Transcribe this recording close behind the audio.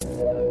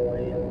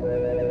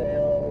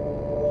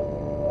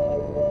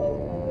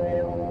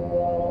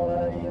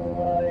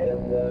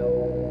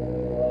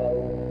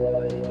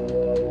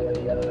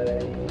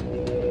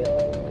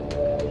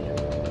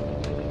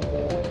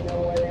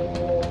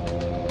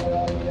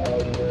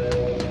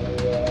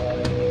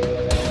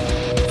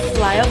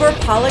Flyover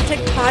Politic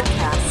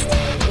Podcast,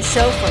 the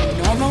show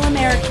for normal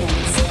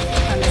Americans.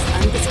 From this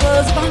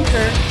undisclosed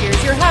bunker,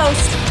 here's your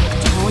host,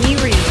 Tony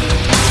Reed.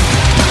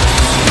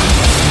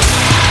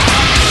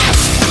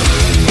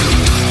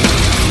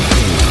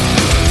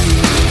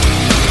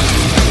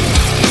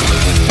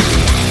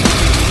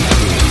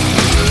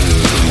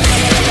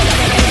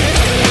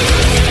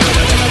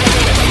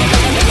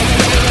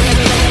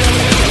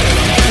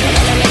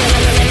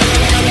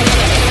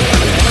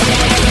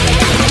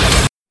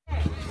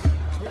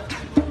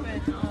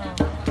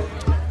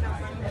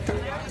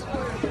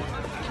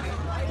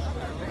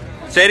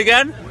 Say it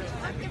again.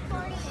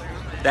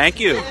 Thank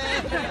you.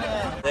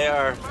 They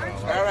are.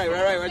 All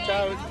right, watch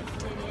out.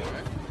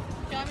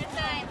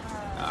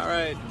 All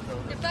right.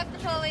 Fuck the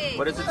police.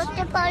 What is it? Fuck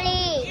the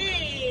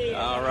police.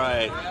 All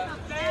right.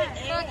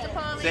 Fuck the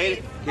police. Say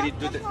it. Can you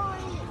do the?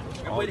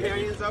 Put your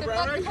hands up, all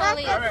Fuck the right?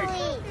 police. All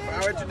right.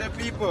 Power to the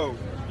people.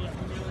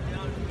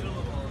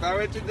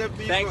 Power to the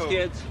people. Thanks,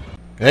 kids.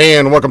 Hey,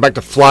 and welcome back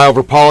to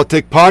Flyover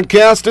Politic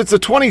Podcast. It's the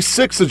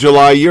 26th of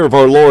July, year of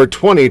our Lord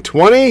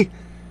 2020.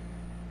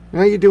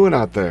 How you doing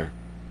out there?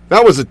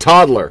 That was a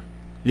toddler.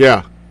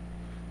 Yeah,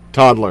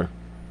 toddler.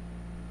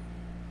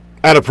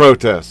 At a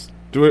protest.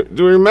 Do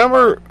we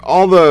remember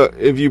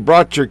if you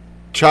brought your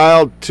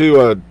child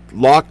to a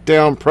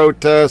lockdown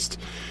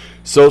protest,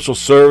 social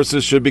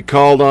services should be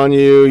called on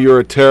you, you're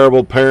a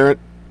terrible parent?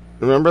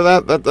 Remember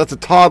that? That's a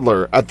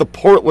toddler at the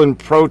Portland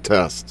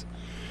protest,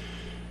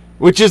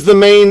 which is the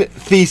main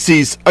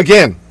thesis,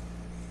 again,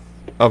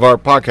 of our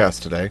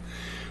podcast today,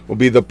 will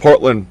be the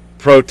Portland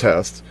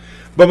protest.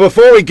 But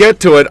before we get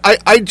to it,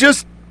 I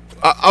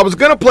was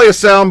going to play a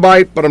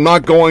soundbite, but I'm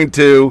not going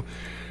to.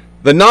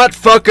 The Not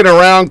Fucking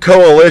Around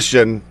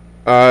Coalition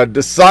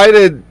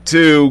decided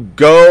to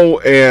go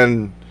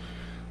and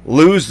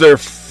lose their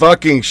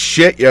fucking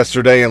shit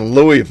yesterday in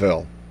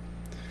Louisville.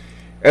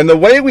 And the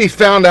way we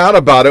found out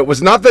about it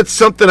was not that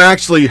something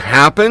actually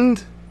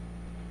happened,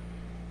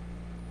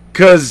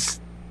 because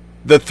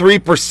the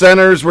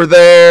 3%ers were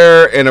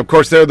there, and of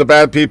course they're the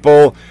bad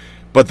people.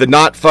 But the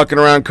Not Fucking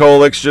Around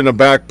Coalition of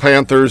Black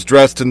Panthers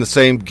dressed in the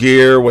same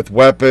gear with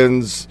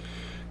weapons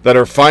that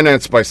are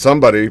financed by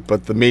somebody,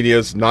 but the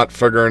media's not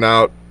figuring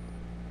out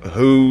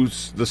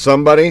who's the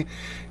somebody.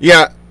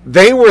 Yeah,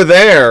 they were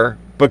there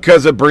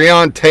because of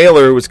Breonna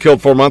Taylor, who was killed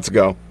 4 months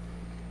ago.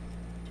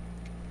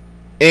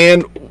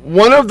 And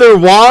one of their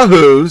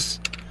wahoos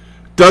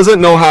doesn't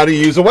know how to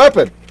use a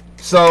weapon.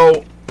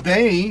 So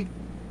they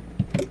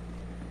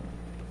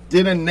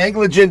did a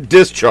negligent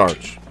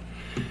discharge.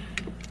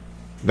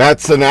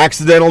 That's an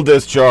accidental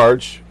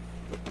discharge.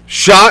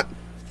 Shot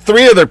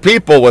 3 other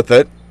people with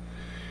it.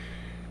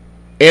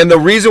 And the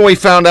reason we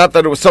found out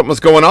that something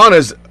was going on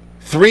is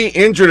 3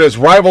 injured as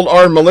rival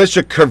armed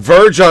militia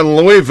converge on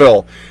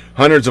Louisville.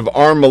 Hundreds of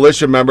armed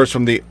militia members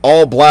from the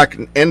all-black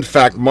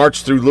NFAC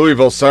marched through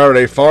Louisville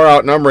Saturday, far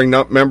outnumbering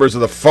members of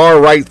the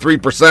far-right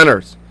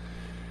 3%ers.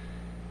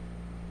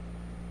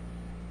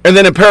 And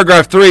then in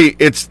paragraph 3,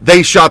 it's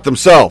they shot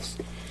themselves.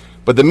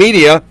 But the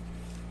media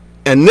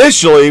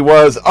initially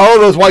was,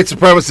 those white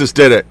supremacists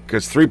did it,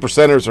 because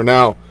 3%ers are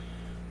now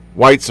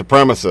white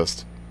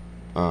supremacists.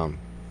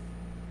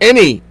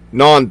 Any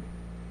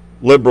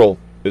non-liberal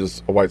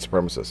is a white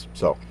supremacist.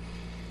 So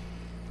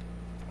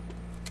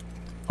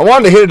I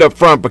wanted to hit it up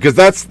front because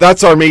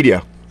that's our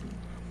media.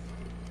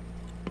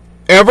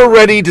 Ever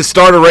ready to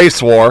start a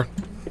race war,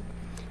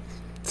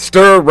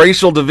 stir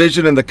racial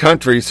division in the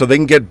country so they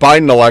can get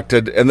Biden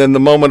elected, and then the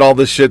moment all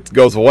this shit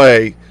goes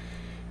away,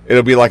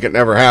 it'll be like it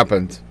never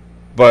happened.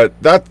 But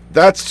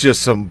that's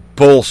just some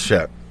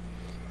bullshit.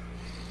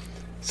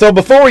 So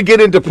before we get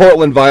into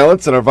Portland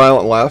violence and our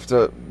violent left,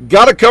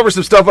 got to cover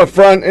some stuff up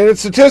front, and it's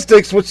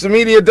statistics, which the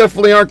media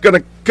definitely aren't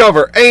going to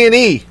cover.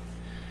 A&E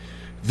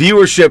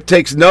viewership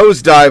takes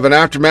nosedive in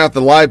aftermath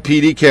of live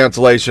PD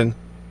cancellation.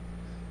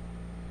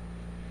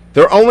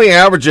 They're only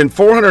averaging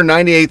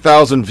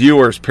 498,000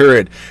 viewers,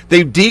 period.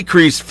 They've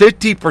decreased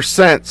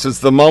 50% since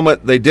the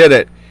moment they did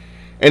it.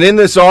 And in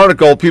this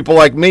article, people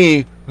like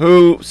me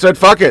who said,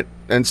 fuck it,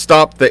 and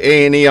stopped the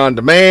A&E on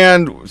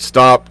demand,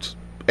 stopped.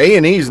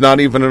 A&E's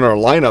not even in our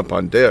lineup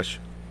on Dish.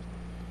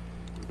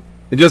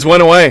 It just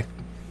went away.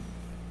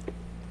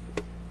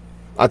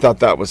 I thought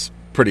that was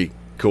pretty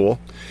cool.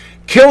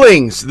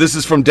 Killings, this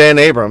is from Dan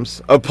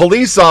Abrams, of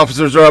police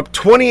officers are up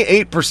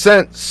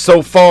 28%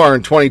 so far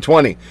in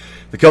 2020.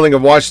 The killing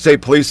of Washington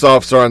State police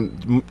officer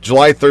on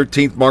July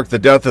 13th marked the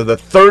death of the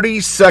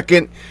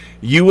 32nd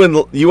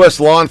U.S.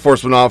 law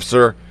enforcement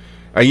officer,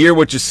 a year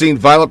which has seen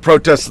violent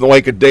protests in the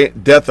wake of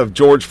death of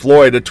George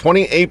Floyd, a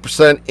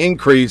 28%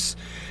 increase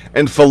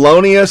in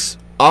felonious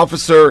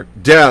officer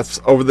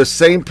deaths over the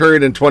same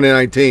period in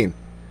 2019.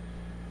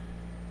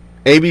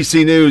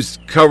 ABC News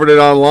covered it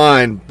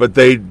online, but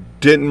they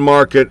didn't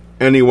mark it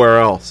anywhere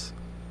else.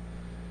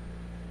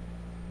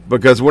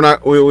 Because we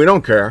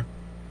don't care.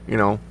 You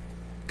know,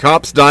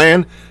 cops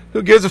dying,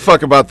 who gives a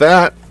fuck about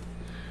that?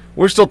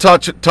 We're still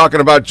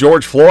talking about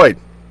George Floyd.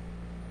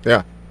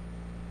 Yeah.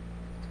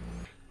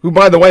 Who,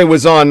 by the way,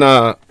 was on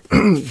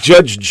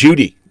Judge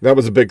Judy. That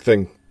was a big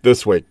thing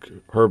this week.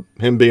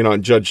 Him being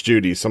on Judge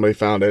Judy. Somebody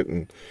found it,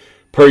 and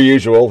per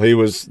usual, he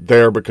was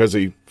there because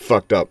he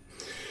fucked up.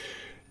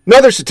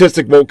 Another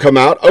statistic won't come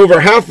out. Over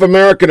half of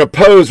Americans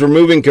oppose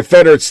removing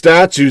Confederate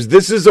statues.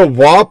 This is a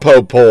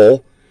WAPO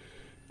poll.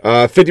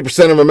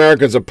 50% of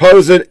Americans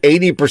oppose it.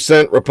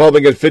 80%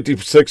 Republican,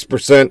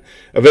 56%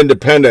 of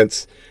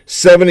independents.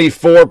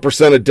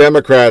 74% of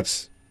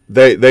Democrats,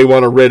 they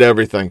want to rid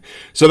everything.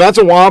 So that's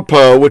a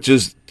WAPO, which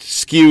is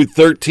skewed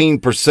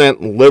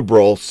 13%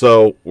 liberal.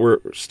 So we're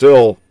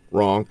still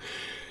wrong.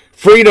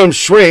 Freedom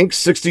shrinks.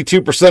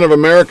 62% of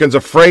Americans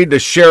afraid to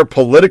share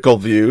political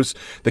views.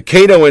 The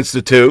Cato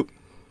Institute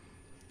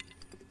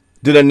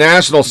did a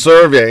national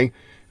survey.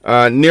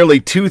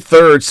 Nearly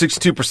 2/3,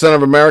 62%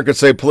 of Americans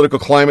say political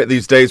climate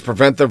these days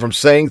prevent them from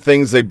saying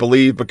things they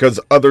believe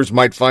because others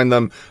might find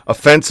them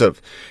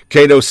offensive.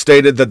 Cato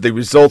stated that the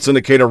results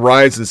indicate a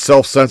rise in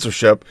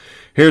self-censorship.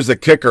 Here's the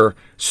kicker.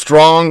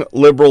 Strong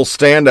liberals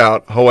stand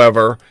out,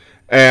 however,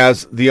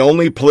 as the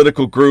only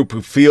political group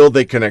who feel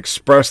they can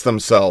express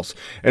themselves.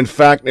 In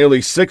fact,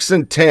 nearly 6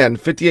 in 10,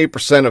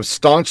 58% of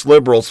staunch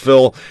liberals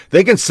feel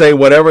they can say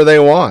whatever they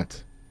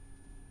want.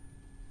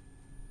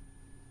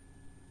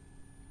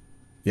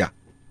 Yeah.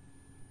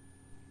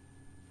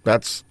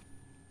 That's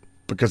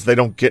because they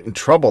don't get in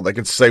trouble. They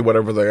can say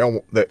whatever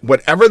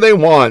they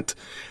want.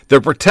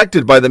 They're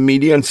protected by the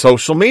media and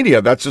social media.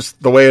 That's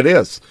just the way it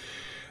is.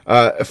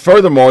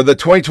 Furthermore, the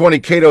 2020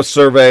 Cato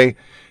survey,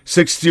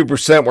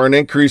 62% were an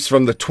increase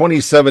from the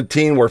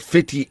 2017, where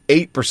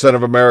 58%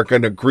 of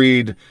Americans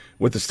agreed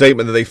with the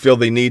statement that they feel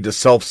they need to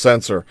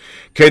self-censor.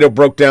 Cato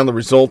broke down the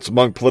results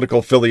among political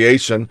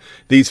affiliation.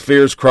 These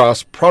fears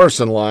cross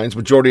partisan lines.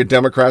 Majority of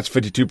Democrats,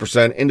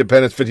 52%,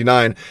 Independents,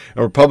 59%, and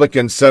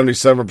Republicans,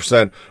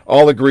 77%,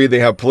 all agree they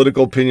have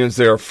political opinions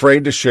they are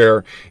afraid to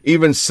share.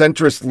 Even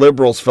centrist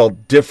liberals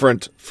felt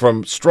different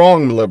from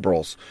strong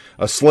liberals.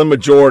 A slim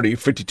majority,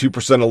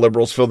 52% of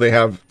liberals, feel they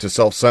have to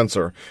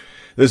self-censor.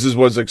 This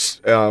was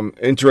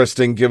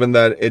interesting, given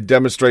that it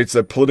demonstrates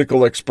that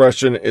political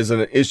expression is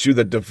an issue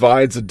that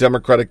divides the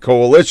Democratic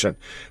coalition.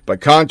 By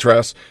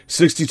contrast,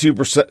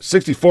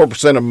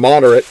 64% of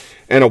moderate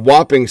and a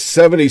whopping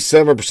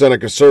 77% of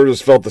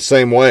conservatives felt the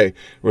same way.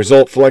 The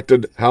result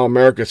reflected how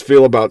Americans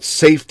feel about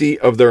safety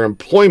of their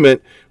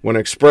employment when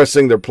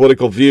expressing their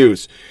political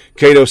views.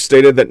 Cato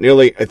stated that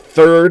nearly a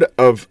third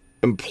of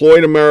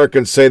employed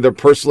Americans say they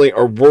personally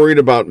are worried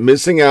about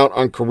missing out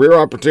on career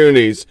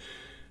opportunities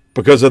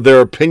because of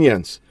their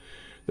opinions.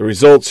 The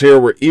results here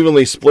were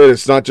evenly split.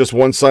 It's not just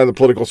one side of the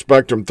political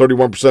spectrum.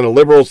 31% of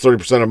liberals,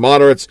 30% of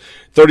moderates,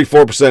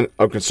 34%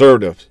 of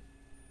conservatives.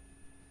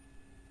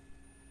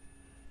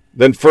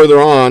 Then further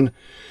on,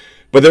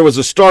 but there was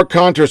a stark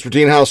contrast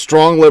between how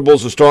strong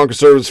liberals and strong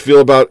conservatives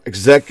feel about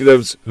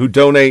executives who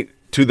donate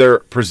to their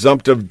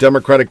presumptive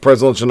Democratic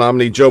presidential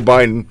nominee, Joe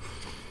Biden,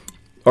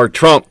 or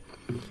Trump.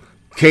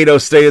 Cato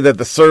stated that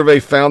the survey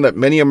found that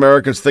many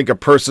Americans think a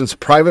person's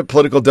private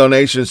political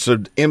donations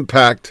should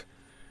impact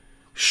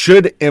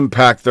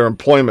their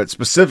employment.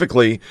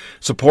 Specifically,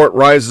 support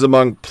rises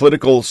among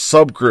political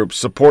subgroups.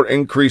 Support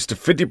increased to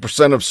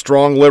 50% of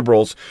strong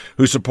liberals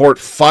who support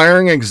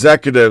firing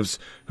executives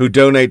who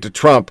donate to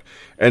Trump,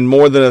 and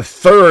more than a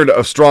third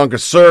of strong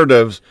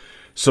conservatives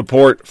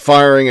support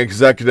firing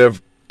executive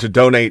to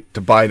donate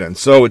to Biden.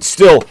 So it's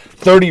still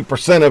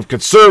 30% of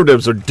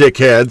conservatives are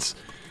dickheads,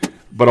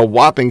 but a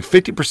whopping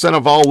 50%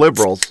 of all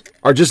liberals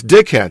are just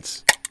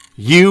dickheads.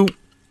 You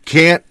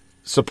can't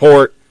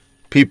support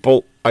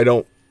people I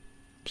don't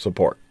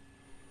support.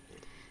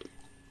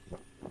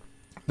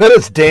 That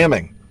is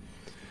damning.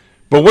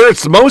 But where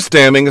it's most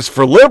damning is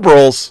for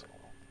liberals.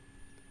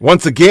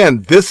 Once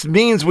again, this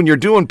means when you're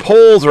doing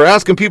polls or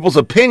asking people's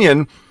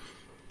opinion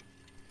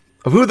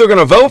of who they're going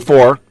to vote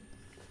for,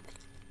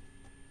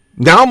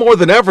 now more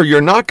than ever,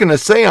 you're not going to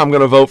say, I'm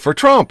going to vote for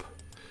Trump.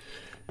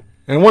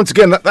 And once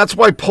again, that's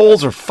why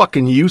polls are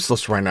fucking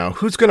useless right now.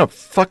 Who's going to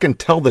fucking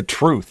tell the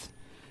truth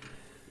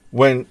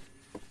when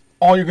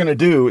all you're going to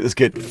do is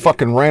get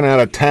fucking ran out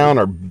of town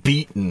or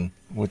beaten,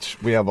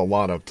 which we have a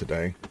lot of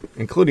today,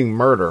 including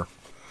murder.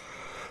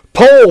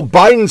 Poll: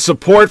 Biden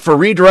support for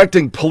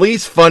redirecting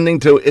police funding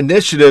to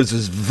initiatives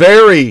is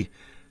very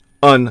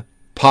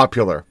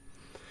unpopular.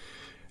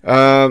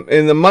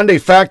 In the Monday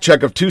fact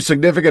check of two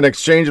significant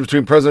exchanges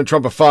between President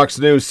Trump and Fox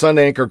News,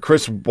 Sunday anchor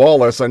Chris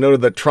Wallace, I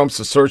noted that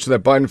Trump's assertion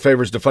that Biden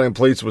favors defunding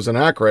police was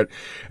inaccurate,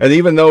 and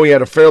even though he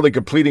had a fairly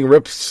completing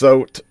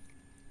rip-soaked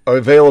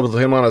available to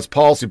him on his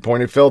policy point,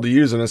 he failed to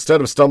use it,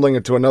 instead of stumbling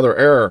into another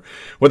error.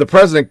 What the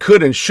president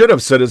could and should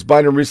have said is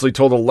Biden recently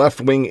told a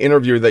left-wing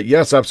interviewer that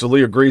yes,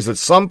 absolutely agrees that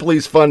some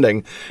police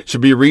funding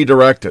should be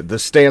redirected.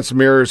 This stance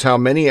mirrors how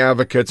many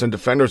advocates and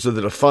defenders of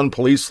the defund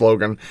police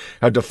slogan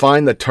have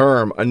defined the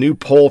term. A new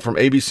poll from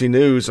ABC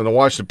News and the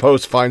Washington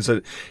Post finds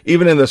that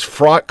even in this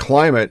fraught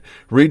climate,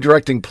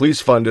 redirecting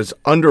police fund is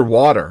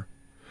underwater.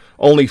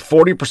 Only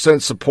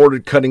 40%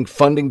 supported cutting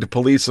funding to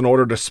police in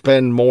order to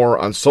spend more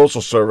on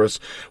social service,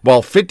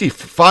 while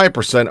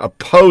 55%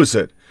 oppose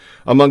it.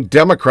 Among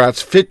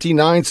Democrats,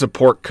 59%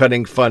 support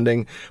cutting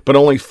funding, but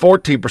only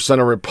 14%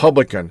 are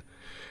Republican.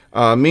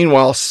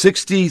 Meanwhile,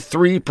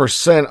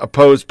 63%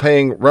 oppose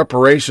paying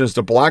reparations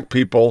to black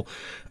people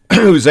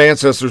whose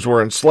ancestors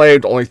were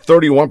enslaved. Only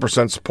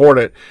 31% support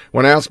it.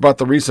 When asked about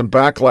the recent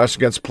backlash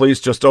against police,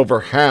 just over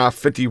half,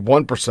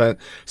 51%,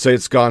 say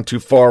it's gone too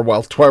far,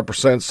 while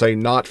 12% say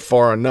not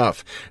far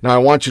enough. Now, I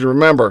want you to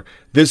remember,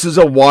 this is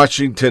a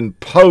Washington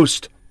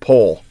Post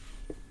poll.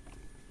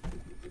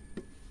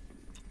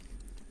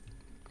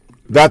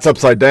 That's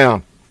upside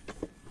down.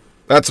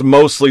 That's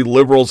mostly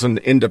liberals and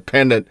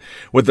independent,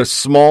 with a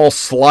small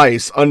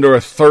slice, under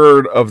a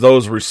third of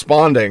those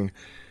responding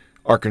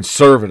are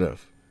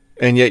conservative.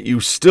 And yet you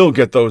still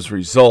get those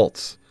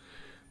results.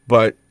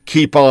 But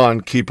keep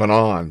on keeping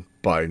on,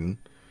 Biden,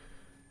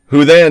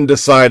 who then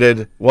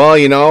decided, well,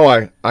 you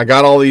know, I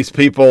got all these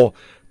people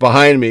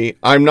behind me.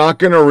 I'm not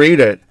going to read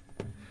it.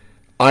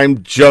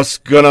 I'm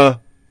just going to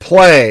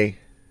play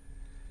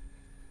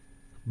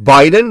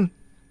Biden.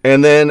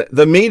 And then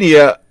the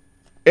media,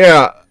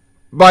 yeah,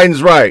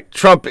 Biden's right.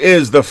 Trump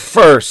is the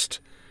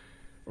first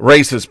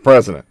racist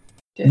president.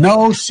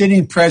 No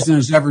sitting president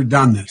has ever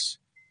done this.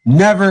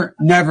 Never,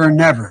 never,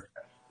 never.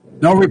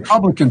 No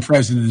Republican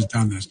president has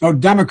done this. No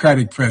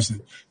Democratic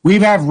president. We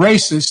have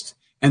racist,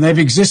 and they've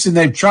existed.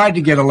 They've tried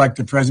to get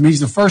elected president.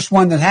 He's the first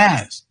one that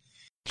has.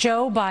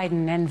 Joe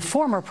Biden and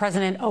former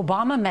President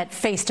Obama met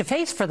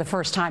face-to-face for the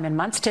first time in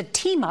months to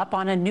team up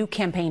on a new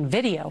campaign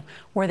video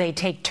where they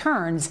take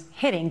turns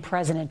hitting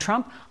President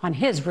Trump on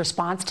his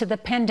response to the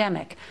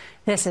pandemic.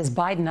 This as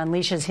Biden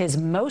unleashes his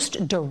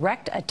most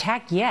direct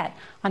attack yet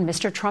on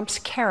Mr. Trump's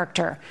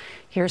character.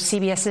 Here's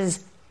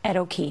CBS's Ed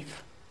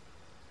O'Keefe.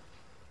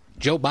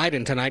 Joe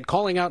Biden tonight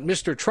calling out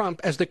Mr.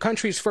 Trump as the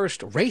country's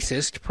first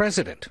racist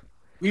president.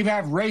 We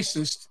have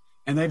racist,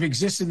 and they've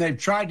existed. They've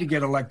tried to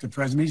get elected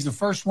president. He's the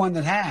first one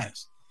that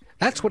has.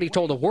 That's what he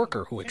told a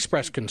worker who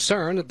expressed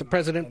concern that the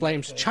president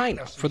blames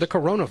China for the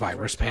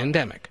coronavirus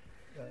pandemic.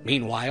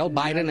 Meanwhile,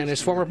 Biden and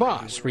his former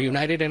boss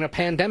reunited in a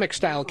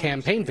pandemic-style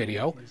campaign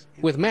video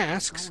with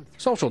masks,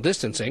 social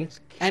distancing,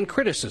 and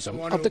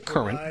criticism of the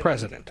current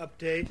president.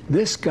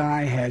 This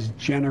guy has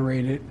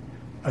generated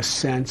a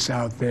sense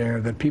out there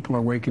that people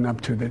are waking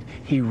up to, that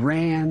he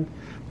ran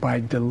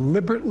by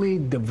deliberately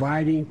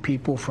dividing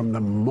people from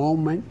the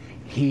moment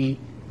he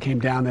came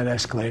down that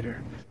escalator.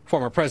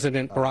 Former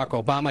President Barack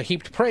Obama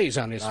heaped praise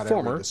on his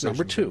former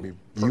number two.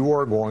 You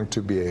are going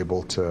to be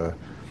able to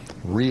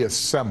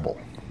reassemble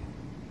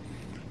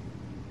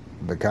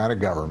the kind of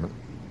government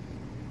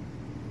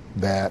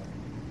that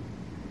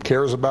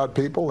cares about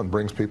people and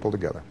brings people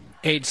together.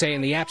 Aides say in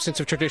the absence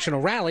of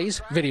traditional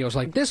rallies, videos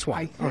like this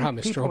one are how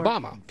Mr.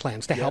 Obama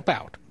plans to help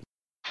out.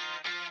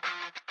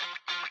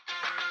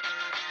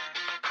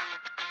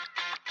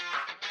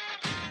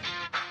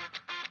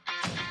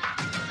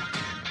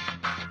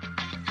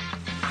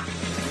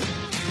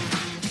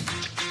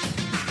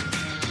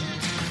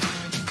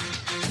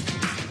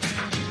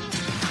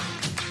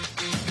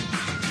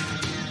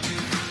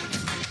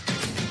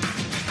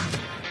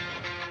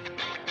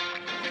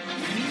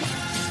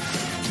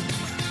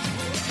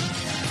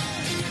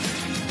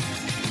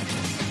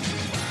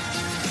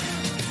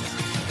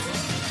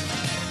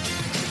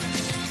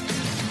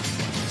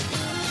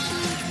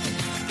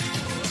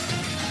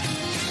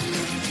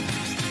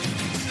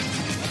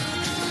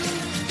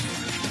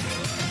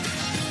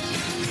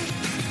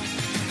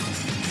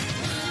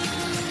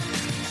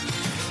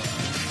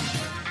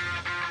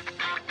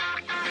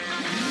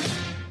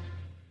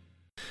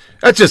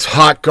 That's just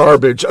hot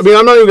garbage. I mean,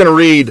 I'm not even going to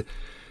read.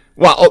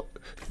 Well,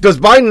 does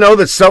Biden know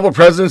that several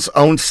presidents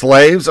owned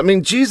slaves? I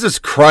mean, Jesus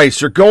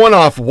Christ, you're going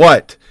off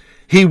what?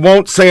 He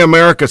won't say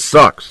America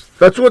sucks.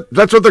 That's what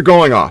they're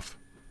going off.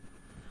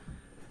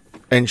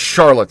 And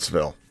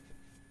Charlottesville.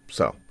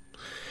 So.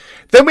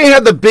 Then we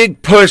had the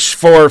big push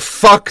for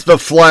fuck the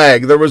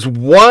flag. There was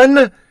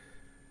one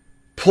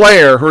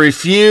player who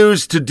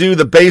refused to do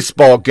the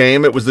baseball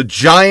game. It was the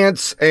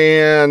Giants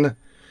and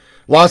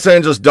Los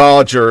Angeles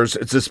Dodgers.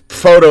 It's this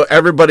photo.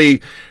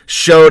 Everybody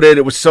showed it.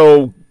 It was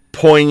so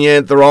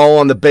poignant. They're all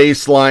on the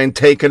baseline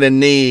taking a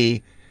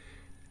knee.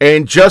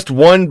 And just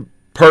one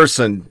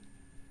person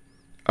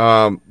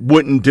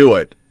wouldn't do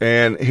it.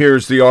 And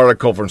here's the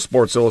article from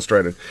Sports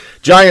Illustrated.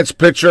 Giants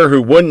pitcher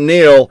who wouldn't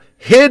kneel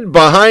hid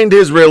behind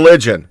his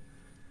religion.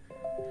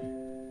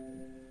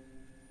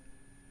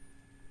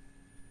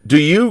 Do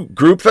you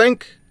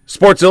groupthink?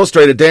 Sports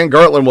Illustrated, Dan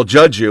Gartland will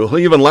judge you. He'll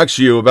even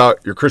lecture you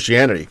about your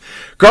Christianity.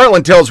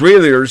 Gartland tells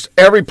readers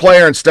every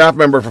player and staff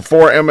member for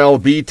 4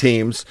 MLB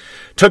teams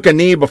took a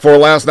knee before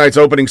last night's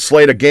opening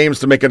slate of games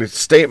to make a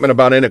statement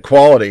about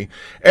inequality.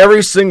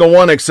 Every single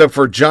one except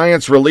for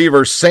Giants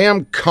reliever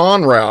Sam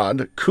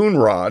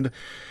Coonrod.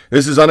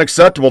 This is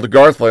unacceptable to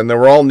Gartland. They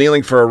were all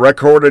kneeling for a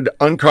recorded,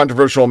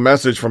 uncontroversial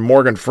message from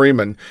Morgan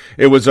Freeman.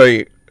 It was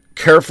a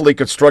carefully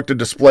constructed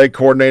display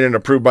coordinated and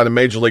approved by the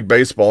Major League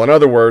Baseball. In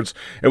other words,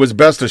 it was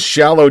best a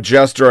shallow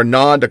gesture, a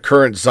nod to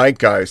current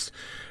zeitgeist.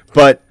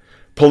 But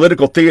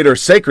political theater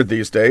is sacred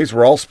these days.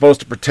 We're all supposed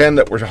to pretend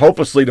that we're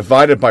hopelessly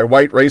divided by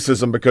white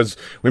racism because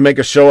we make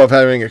a show of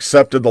having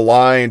accepted the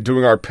lie and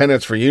doing our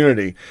penance for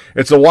unity.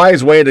 It's a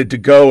wise way to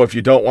go if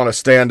you don't want to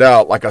stand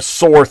out like a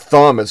sore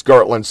thumb, as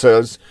Gartland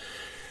says.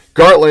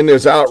 Gartland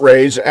is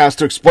outraged, asked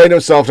to explain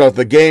himself about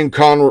the game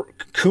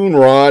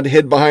Coonrod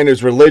hid behind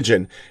his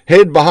religion.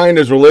 Hid behind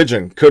his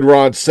religion,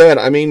 Coonrod said.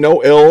 I mean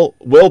no ill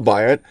will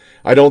by it.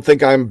 I don't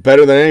think I'm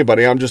better than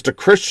anybody. I'm just a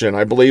Christian.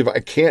 I believe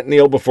I can't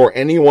kneel before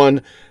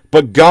anyone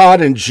but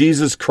God and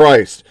Jesus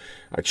Christ.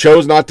 I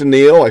chose not to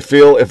kneel. I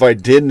feel if I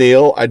did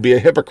kneel, I'd be a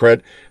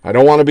hypocrite. I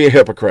don't want to be a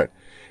hypocrite.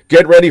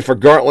 Get ready for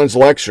Gartland's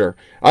lecture.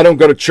 I don't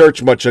go to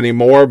church much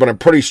anymore, but I'm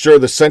pretty sure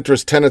the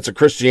centrist tenets of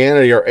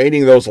Christianity are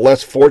aiding those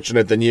less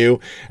fortunate than you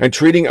and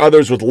treating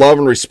others with love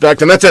and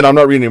respect. And that's it. I'm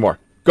not reading anymore.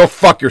 Go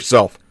fuck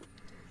yourself.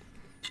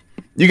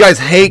 You guys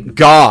hate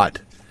God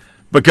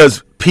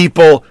because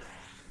people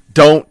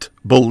don't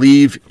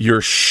believe your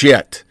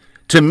shit.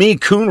 To me,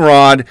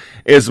 Coonrod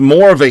is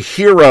more of a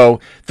hero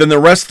than the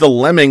rest of the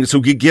lemmings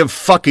who could give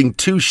fucking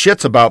two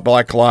shits about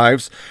Black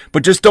lives,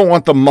 but just don't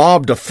want the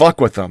mob to fuck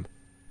with them.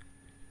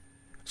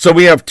 So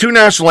we have two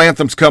national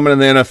anthems coming in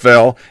the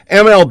NFL.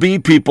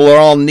 MLB people are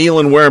all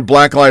kneeling wearing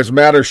Black Lives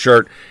Matter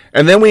shirt.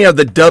 And then we have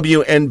the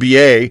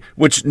WNBA,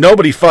 which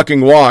nobody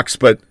fucking walks,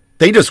 but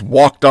they just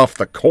walked off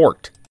the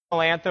court.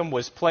 Anthem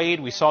was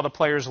played. We saw the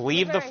players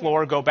leave the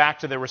floor, go back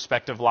to their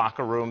respective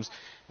locker rooms.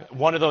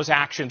 One of those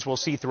actions we'll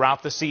see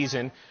throughout the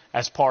season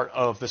as part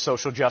of the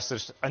social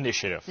justice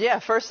initiative. Yeah,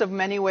 first of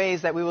many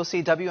ways that we will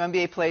see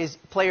WNBA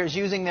players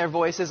using their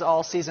voices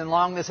all season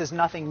long. This is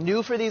nothing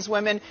new for these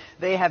women.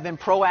 They have been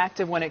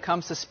proactive when it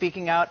comes to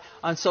speaking out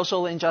on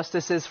social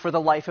injustices for the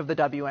life of the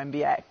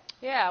WNBA.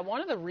 Yeah, one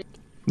of the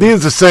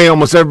Needless to say,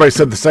 almost everybody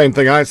said the same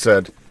thing I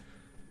said.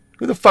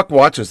 Who the fuck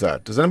watches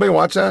that? Does anybody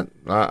watch that?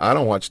 I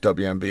don't watch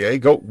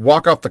WNBA. Go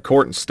walk off the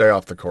court and stay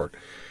off the court.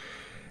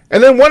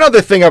 And then one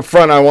other thing up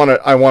front I want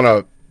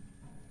to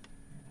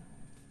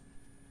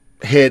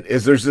hit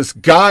is there's this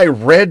guy,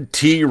 Red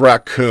T.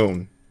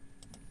 Raccoon,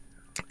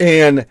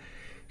 and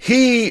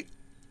he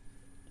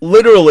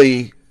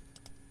literally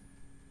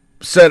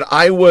said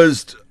I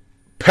was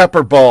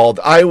pepperballed,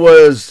 I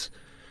was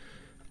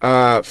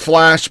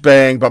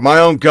flashbanged by my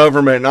own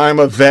government, and I'm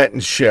a vet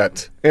and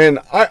shit. And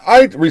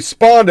I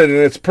responded, and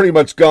it's pretty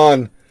much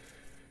gone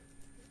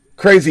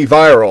crazy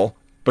viral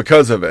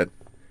because of it.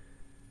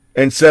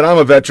 And said, I'm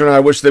a veteran,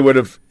 I wish they would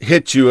have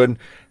hit you, and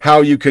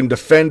how you can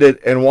defend it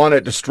and want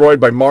it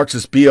destroyed by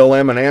Marxist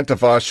BLM and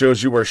Antifa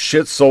shows you were a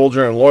shit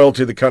soldier and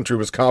loyalty to the country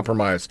was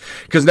compromised.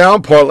 Because now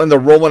in Portland, they're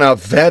rolling out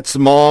vets,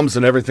 moms,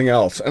 and everything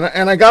else. And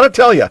I got to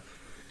tell you,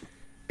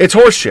 it's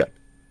horseshit.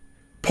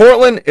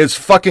 Portland is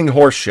fucking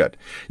horseshit.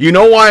 You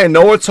know why I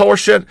know it's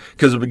horseshit?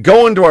 Because if we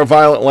go into our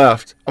violent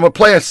left, I'm going to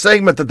play a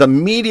segment that the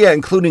media,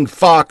 including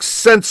Fox,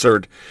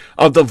 censored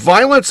of the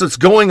violence that's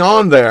going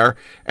on there,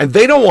 and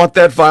they don't want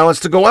that violence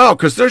to go out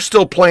because they're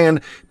still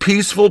playing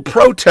peaceful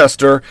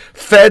protester.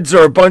 Feds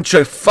are a bunch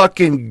of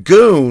fucking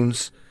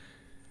goons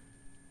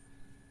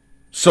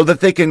so that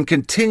they can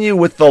continue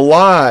with the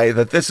lie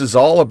that this is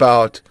all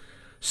about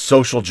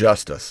social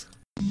justice.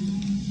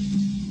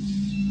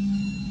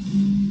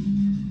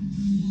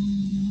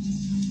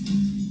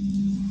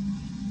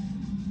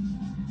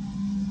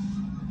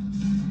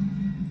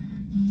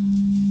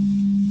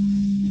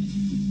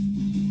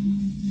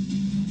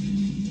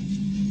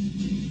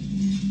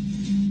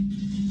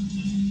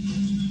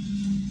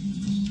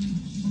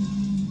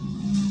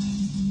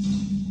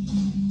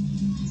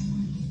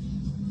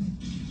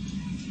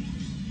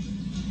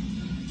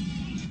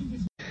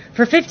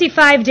 For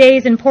 55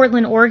 days in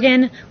Portland,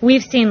 Oregon,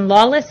 we've seen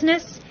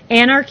lawlessness,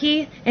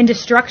 anarchy, and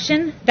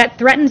destruction that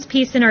threatens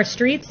peace in our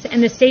streets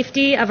and the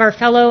safety of our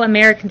fellow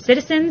American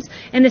citizens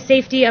and the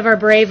safety of our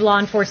brave law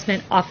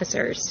enforcement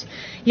officers.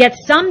 Yet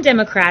some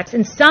Democrats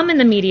and some in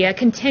the media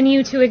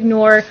continue to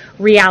ignore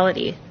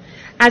reality.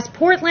 As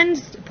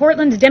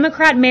Portland's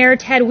Democrat Mayor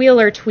Ted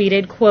Wheeler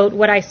tweeted, quote,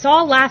 "What I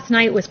saw last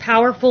night was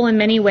powerful in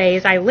many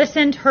ways. I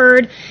listened,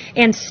 heard,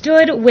 and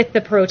stood with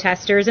the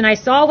protesters, and I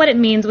saw what it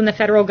means when the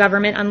federal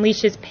government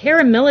unleashes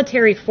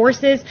paramilitary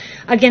forces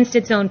against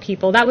its own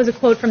people." That was a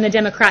quote from the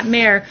Democrat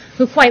mayor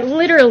who quite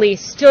literally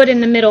stood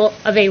in the middle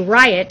of a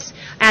riot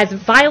as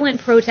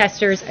violent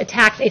protesters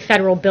attacked a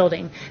federal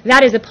building.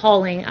 That is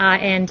appalling,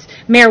 and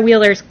Mayor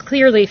Wheeler's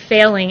clearly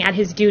failing at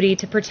his duty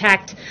to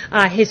protect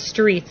his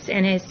streets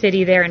and his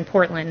city there in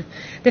Portland.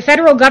 The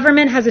federal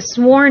government has a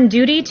sworn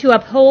duty to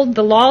uphold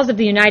the laws of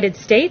the United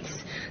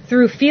States.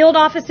 Through field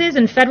offices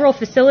and federal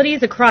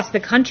facilities across the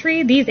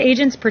country, these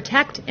agents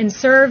protect and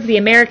serve the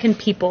American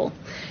people.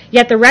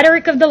 Yet the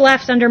rhetoric of the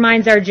left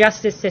undermines our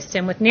justice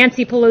system, with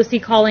Nancy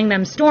Pelosi calling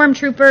them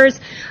stormtroopers,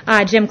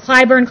 Jim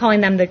Clyburn calling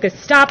them the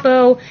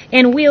Gestapo,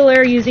 and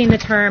Wheeler using the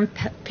term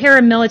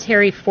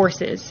paramilitary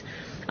forces.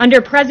 Under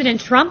President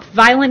Trump,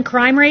 violent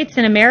crime rates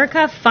in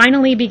America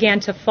finally began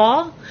to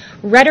fall.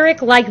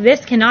 Rhetoric like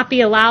this cannot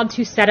be allowed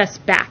to set us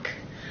back.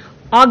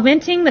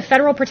 Augmenting the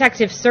Federal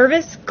Protective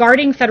Service,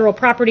 guarding federal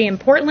property in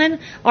Portland,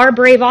 our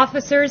brave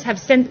officers have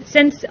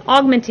since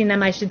augmenting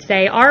them, I should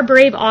say, our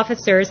brave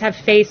officers have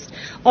faced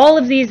all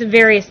of these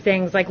various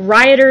things, like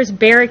rioters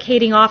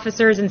barricading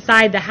officers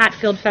inside the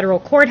Hatfield Federal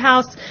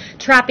Courthouse,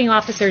 trapping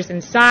officers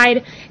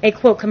inside. A,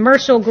 quote,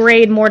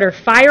 commercial-grade mortar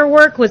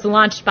firework was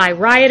launched by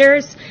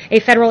rioters. A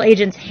federal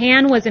agent's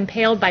hand was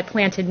impaled by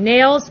planted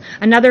nails.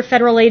 Another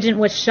federal agent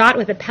was shot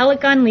with a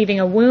pellet gun, leaving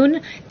a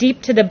wound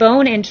deep to the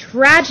bone. And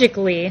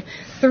tragically,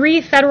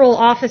 3 federal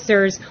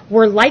officers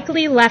were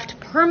likely left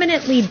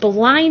permanently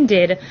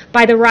blinded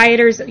by the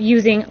rioters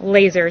using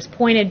lasers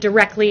pointed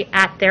directly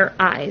at their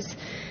eyes.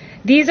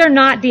 These are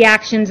not the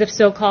actions of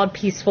so-called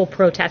peaceful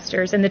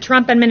protesters, and the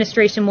Trump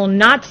administration will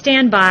not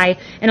stand by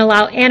and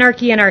allow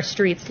anarchy in our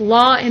streets.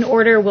 Law and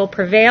order will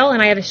prevail,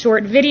 and I have a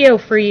short video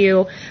for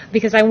you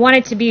because I want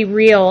it to be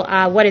real,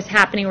 what is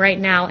happening right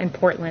now in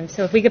Portland.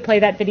 So if we could play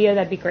that video,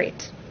 that'd be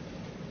great.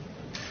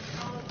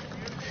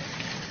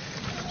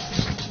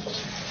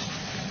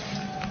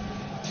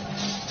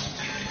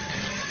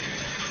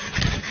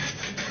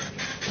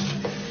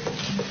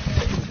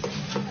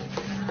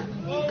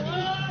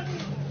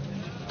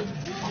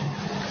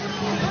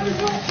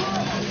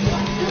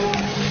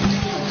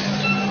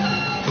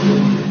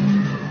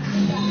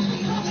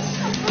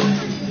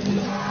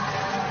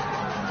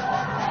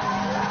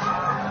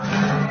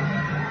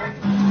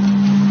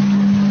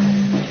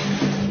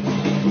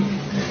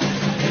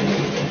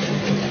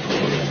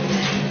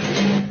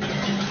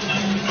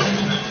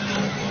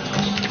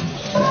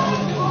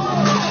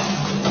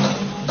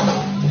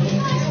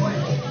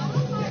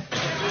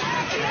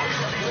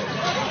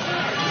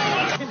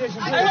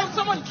 I hope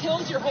someone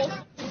kills your whole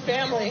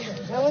family.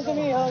 That wasn't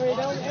me, homie.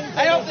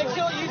 I hope they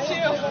kill you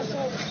too.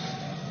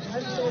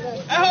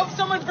 I hope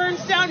someone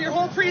burns down your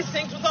whole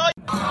precinct with all.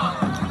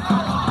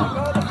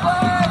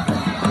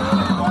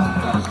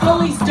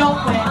 Police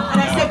don't win,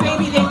 and I said,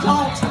 baby, they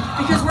don't,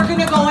 because we're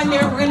gonna go in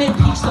there, we're gonna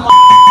impeach them.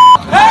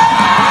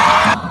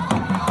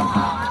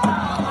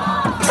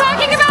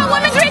 Talking about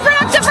women's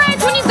reproductive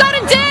rights when you've got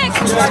a dick.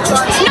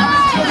 No,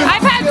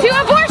 I've had 2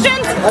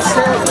 abortions.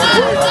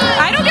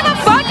 I don't give a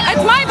fuck.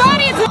 It's my body.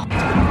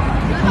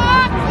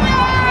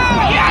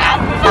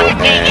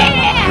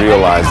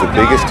 Realize the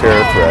biggest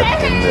terror threat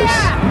in this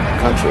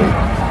country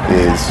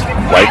is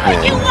white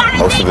men,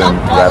 most of them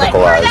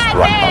radicalized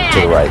up to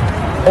the right.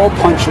 All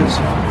punches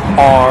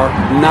are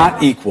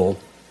not equal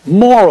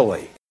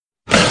morally.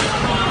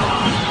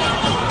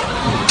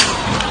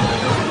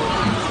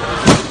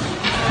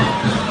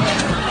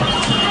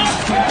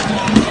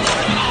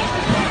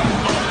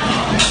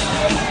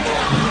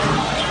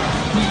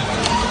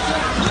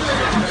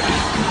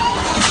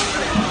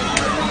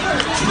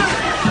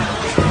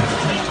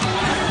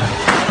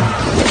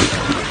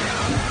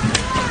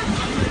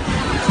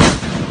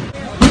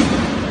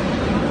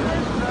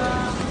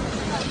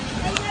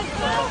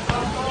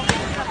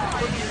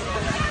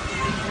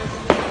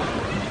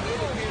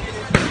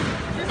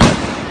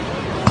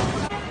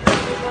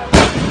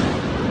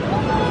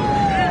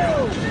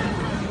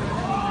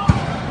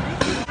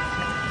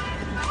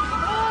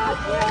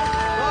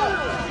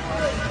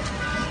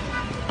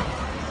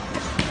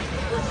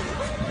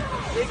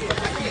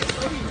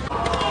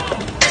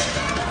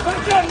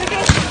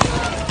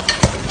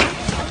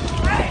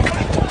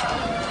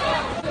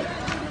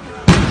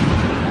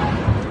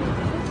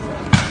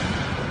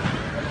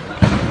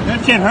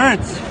 That shit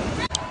hurts.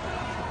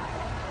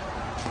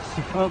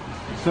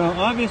 So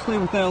obviously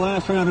with that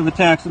last round of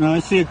attacks, now I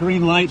see a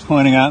green light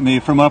pointing at me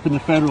from up in the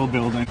federal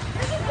building.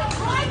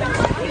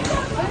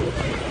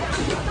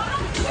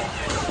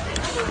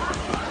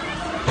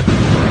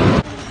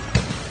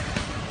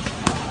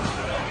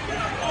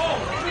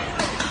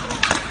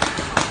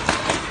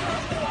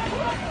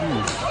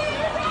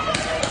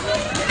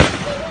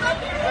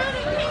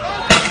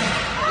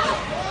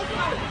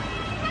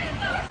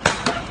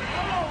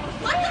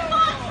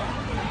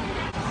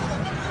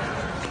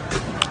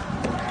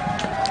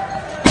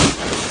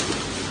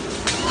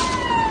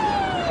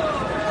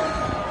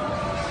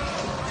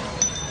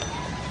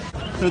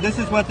 So this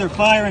is what they're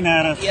firing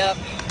at us. Yep.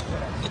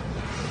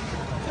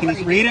 Can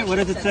you read it? What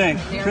does it say?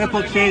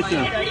 Triple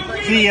chaser.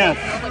 GF.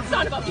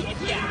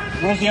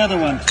 Where's the other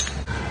one?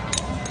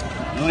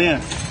 Oh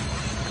yes.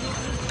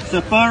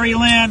 Safari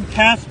Land,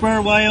 Casper,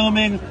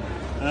 Wyoming,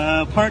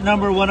 part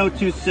number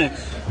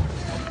 1026.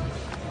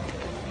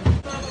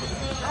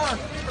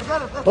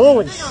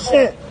 Holy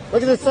shit!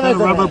 Look at the size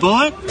of it. A rubber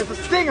bullet? It's a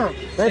stinger.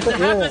 It's a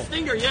half a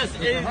stinger, yes.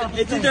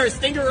 It's either a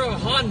stinger or a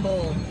Han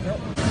ball.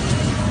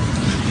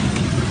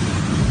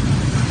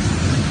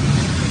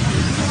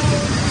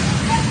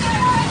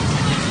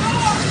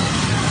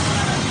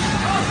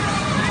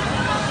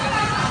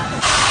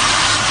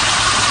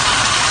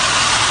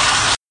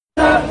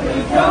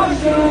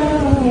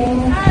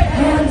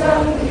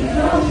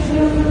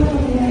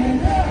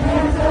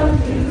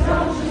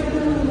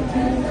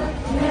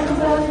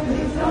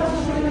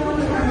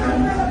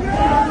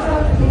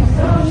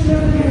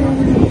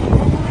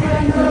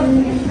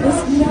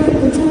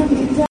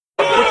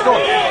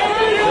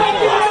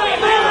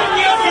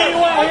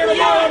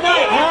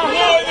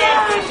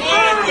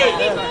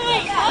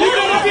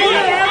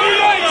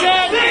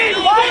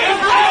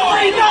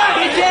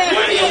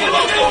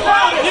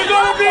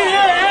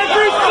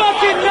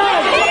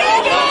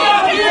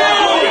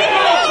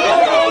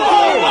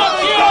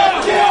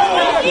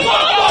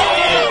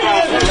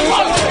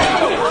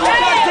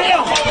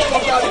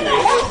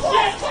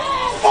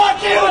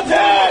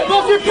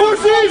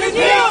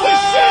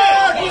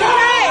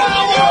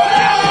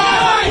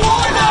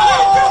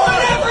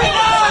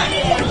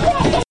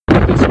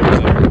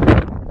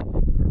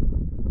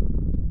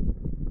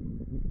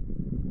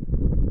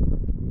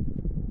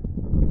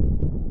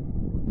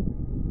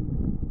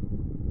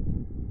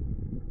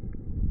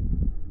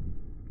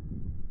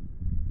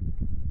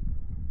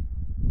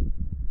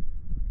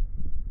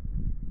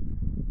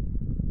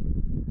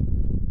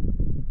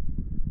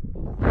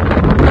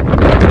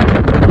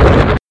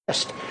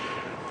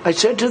 I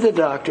said to the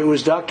doctor, it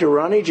was Dr.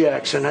 Ronnie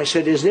Jackson, I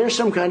said, is there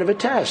some kind of a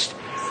test,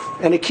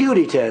 an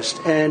acuity test?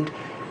 And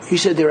he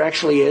said there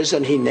actually is,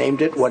 and he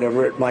named it,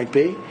 whatever it might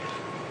be.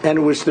 And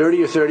it was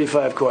 30 or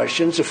 35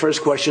 questions. The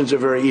first questions are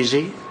very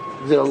easy.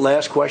 The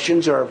last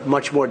questions are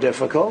much more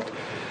difficult.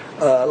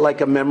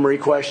 Like a memory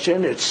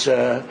question, it's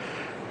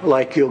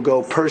like you'll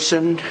go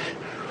person,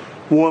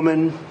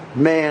 woman,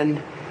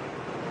 man,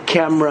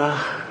 camera,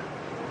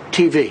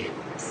 TV.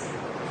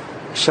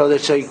 So they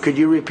say, could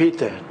you repeat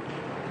that?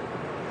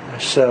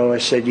 So I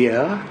said,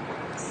 yeah.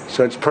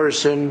 So it's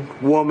person,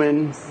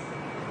 woman,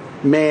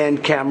 man,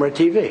 camera,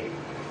 TV.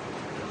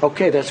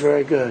 Okay, that's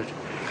very good.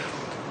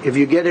 If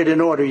you get it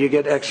in order, you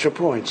get extra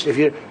points.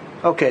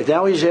 Okay,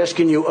 now he's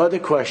asking you other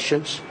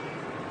questions,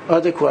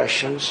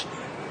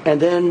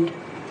 and then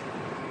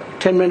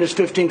 10 minutes,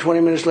 15, 20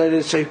 minutes later,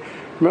 they say,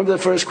 remember the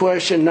first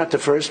question? Not the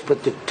first,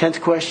 but the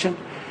 10th question?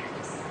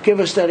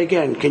 Give us that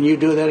again. Can you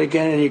do that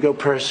again? And you go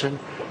person,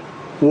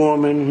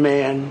 woman,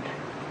 man,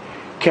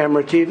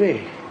 camera,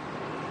 TV.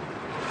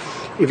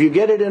 If you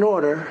get it in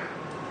order,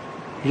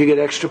 you get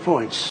extra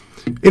points.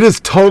 It is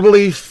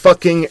totally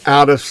fucking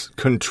out of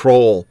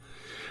control.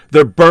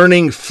 They're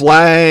burning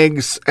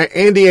flags.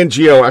 Andy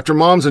NGO, after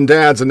moms and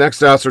dads, the next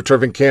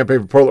astroturfing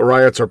campaign for Portland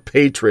riots are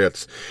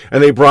patriots.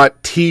 And they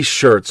brought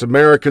T-shirts,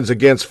 Americans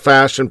Against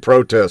Fashion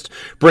Protest.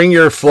 Bring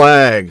your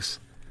flags.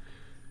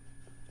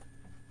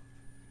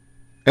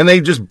 And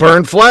they just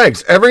burn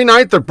flags. Every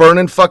night they're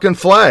burning fucking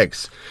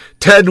flags.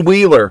 Ted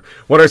Wheeler.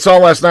 What I saw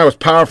last night was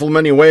powerful in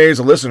many ways.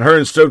 I listened, heard,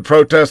 and stood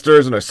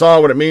protesters, and I saw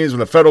what it means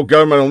when the federal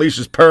government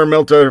unleashes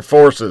paramilitary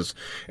forces.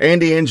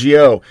 Andy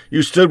NGO,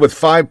 you stood with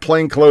 5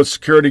 plainclothes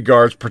security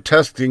guards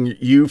protecting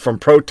you from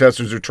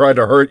protesters who tried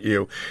to hurt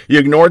you. You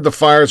ignored the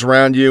fires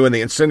around you and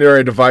the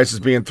incendiary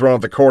devices being thrown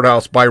at the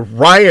courthouse by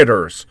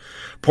rioters.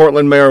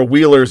 Portland Mayor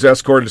Wheeler is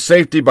escorted to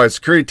safety by a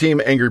security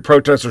team. Angry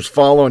protesters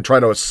follow and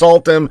try to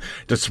assault him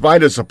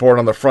despite his support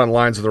on the front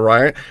lines of the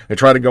riot. They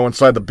try to go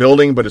inside the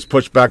building, but is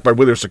pushed back by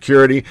Wheeler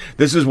security.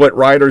 This is what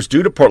rioters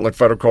do to Portland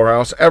Federal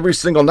Courthouse every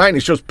single night. And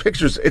he shows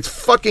pictures. It's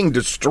fucking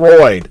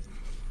destroyed.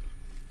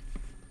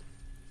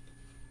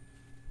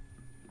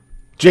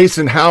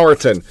 Jason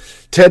Howerton.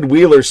 Ted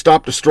Wheeler,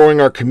 stop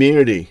destroying our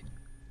community.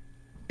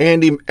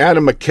 Adam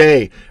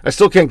McKay. I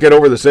still can't get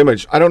over this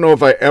image. I don't know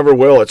if I ever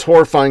will. It's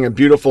horrifying and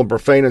beautiful and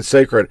profane and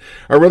sacred.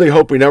 I really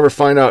hope we never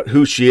find out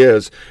who she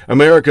is.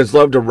 Americans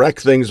love to wreck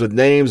things with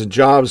names and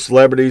jobs,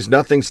 celebrities.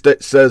 Nothing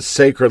says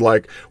sacred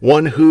like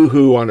one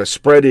hoo-hoo on a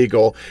spread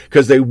eagle,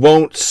 because they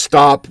won't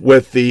stop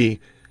with the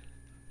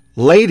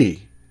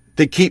lady.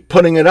 They keep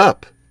putting it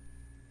up.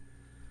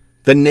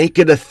 The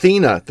naked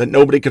Athena that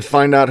nobody could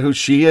find out who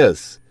she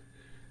is,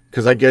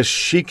 because I guess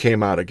she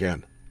came out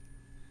again.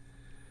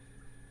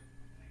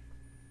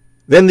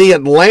 Then The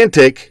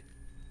Atlantic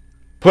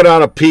put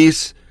out a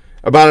piece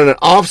about an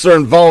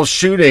officer-involved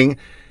shooting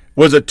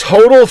was a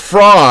total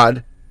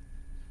fraud,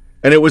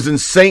 and it was in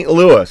St.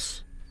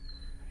 Louis.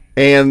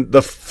 And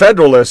the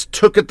Federalists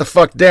took it the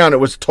fuck down. It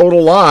was a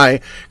total lie,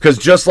 because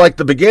just like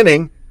the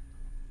beginning,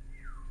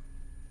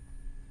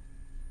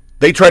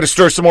 they tried to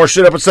stir some more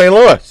shit up in St.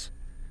 Louis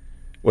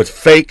with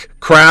fake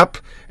crap,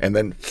 and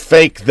then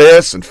fake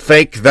this and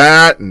fake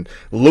that, and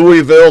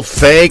Louisville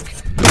fake.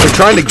 They're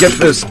trying to get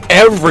this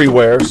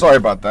everywhere. Sorry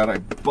about that. I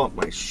bumped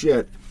my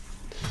shit.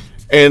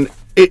 And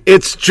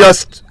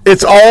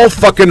it's all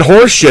fucking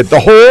horseshit. The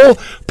whole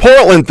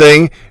Portland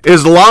thing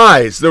is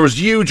lies. There was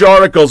huge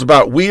articles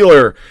about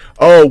Wheeler.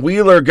 Oh,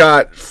 Wheeler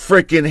got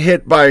freaking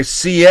hit by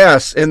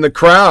CS in the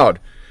crowd.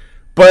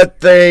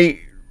 But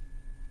they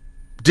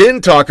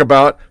didn't talk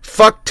about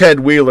fuck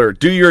Ted Wheeler,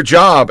 do your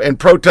job, and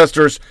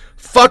protesters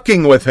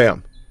fucking with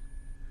him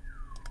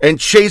and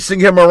chasing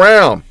him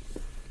around.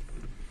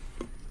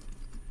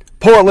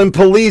 Portland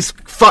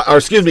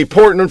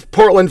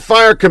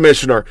Fire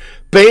Commissioner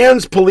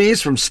bans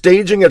police from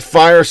staging at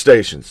fire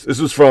stations. This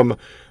was from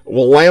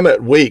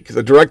Willamette Week.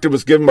 The directive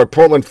was given by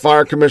Portland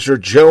Fire Commissioner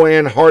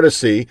Joanne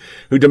Hardesty,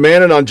 who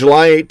demanded on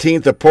July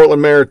 18th that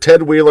Portland Mayor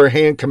Ted Wheeler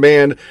hand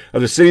command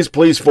of the city's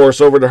police force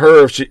over to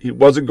her if he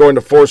wasn't going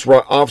to force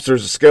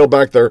officers to scale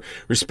back their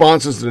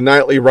responses to the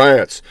nightly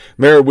riots.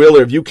 Mayor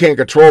Wheeler, if you can't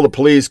control the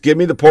police, give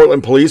me the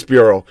Portland Police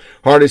Bureau.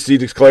 Hardesty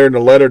declared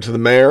in a letter to the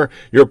mayor,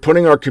 you're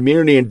putting our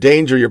community in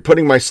danger. You're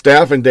putting my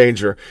staff in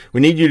danger. We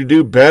need you to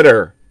do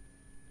better.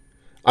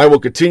 I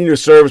will continue to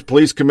serve as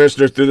police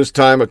commissioner through this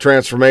time of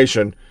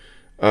transformation.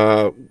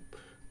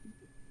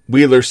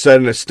 Wheeler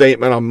said in a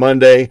statement on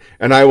Monday,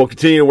 and I will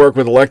continue to work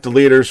with elected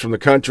leaders from the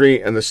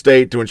country and the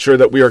state to ensure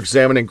that we are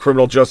examining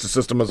criminal justice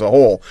system as a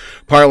whole.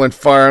 Parkland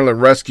Fire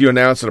and Rescue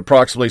announced at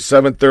approximately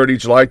 7:30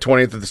 July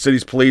 20th that the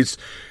city's police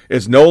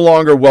is no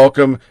longer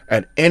welcome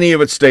at any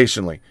of its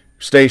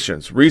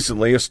stations.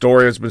 Recently, a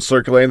story has been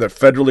circulating that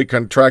federally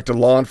contracted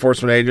law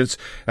enforcement agents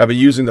have been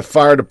using the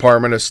fire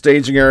department as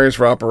staging areas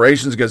for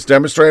operations against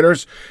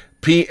demonstrators.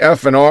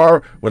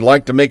 PFNR would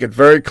like to make it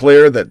very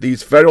clear that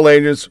these federal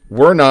agents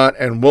were not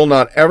and will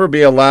not ever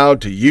be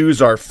allowed to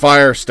use our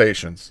fire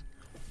stations.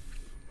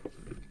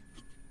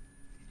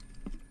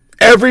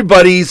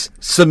 Everybody's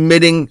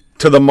submitting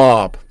to the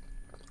mob.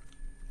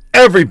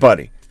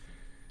 Everybody.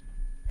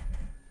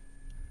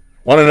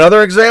 Want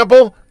another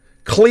example?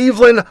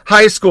 Cleveland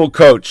high school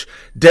coach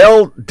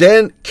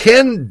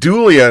Ken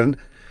Doolian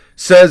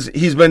says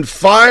he's been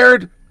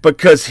fired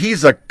because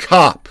he's a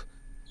cop.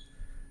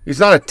 He's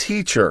not a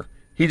teacher.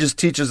 He just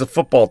teaches a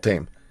football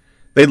team.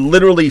 They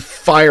literally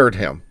fired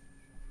him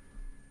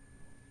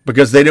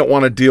because they didn't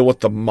want to deal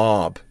with the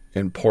mob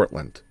in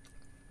Portland.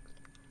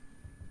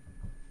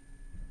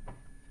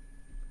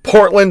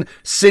 Portland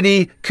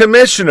City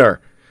Commissioner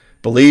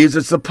believes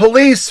it's the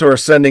police who are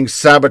sending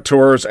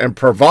saboteurs and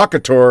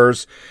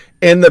provocateurs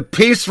in the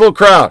peaceful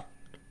crowd.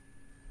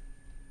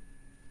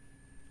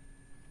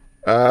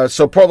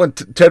 So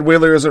Portland, Ted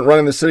Wheeler isn't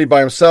running the city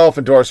by himself,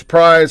 and to our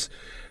surprise,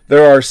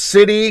 there are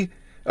city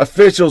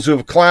officials who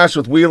have clashed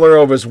with Wheeler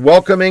over his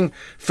welcoming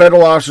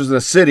federal officers in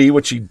the city,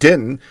 which he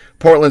didn't.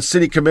 Portland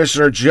City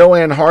Commissioner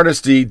Joanne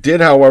Hardesty did,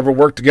 however,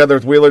 work together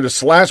with Wheeler to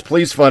slash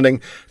police funding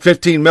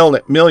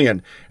 $15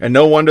 million. And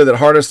no wonder that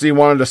Hardesty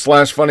wanted to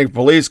slash funding for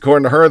police.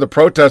 According to her, the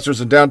protesters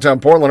in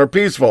downtown Portland are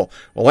peaceful.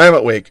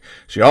 Willamette Week.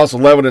 She also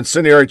leveled an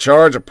incendiary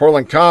charge at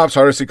Portland cops.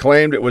 Hardesty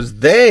claimed it was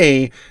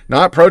they,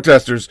 not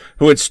protesters,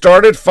 who had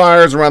started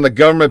fires around the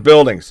government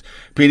buildings.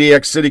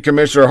 PDX City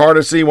Commissioner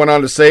Hardesty went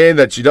on to say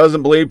that she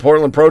doesn't believe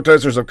Portland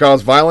protesters have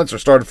caused violence or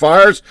started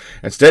fires.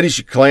 Instead,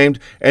 she claimed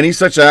any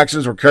such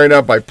actions were carried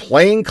out by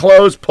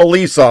plainclothes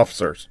police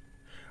officers.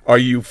 Are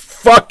you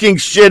fucking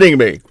shitting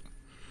me?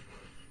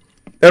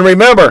 And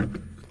remember,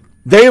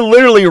 they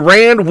literally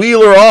ran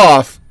Wheeler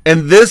off,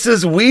 and this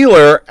is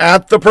Wheeler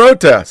at the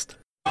protest.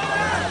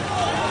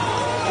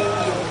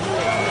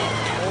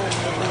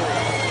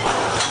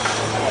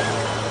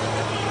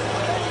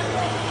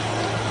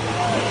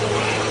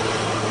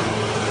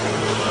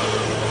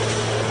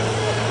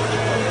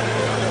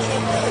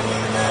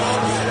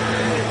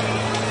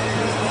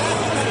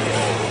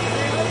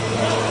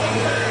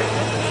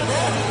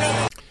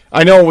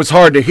 I know it was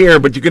hard to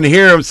hear, but you can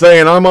hear him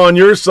saying, I'm on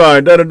your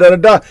side,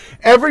 da-da-da-da-da.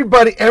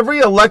 Everybody, every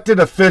elected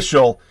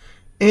official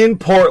in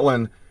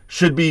Portland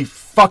should be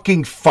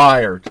fucking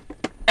fired.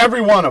 Every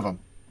one of them.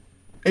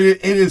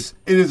 It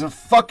is a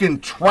fucking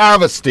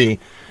travesty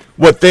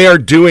what they are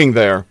doing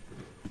there.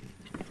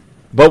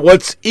 But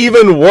what's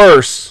even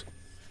worse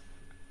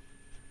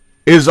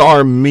is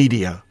our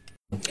media.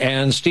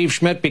 And Steve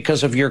Schmidt,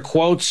 because of your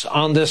quotes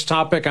on this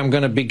topic, I'm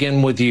going to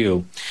begin with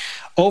you.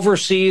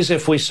 Overseas,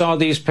 if we saw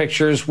these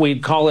pictures,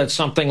 we'd call it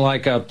something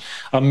like a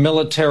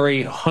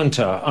military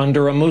junta.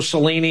 Under a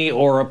Mussolini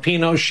or a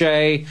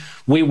Pinochet,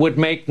 we would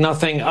make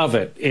nothing of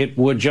it. It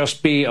would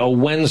just be a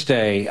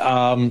Wednesday.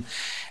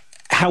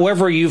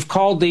 However, you've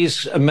called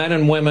these men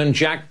and women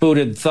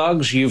jackbooted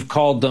thugs. You've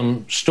called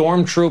them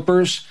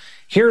stormtroopers.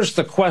 Here's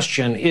the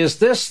question. Is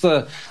this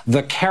the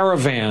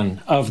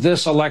caravan of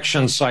this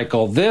election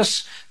cycle?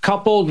 This,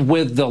 coupled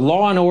with the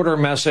law and order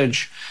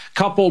message,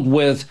 coupled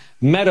with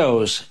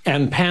Meadows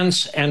and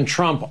Pence and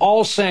Trump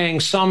all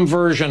saying some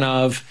version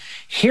of,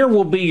 here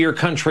will be your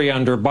country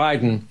under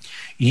Biden.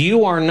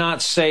 You are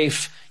not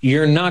safe.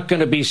 You're not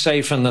going to be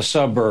safe in the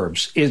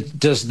suburbs.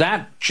 Does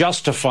that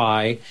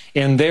justify,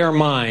 in their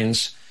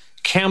minds,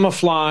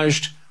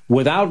 camouflaged,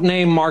 without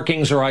name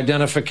markings or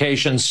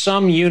identification,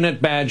 some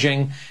unit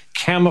badging,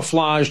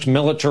 camouflaged,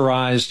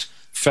 militarized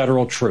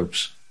federal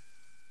troops?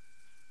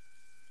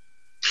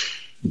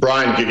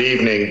 Brian, good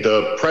evening.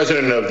 The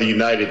President of the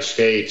United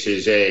States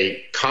is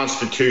a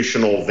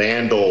constitutional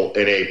vandal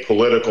and a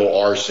political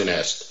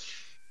arsonist.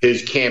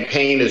 His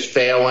campaign is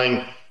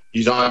failing.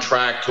 He's on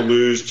track to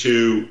lose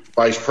to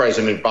Vice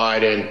President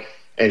Biden,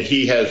 and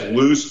he has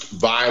loosed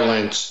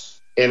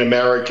violence in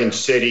American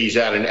cities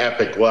at an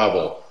epic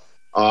level.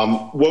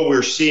 What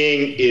we're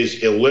seeing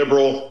is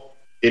illiberal,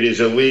 it is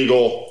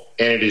illegal,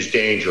 and it is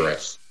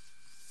dangerous.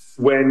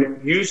 When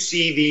you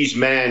see these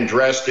men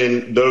dressed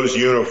in those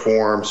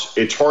uniforms,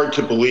 it's hard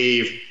to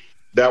believe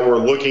that we're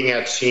looking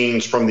at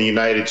scenes from the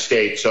United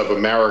States of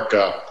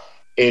America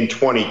in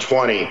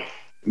 2020.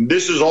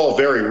 This is all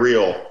very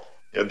real.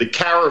 The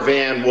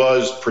caravan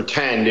was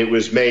pretend. It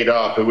was made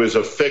up. It was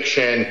a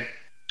fiction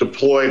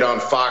deployed on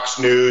Fox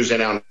News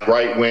and on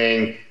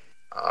right-wing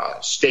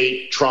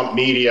state Trump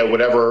media,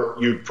 whatever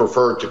you'd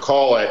prefer to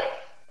call it.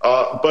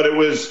 But it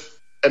was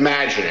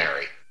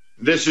imaginary.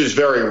 This is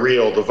very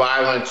real. The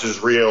violence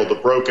is real. The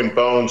broken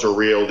bones are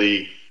real.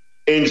 The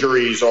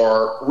injuries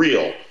are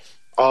real.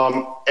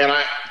 And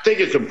I think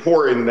it's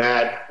important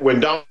that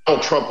when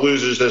Donald Trump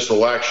loses this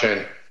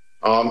election,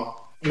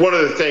 One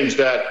of the things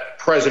that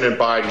President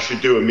Biden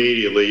should do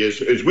immediately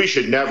is we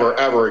should never,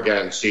 ever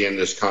again see in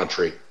this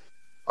country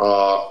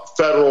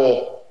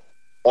federal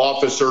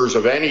officers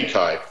of any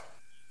type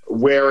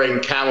wearing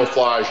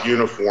camouflage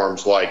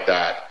uniforms like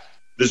that.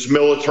 This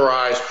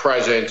militarized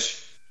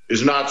presence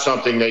is not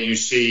something that you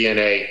see in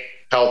a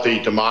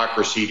healthy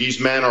democracy. These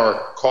men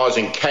are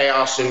causing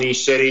chaos in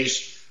these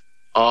cities.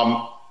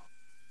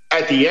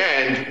 At the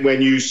end,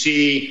 when you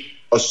see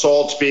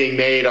assaults being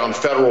made on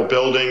federal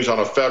buildings, on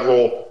a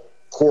federal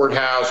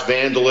courthouse,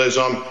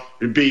 vandalism,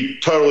 it'd be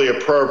totally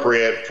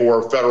appropriate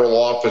for federal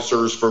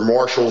officers, for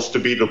marshals to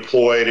be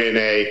deployed in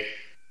a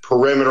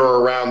perimeter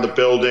around the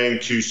building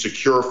to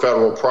secure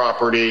federal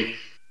property.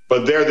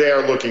 But they're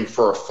there looking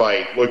for a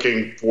fight,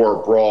 looking for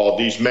a brawl.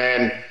 These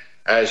men,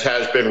 as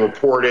has been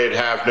reported,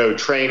 have no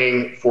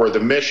training for the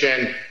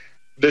mission.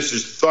 This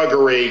is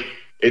thuggery.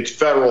 It's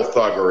federal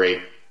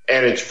thuggery,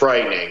 and it's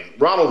frightening.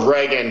 Ronald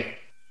Reagan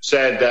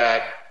said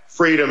that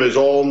freedom is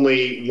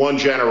only one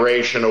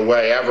generation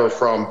away ever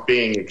from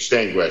being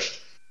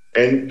extinguished.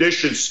 And this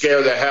should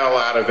scare the hell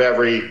out of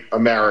every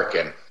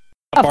American.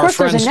 Of course,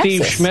 there's a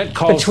nexus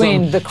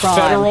between the crime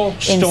federal in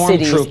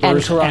cities and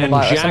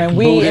coronavirus. I mean,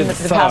 we in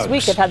the past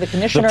week have had the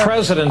commissioner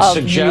of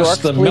New York's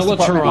the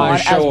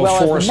militarized show of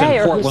force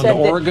in Portland,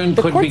 Oregon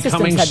could be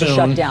coming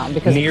soon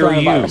near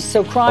you.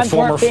 So crimes a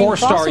former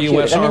four-star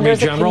U.S. Army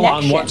general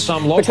on what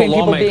some local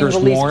lawmakers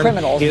warn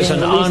is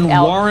an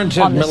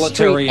unwarranted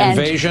military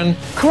invasion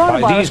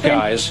by these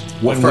guys.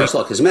 Well, first,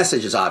 look, his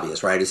message is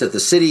obvious, right? It's that the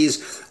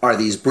cities are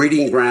these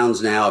breeding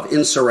grounds now of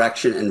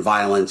insurrection and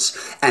violence,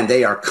 and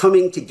they are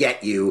coming to get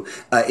you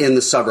in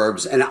the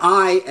suburbs. And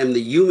I am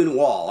the human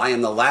wall. I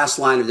am the last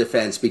line of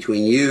defense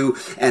between you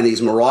and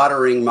these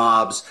marauding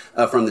mobs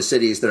from the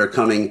cities that are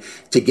coming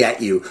to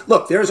get you.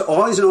 Look, there's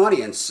always an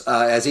audience,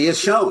 as he has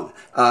shown,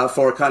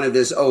 for kind of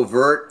this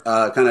overt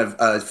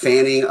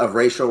fanning of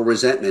racial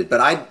resentment.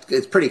 But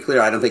it's pretty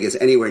clear I don't think it's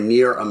anywhere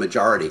near a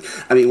majority.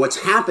 I mean, what's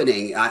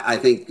happening, I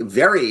think,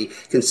 very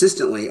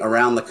consistently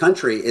around the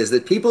country is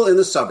that people in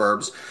the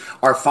suburbs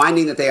are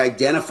finding that they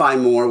identify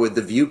more with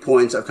the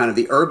viewpoints of kind of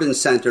the urban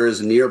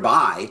centers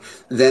nearby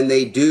than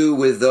they do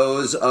with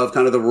those of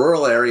kind of the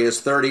rural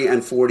areas 30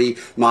 and 40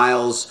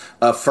 miles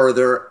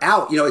further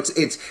out. You know,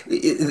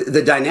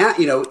 the dynamic,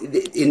 you know,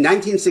 in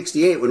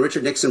 1968, when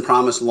Richard Nixon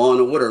promised law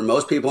and order,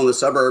 most people in the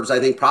suburbs,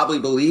 I think, probably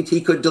believed he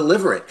could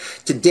deliver it.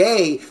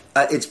 Today,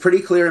 it's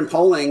pretty clear in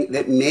polling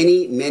that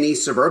many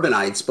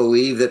suburbanites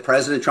believe that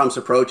President Trump's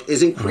approach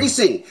is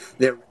increasing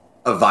their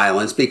of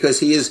violence because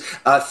he is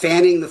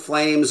fanning the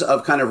flames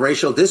of kind of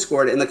racial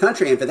discord in the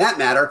country. And for that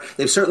matter,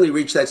 they've certainly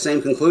reached that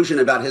same conclusion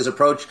about his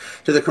approach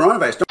to the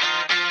coronavirus.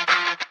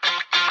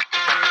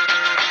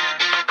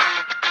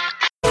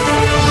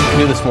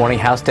 New this morning,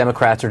 House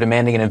Democrats are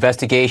demanding an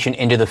investigation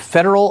into the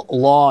federal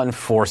law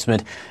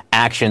enforcement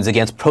actions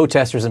against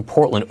protesters in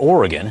Portland,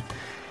 Oregon.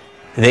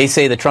 They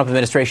say the Trump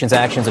administration's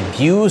actions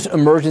abuse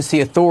emergency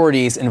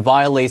authorities and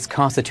violates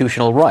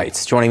constitutional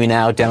rights. Joining me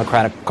now,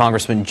 Democratic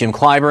Congressman Jim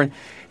Clyburn.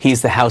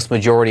 He's the House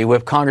Majority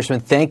Whip. Congressman,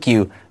 thank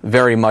you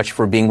very much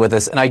for being with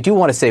us. And I do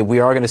want to say we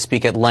are going to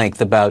speak at length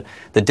about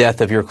the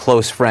death of your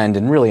close friend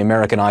and really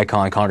American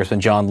icon,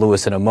 Congressman John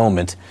Lewis, in a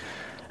moment.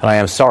 And I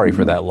am sorry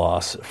for that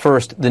loss.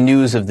 First, the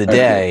news of the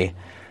day.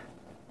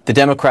 The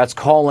Democrats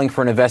calling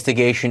for an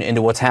investigation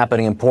into what's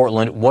happening in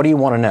Portland. What do you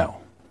want to know?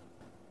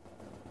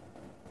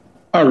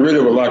 I really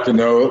would like to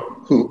know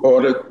who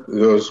ordered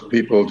those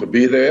people to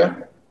be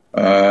there.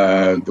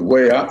 The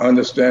way I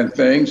understand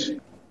things,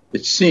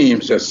 it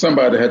seems that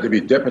somebody had to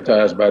be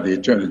deputized by the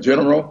Attorney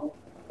General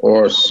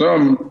or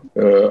some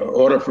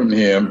order from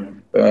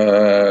him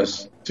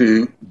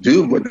to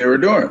do what they were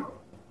doing.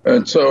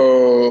 And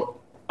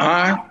so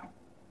I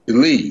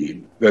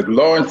believe that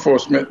law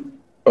enforcement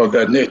of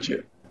that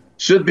nature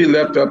should be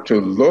left up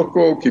to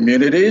local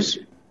communities.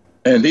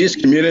 And these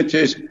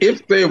communities,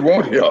 if they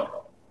won't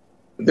help,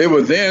 they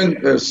will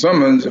then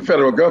summons the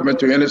federal government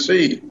to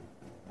intercede.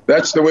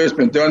 That's the way it's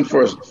been done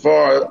for as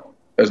far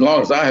as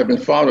long as I have been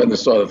following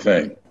this sort of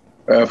thing.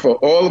 For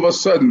all of a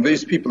sudden,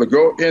 these people to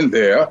go in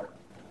there,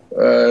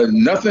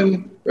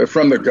 nothing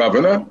from the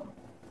governor,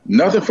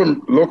 nothing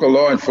from local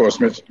law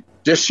enforcement,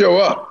 just show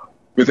up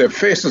with their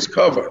faces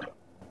covered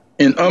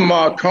in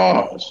unmarked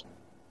cars.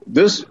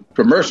 This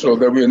commercial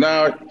that we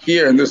now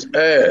hear in this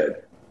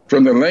ad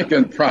from the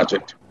Lincoln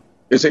Project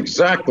is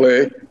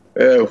exactly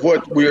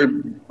what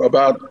we're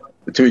about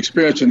to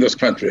experience in this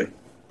country.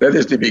 That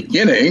is the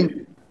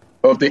beginning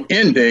of the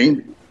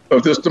ending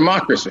of this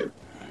democracy.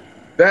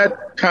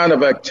 That kind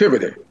of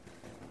activity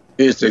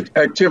is the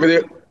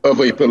activity of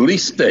a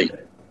police state.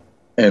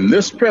 And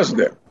this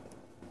president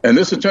and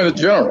this attorney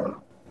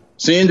general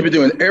seem to be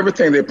doing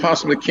everything they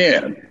possibly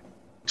can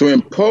to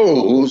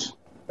impose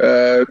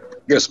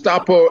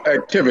Gestapo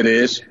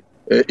activities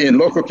in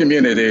local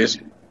communities.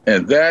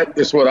 And that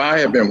is what I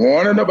have been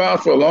warning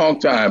about for a long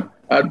time.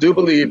 I do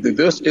believe that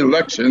this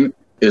election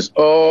is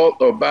all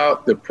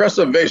about the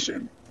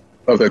preservation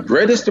of the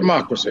greatest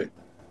democracy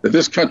that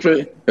this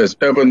country has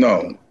ever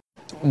known.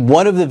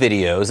 One of the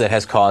videos that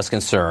has caused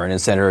concern,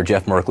 and Senator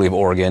Jeff Merkley of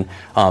Oregon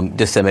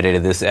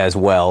disseminated this as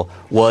well,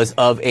 was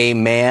of a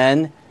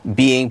man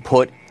being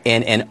put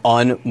in an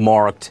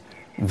unmarked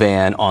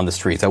van on the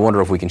streets. I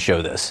wonder if we can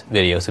show this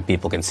video so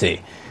people can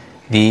see.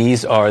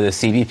 These are the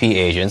CBP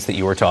agents that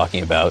you were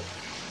talking about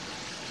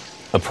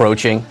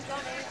approaching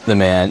the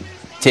man,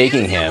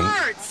 taking him,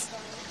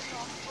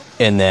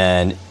 and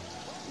then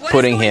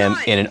putting him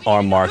in an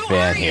unmarked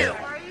van here.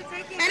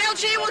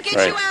 NLG will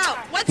get you out.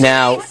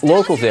 Now,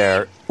 locals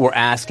there were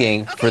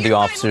asking for the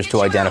officers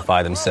to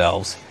identify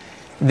themselves.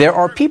 There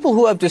are people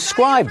who have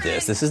described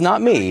this is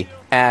not me,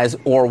 as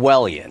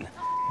Orwellian,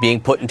 being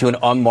put into an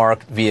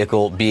unmarked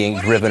vehicle, being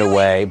driven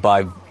away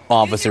by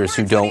officers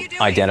who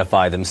don't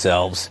identify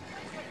themselves.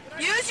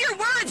 Use your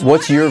words.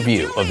 What's your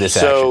view of this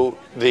action?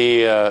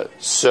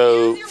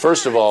 So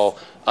first of all,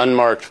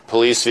 unmarked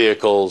police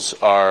vehicles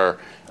are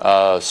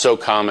so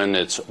common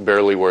it's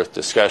barely worth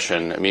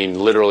discussion. I mean,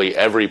 literally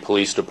every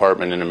police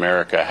department in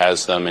America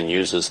has them and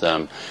uses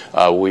them.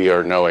 We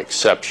are no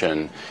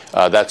exception.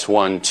 That's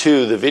one.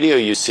 Two, the video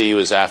you see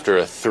was after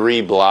a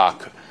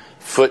 3-block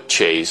foot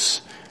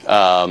chase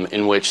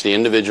in which the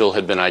individual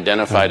had been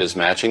identified as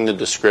matching the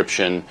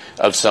description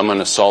of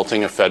someone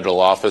assaulting a federal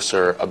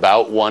officer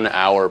about 1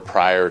 hour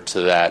prior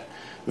to that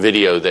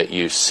video that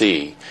you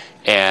see.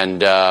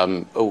 And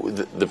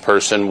the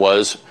person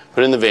was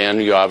put in the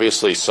van. You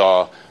obviously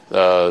saw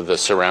the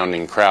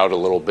surrounding crowd a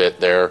little bit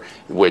there,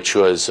 which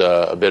was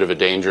a bit of a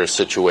dangerous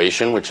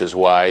situation, which is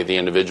why the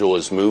individual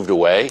was moved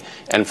away.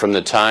 And from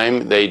the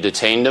time they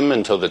detained him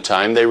until the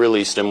time they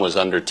released him was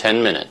under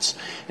 10 minutes.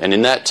 And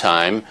in that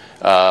time,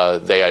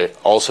 they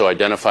also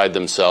identified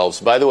themselves.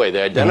 By the way,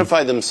 they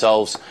identified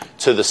themselves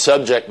to the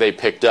subject they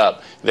picked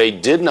up. They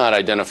did not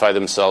identify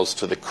themselves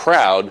to the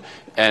crowd,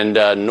 and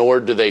nor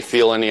do they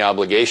feel any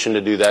obligation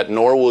to do that,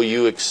 nor will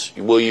you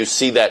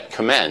see that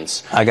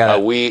commence.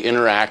 We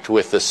interact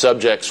with the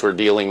subjects we're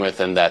dealing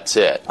with, and that's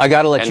it. I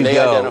got to let you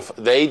go.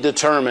 They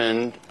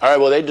determined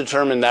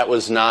that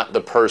was not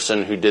the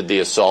person who did the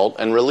assault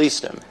and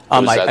released him.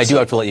 I do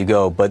have to let you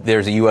go, but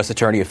there's a U.S.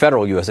 attorney, a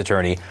federal U.S.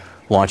 attorney,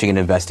 launching an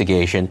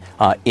investigation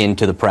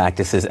into the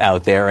practices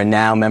out there, and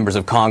now members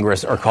of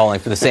Congress are calling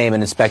for the same,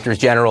 and inspectors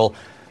general.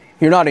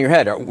 You're nodding your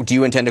head. Do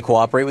you intend to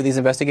cooperate with these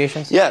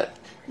investigations? Yeah.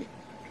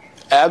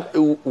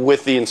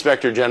 With the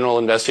Inspector General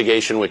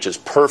investigation, which is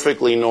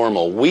perfectly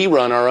normal, we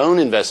run our own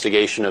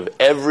investigation of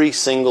every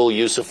single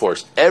use of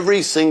force,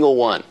 every single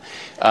one,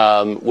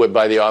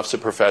 by the Office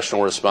of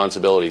Professional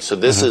Responsibility. So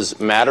this is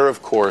matter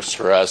of course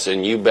for us,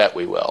 and you bet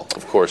we will.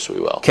 Of course we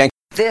will.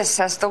 This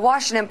as the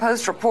Washington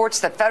Post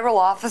reports that federal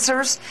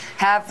officers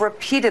have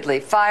repeatedly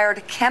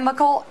fired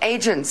chemical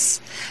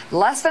agents,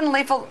 less than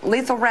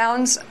lethal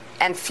rounds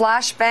and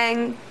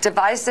flashbang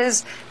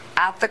devices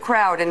at the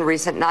crowd in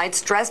recent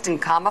nights, dressed in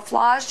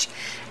camouflage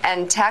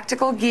and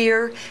tactical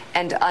gear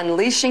and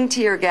unleashing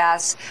tear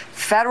gas.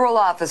 Federal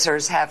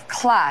officers have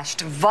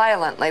clashed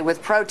violently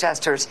with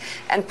protesters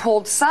and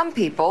pulled some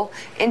people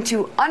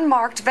into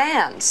unmarked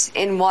vans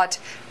in what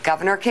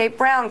Governor Kate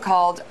Brown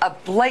called a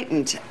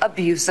blatant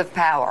abuse of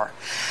power.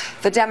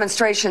 The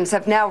demonstrations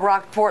have now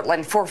rocked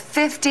Portland for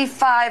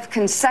 55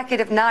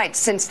 consecutive nights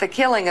since the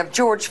killing of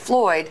George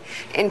Floyd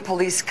in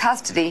police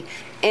custody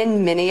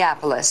in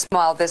Minneapolis.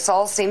 While this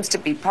all seems to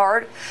be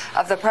part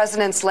of the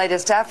president's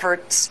latest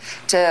efforts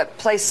to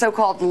place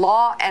so-called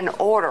law and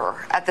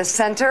order at the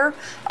center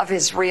of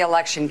his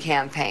re-election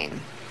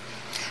campaign.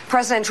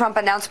 President Trump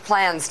announced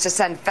plans to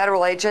send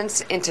federal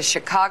agents into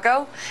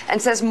Chicago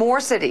and says more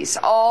cities,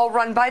 all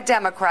run by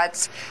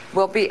Democrats,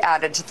 will be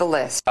added to the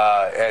list.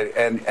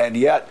 And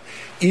yet,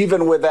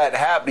 even with that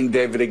happening,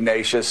 David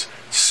Ignatius,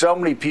 so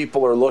many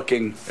people are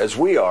looking, as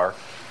we are,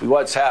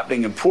 what's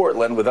happening in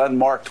Portland with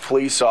unmarked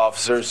police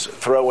officers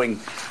throwing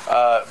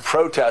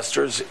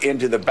protesters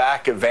into the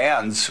back of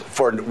vans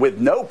with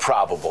no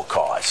probable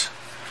cause,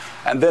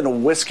 and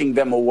then whisking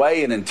them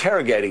away and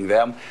interrogating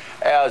them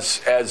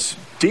as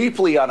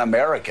deeply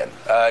un-American,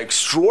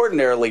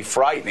 extraordinarily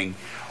frightening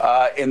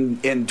in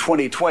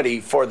 2020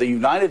 for the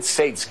United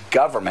States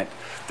government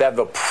to have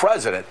a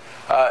president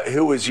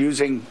who is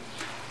using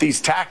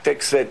these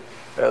tactics that,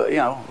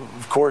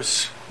 of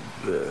course,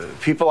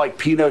 people like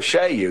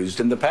Pinochet used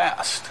in the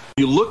past.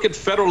 You look at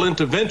federal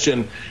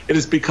intervention, it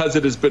is because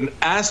it has been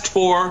asked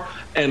for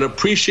and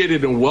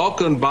appreciated and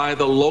welcomed by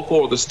the local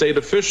or the state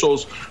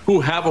officials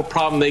who have a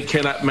problem they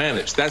cannot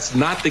manage. That's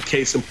not the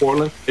case in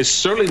Portland. It's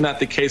certainly not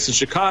the case in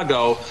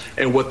Chicago.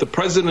 And what the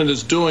president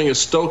is doing is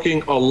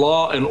stoking a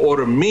law and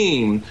order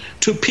meme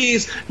to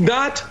appease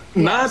not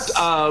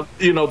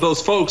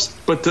those folks,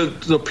 but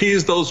to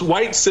appease those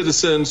white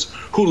citizens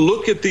who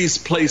look at these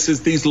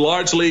places, these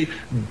largely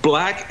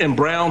black and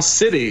brown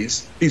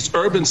cities, these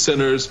urban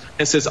centers,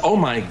 and says, oh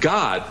my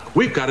God,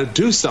 we've got to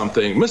do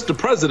something, Mr.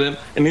 President.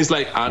 And he's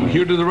like, I'm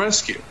here to the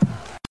rescue.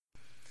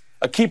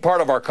 A key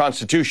part of our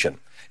Constitution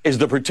is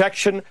the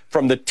protection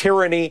from the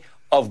tyranny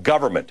of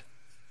government.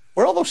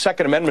 Where are all those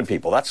Second Amendment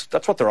people? That's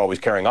what they're always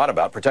carrying on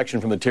about,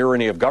 protection from the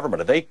tyranny of government.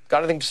 Have they got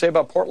anything to say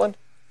about Portland?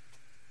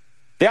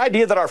 The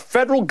idea that our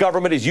federal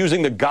government is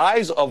using the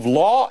guise of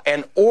law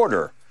and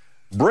order,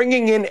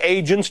 bringing in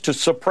agents to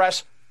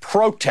suppress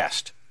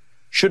protest,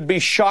 should be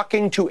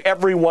shocking to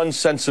everyone's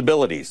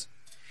sensibilities.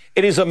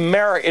 It is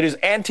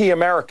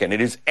anti-American. It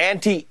is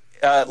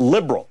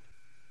anti-liberal.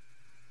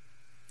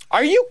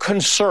 Are you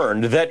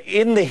concerned that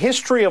in the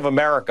history of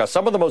America,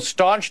 some of the most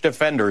staunch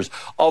defenders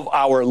of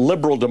our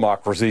liberal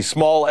democracy,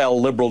 small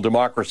L liberal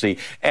democracy,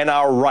 and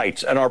our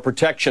rights and our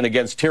protection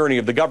against tyranny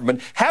of the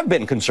government have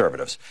been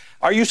conservatives?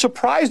 Are you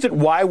surprised at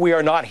why we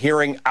are not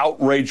hearing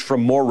outrage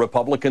from more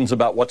Republicans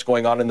about what's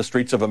going on in the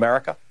streets of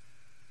America?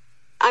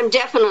 I'm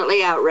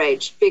definitely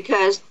outraged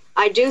because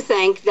I do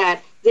think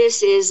that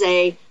this is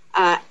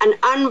an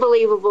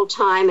unbelievable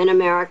time in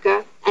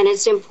America, and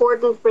it's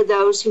important for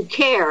those who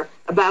care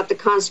about the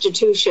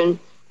Constitution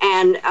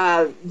and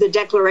the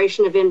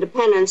Declaration of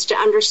Independence to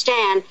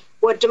understand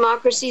what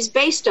democracy is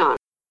based on.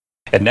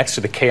 And next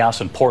to the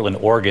chaos in Portland,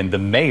 Oregon, the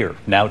mayor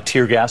now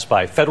tear-gassed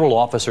by federal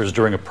officers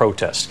during a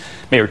protest.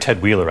 Mayor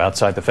Ted Wheeler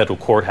outside the federal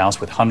courthouse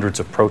with hundreds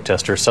of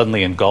protesters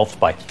suddenly engulfed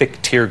by thick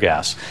tear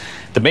gas.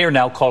 The mayor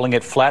now calling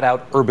it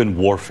flat-out urban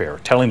warfare,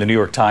 telling the New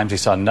York Times he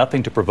saw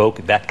nothing to provoke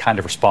that kind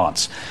of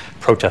response.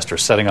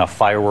 Protesters setting off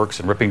fireworks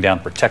and ripping down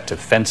protective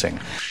fencing.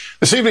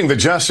 This evening, the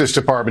Justice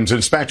Department's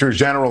Inspector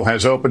General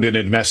has opened an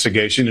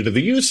investigation into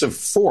the use of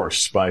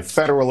force by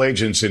federal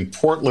agents in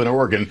Portland,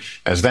 Oregon,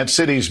 as that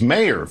city's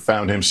mayor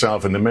found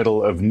himself in the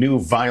middle of new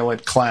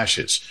violent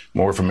clashes.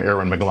 More from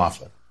Aaron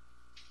McLaughlin.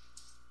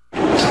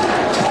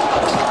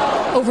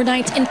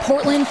 Overnight in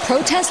Portland,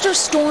 protesters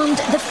stormed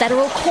the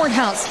federal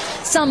courthouse,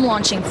 some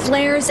launching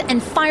flares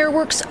and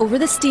fireworks over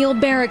the steel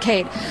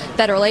barricade.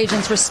 Federal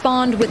agents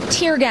respond with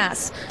tear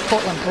gas.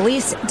 Portland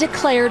police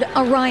declared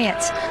a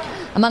riot.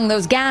 Among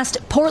those gassed,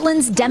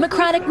 Portland's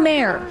Democratic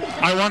mayor.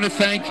 I want to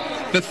thank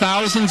the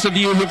thousands of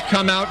you who've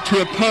come out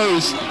to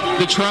oppose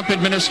the Trump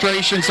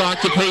administration's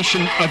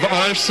occupation of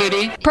our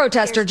city.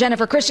 Protester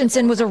Jennifer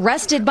Christensen was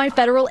arrested by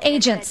federal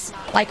agents.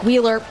 Like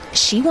Wheeler,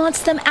 she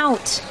wants them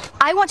out.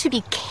 I want to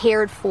be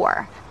cared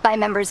for by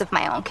members of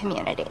my own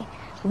community.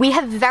 We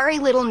have very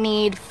little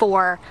need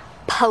for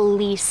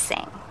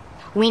policing.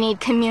 We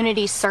need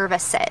community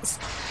services.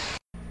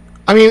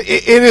 I mean,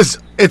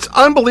 it's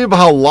unbelievable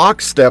how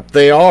lockstep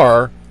they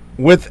are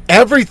with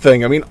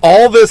everything. I mean,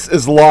 all this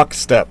is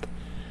lockstep.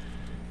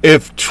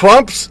 If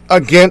Trump's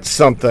against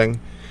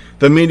something,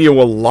 the media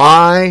will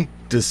lie,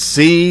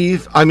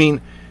 deceive. I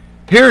mean,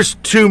 here's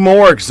two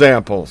more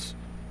examples.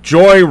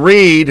 Joy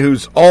Reid,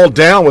 who's all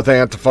down with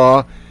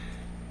Antifa,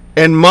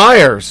 and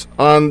Myers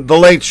on The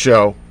Late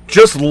Show,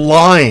 just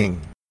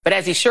lying. But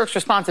as he shirks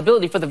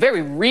responsibility for the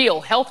very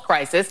real health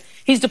crisis,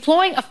 he's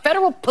deploying a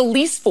federal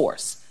police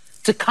force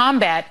to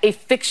combat a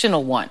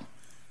fictional one.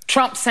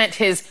 Trump sent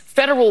his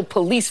federal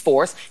police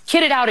force,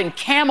 kitted out in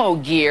camo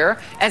gear,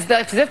 as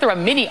if they're a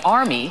mini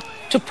army,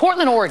 to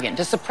Portland, Oregon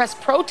to suppress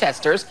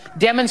protesters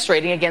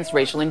demonstrating against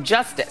racial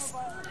injustice,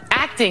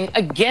 acting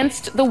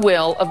against the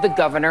will of the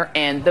governor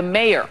and the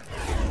mayor.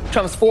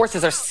 Trump's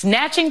forces are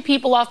snatching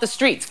people off the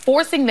streets,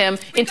 forcing them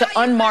into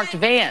unmarked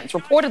vans,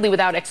 reportedly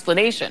without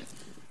explanation.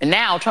 And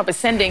now Trump is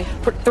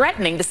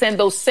threatening to send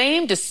those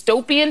same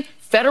dystopian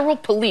federal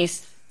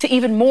police to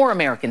even more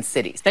American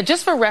cities. Now,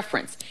 just for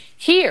reference,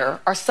 here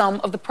are some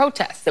of the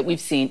protests that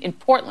we've seen in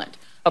Portland.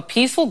 A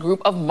peaceful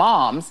group of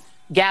moms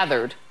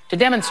gathered to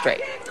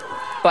demonstrate.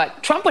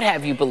 But Trump would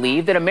have you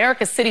believe that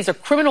America's cities are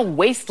criminal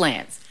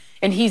wastelands,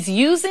 and he's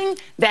using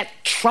that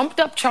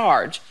trumped-up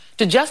charge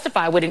to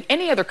justify what in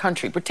any other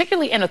country,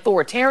 particularly an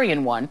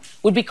authoritarian one,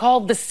 would be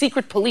called the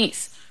secret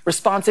police,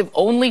 responsive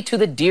only to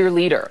the dear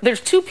leader.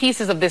 There's two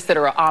pieces of this that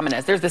are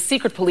ominous. There's the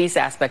secret police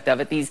aspect of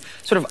it, these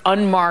sort of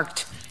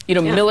unmarked,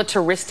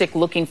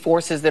 militaristic-looking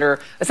forces that are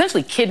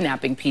essentially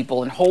kidnapping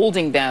people and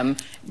holding them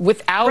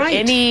without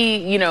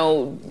any,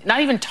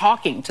 not even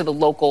talking to the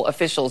local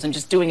officials and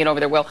just doing it over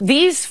their will.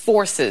 These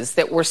forces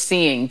that we're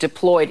seeing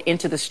deployed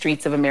into the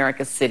streets of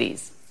America's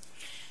cities,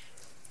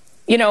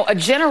 a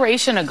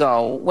generation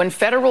ago, when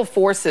federal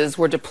forces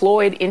were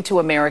deployed into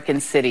American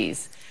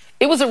cities,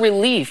 it was a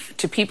relief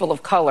to people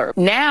of color.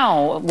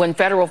 Now, when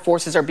federal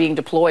forces are being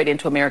deployed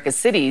into America's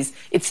cities,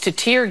 it's to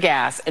tear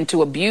gas and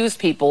to abuse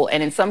people,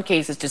 and in some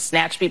cases to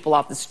snatch people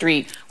off the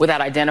street without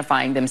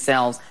identifying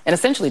themselves, and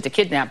essentially to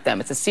kidnap them.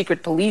 It's a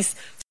secret police.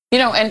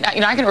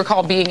 I can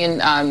recall being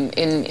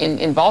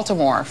in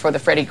Baltimore for the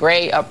Freddie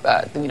Gray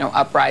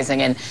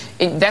uprising, and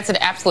that's an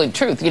absolute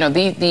truth.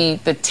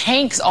 The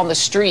tanks on the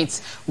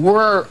streets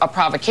were a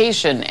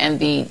provocation, and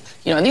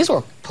these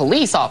were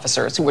police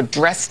officers who were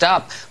dressed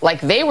up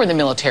like they were the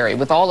military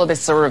with all of this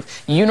sort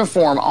of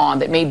uniform on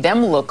that made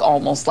them look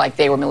almost like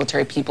they were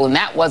military people, and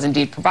that was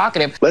indeed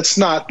provocative. Let's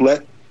not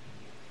let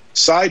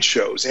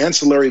sideshows,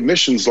 ancillary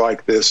missions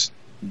like this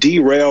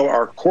derail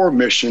our core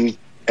mission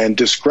and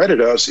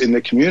discredit us in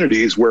the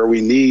communities where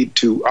we need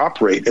to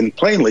operate. And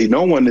plainly,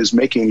 no one is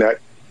making that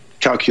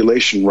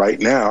calculation right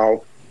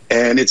now.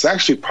 And it's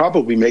actually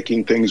probably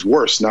making things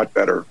worse, not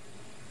better.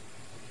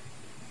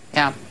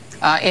 Yeah,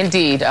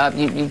 indeed.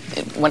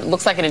 When it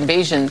looks like an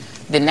invasion,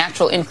 the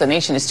natural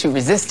inclination is to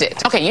resist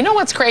it. Okay, you know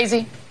what's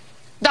crazy?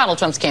 Donald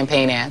Trump's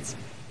campaign ads.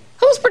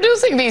 Who's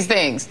producing these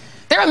things?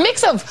 They're a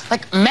mix of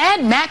like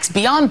Mad Max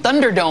Beyond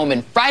Thunderdome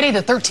and Friday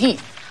the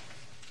 13th.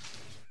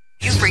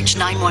 You've reached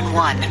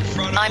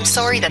 911. I'm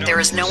sorry that there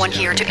is no one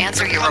here to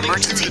answer your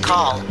emergency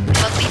call,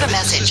 but leave a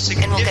message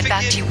and we'll get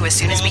back to you as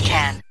soon as we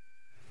can.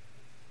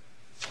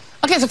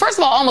 Okay, so first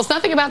of all, almost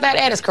nothing about that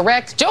ad is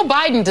correct. Joe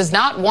Biden does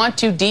not want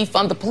to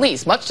defund the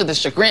police, much to the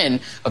chagrin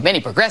of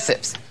many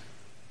progressives.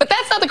 But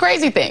that's not the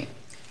crazy thing.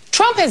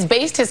 Trump has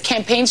based his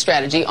campaign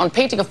strategy on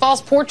painting a false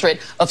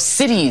portrait of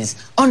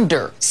cities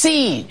under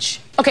siege.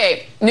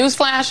 Okay,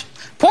 newsflash,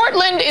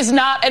 Portland is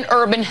not an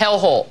urban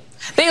hellhole.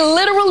 They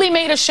literally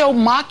made a show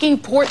mocking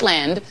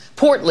Portland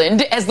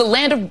as the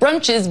land of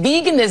brunches,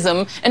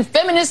 veganism, and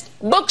feminist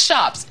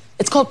bookshops.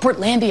 It's called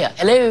Portlandia.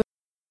 Hello.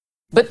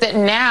 But that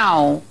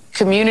now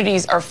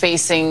communities are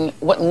facing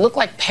what look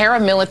like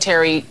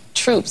paramilitary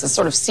troops, a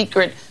sort of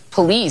secret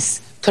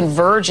police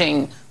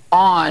converging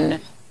on,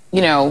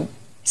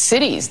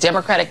 cities,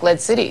 Democratic-led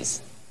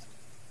cities.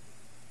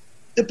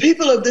 The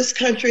people of this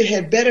country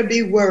had better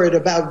be worried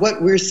about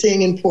what we're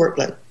seeing in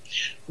Portland.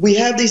 We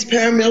have these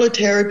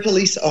paramilitary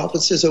police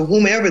officers or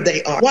whomever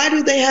they are. Why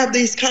do they have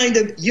these kind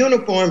of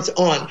uniforms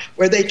on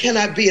where they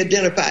cannot be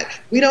identified?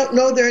 We don't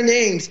know their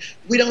names.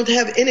 We don't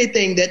have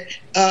anything that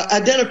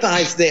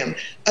identifies them.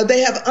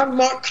 They have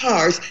unmarked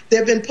cars.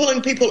 They've been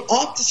pulling people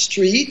off the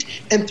street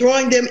and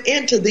throwing them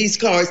into these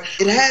cars.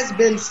 It has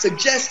been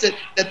suggested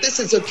that this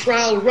is a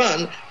trial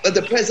run for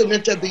the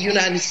President of the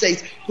United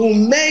States, who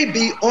may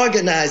be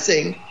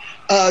organizing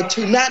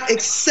to not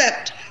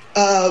accept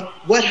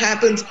what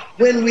happens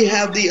when we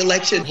have the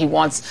election. He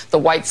wants the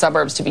white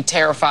suburbs to be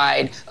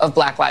terrified of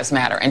Black Lives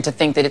Matter and to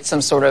think that it's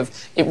some sort of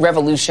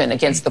revolution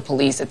against the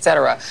police,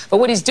 etc. But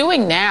what he's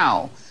doing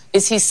now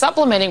is he's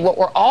supplementing what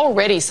were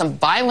already some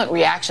violent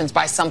reactions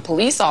by some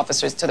police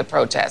officers to the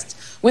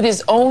protests with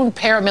his own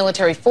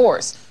paramilitary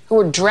force who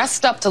are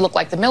dressed up to look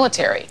like the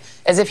military,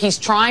 as if he's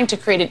trying to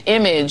create an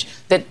image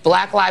that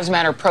Black Lives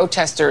Matter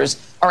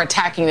protesters are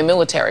attacking the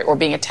military or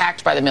being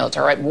attacked by the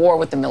military or at war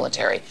with the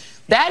military.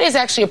 That is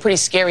actually a pretty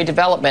scary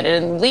development,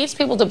 and it leads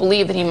people to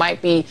believe that he might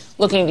be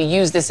looking to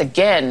use this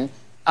again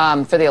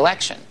for the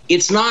election.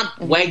 It's not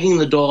wagging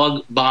the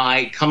dog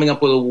by coming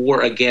up with a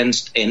war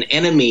against an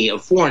enemy, a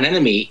foreign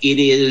enemy. It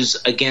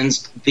is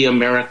against the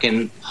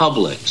American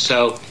public.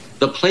 So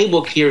the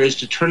playbook here is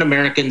to turn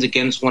Americans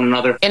against one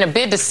another. In a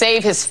bid to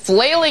save his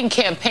flailing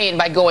campaign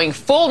by going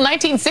full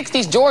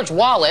 1960s George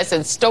Wallace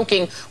and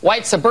stoking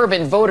white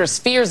suburban voters'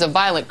 fears of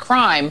violent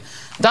crime,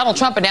 Donald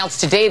Trump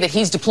announced today that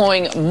he's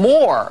deploying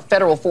more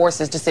federal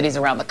forces to cities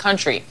around the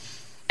country.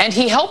 And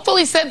he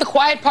helpfully said the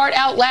quiet part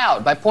out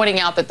loud by pointing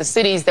out that the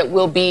cities that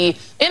will be,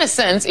 in a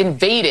sense,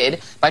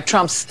 invaded by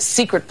Trump's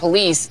secret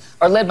police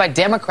are led by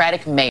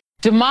Democratic mayors.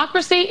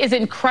 Democracy is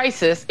in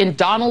crisis in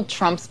Donald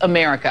Trump's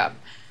America.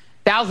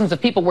 Thousands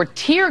of people were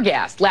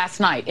tear-gassed last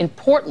night in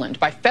Portland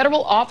by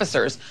federal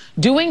officers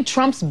doing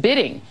Trump's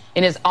bidding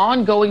in his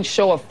ongoing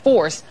show of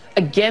force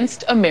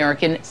against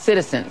American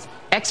citizens,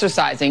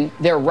 exercising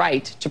their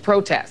right to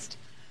protest.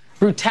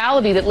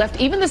 Brutality that left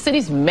even the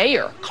city's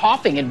mayor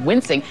coughing and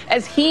wincing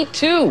as he,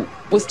 too,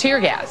 was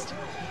tear-gassed.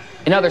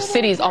 In other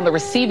cities on the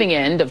receiving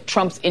end of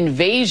Trump's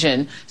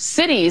invasion,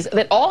 cities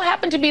that all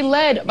happen to be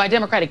led by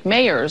Democratic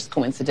mayors,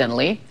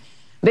 coincidentally,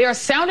 they are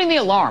sounding the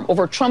alarm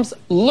over Trump's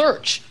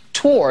lurch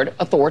toward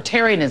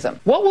authoritarianism.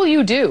 What will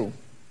you do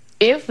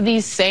if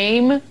these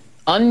same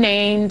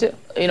unnamed,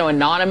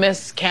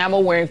 anonymous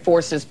camel-wearing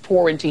forces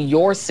pour into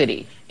your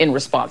city in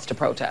response to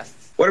protests?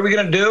 What are we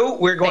going to do?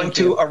 We're going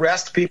to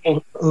arrest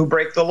people who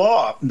break the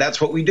law. That's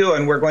what we do,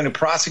 and we're going to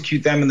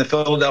prosecute them in the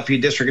Philadelphia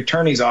District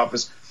Attorney's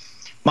Office.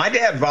 My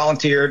dad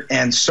volunteered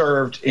and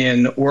served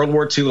in World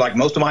War II, like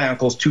most of my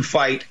uncles, to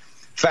fight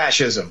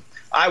fascism.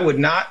 I would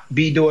not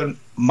be doing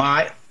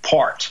my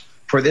part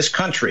for this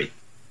country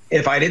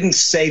if I didn't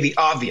say the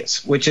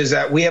obvious, which is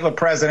that we have a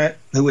president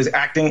who is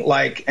acting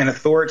like an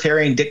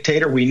authoritarian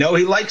dictator. We know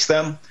he likes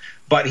them,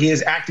 but he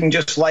is acting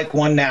just like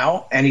one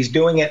now, and he's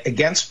doing it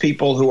against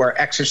people who are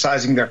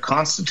exercising their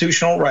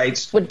constitutional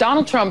rights. What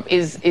Donald Trump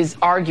is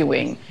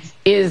arguing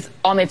is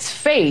on its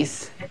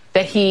face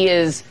that he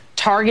is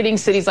targeting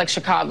cities like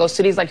Chicago,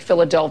 cities like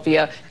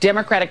Philadelphia,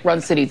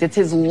 Democratic-run cities. It's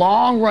his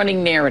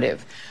long-running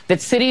narrative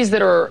that cities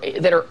that are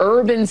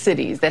urban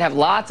cities that have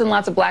lots and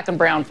lots of black and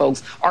brown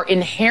folks are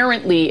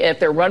inherently, if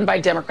they're run by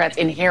Democrats,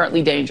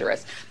 inherently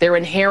dangerous. They're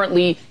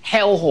inherently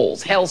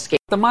hellholes, hellscapes.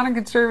 The modern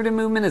conservative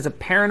movement is a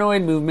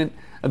paranoid movement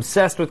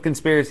obsessed with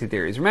conspiracy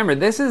theories. Remember,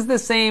 this is the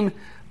same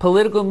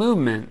political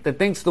movement that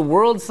thinks the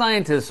world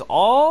scientists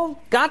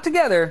all got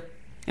together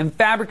and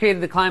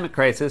fabricated the climate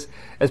crisis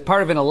as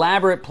part of an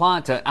elaborate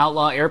plot to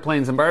outlaw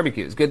airplanes and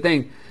barbecues. Good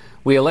thing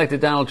we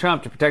elected Donald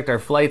Trump to protect our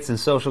flights and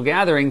social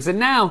gatherings, and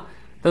now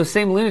those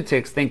same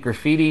lunatics think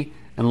graffiti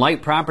and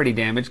light property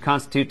damage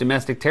constitute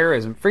domestic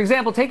terrorism. For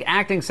example, take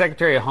Acting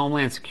Secretary of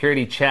Homeland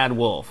Security Chad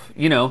Wolf.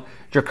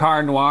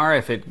 Drakkar Noir,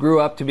 if it grew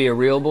up to be a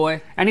real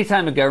boy.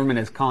 Anytime a government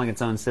is calling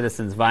its own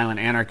citizens violent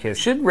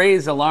anarchists, should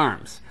raise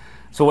alarms.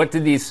 So what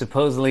did these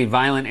supposedly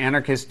violent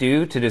anarchists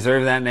do to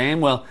deserve that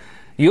name? Well,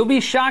 You'll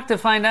be shocked to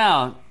find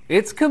out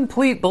it's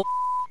complete bull.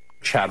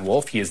 Chad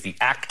Wolf, he is the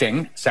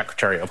acting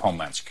Secretary of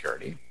Homeland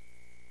Security.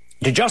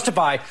 To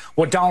justify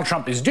what Donald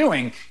Trump is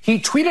doing, he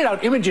tweeted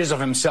out images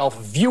of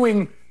himself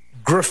viewing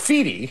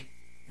graffiti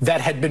that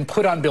had been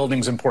put on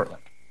buildings in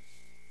Portland.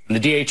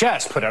 And the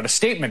DHS put out a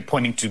statement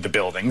pointing to the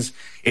buildings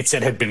it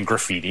said had been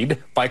graffitied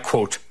by,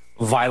 quote,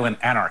 violent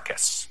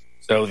anarchists.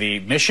 So the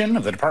mission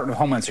of the Department of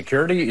Homeland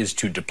Security is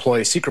to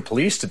deploy secret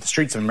police to the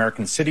streets of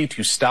American City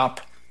to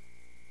stop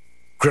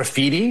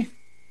graffiti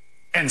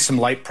and some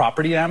light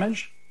property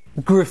damage.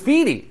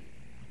 Graffiti.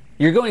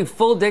 You're going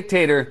full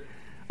dictator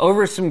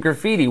over some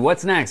graffiti.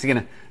 What's next? You're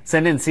going to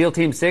send in SEAL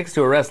Team 6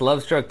 to arrest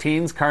love-struck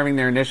teens carving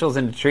their initials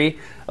into tree?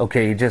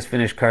 Okay, he just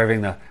finished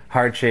carving the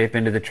heart shape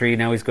into the tree.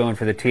 Now he's going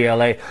for the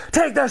TLA.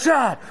 Take the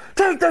shot!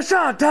 Take the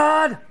shot,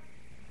 Todd!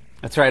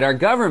 That's right. Our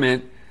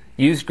government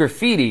used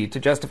graffiti to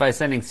justify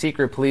sending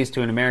secret police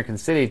to an American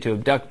city to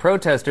abduct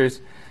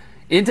protesters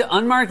into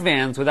unmarked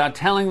vans without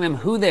telling them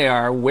who they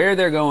are, where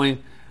they're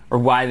going, or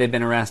why they've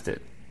been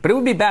arrested. But it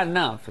would be bad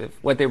enough if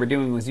what they were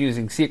doing was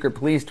using secret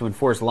police to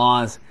enforce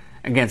laws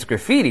against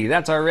graffiti.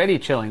 That's already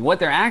chilling. What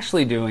they're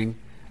actually doing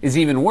is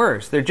even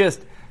worse. They're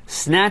just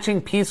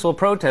snatching peaceful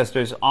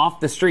protesters off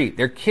the street.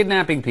 They're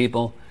kidnapping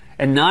people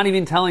and not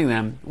even telling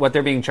them what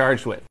they're being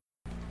charged with.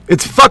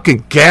 It's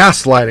fucking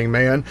gaslighting,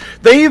 man.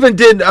 They even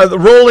did, the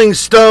Rolling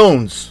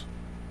Stones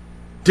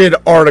did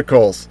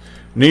articles.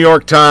 New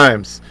York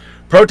Times.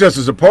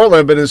 Protesters in Portland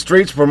have been in the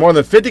streets for more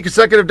than 50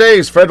 consecutive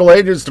days. Federal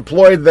agents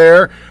deployed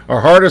there are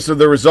hardest of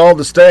the resolve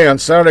to stay. On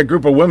Saturday, a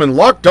group of women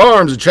locked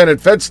arms and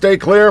chanted, "Feds stay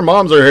clear,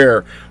 moms are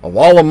here." A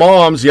wall of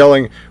moms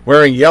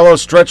wearing yellow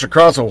stretched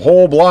across a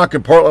whole block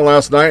in Portland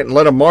last night and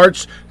led a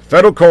march to the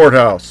federal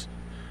courthouse.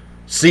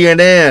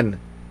 CNN,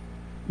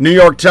 New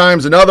York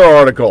Times, another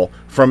article.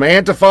 From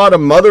Antifa to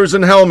Mothers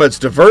in Helmets,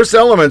 diverse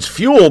elements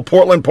fuel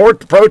Portland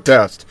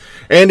protest.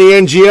 Andy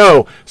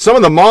NGO, some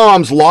of the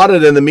moms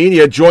lauded in the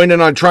media joined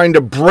in on trying to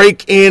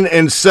break in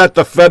and set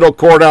the federal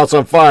courthouse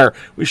on fire.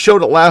 We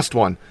showed it last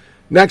one.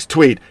 Next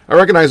tweet. I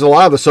recognize a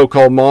lot of the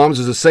so-called moms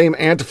as the same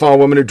Antifa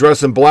women who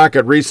dress in black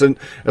as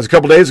a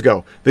couple days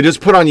ago. They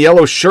just put on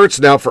yellow shirts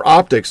now for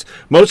optics.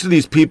 Most of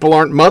these people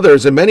aren't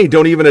mothers, and many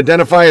don't even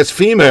identify as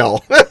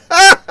female.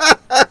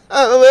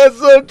 That's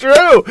so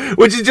true.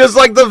 Which is just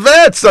like the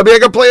vets. I mean, I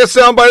can play a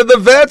soundbite of the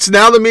vets.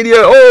 Now the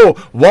media,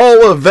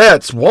 wall of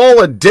vets,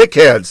 wall of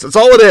dickheads. That's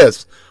all it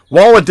is.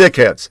 Wall of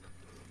dickheads.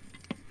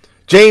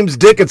 James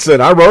Dickinson,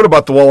 I wrote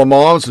about the Wall of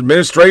Moms,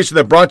 administration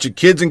that brought you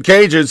kids in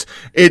cages.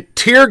 It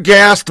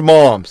tear-gassed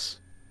moms.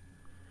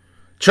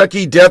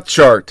 Chucky Death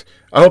Chart.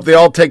 I hope they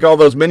all take all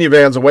those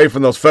minivans away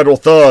from those federal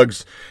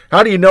thugs.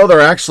 How do you know they're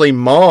actually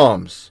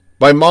moms?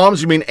 By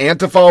moms, you mean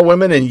Antifa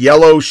women in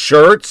yellow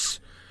shirts?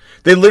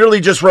 They literally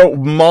just wrote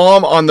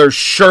mom on their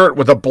shirt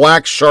with a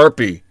black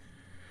Sharpie.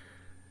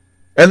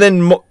 And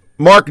then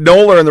Mark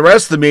Knoller and the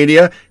rest of the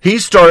media, he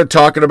started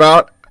talking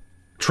about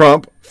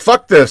Trump.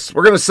 Fuck this.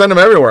 We're going to send them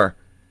everywhere.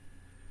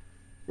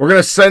 They're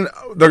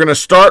going to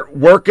start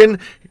working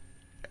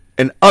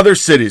in other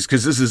cities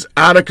because this is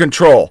out of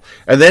control.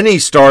 And then he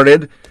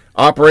started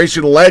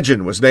Operation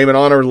Legend, was named in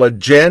honor of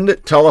Legend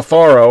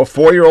Telefaro. A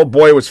 4-year-old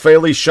boy was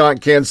fatally shot in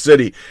Kansas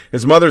City.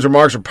 His mother's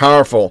remarks are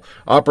powerful.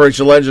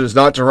 Operation Legend is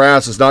not to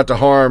harass, is not to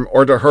harm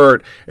or to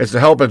hurt. It's to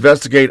help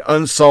investigate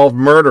unsolved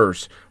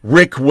murders.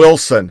 Rick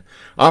Wilson.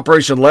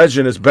 Operation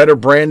Legend is better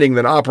branding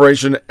than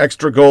Operation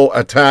Extra Goal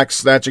attacks,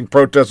 snatching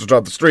protesters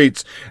off the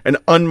streets and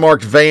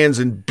unmarked vans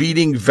and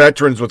beating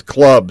veterans with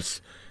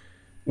clubs,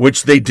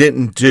 which they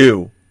didn't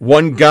do.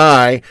 One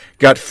guy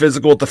got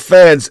physical with the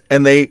feds,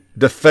 and they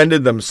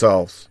defended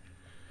themselves.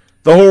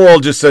 The whole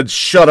world just said,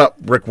 shut up,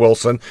 Rick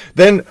Wilson.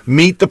 Then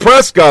Meet the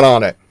Press got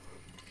on it.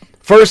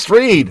 First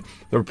read.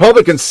 The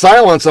Republican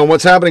silence on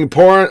what's happening in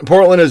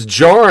Portland is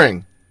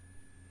jarring.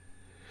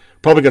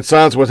 Republican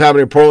silence on what's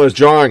happening in Portland is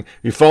jarring.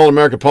 You follow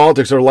American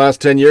politics over the last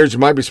 10 years, you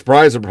might be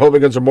surprised that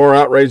Republicans are more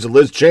outraged at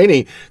Liz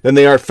Cheney than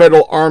they are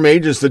federal armed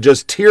agents that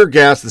just tear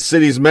gas the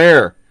city's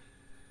mayor.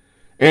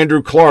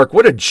 Andrew Clark,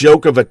 what a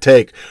joke of a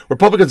take.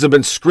 Republicans have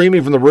been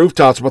screaming from the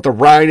rooftops about the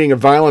rioting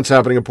and violence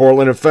happening in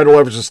Portland and federal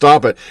efforts to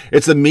stop it.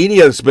 It's the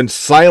media that's been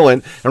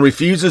silent and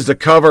refuses to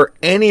cover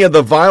any of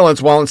the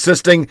violence while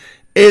insisting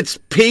it's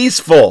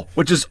peaceful,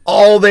 which is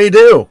all they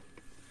do.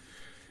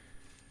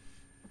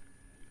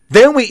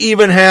 Then we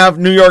even have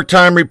New York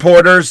Times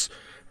reporters,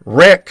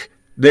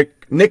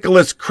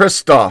 Nicholas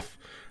Kristof.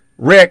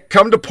 Rick,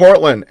 come to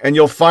Portland, and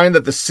you'll find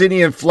that the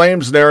city in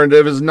flames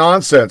narrative is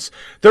nonsense.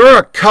 There are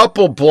a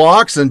couple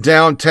blocks in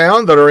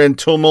downtown that are in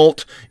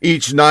tumult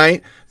each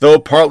night, though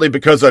partly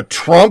because of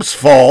Trump's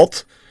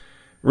fault.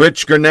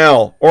 Rich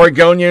Grinnell,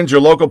 Oregonians,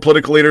 your local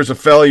political leaders have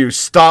failed you.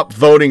 Stop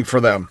voting for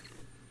them.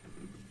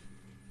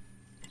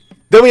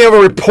 Then we have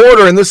a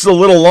reporter, and this is a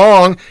little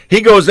long.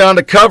 He goes down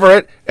to cover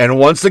it, and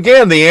once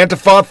again, the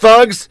Antifa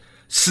thugs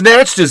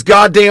snatched his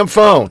goddamn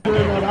phone.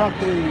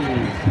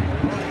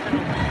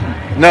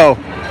 No.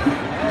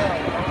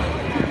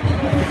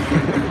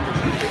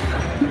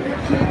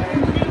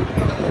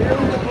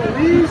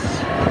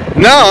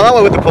 No, I'm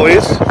not with the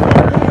police.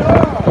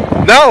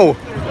 No.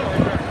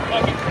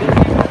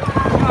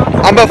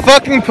 I'm a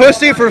fucking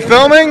pussy for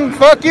filming?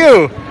 Fuck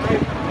you.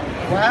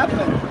 What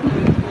happened?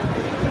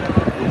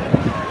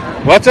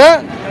 What's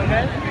that?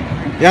 Okay.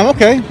 Yeah, I'm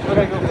okay.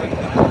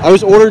 I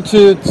was ordered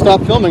to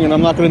stop filming, and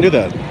I'm not going to do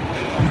that.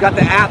 You got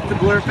the app to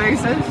blur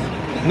faces?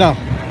 No.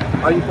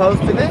 Are you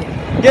posting it?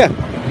 Yeah.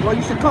 Well,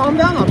 you should calm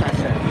down on that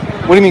shit.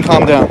 What do you mean,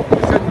 calm down? You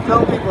shouldn't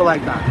film people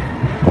like that.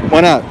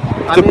 Why not?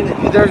 I mean,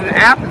 there's an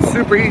app that's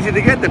super easy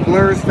to get that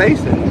blurs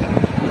faces.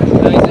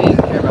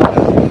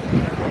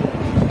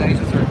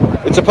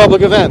 It's a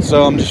public event,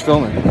 so I'm just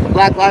filming.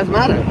 Black Lives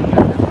Matter.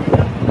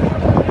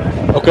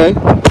 Okay.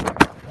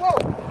 Whoa!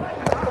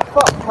 What the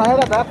fuck? Can I have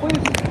that back,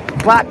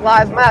 please? Black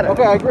Lives Matter.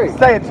 Okay, I agree.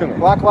 Say it to me.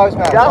 Black Lives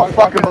Matter. Yeah, I don't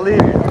fucking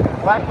believe you.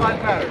 Black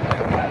Lives Matter.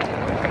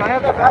 Can I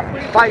have that back,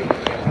 please? Fight.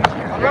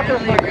 I'm not gonna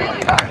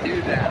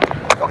do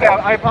that. Okay,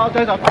 I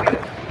apologize. I'll delete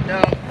it.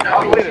 No,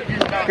 I'll delete it.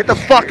 Get the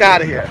fuck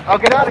out of here. I'll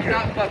get out of here.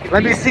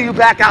 Let me see you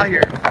back out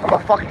here. I'm gonna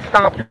fucking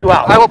stomp you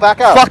out. I will back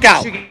out. Fuck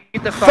out.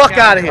 Get the fuck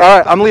out of here. All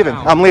right, I'm leaving.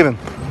 I'm leaving.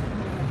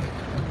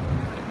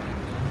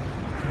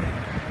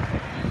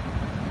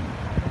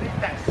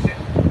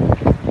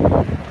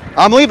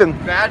 I'm leaving.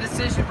 Bad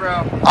decision,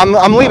 bro.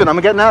 I'm leaving. I'm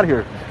getting out of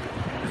here.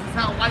 This is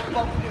how white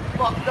folks get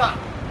fucked up.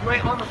 You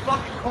ain't on the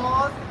fucking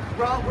cause,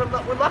 bro.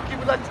 We're lucky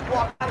we let you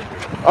walk out of here.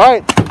 All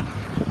right.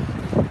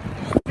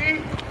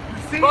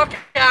 See? Fuck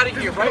out of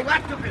here, right?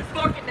 Collectivist.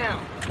 Fuck it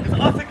now. It's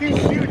us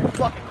against you, you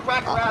fucking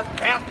cracker ass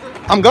bastard.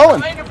 I'm going.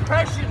 My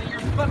impression that you're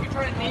fucking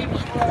trying to name me.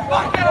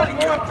 Fuck out of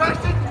here,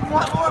 oppression. You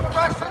want more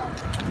oppression?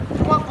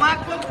 You want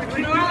black folks to keep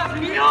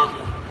getting killed?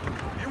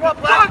 You want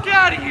black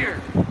out of here?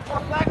 You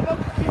want black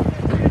folks to keep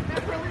getting treated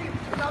differently? Is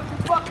that what you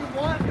fucking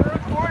want? You're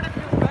recording to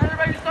feel better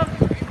about yourself.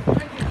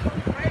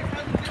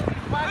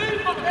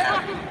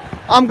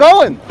 I'm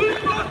going. Fuck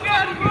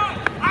out of here.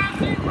 I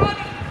see you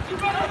running. You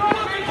better run.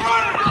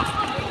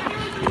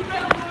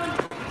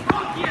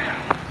 Fuck yeah.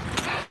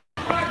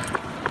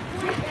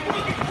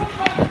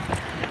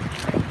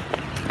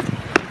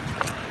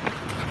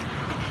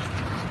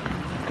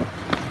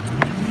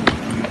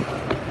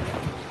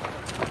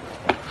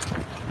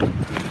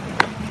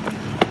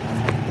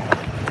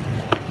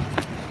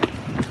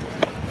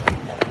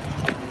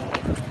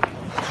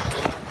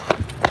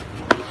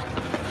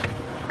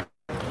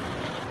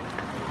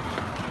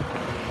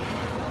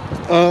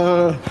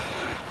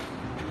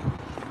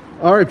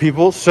 All right,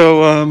 people.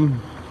 So,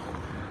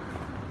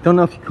 don't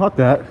know if you caught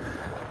that,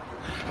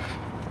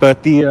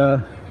 but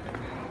I'm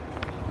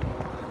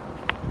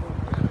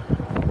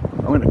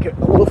gonna get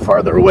a little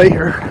farther away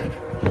here.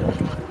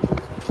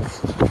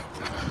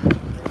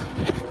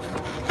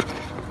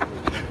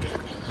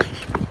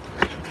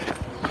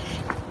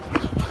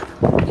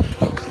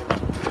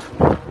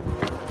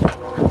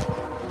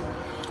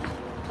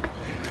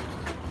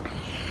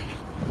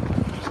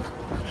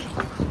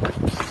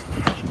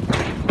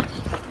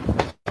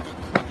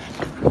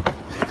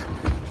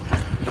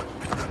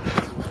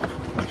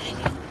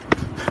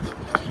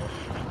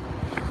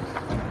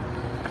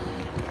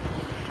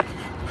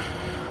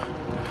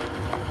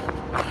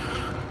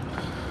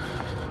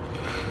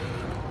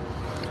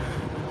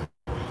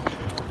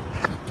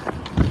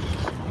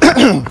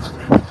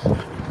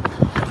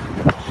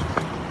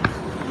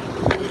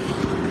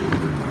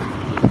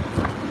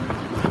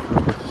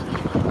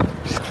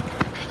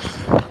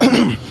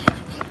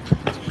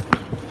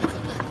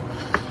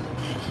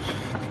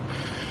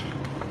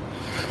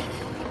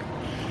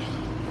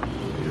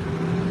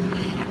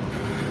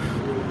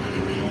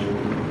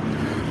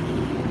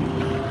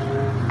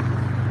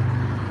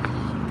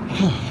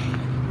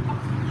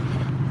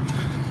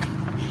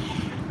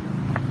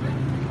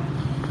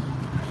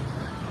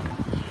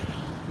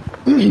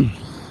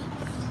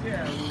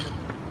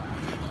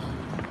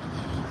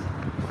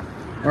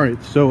 All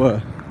right,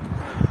 so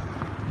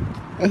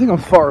I think I'm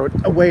far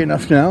away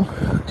enough now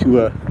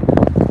to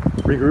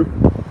regroup.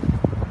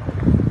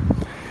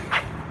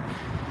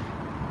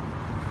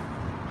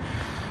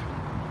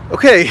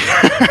 Okay,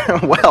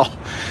 well,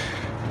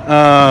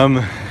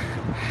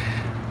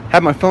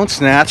 had my phone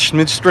snatched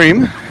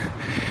midstream.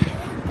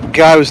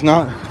 Guy was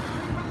not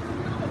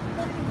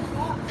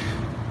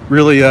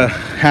really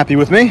happy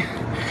with me.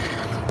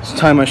 Let's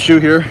tie my shoe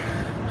here.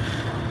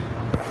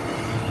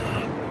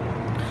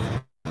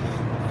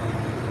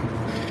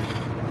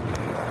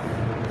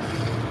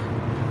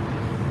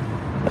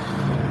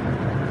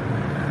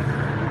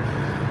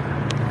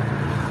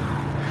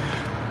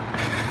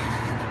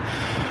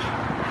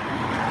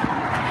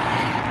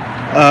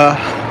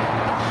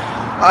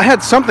 I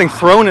had something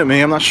thrown at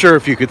me. I'm not sure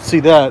if you could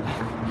see that.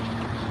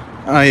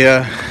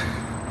 I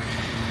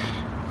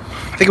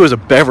think it was a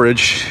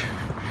beverage,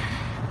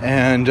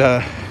 and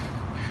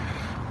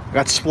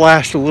got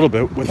splashed a little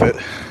bit with it.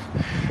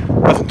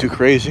 Nothing too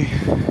crazy.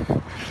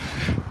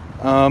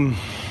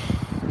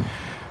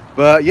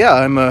 But yeah,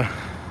 I'm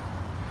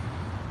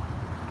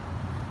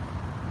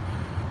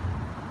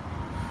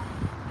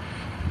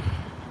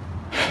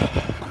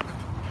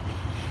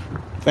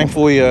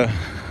thankfully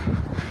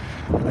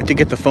I did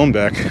get the phone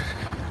back.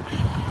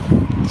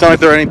 it's not like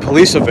there are any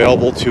police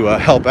available to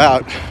help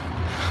out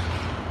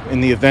in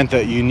the event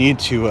that you need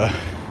to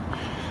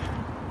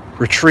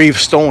retrieve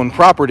stolen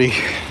property.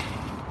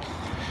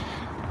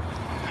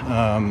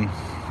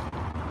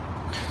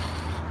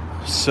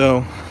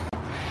 So,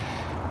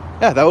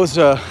 yeah, that was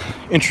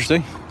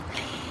interesting.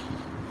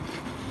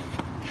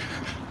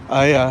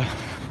 I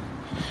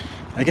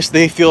guess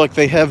they feel like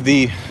they have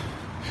the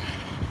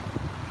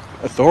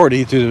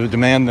authority to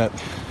demand that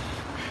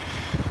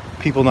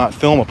people not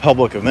film a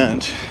public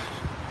event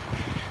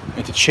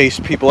and to chase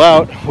people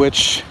out,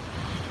 which,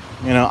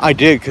 you know, I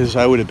did because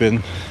I would have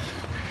been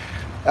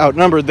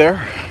outnumbered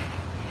there.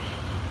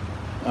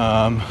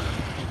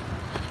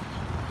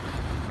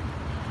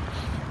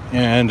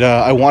 And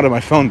I wanted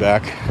my phone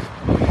back.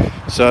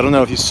 So I don't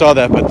know if you saw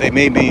that, but they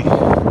made me,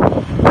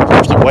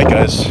 first the white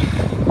guys,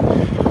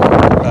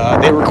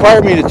 they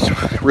required me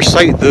to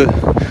recite the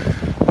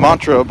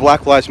mantra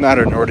Black Lives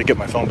Matter in order to get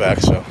my phone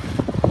back. So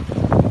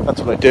that's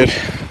what I did.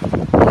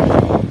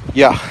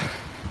 Yeah.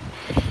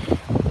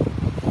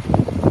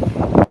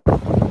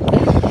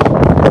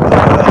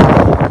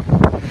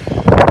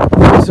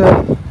 It was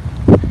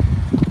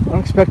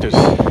unexpected.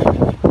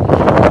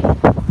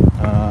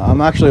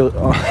 I'm actually,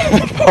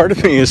 part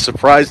of me is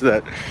surprised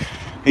that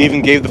he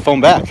even gave the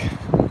phone back.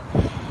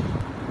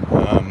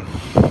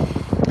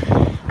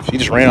 He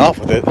just ran off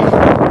with it.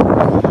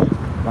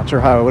 Not sure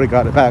how I would have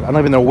got it back. I don't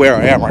even know where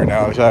I am right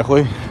now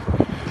exactly.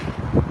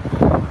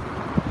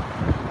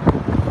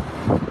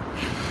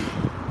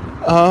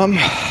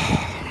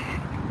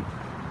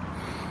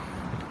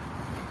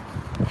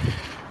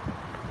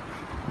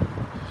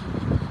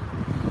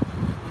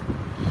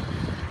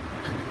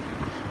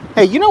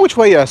 Hey, you know which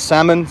way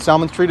Salmon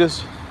Street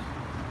is?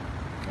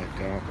 I don't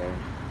know.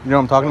 You know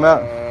what I'm talking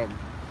about?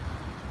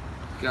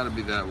 Gotta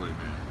be that way,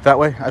 man. That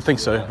way? I think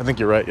so. I think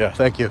you're right. Yeah,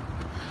 thank you.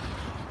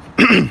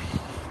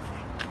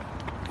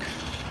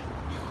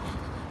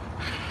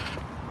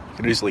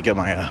 Could easily get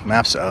my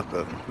maps out,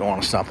 but don't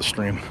want to stop the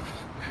stream.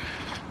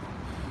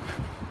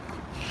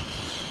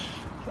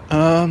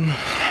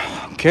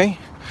 Okay.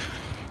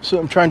 So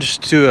I'm trying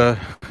just to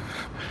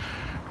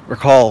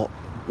recall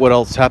what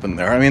else happened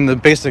there. I mean, the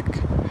basic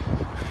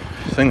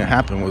thing that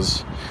happened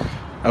was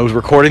I was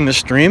recording this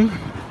stream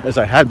as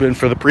I had been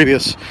for the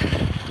previous,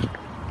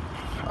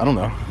 I don't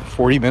know,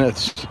 40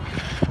 minutes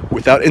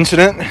without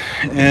incident,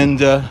 and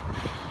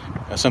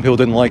some people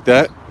didn't like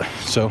that,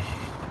 so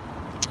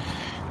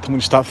told me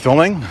to stop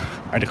filming.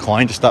 I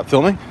declined to stop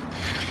filming,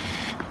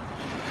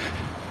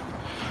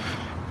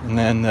 and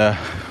then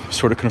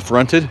sort of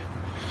confronted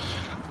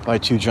by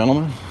two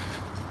gentlemen.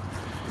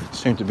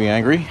 Seemed to be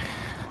angry.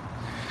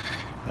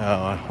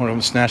 One of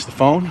them snatched the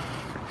phone.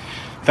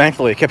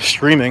 Thankfully, I kept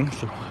streaming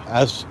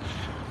as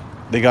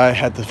the guy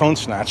had the phone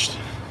snatched.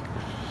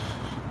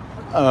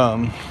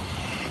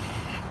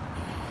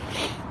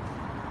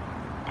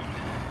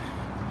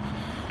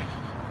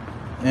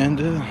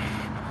 And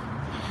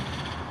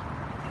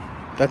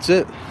that's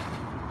it.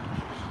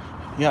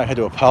 Yeah, I had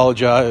to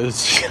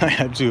apologize. I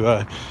had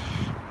to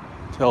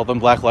tell them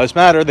Black Lives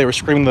Matter. They were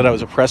screaming that I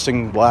was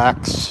oppressing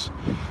blacks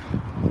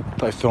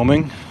by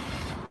filming.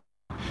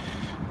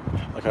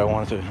 Like I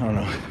wanted to, I don't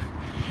know,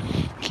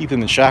 keep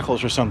them in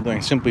shackles or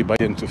something simply by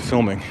into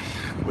filming,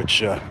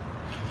 which is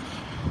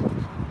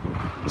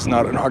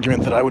not an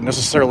argument that I would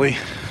necessarily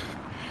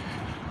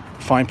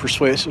find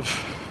persuasive.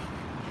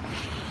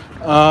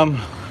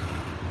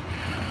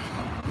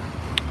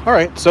 All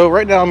right, so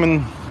right now I'm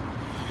in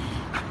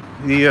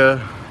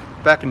the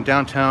back in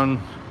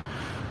downtown.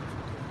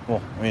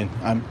 Well, I mean,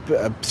 I'm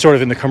sort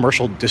of in the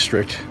commercial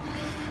district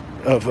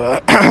of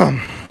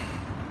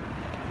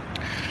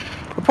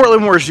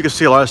Portland, where as you can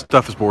see, a lot of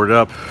stuff is boarded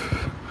up.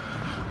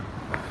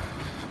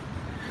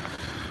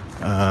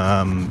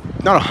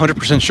 Not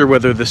 100% sure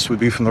whether this would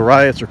be from the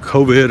riots or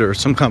COVID or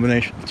some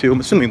combination of the two. I'm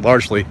assuming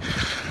largely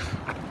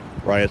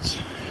riots.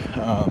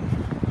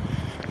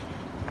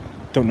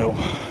 Don't know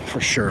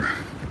for sure.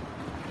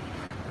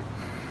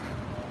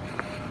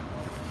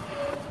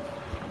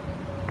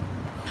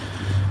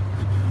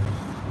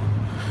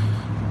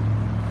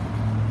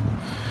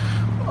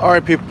 All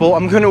right, people,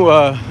 I'm going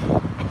to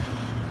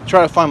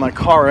try to find my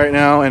car right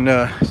now and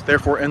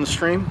therefore end the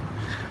stream.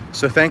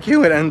 So thank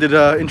you. It ended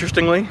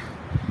interestingly.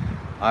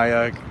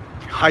 I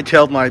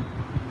hightailed my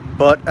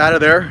butt out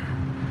of there.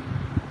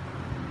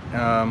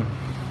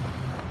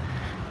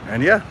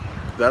 And yeah,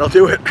 that'll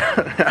do it.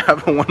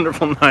 Have a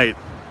wonderful night.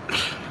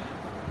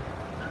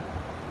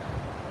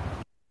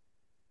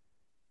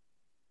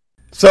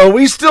 So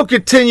we still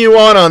continue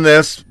on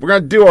this. We're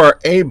going to do our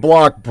A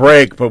block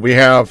break, but we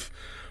have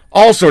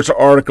all sorts of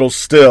articles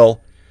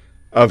still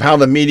of how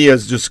the media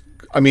is just,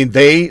 I mean,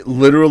 they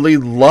literally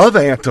love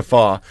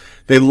Antifa.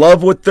 They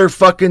love what they're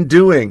fucking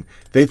doing.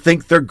 They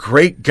think they're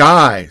great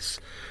guys.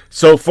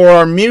 So for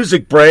our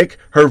music break,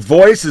 her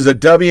voice is a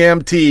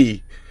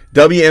WMD.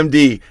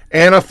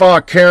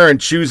 Antifa Karen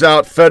chews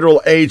out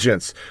federal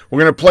agents.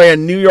 We're going to play a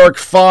New York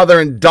father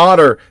and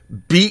daughter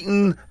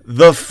beaten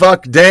the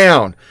fuck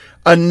down.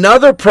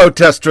 Another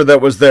protester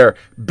that was there,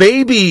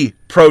 baby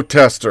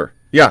protester.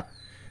 Yeah.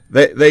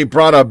 They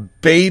brought a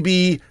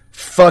baby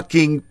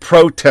fucking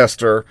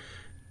protester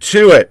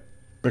to it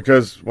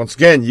because, once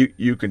again,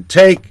 you can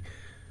take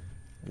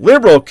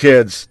liberal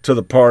kids to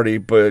the party,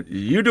 but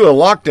you do a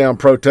lockdown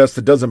protest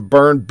that doesn't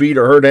burn, beat,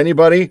 or hurt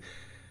anybody,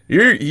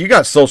 you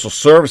got social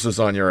services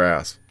on your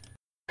ass.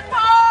 And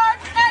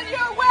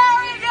you're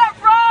wearing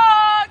it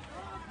wrong.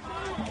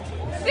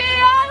 See,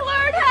 I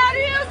learned how to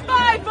use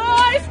my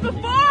voice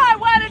before I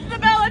went into the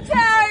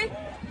military,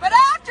 but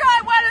after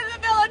I went into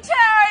the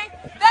military,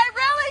 they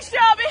really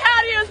showed me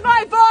how to use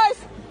my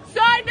voice, so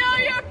I know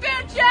your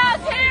bitch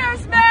ass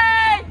hears me.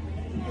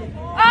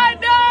 I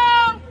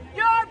know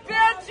your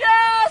bitch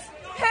ass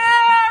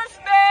hears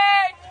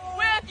me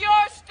with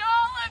your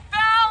stolen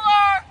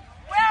valor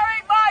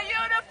wearing my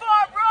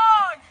uniform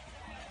wrong.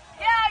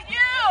 Yeah,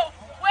 you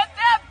with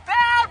them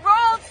bad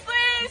rolled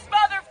sleeves,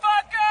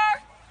 motherfucker.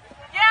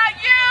 Yeah,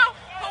 you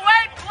who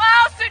ain't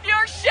blousing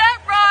your shit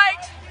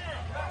right.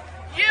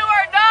 You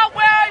are not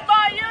wearing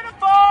my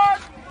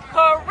uniform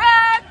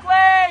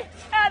correctly.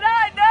 And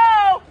I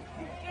know,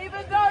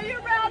 even though you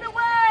ran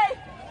away,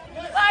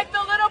 like the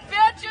little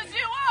bitches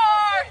you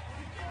are,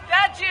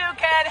 that you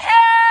can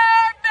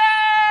hear me.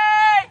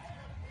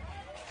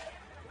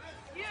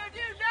 You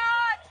do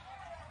not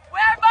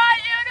wear my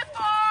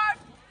uniform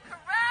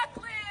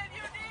correctly, and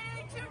you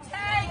need to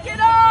take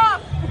it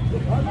off.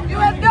 You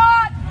have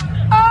not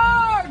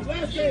earned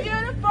the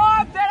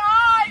uniform that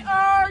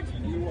I earned.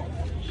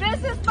 This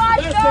is my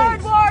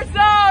third war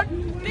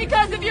zone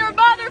because of your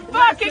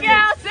motherfucking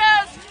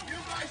asses.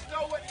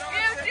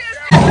 You do.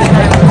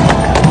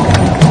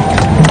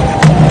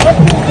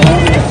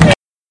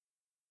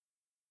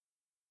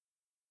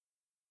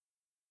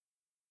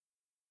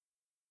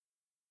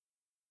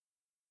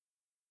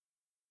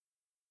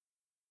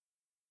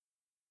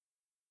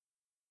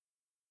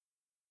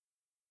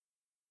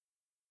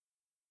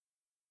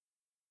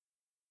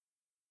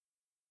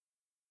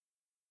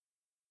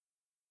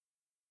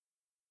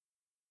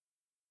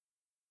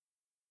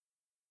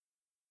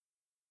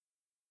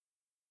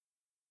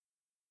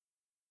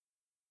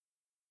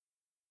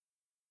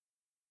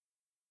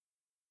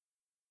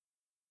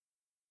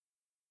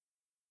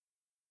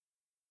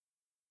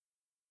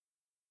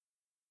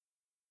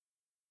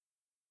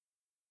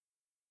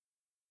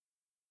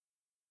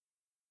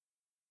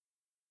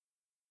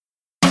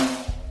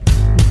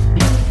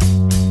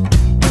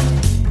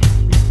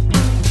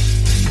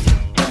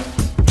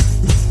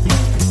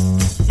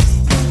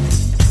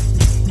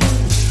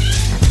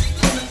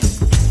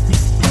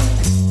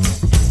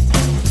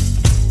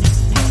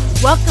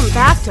 Welcome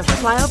back to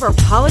Flyover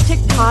Politic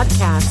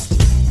Podcast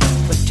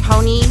with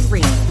Tony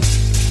Reed.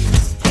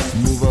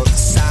 Move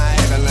aside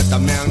and let the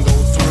man go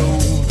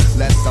through.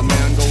 Let the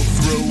man go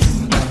through.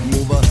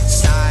 Move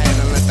aside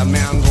and let the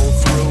man go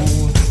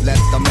through. Let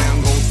the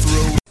man go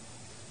through.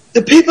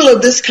 The people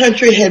of this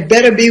country had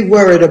better be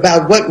worried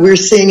about what we're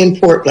seeing in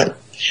Portland.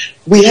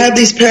 We have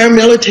these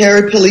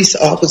paramilitary police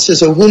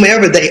officers, or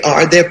whomever they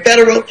are. They're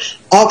federal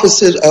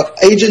officers or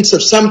agents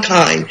of some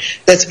kind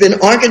that's been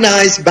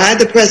organized by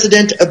the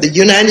President of the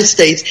United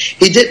States.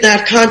 He did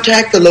not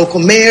contact the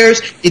local mayors.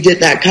 He did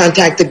not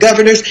contact the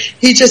governors.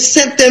 He just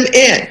sent them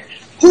in.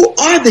 Who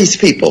are these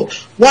people?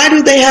 Why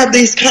do they have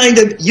these kind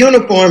of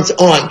uniforms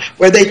on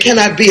where they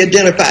cannot be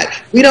identified?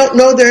 We don't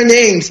know their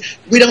names.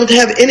 We don't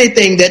have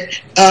anything that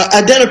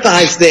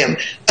identifies them.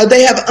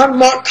 They have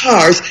unmarked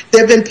cars.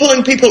 They've been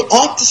pulling people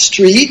off the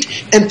street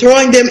and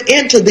throwing them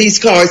into these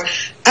cars.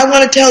 I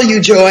want to tell you,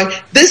 Joy,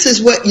 this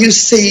is what you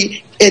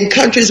see in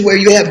countries where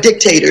you have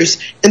dictators,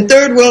 in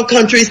third world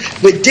countries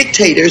with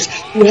dictators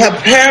who have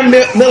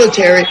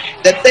paramilitary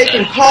that they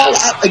can call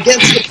out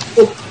against the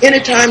people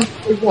anytime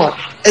they want.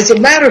 As a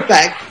matter of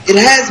fact, it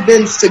has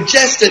been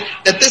suggested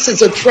that this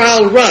is a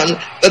trial run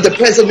for the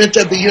President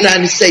of the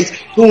United States,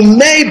 who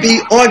may be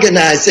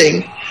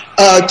organizing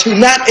to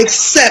not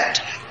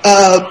accept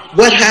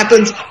what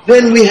happens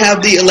when we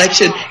have the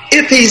election.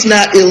 If he's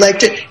not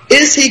elected,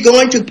 is he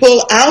going to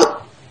pull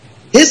out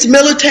his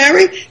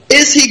military?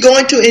 Is he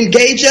going to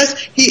engage us?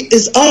 He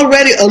is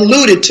already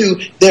alluded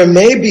to there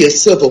may be a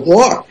civil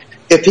war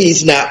if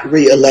he's not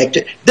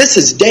reelected. This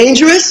is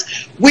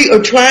dangerous. We are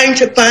trying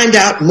to find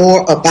out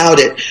more about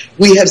it.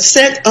 We have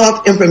sent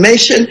off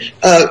information, to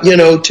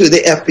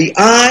the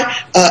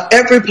FBI,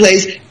 every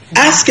place,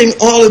 asking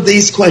all of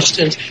these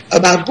questions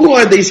about who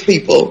are these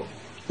people,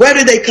 where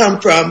do they come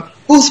from,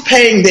 who's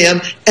paying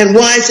them, and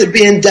why is it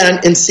being done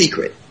in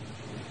secret?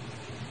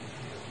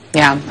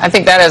 Yeah, I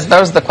think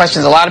those are the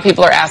questions a lot of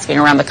people are asking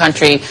around the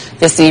country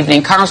this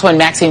evening. Congresswoman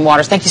Maxine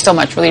Waters, thank you so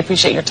much. Really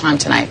appreciate your time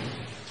tonight.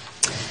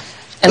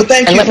 And,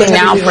 well, let me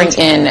now bring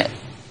in,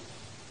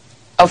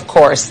 of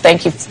course,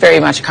 thank you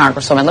very much,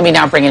 Congresswoman. Let me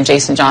now bring in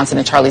Jason Johnson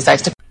and Charlie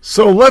Sykes.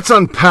 So let's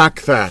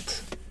unpack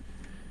that.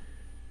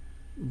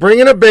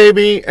 Bringing a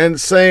baby and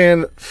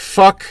saying,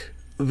 fuck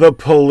the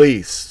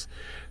police.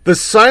 The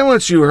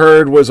silence you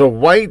heard was a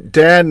white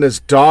dad and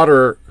his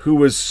daughter who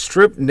was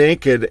stripped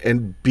naked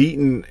and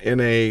beaten in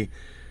a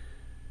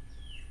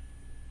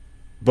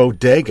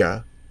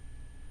bodega.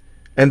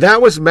 And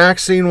that was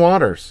Maxine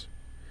Waters.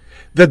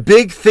 The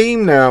big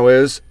theme now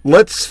is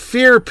let's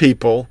fear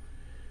people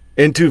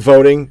into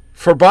voting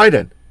for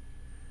Biden.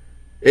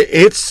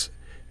 Here's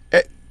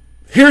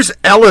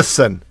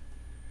Ellison.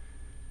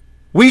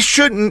 We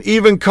shouldn't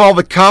even call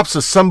the cops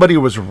if somebody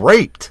was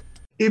raped.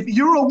 If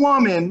you're a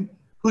woman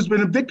who's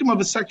been a victim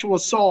of a sexual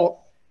assault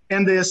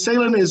and the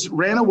assailant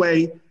ran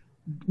away,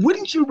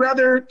 wouldn't you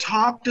rather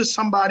talk to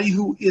somebody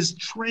who is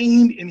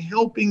trained in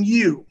helping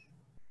you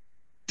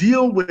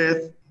deal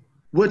with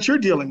what you're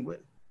dealing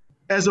with,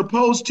 as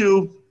opposed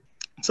to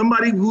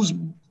somebody whose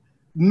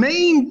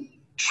main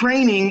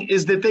training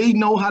is that they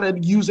know how to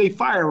use a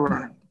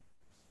firearm,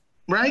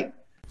 right?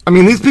 I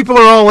mean, these people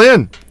are all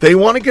in. They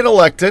want to get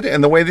elected,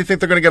 and the way they think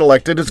they're going to get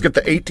elected is get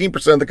the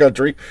 18% of the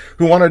country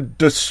who want to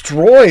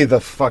destroy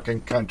the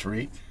fucking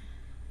country.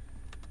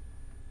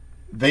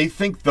 They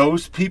think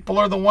those people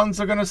are the ones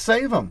that are going to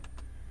save them.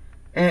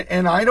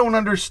 And I don't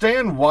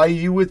understand why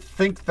you would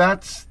think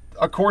that's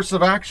a course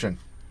of action.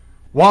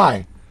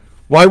 Why?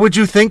 Why would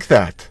you think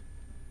that?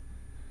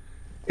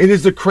 It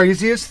is the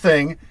craziest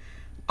thing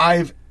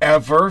I've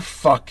ever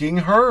fucking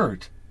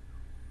heard.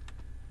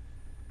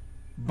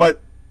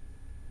 But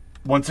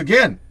once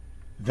again,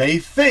 they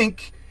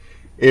think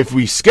if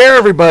we scare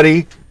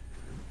everybody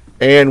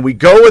and we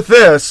go with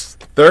this,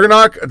 they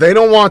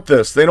don't want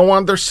this. They don't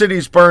want their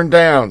cities burned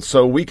down,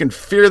 so we can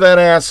fear that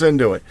ass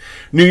into it.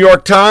 New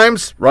York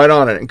Times, right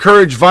on it.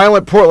 Encourage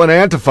violent Portland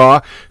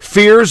Antifa.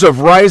 Fears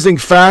of rising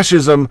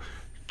fascism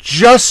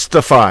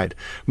justified.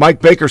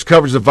 Mike Baker's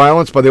coverage of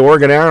violence by the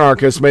Oregon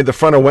anarchists made the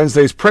front of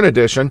Wednesday's print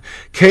edition.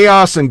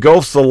 Chaos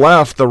engulfs the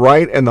left, the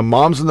right, and the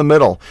moms in the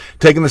middle.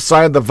 Taking the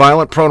side of the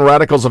violent prone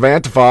radicals of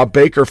Antifa,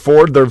 Baker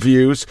forwarded their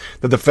views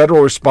that the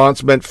federal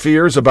response meant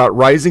fears about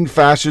rising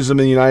fascism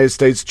in the United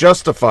States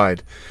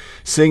justified.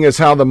 Seeing as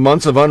how the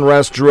months of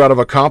unrest drew out of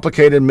a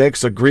complicated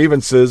mix of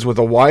grievances with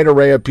a wide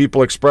array of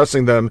people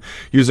expressing them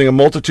using a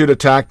multitude of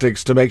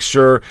tactics to make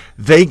sure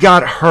they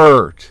got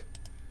heard.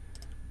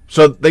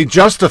 So they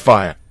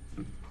justify it.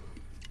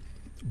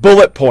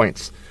 Bullet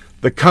points.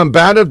 The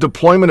combative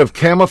deployment of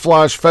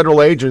camouflage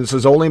federal agents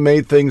has only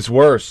made things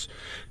worse.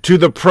 To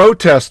the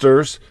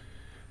protesters,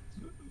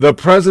 the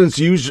president's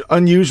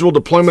unusual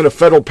deployment of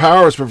federal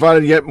powers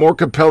provided yet more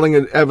compelling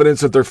evidence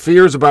that their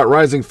fears about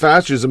rising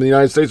fascism in the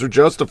United States are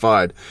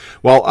justified,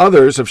 while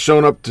others have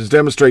shown up to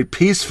demonstrate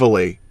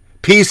peacefully.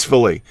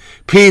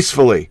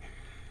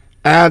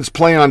 Ads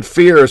play on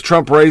fear as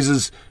Trump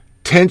raises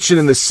tension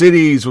in the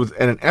cities with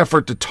an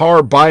effort to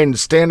tar Biden.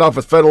 Standoff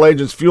with federal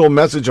agents fuel a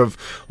message of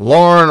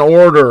law and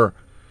order.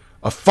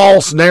 A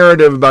false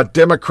narrative about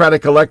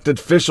Democratic elected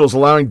officials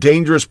allowing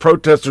dangerous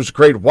protesters to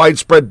create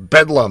widespread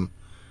bedlam.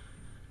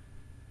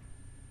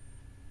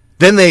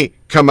 Then they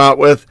come out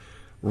with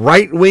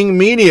right-wing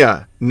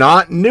media,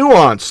 not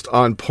nuanced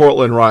on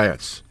Portland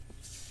riots.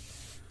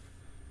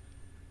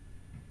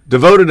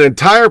 Devoted an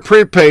entire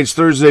print page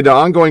Thursday to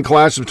ongoing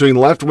clashes between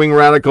left-wing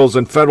radicals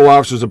and federal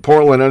officers in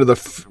Portland under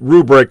the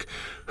rubric,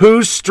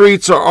 "Whose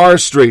streets are our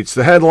streets?"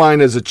 The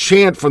headline is a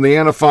chant from the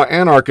Antifa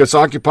anarchists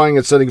occupying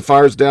and setting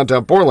fires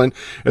downtown Portland.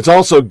 It's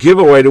also a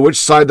giveaway to which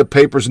side the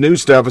paper's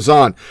news staff is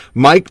on.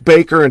 Mike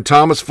Baker and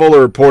Thomas Fuller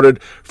reported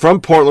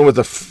from Portland with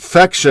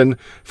affection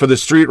for the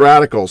street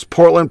radicals.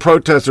 Portland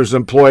protesters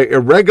employ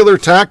irregular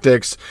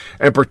tactics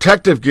and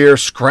protective gear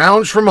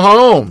scrounged from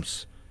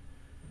homes.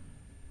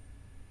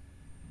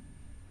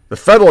 The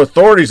federal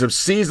authorities have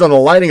seized on the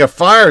lighting of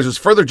fires as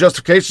further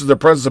justification of their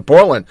presence in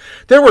Portland.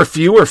 There were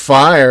fewer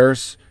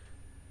fires.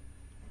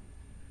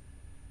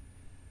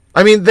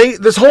 I mean,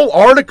 this whole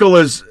article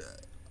is,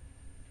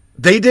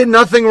 they did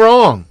nothing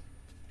wrong.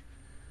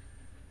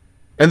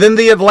 And then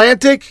the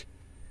Atlantic,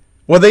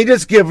 well, they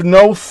just give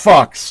no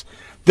fucks.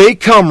 They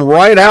come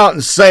right out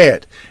and say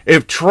it.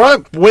 If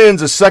Trump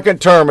wins a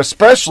second term,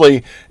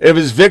 especially if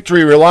his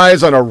victory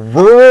relies on a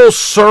rural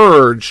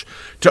surge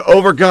to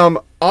overcome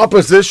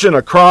opposition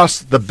across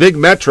the big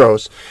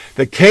metros,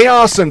 the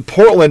chaos in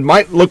Portland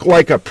might look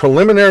like a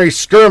preliminary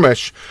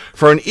skirmish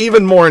for an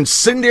even more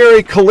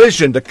incendiary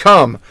collision to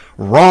come,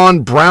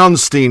 Ron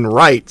Brownstein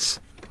writes.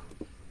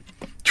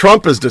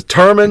 Trump is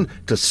determined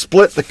to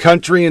split the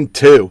country in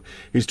two.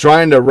 He's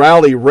trying to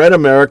rally red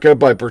America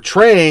by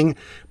portraying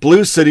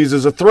blue cities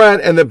as a threat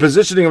and then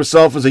positioning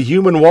himself as a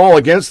human wall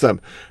against them.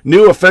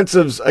 New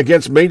offensives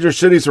against major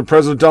cities from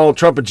President Donald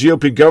Trump and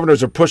GOP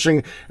governors are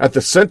pushing at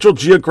the central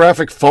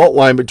geographic fault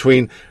line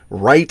between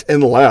right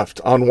and left.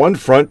 On one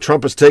front,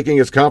 Trump is taking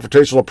his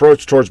confrontational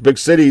approach towards big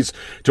cities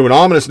to an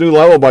ominous new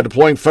level by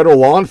deploying federal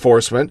law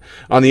enforcement.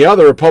 On the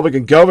other,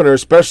 Republican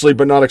governors, especially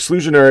but not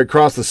exclusionary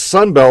across the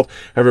Sun Belt,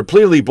 have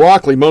repeatedly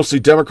blocked mostly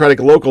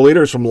Democratic local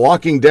leaders from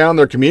locking down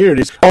their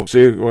communities. Oh,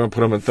 see, we're going to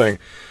put them in thing.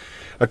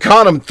 A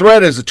common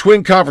thread as a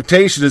twin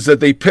confrontation is that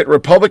they pit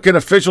Republican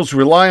officials who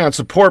rely on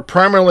support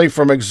primarily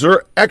from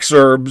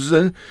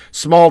exurbs,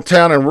 small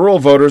town and rural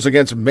voters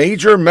against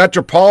major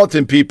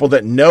metropolitan people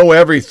that know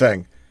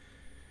everything.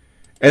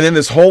 And then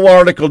this whole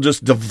article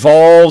just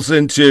devolves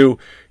into,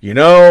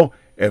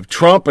 if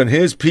Trump and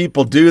his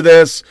people do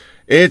this,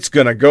 it's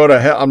going to go to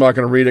hell. I'm not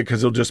going to read it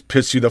because it'll just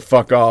piss you the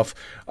fuck off.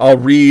 I'll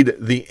read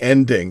the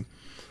ending.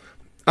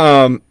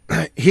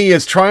 He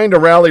is trying to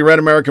rally red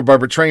America by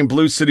portraying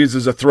blue cities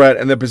as a threat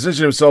and then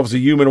position himself as a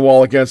human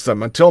wall against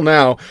them. Until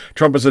now,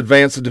 Trump has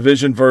advanced a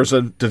divisive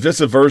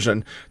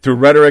version through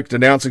rhetoric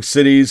denouncing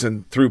cities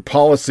and through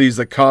policies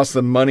that cost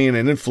them money and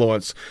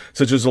influence,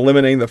 such as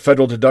eliminating the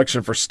federal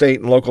deduction for state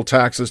and local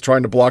taxes,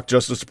 trying to block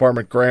Justice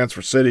Department grants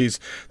for cities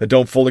that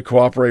don't fully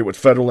cooperate with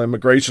federal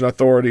immigration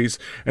authorities,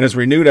 and his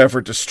renewed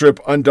effort to strip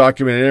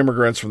undocumented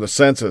immigrants from the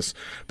census.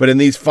 But in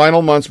these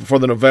final months before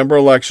the November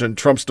election,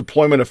 Trump's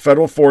deployment of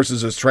federal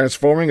forces is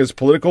transforming his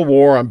political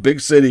war on big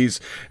cities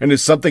into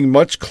something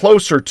much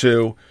closer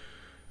to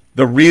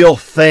the real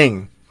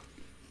thing.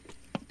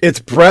 It's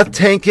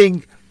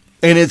breathtaking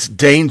and it's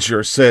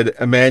danger, said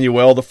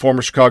Emanuel, the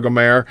former Chicago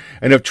mayor.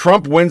 And if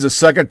Trump wins a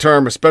second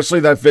term,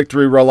 especially that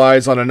victory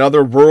relies on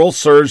another rural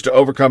surge to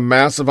overcome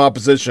massive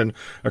opposition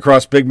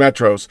across big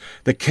metros,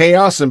 the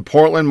chaos in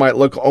Portland might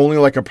look only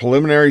like a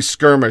preliminary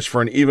skirmish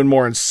for an even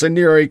more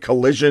incendiary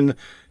collision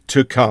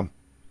to come.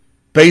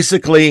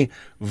 Basically,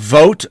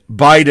 vote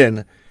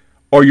Biden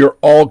or you're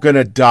all going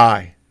to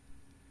die.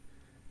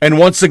 And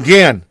once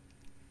again,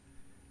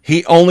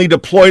 he only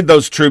deployed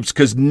those troops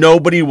because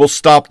nobody will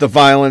stop the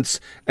violence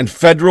and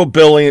federal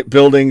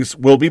buildings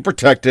will be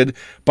protected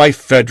by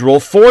federal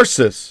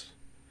forces.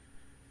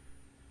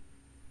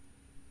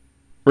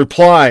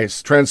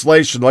 Replies,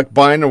 translation, like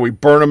Biden, or we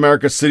burn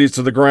America's cities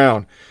to the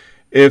ground.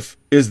 Is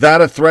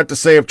that a threat to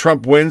say if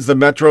Trump wins, the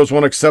metros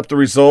won't accept the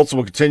results and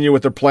will continue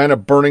with their plan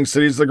of burning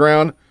cities to the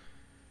ground?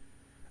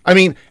 I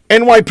mean,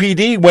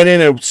 NYPD went in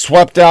and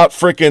swept out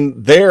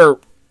freaking their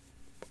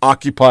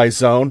Occupy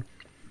zone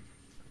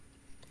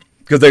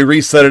because they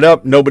reset it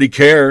up. Nobody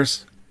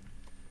cares.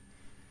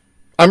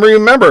 I mean,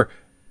 remember,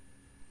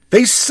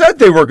 they said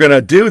they were going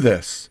to do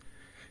this.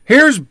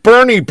 Here's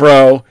Bernie,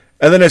 bro,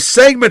 and then a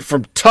segment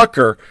from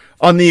Tucker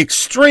on the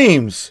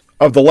extremes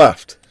of the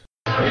left.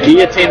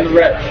 Guillotine the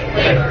rich.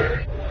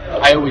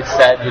 I always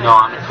said,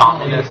 I'm a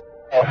communist.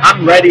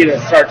 I'm ready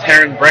to start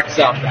tearing bricks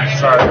up and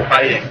start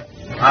fighting.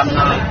 I'm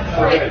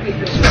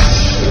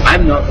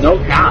no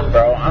cop,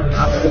 bro.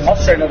 I'll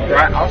straight up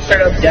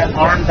get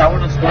armed. I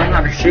want to learn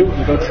how to shoot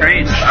and go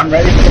train. I'm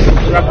ready for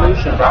the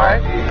revolution, bro.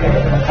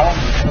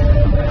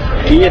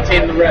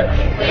 Guillotine the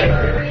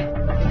rich.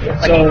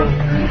 So,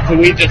 do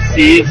we just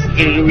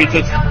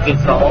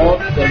dissolve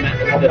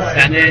the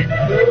Senate,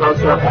 House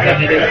of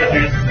Representatives, the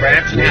judicial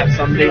branch, and have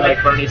somebody like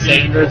Bernie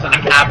Sanders and a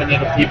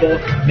cabinet of people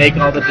make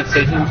all the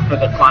decisions for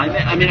the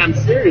climate? I mean, I'm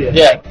serious.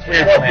 Yeah.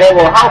 What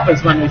will help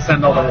is when we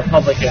send all the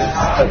Republicans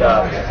to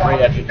the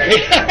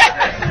re-education.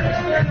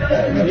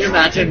 Can you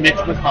imagine Mitch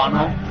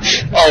McConnell?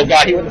 Oh,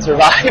 God, he wouldn't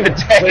survive a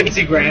day.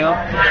 Lindsey Graham.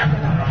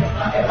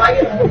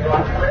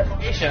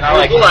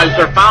 Gulags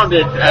are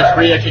founded as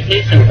free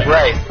education.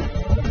 Right.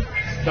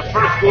 The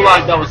first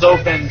gulag that was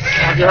opened,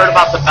 have you heard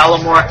about the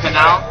Belomor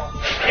Canal?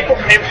 People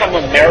came from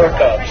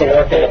America to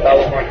work in the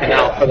Belomor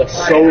Canal for the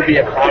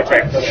Soviet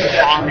project, for the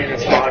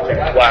communist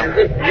project. Wow.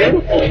 It's a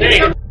beautiful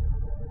thing.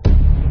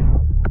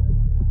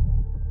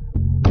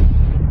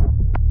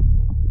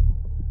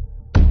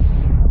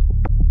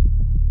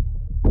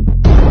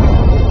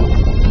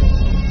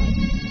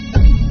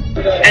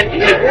 And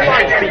the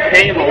gulags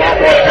became a lot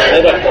more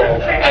political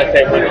as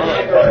they went on.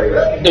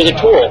 It was a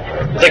tool.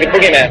 It's like a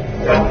boogeyman.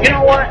 You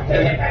know what?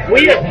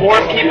 We have more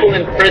people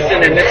in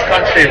prison in this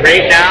country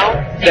right now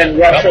than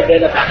Russia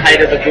did at the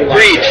height of the gulag.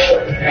 Preach.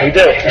 We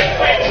do.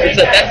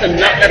 That's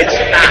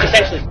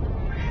essentially.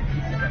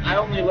 I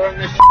only learned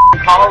this in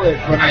college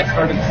when I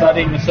started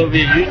studying the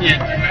Soviet Union.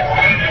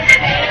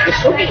 The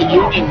Soviet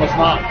Union was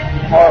not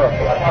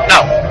horrible.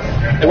 No,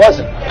 it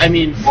wasn't. I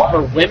mean,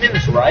 for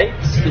women's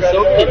rights, the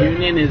Soviet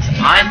Union is,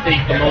 I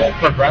think, the most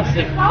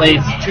progressive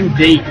place to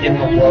date in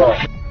the world.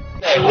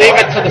 Leave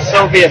it to the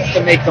Soviets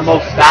to make the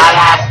most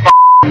badass,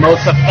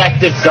 most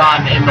effective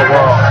gun in the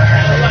world.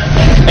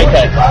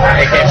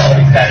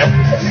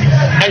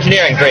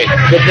 Engineering, great.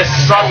 The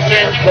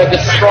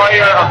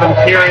destroyer of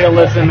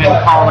imperialism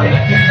and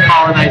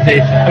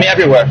colonization. I mean,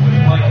 everywhere.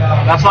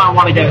 That's why I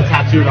want to get it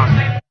tattooed on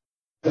me.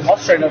 I'll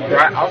straight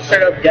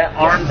up get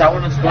armed. I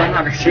want to learn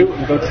how to shoot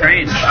and go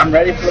train. I'm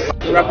ready for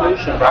the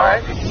revolution, bro. All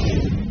right.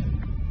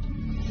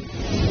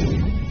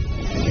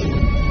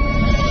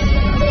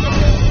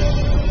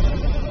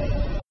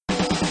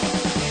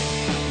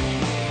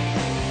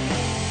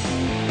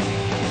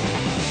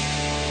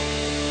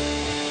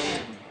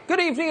 Good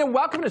evening and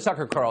welcome to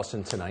Tucker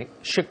Carlson Tonight.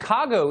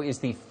 Chicago is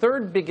the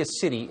third biggest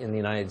city in the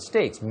United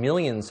States.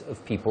 Millions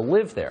of people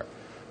live there.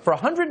 For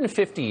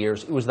 150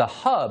 years, it was the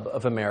hub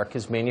of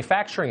America's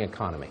manufacturing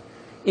economy.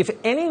 If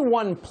any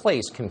one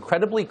place can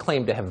credibly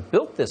claim to have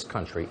built this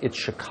country, it's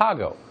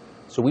Chicago.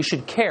 So we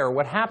should care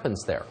what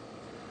happens there.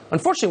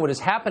 Unfortunately, what is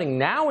happening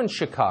now in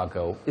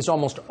Chicago is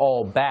almost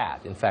all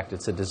bad. In fact,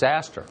 it's a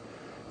disaster.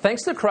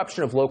 Thanks to the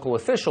corruption of local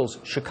officials,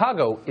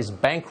 Chicago is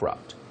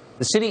bankrupt.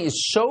 The city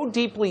is so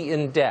deeply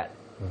in debt,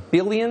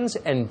 billions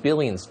and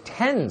billions,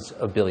 tens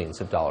of billions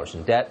of dollars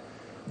in debt,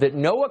 that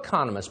no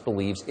economist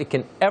believes it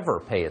can ever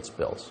pay its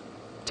bills.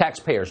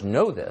 Taxpayers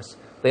know this.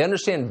 They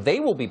understand they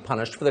will be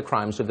punished for the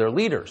crimes of their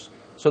leaders.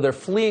 so they're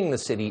fleeing the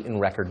city in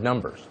record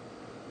numbers.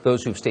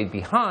 Those who've stayed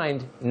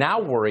behind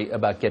now worry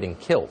about getting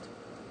killed.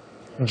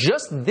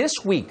 Just this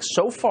week,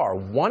 so far,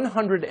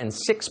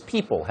 106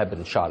 people have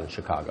been shot in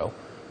Chicago.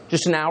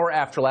 Just an hour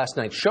after last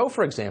night's show,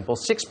 for example,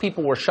 6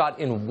 people were shot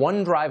in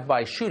one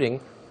drive-by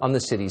shooting on the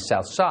city's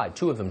south side.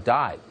 2 of them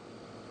died.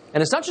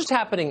 And it's not just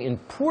happening in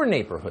poor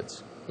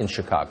neighborhoods in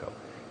Chicago.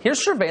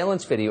 Here's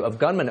surveillance video of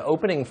gunmen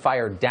opening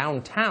fire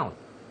downtown.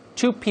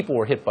 2 people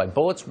were hit by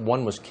bullets,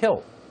 1 was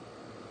killed.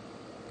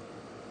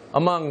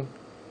 Among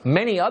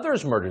many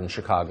others murdered in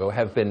Chicago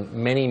have been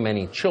many,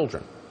 many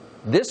children.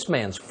 This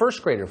man's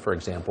first grader, for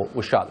example,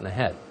 was shot in the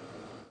head.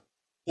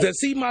 To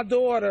see my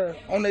daughter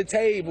on the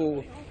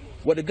table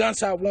with a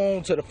gunshot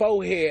wound to the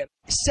forehead.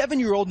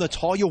 7-year-old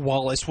Natalia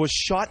Wallace was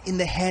shot in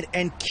the head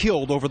and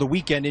killed over the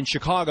weekend in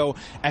Chicago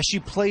as she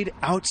played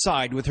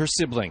outside with her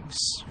siblings.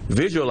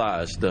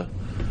 Visualize the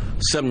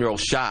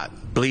 7-year-old shot,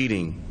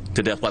 bleeding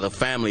to death while the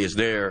family is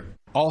there.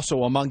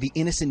 Also among the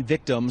innocent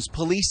victims,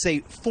 police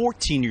say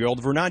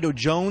 14-year-old Vernando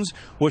Jones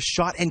was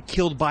shot and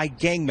killed by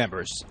gang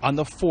members on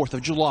the 4th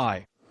of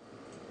July.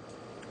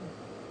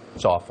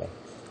 It's awful.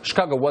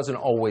 Chicago wasn't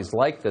always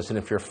like this, and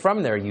if you're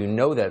from there, you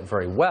know that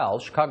very well.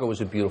 Chicago is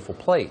a beautiful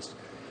place.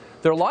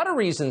 There are a lot of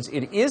reasons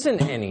it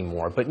isn't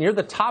anymore, but near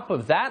the top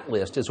of that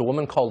list is a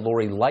woman called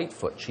Lori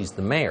Lightfoot. She's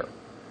the mayor.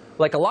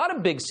 Like a lot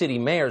of big city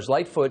mayors,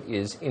 Lightfoot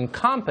is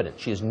incompetent.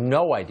 She has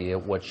no idea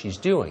what she's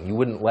doing. You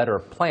wouldn't let her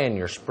plan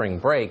your spring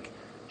break.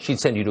 She'd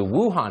send you to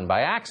Wuhan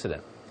by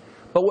accident.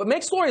 But what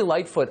makes Lori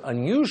Lightfoot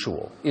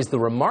unusual is the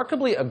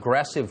remarkably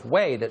aggressive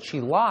way that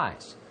she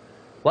lies.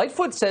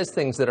 Lightfoot says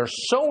things that are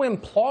so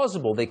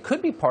implausible they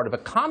could be part of a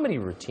comedy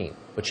routine,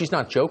 but she's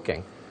not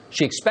joking.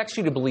 She expects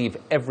you to believe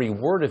every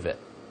word of it.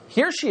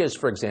 Here she is,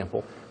 for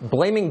example,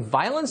 blaming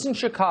violence in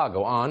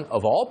Chicago on,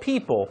 of all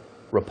people,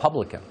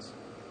 Republicans.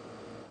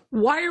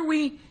 Why are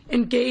we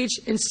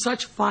engaged in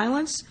such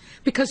violence?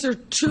 Because there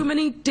are too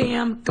many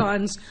damn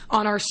guns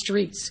on our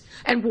streets.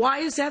 And why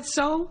is that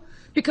so?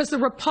 Because the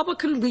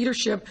Republican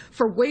leadership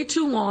for way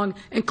too long,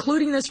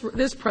 including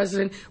this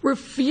president,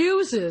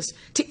 refuses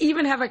to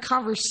even have a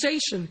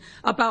conversation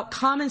about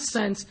common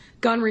sense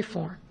gun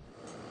reform.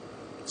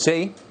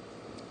 See?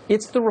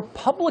 It's the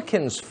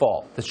Republicans'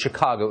 fault that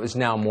Chicago is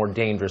now more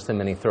dangerous than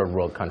many third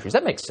world countries.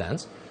 That makes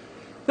sense.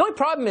 The only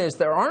problem is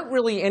there aren't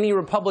really any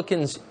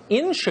Republicans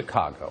in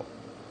Chicago.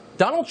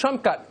 Donald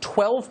Trump got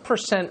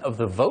 12% of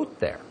the vote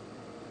there.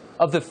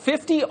 Of the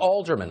 50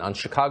 aldermen on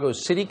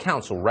Chicago's city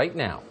council right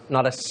now,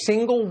 not a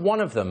single one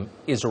of them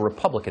is a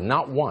Republican,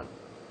 not one.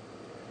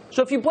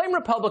 So if you blame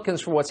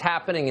Republicans for what's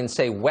happening in,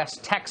 say,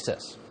 West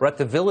Texas or at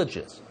the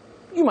Villages,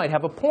 you might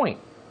have a point.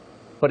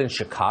 But in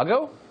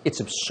Chicago, it's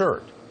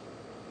absurd.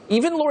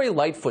 Even Lori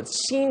Lightfoot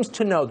seems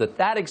to know that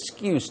that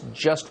excuse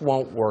just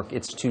won't work.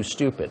 It's too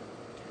stupid.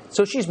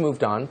 So she's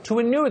moved on to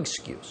a new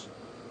excuse.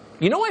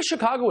 You know why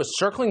Chicago is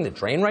circling the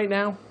drain right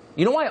now?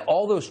 You know why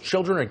all those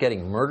children are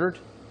getting murdered?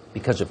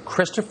 Because of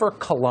Christopher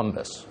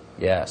Columbus.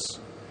 Yes.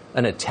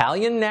 An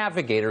Italian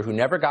navigator who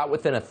never got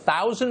within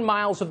 1,000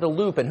 miles of the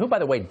loop and who, by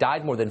the way,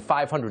 died more than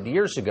 500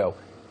 years ago.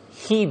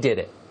 He did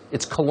it.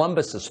 It's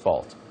Columbus's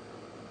fault.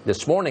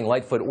 This morning,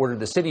 Lightfoot ordered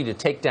the city to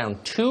take down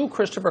 2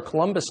 Christopher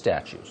Columbus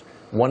statues,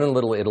 one in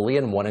Little Italy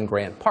and one in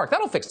Grant Park.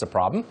 That'll fix the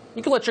problem.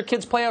 You can let your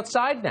kids play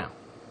outside now.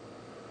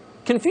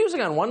 Confusing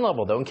on one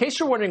level, though, in case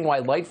you're wondering why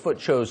Lightfoot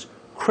chose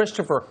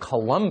Christopher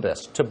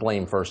Columbus to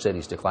blame for her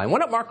city's decline. Why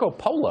not Marco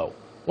Polo?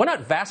 Why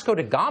not Vasco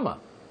da Gama?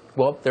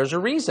 Well, there's a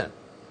reason.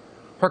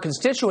 Her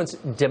constituents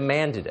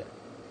demanded it.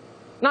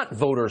 Not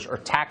voters or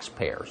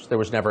taxpayers. There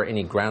was never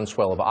any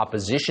groundswell of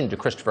opposition to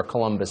Christopher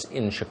Columbus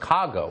in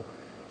Chicago.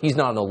 He's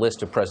not on the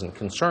list of present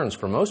concerns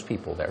for most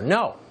people there.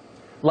 No.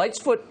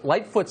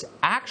 Lightfoot's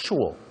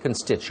actual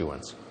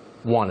constituents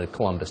wanted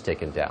Columbus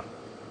taken down.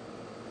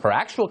 Her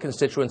actual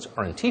constituents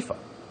are Antifa.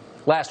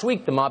 Last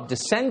week, the mob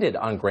descended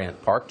on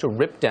Grant Park to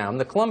rip down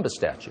the Columbus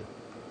statue.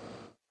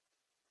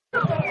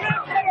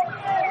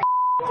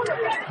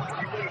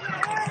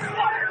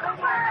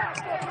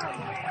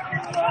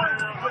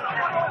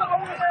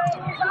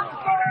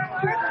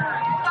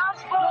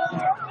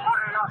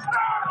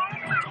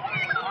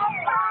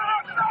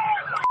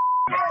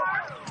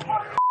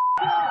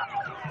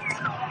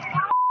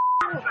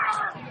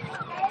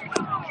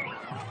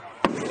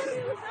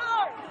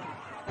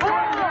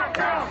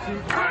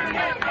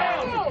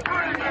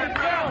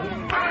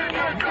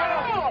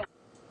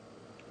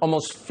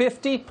 Almost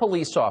 50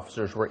 police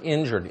officers were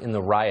injured in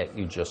the riot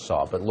you just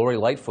saw, but Lori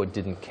Lightfoot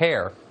didn't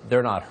care.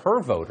 They're not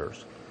her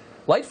voters.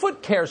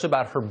 Lightfoot cares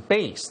about her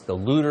base, the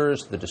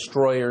looters, the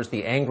destroyers,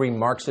 the angry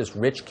Marxist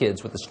rich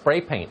kids with the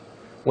spray paint.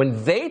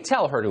 When they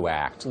tell her to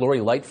act,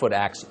 Lori Lightfoot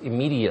acts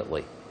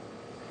immediately.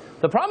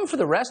 The problem for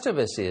the rest of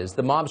us is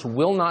the mobs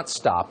will not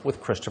stop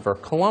with Christopher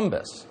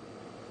Columbus.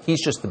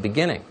 He's just the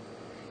beginning.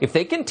 If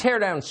they can tear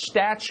down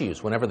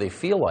statues whenever they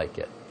feel like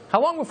it,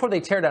 how long before they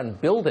tear down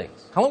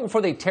buildings? How long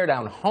before they tear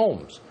down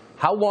homes?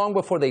 How long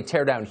before they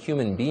tear down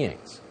human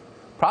beings?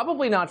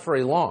 Probably not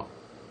very long.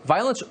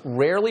 Violence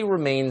rarely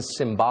remains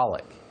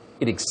symbolic.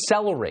 It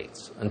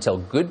accelerates until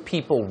good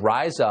people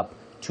rise up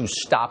to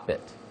stop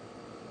it.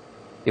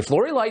 If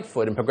Lori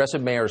Lightfoot and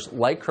progressive mayors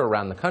like her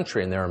around the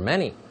country, and there are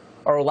many,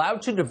 are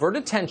allowed to divert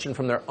attention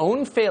from their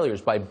own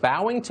failures by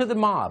bowing to the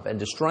mob and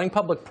destroying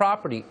public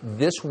property,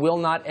 this will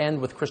not end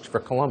with Christopher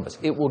Columbus.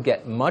 It will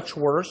get much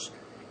worse,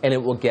 and it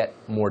will get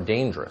more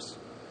dangerous.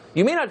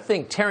 You may not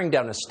think tearing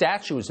down a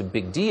statue is a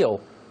big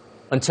deal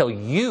until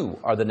you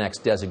are the next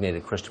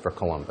designated Christopher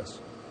Columbus.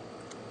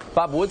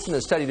 Bob Woodson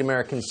has studied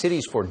American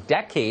cities for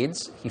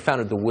decades. He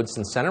founded the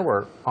Woodson Center.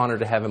 We're honored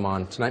to have him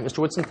on tonight. Mr.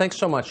 Woodson, thanks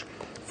so much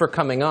for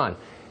coming on.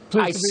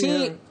 I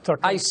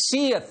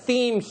see a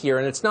theme here,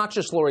 and it's not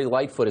just Lori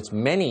Lightfoot, it's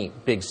many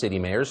big city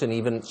mayors and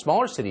even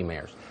smaller city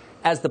mayors.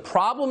 As the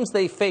problems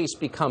they face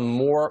become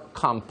more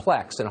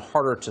complex and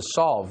harder to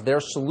solve, their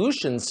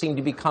solutions seem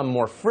to become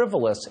more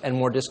frivolous and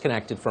more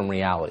disconnected from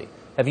reality.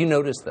 Have you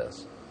noticed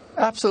this?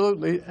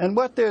 Absolutely. And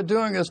what they're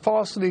doing is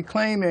falsely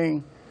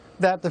claiming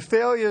that the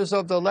failures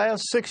of the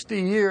last 60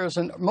 years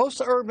in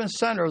most urban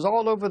centers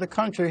all over the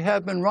country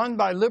have been run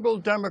by liberal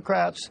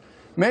Democrats,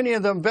 many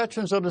of them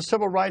veterans of the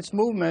civil rights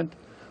movement,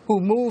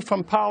 who moved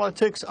from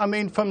politics,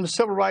 from the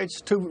civil rights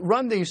to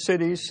run these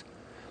cities.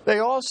 They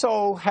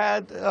also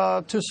had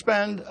to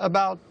spend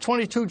about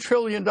 $22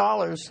 trillion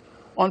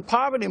on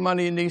poverty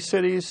money in these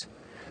cities.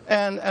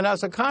 And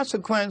as a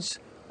consequence,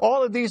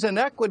 all of these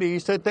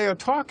inequities that they are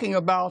talking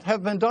about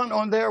have been done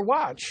on their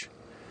watch.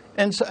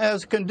 And so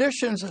as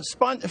conditions,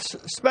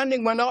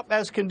 spending went up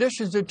as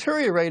conditions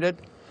deteriorated,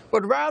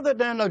 but rather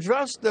than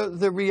address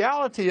the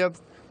reality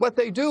of what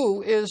they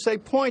do is they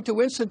point to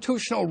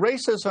institutional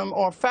racism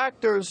or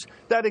factors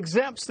that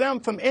exempts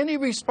them from any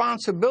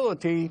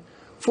responsibility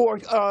for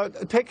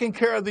taking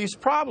care of these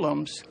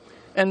problems.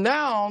 And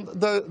now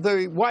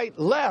the white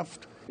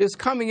left is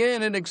coming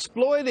in and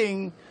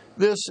exploiting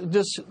this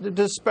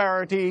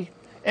disparity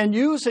and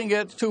using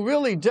it to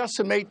really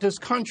decimate this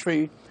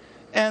country.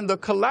 And the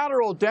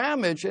collateral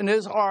damage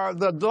are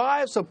the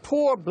lives of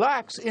poor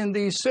blacks in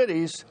these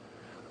cities,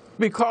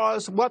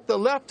 because what the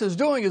left is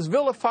doing is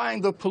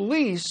vilifying the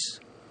police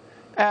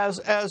as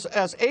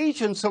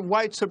agents of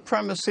white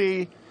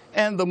supremacy,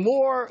 and the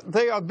more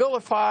they are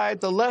vilified,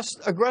 the less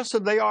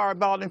aggressive they are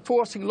about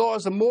enforcing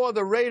laws, the more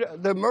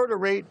the murder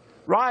rate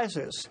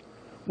rises.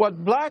 What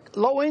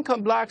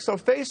low-income blacks are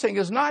facing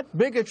is not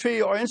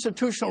bigotry or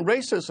institutional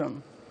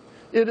racism.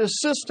 It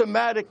is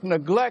systematic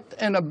neglect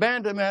and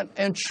abandonment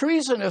and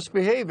treasonous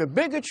behavior.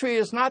 Bigotry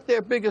is not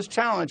their biggest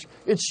challenge.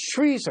 It's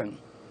treason.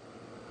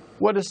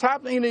 What is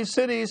happening in these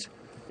cities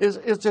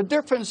is a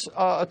difference,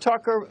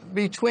 Tucker,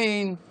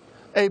 between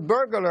a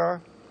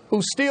burglar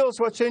who steals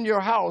what's in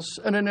your house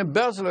and an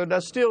embezzler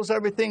that steals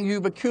everything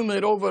you've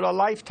accumulated over a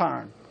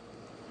lifetime.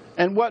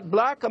 And what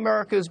black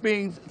America is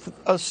being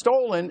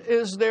stolen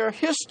is their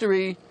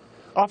history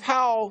of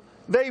how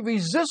they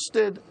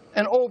resisted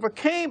and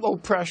overcame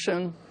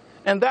oppression,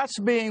 and that's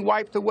being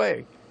wiped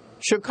away.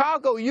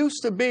 Chicago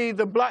used to be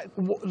the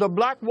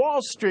Black Wall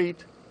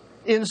Street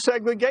in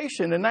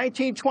segregation. In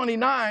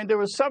 1929, there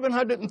were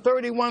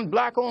 731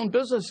 black-owned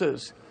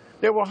businesses.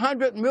 There were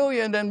 100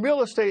 million in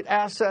real estate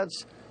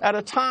assets at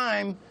a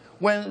time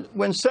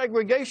when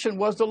segregation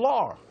was the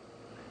law.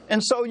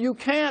 And so you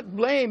can't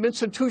blame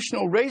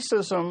institutional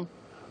racism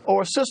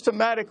or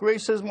systematic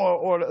racism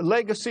or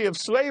legacy of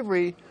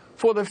slavery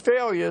for the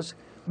failures.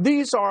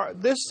 This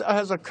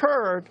has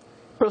occurred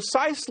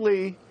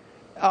precisely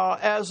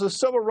as the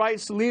civil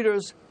rights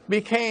leaders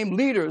became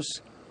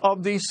leaders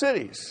of these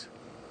cities.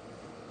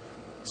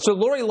 So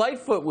Lori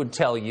Lightfoot would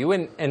tell you,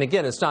 and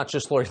again, it's not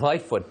just Lori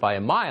Lightfoot by a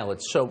mile,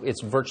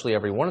 it's virtually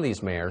every one of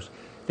these mayors,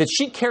 that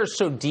she cares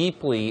so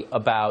deeply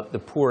about the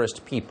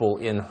poorest people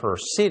in her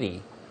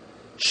city.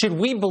 Should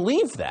we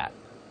believe that?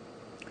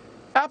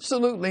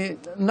 Absolutely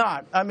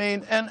not.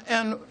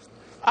 And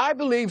I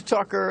believe,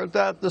 Tucker,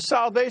 that the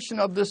salvation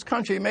of this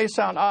country, may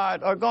sound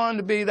odd, are going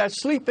to be that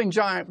sleeping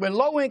giant. When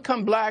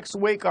low-income blacks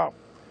wake up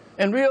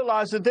and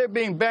realize that they're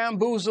being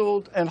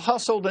bamboozled and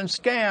hustled and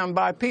scammed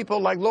by people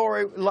like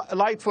Lori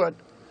Lightfoot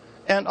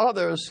and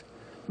others,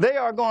 they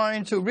are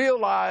going to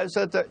realize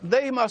that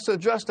they must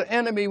address the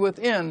enemy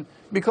within,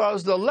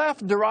 because the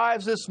left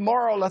derives its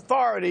moral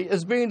authority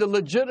as being the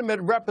legitimate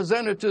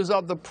representatives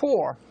of the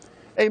poor.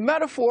 A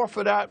metaphor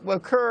for that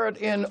occurred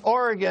in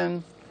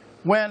Oregon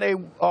when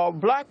a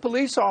black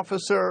police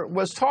officer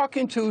was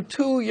talking to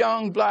two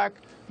young black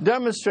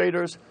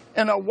demonstrators,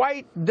 and a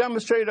white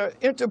demonstrator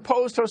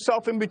interposed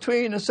herself in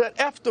between and said,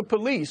 "F the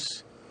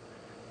police."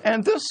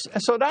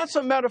 So that's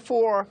a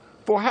metaphor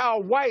for how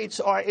whites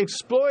are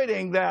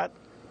exploiting that.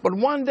 But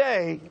one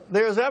day,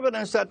 there's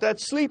evidence that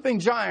sleeping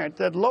giant,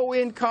 that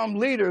low-income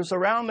leaders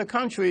around the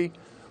country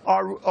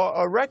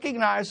are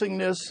recognizing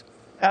this,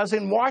 as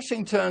in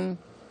Washington,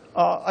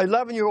 an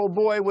 11-year-old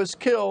boy was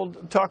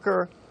killed,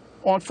 Tucker,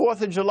 on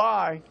 4th of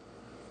July.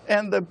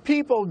 And the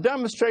people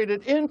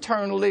demonstrated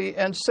internally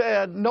and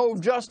said, "No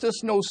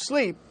justice, no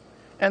sleep."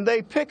 And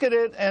they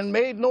picketed and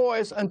made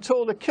noise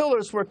until the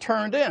killers were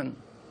turned in.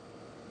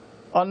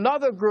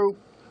 Another group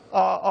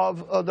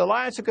of the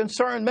Alliance of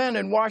Concerned Men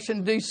in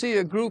Washington, D.C.,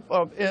 a group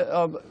of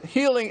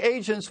healing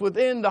agents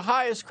within the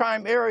highest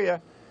crime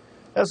area,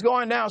 has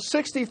gone now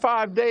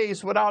 65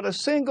 days without a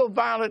single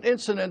violent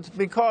incident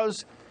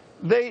because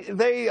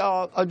they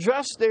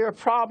address their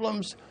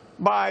problems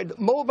by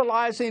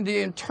mobilizing the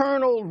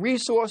internal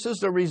resources,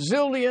 the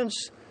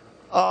resilience,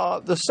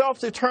 the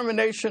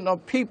self-determination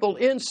of people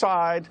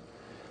inside.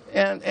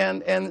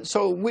 And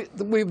so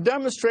we've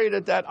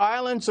demonstrated that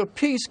islands of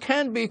peace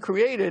can be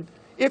created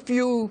if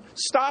you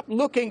stop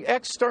looking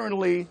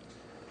externally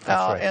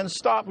and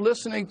stop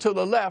listening to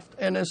the left,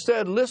 and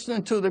instead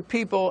listening to the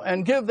people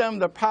and give them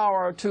the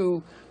power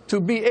to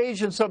be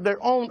agents of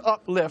their own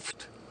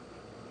uplift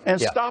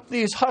and stop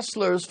these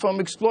hustlers from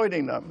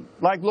exploiting them,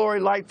 like Lori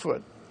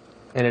Lightfoot.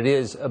 And it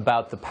is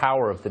about the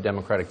power of the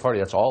Democratic Party.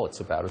 That's all it's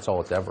about. It's all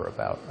it's ever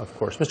about, of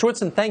course. Mr.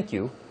 Whitson, thank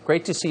you.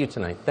 Great to see you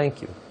tonight.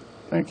 Thank you.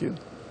 Thank you.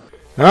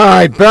 All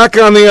right, back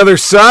on the other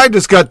side.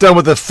 Just got done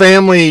with a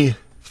family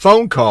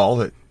phone call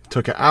that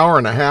took an hour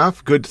and a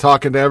half. Good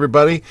talking to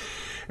everybody.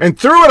 And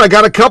through it, I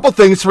got a couple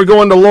things for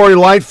going to Lori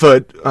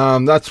Lightfoot.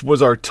 That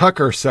was our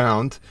Tucker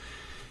sound.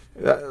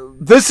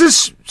 This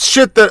is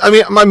shit that, I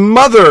mean, my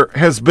mother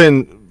has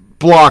been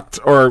blocked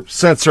or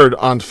censored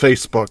on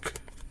Facebook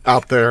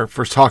out there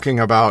for talking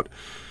about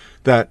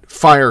that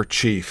fire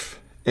chief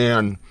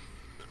and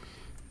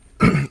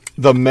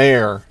the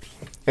mayor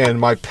and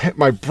my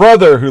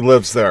brother who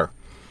lives there.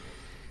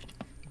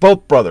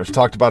 Both brothers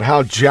talked about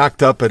how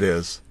jacked up it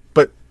is.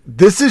 But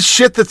this is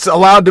shit that's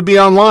allowed to be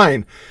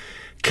online.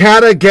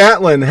 Kata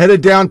Gatlin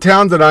headed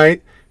downtown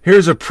tonight.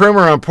 Here's a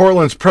primer on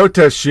Portland's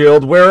protest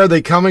shield. Where are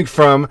they coming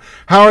from?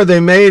 How are they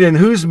made? And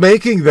who's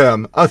making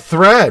them? A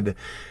thread.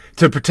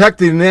 To protect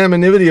the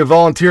anonymity of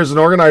volunteers and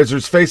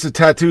organizers, faces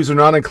tattoos are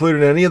not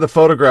included in any of the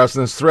photographs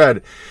in this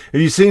thread. If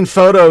you've seen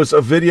photos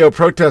of video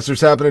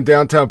protesters happening in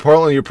downtown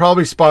Portland, you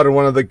probably spotted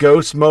one of the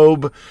Ghost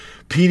Mob,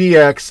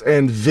 PDX,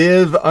 and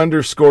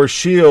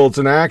Viv_shields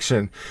in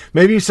action.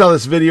 Maybe you saw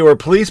this video where a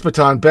police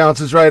baton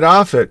bounces right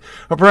off it.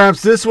 Or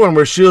perhaps this one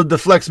where shield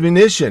deflects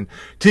munition.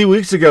 2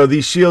 weeks ago,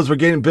 these shields were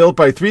getting built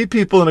by 3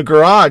 people in a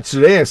garage.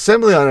 Today, an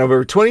assembly line of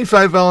over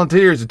 25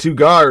 volunteers and 2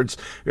 dogs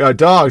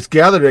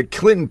gathered at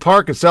Clinton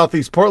Park in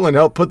Southeast Portland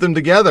helped put them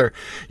together.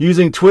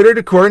 Using Twitter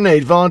to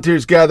coordinate,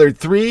 volunteers gathered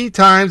 3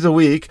 times a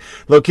week.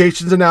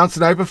 Locations announced the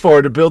night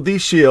before to build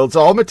these shields.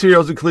 All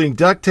materials, including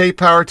duct tape,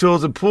 power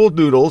tools, and pool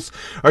noodles,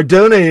 are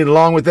donated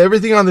along with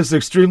everything on this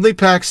extremely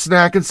packed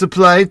snack and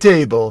supply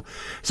table.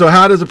 So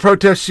how does a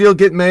protest shield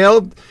get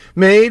made?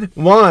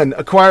 1,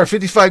 acquire a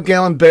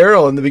 55-gallon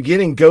barrel. In the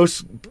beginning,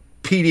 Ghost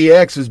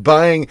PDX was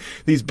buying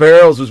these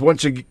barrels was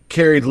once you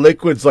carried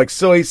liquids like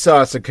soy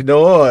sauce and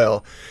canola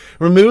oil.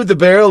 Remove the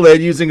barrel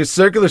lid using a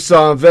circular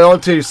saw and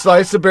volunteer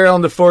slice the barrel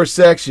into 4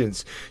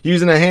 sections.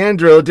 Using a hand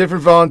drill, a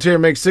different volunteer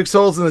makes 6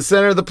 holes in the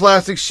center of the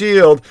plastic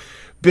shield.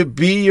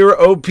 Be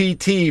your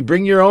OPT.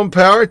 Bring your own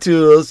power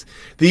tools.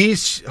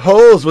 These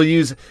holes will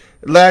use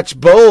latch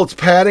bolts,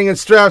 padding, and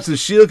straps. The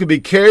shield can be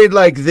carried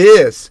like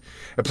this.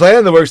 A plan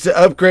in the works to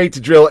upgrade to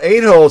drill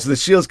 8 holes so the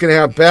shields can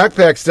have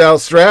backpack-style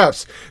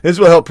straps. This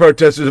will help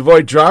protesters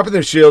avoid dropping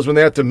their shields when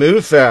they have to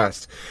move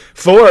fast.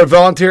 4,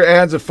 volunteer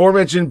adds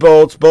aforementioned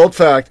bolts. Bolt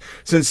fact,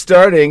 since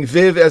starting,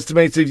 Viv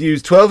estimates they've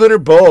used 1,200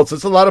 bolts.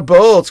 That's a lot of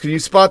bolts. Can you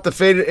spot the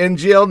faded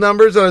NGL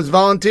numbers on his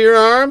volunteer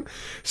arm?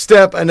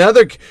 Step,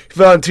 another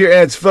volunteer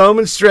adds foam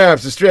and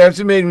straps. The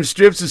straps are made with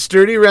strips of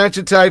sturdy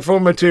ratchet-type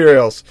foam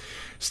materials.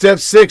 Step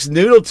 6,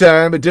 noodle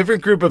time. A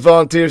different group of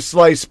volunteers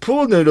slice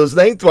pool noodles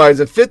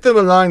lengthwise and fit them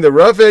along the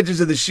rough edges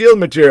of the shield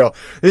material.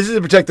 This is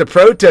to protect the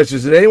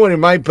protesters and anyone who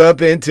might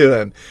bump into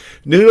them.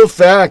 Noodle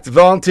fact,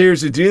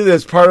 volunteers who do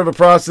this part of a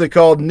process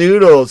called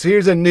noodles.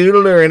 Here's a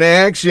noodler in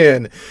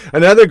action.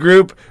 Another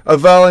group of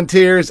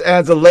volunteers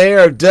adds a layer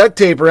of duct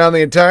tape around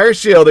the entire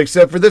shield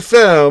except for the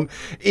foam.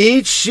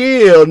 Each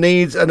shield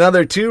needs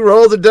another 2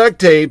 rolls of duct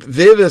tape.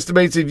 Viv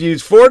estimates they've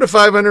used 400 to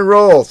 500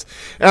 rolls.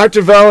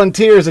 After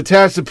volunteers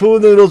attach the pool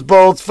noodles,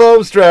 bolts,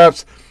 foam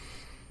straps,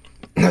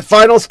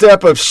 final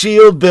step of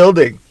shield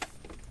building.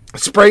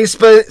 Spray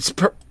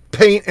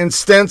paint and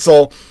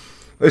stencil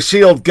the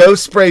shield.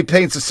 Ghost spray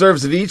paints the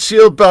surface of each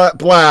shield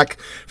black.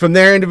 From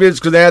there, individuals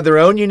can add their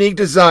own unique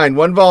design.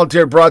 One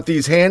volunteer brought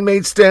these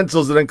handmade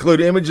stencils that include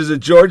images of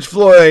George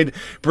Floyd,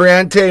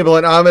 Breonna Taylor,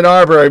 and Ahmaud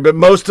Arbery, but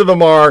most of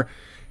them are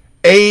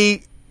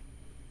ACB,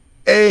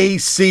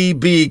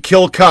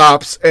 kill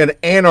cops, and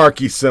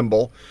anarchy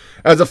symbol.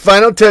 As a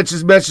final touch,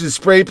 this message is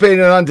spray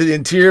painted onto the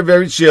interior of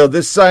every shield.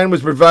 This sign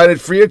was provided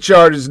free of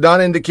charge as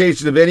not an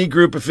indication of any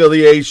group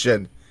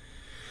affiliation.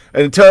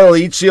 And in total,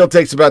 each shield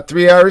takes about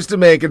 3 hours to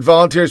make, and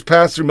volunteers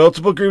pass through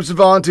multiple groups of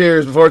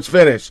volunteers before it's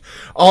finished.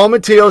 All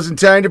materials and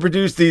time to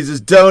produce these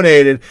is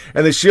donated,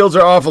 and the shields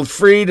are offered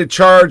free to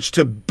charge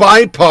to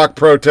BIPOC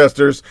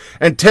protesters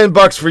and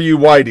 $10 for you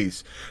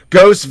whiteys.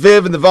 Ghost,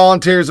 Viv, and the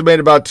volunteers have made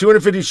about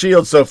 250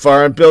 shields so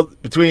far and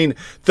built between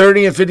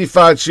 30 and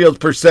 55 shields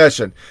per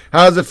session.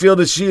 How does it feel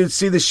to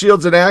see the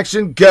shields in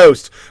action?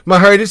 Ghost. My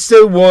heart is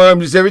so warm.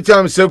 Just every time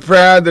I'm so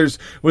proud. There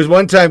was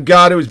one time,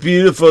 God, it was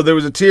beautiful. There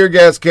was a tear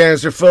gas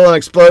canister full and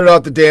exploded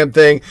off the damn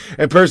thing,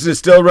 and person is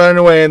still running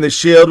away, and the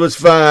shield was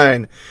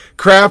fine.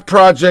 Craft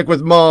project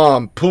with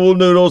mom. Pool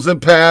noodles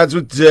and pads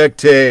with duct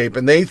tape.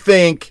 And they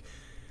think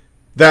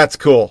that's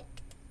cool.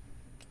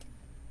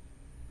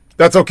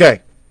 That's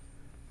okay.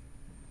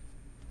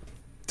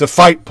 To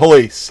fight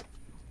police.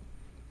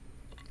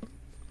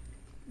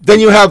 Then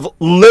you have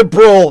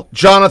liberal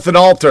Jonathan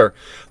Alter.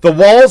 The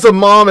walls of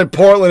mom in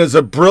Portland is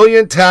a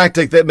brilliant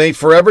tactic that may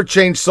forever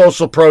change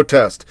social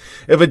protest.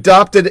 If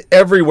adopted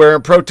everywhere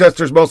and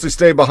protesters mostly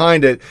stay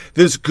behind it,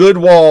 this good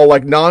wall,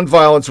 like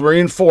nonviolence,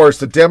 reinforced.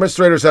 The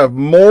demonstrators have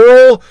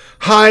moral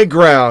high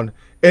ground.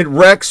 It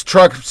wrecks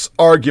Trump's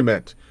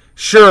argument.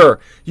 Sure,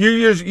 you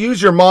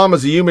use your mom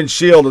as a human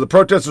shield. If the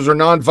protesters are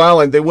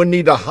nonviolent, they wouldn't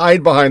need to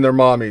hide behind their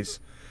mommies.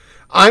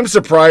 I'm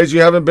surprised you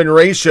haven't been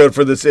ratioed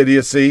for this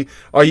idiocy.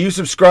 Are you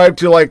subscribed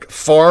to, like,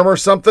 Farm or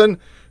something?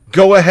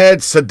 Go ahead,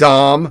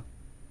 Saddam.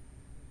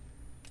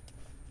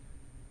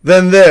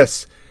 Then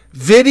this.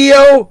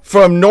 Video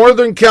from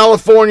Northern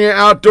California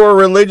outdoor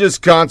religious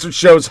concert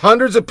shows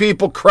hundreds of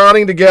people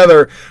crowding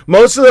together,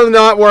 most of them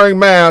not wearing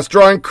masks,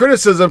 drawing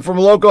criticism from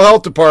a local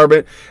health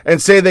department, and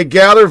say they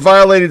gather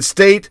violated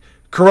state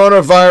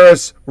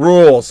coronavirus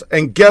rules.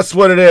 And guess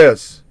what it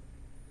is?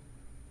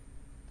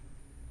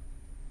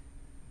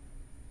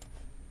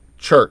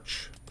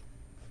 Church.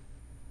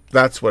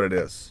 That's what it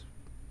is.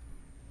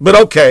 But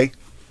okay,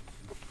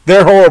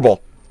 they're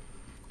horrible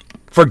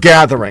for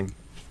gathering,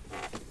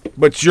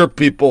 but your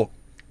people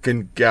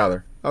can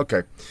gather.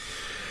 Okay.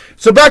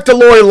 So back to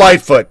Lori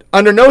Lightfoot.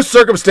 Under no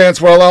circumstance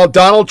will allow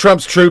Donald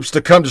Trump's troops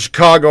to come to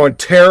Chicago and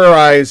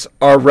terrorize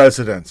our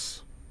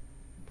residents.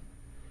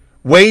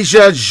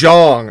 Weijia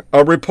Zhang,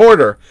 a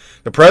reporter.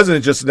 The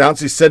president just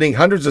announced he's sending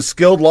hundreds of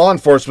skilled law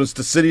enforcement to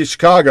the city of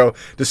Chicago,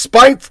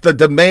 despite the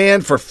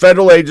demand for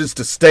federal agents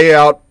to stay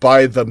out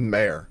by the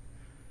mayor.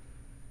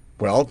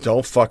 Well,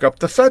 don't fuck up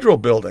the federal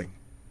building.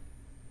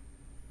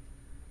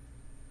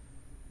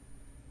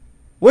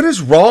 What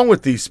is wrong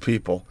with these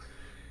people?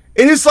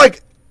 It is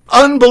like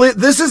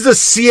unbelievable. This is the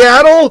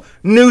Seattle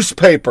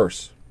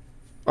newspapers.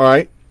 All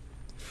right.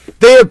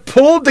 They have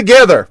pulled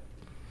together.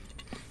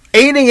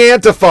 Aiding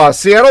Antifa,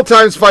 Seattle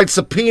Times fights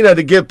subpoena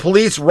to give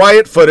police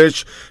riot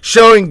footage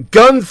showing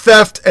gun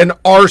theft and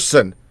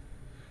arson.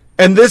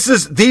 And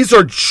these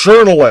are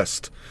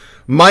journalists.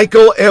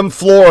 Michael M.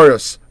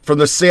 Flores from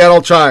the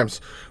Seattle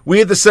Times.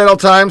 We at the Seattle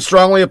Times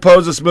strongly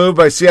oppose this move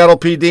by Seattle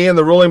PD and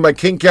the ruling by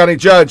King County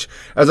judge.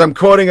 As I'm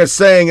quoting as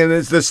saying in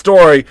this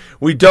story,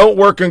 we don't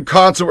work in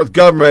concert with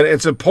government.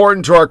 It's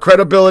important to our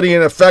credibility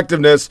and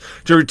effectiveness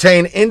to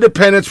retain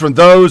independence from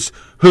those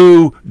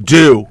who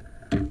do.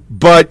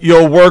 But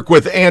you'll work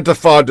with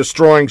Antifa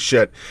destroying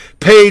shit.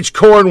 Paige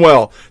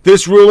Cornwell.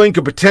 This ruling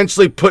could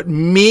potentially put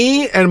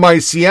me and my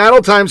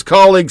Seattle Times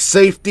colleagues'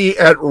 safety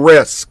at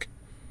risk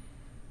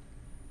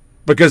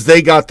because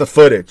they got the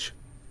footage.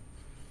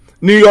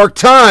 New York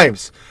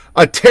Times.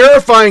 A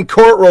terrifying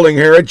court ruling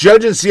here. A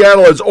judge in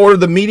Seattle has ordered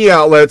the media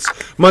outlets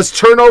must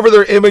turn over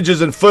their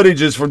images and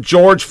footages from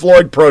George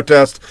Floyd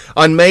protest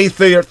on May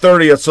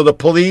 30th so the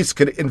police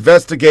can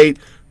investigate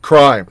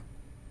crime.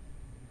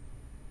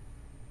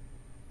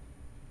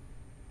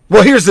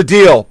 Well, here's the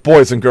deal,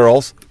 boys and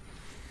girls.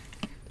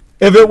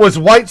 If it was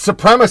white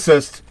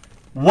supremacists,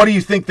 what do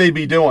you think they'd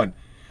be doing?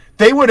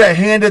 They would have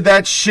handed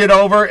that shit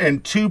over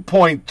in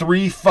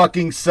 2.3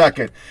 fucking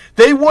seconds.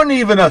 They wouldn't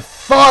even have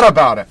thought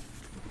about it.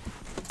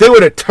 They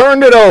would have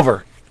turned it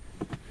over.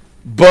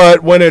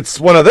 But when it's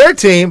one of their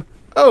team,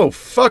 oh,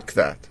 fuck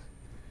that.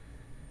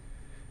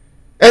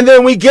 And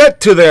then we get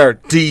to their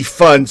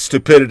defund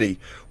stupidity.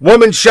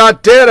 Woman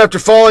shot dead after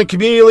following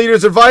community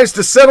leaders' advice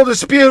to settle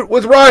dispute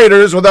with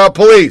rioters without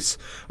police.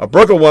 A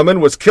Brooklyn woman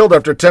was killed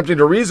after attempting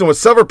to reason with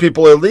several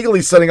people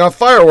illegally setting off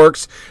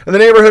fireworks in the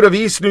neighborhood of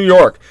East New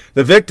York.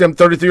 The victim,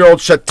 33-year-old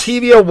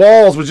Shativia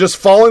Walls, was just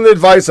following the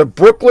advice of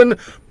Brooklyn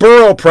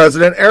Borough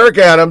President Eric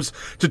Adams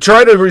to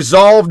try to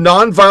resolve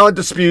nonviolent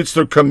disputes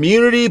through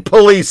community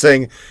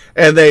policing,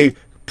 and they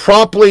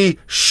promptly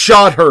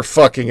shot her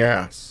fucking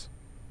ass.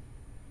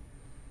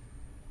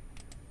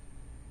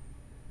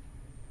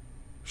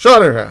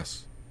 Shot her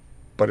ass.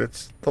 But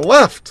it's the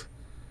left.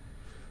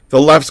 The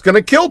left's going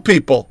to kill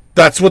people.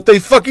 That's what they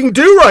fucking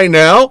do right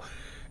now.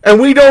 And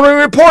we don't even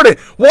report it.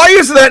 Why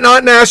is that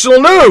not national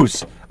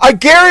news? I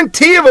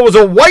guarantee if it was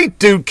a white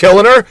dude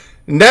killing her,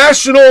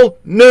 national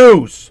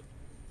news.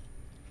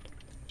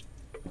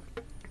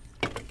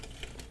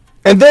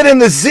 And then in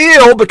the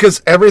zeal,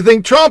 because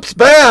everything Trump's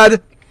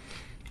bad,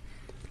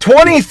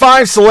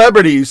 25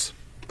 celebrities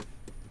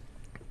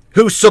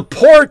who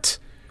support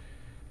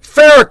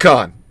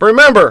Farrakhan.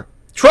 Remember,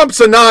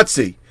 Trump's a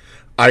Nazi.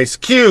 Ice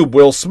Cube,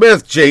 Will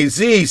Smith,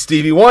 Jay-Z,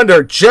 Stevie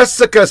Wonder,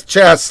 Jessica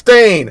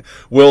Chastain,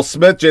 Will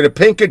Smith, Jada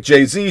Pinkett,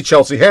 Jay-Z,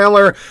 Chelsea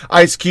Handler,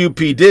 Ice Cube,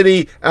 P.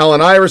 Diddy, Allen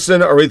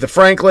Iverson, Aretha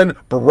Franklin,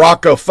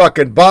 Barack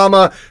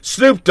Obama,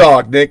 Snoop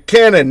Dogg, Nick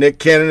Cannon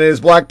and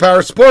his Black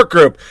Power support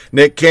group,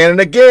 Nick Cannon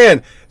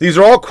again. These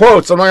are all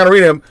quotes. I'm not going to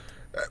read them.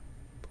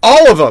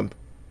 All of them.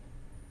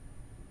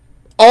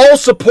 All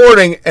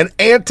supporting an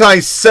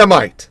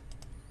anti-Semite.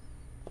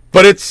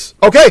 But it's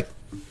okay.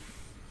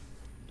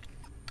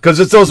 Because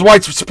it's those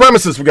white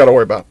supremacists we got to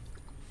worry about.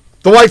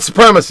 The white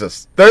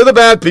supremacists. They're the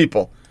bad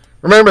people.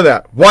 Remember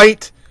that.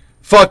 White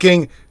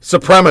fucking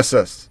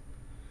supremacists.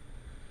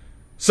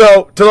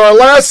 So, to our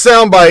last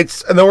sound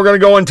bites, and then we're going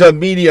to go into a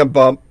medium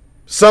bump.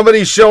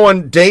 Somebody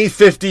showing day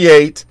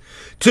 58.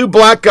 2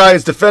 black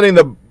guys defending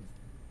the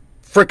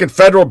frickin'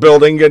 federal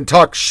building getting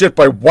talked shit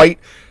by white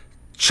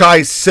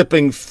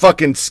chai-sipping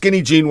fucking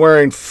skinny jean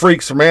wearing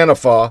freaks from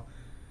Antifa.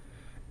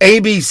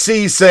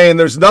 ABC saying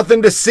there's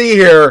nothing to see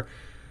here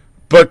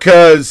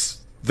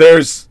because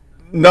there's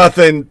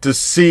nothing to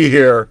see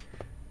here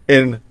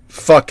in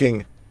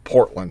fucking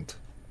Portland.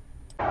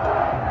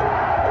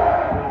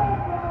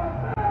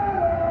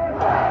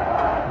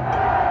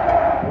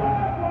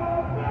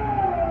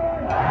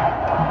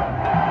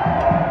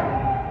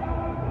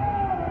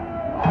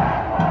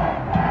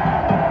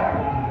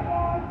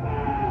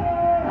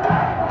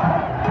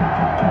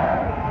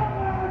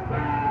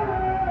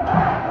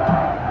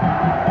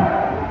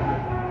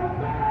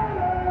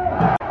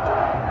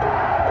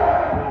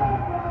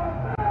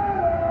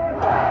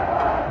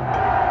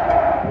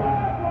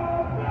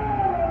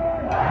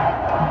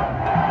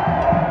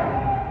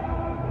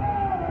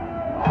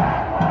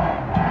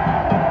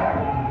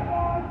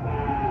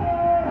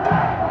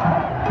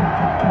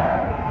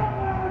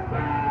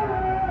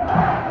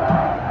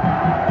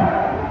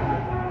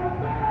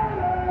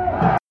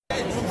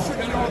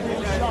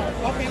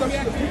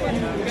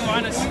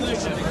 Find a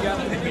solution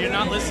together. You're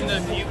not listening to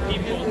a few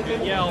people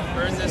who yell,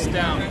 burn this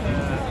down,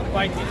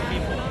 fight these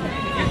people.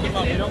 Pick them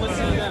up. You don't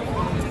listen to them.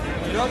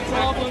 Drug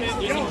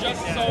problems isn't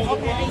just solve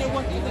the problem.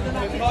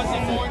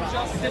 Causing more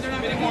injustice,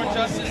 committing more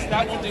injustice,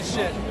 that won't do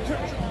shit.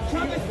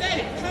 Trump has said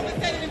it. Trump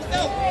has said it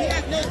himself. He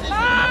has no system.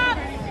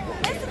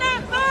 It's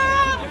not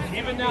Bob!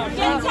 Even now,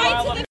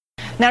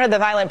 Now to the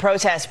violent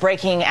protests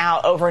breaking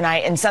out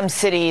overnight in some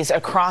cities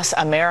across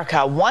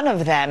America, one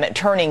of them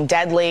turning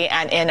deadly,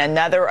 and in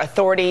another,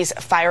 authorities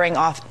firing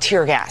off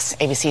tear gas.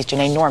 ABC's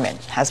Janae Norman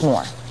has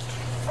more.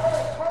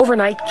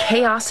 Overnight,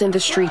 chaos in the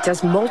streets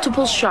as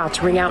multiple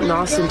shots ring out in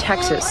Austin,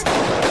 Texas.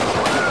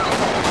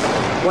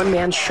 One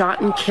man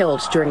shot and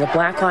killed during a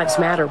Black Lives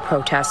Matter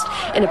protest,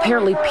 an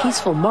apparently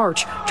peaceful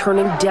march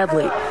turning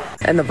deadly.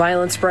 And the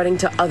violence spreading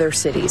to other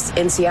cities.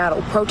 In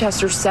Seattle,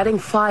 protesters setting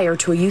fire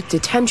to a youth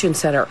detention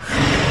center.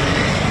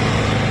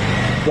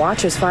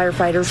 Watch as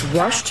firefighters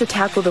rushed to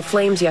tackle the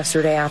flames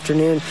yesterday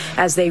afternoon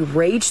as they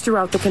raged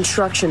throughout the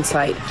construction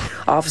site.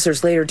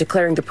 Officers later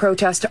declaring the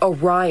protest a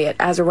riot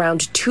as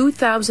around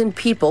 2,000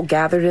 people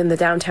gathered in the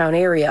downtown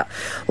area.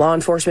 Law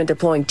enforcement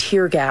deploying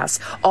tear gas,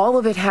 all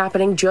of it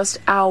happening just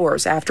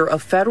hours after a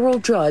federal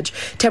judge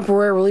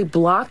temporarily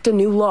blocked a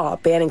new law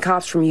banning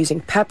cops from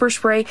using pepper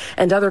spray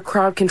and other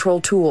crowd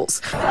control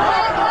tools.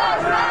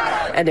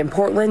 And in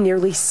Portland,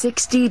 nearly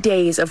 60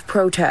 days of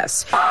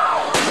protests.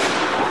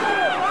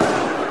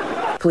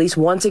 Police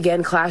once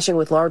again clashing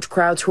with large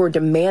crowds who are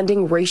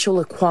demanding racial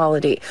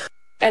equality.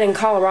 And in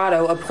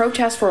Colorado, a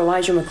protest for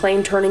Elijah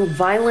McClain turning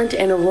violent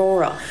in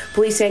Aurora.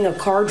 Police saying a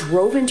car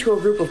drove into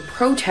a group of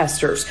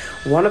protesters,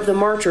 one of the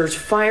marchers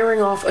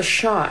firing off a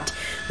shot.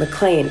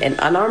 McClain, an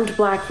unarmed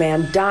black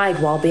man,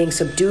 died while being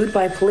subdued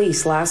by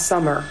police last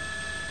summer.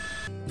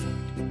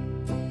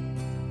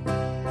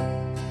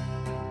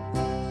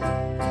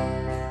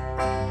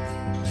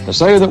 To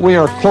say that we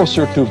are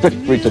closer to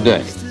victory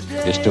today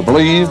is to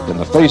believe, in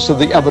the face of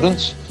the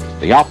evidence,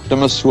 the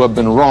optimists who have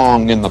been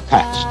wrong in the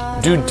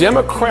past. Do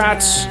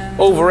Democrats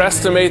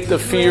overestimate the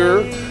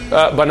fear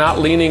by not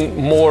leaning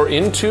more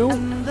into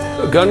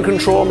gun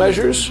control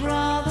measures?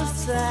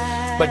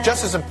 But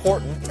just as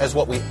important as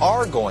what we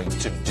are going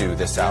to do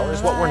this hour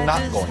is what we're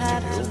not going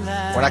to do.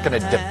 We're not going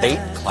to debate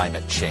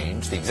climate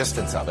change, the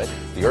existence of it.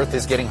 The Earth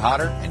is getting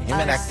hotter, and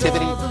human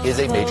activity is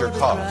a major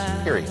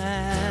cause, period.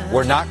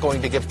 We're not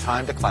going to give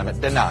time to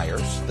climate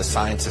deniers. The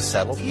science is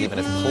settled, even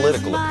if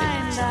political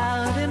opinions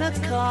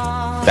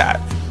are. That.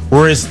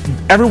 Whereas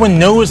everyone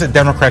knows that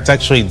Democrats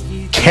actually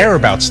care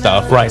about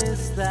stuff. Right.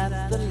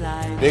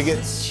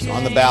 Bigots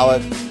on the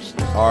ballot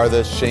are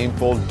the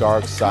shameful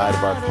dark side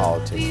of our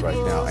politics right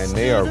now, and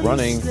they are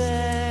running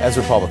as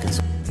Republicans.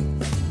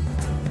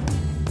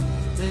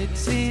 They'd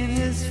seen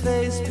his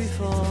face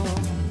before.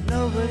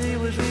 Nobody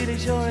was really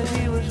sure if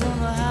he was from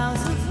the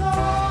House of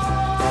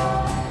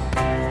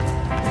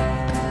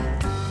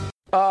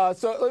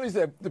So let me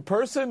say, the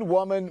person,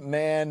 woman,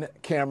 man,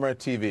 camera,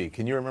 TV.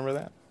 Can you remember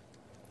that?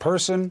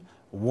 Person,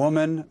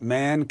 woman,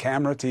 man,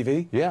 camera,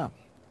 TV? Yeah.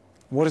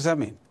 What does that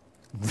mean?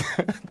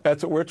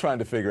 That's what we're trying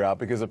to figure out,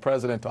 because the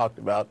president talked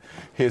about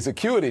his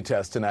acuity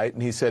test tonight,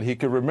 and he said he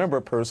could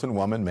remember person,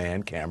 woman,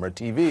 man, camera,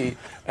 TV,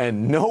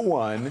 and no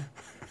one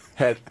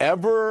had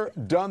ever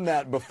done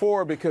that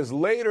before, because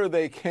later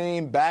they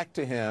came back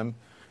to him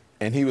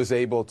and he was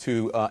able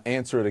to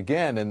answer it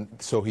again, and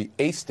so he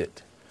aced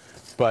it.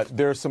 But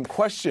there's some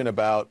question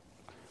about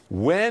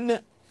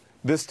when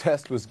this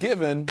test was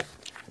given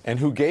and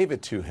who gave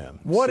it to him.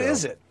 What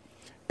is it?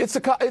 It's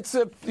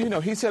a, you know,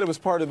 he said it was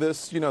part of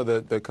this, you know,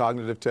 the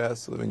cognitive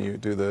test when you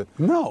do the.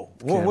 No.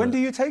 Well, when do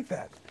you take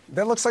that?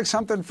 That looks like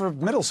something for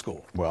middle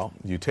school. Well,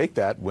 you take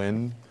that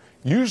when,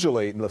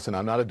 usually, listen,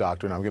 I'm not a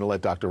doctor, and I'm going to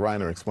let Dr.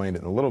 Reiner explain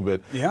it in a little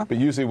bit. Yeah. But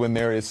usually when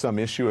there is some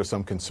issue or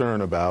some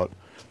concern about,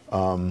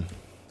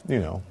 you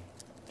know,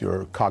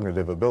 your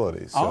cognitive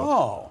abilities.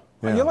 So,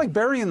 well, you're like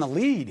burying the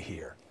lead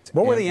here.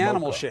 What were the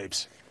animal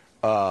shapes?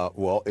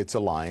 Well, it's a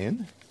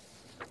lion,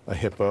 a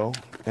hippo,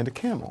 and a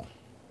camel.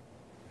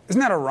 Isn't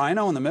that a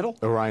rhino in the middle?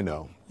 A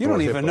rhino. You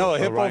don't even know a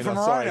hippo from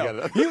a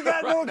rhino. You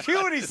got no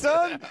acuity,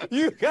 son.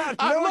 You got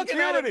no acuity. I'm looking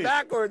at it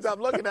backwards. I'm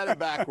looking at it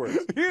backwards.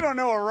 You don't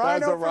know a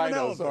rhino from an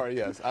elephant. Sorry,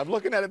 yes. I'm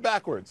looking at it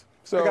backwards.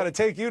 So I got to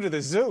take you to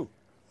the zoo.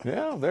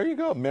 Yeah, there you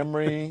go.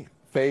 Memory,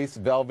 face,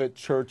 velvet,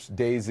 church,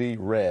 daisy,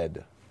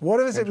 red. What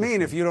does it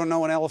mean if you don't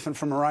know an elephant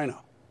from a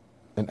rhino?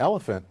 An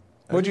elephant?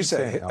 What'd you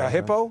say? A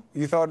hippo?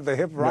 You thought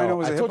the rhino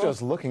was a hippo? I told you I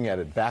was looking at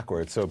it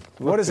backwards. So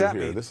what does that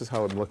mean? This is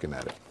how I'm looking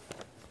at it.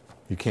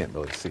 You can't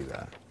really see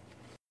that.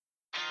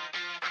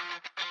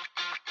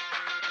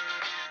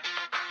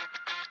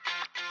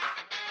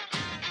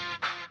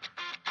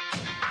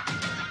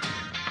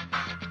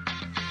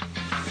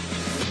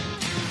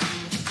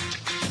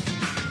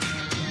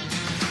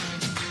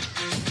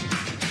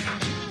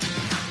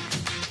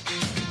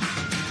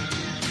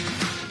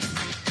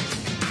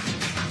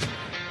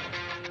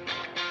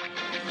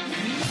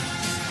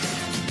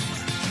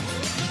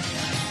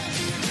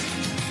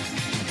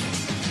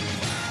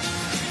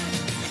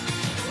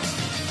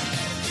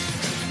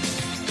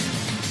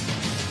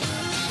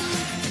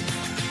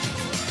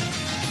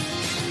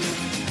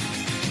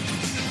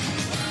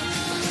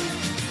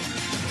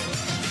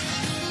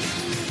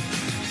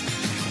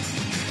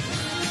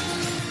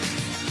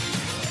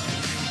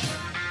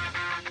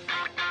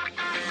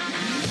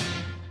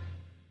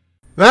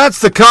 That's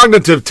the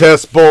cognitive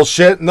test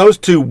bullshit, and those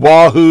two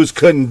wahoos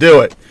couldn't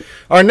do it.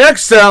 Our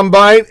next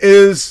soundbite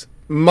is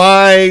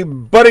my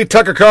buddy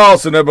Tucker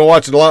Carlson. I've been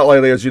watching a lot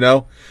lately, as you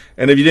know.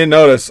 And if you didn't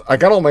notice, I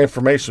got all my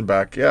information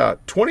back. Yeah,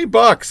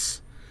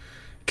 $20.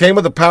 Came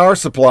with a power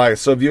supply.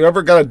 So if you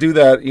ever got to do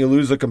that, you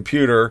lose a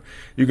computer,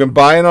 you can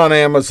buy it on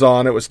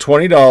Amazon. It was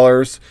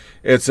 $20.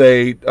 It's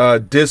a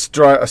disk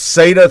drive, a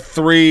SATA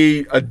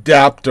 3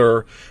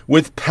 adapter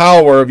with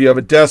power if you have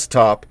a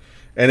desktop,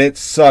 and it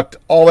sucked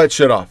all that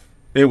shit off.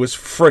 It was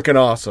freaking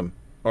awesome.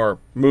 Or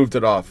moved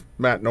it off.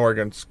 Matt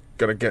Norgan's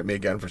going to get me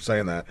again for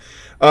saying that.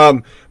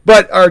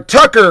 But our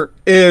Tucker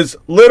is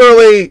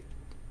literally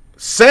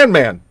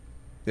Sandman.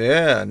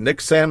 Yeah, Nick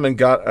Sandman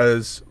got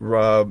his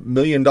 $1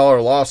 million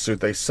lawsuit.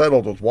 They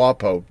settled with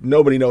WAPO.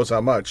 Nobody knows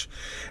how much.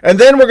 And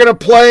then we're going to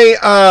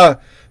play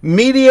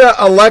media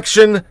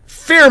election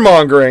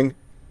fear-mongering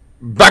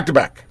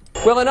back-to-back.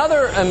 Well, in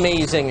other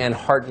amazing and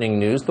heartening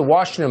news, the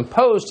Washington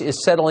Post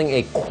is settling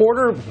a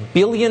 $250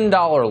 million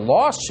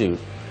lawsuit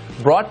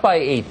brought by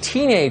a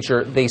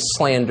teenager they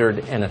slandered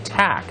and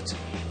attacked.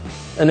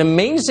 An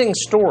amazing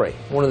story,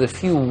 one of the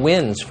few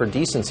wins for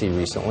decency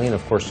recently, and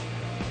of course,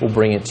 we'll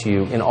bring it to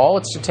you in all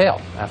its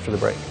detail after the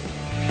break.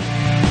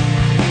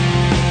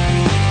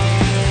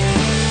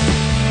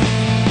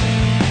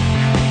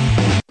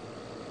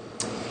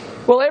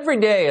 Well, every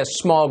day a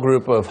small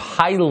group of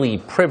highly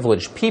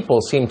privileged people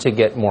seem to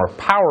get more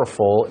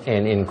powerful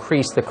and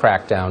increase the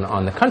crackdown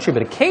on the country.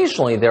 But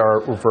occasionally there are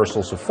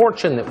reversals of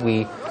fortune that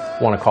we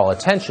want to call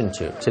attention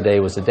to.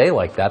 Today was a day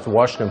like that. The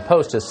Washington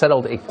Post has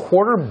settled a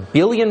 $250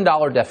 million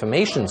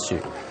defamation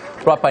suit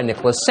brought by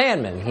Nicholas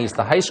Sandman. He's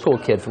the high school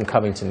kid from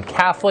Covington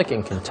Catholic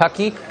in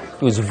Kentucky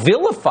who was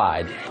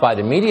vilified by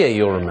the media,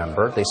 you'll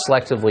remember. They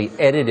selectively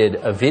edited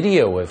a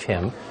video of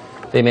him.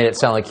 They made it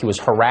sound like he was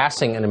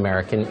harassing an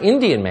American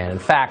Indian man. In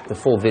fact, the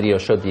full video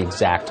showed the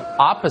exact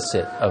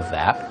opposite of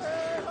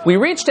that. We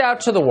reached out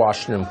to the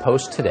Washington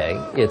Post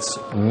today, its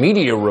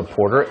media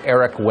reporter,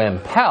 Eric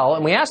Wempel,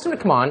 and we asked him to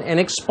come on and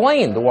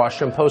explain the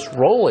Washington Post's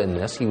role in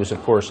this. He was, of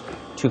course,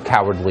 too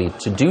cowardly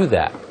to do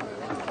that.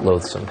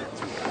 Loathsome.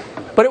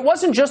 But it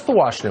wasn't just the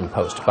Washington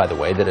Post, by the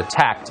way, that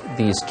attacked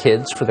these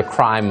kids for the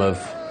crime of,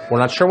 we're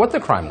not sure what the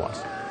crime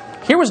was.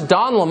 Here was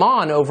Don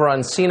Lemon over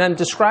on CNN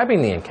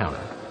describing the encounter.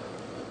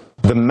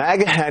 The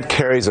MAGA hat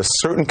carries a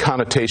certain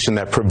connotation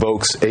that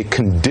provokes a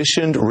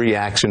conditioned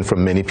reaction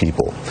from many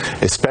people,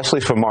 especially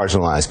from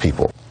marginalized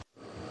people.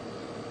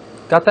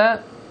 Got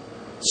that?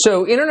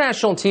 So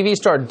international TV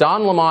star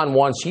Don Lemon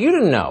wants you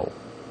to know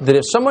that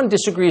if someone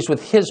disagrees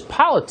with his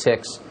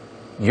politics,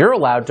 you're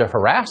allowed to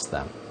harass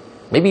them.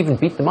 Maybe even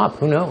beat them up.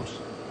 Who knows?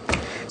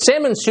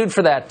 Sandman sued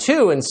for that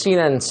too, and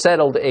CNN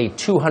settled a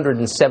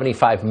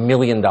 $275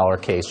 million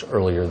case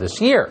earlier this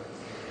year.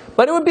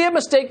 But it would be a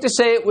mistake to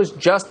say it was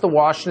just the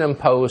Washington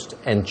Post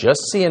and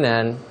just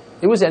CNN.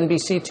 It was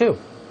NBC too.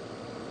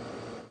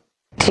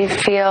 Do you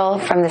feel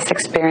from this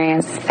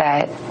experience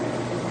that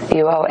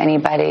you owe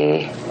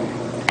anybody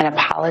an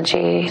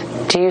apology?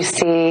 Do you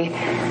see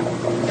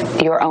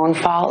your own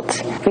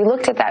fault? We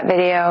looked at that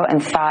video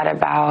and thought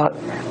about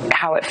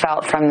how it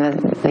felt from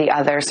the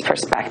other's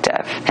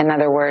perspective. In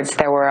other words,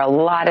 there were a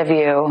lot of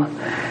you,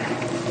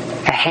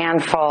 a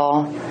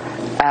handful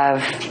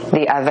of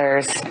the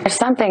others. There's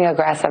something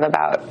aggressive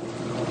about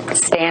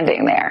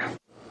standing there.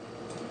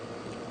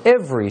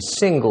 Every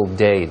single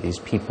day, these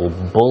people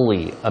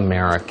bully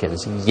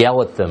Americans,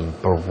 yell at them,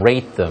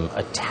 berate them,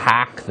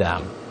 attack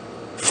them,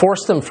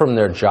 force them from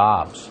their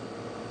jobs.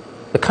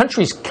 The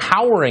country's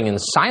cowering in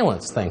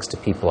silence thanks to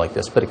people like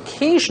this, but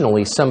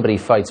occasionally somebody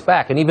fights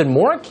back, and even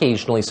more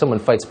occasionally someone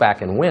fights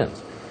back and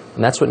wins.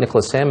 And that's what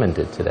Nicholas Salmon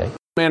did today.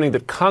 Demanding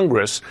that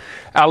Congress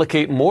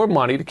allocate more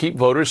money to keep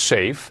voters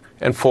safe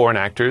and foreign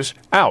actors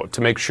out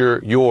to make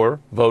sure your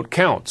vote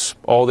counts.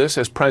 All this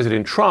as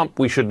President Trump,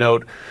 we should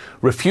note,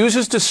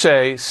 refuses to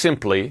say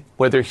simply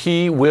whether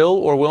he will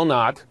or will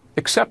not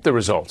accept the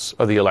results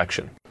of the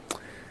election.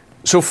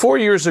 So 4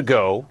 years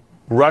ago,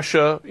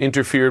 Russia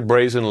interfered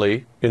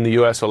brazenly in the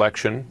U.S.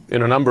 election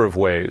in a number of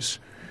ways.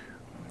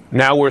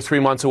 Now we're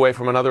 3 months away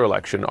from another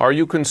election. Are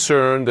you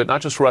concerned that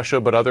not just Russia,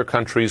 but other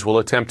countries will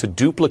attempt to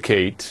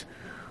duplicate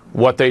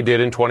what they did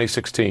in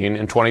 2016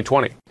 and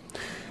 2020?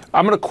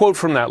 I'm going to quote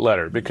from that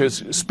letter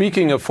because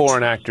speaking of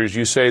foreign actors,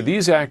 you say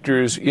these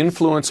actors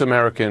influence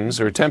Americans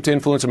or attempt to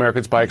influence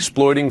Americans by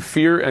exploiting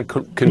fear and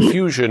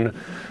confusion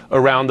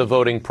around the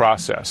voting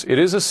process. It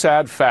is a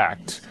sad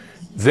fact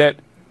that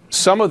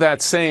some of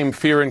that same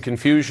fear and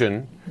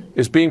confusion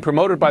is being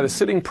promoted by the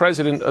sitting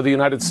president of the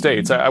United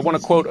States. I want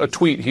to quote a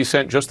tweet he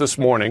sent just this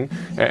morning,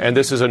 and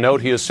this is a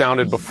note he has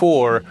sounded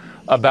before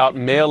about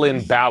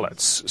mail-in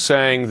ballots,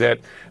 saying that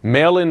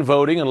mail-in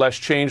voting, unless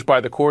changed by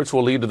the courts,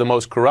 will lead to the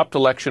most corrupt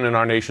election in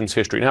our nation's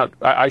history. Now,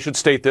 I should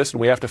state this, and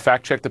we have to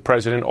fact-check the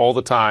president all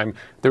the time.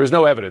 There is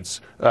no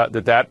evidence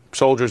that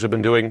soldiers have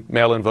been doing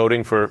mail-in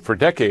voting for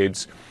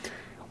decades.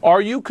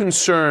 Are you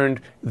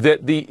concerned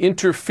that the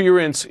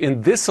interference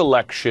in this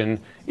election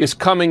is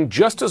coming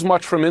just as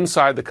much from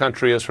inside the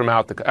country as from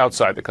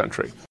outside the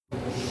country?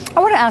 I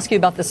want to ask you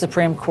about the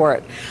Supreme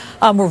Court.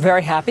 We're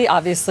very happy,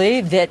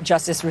 obviously, that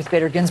Justice Ruth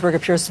Bader Ginsburg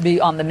appears to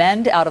be on the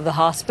mend, out of the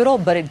hospital,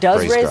 but it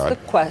does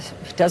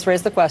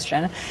raise the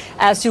question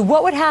as to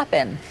what would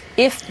happen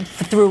if,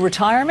 through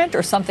retirement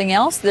or something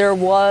else, there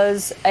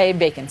was a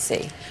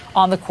vacancy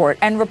on the court.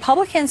 And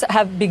Republicans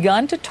have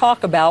begun to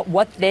talk about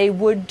what they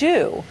would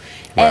do.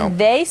 Well, and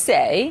they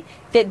say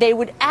that they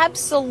would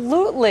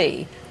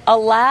absolutely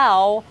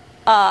allow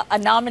a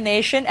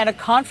nomination and a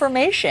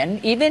confirmation,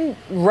 even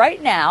right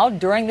now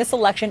during this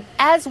election,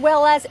 as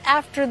well as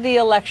after the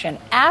election,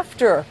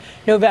 after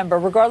November,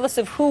 regardless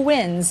of who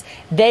wins,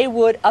 they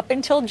would, up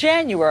until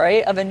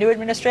January of a new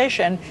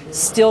administration,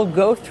 still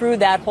go through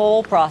that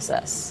whole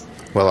process.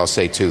 Well, I'll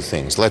say two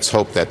things. Let's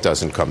hope that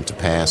doesn't come to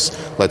pass.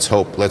 Let's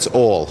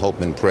all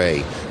hope and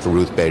pray for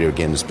Ruth Bader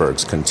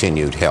Ginsburg's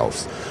continued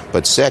health.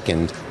 But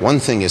second, one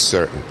thing is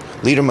certain.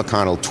 Leader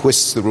McConnell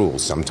twists the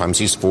rules. Sometimes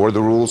he's for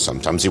the rules.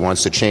 Sometimes he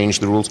wants to change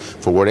the rules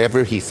for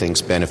whatever he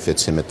thinks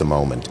benefits him at the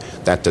moment.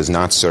 That does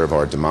not serve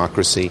our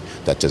democracy.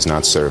 That does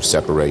not serve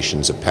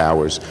separations of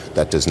powers.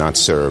 That does not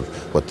serve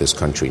what this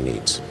country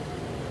needs.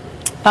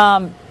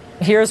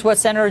 Here's what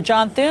Senator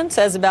John Thune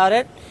says about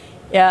it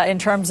in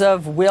terms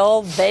of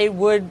they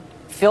would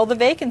fill the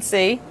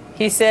vacancy.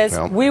 He says,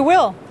 well, we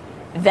will.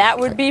 That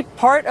would be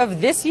part of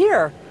this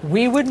year.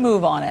 We would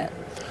move on it.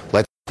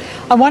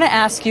 I want to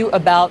ask you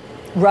about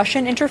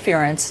Russian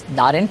interference,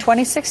 not in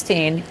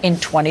 2016, in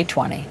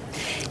 2020,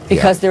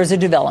 because there's a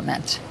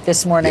development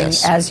this morning,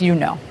 as you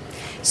know.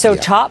 So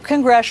top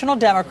congressional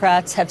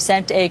Democrats have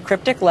sent a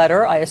cryptic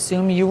letter, I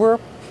assume you were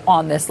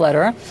on this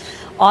letter,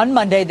 on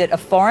Monday that a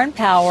foreign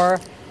power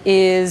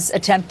is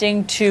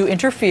attempting to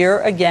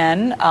interfere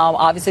again.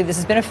 Obviously, this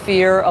has been a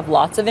fear of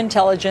lots of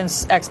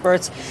intelligence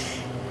experts.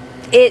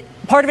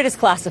 Part of it is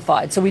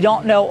classified, so we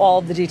don't know all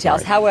of the details.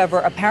 Right. However,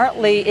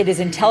 apparently it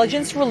is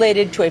intelligence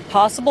related to a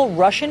possible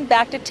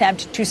Russian-backed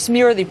attempt to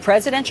smear the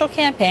presidential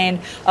campaign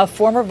of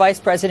former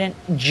Vice President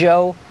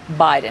Joe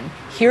Biden.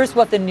 Here's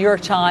what the New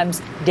York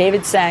Times'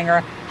 David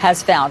Sanger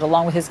has found,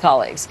 along with his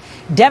colleagues.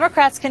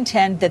 Democrats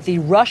contend that the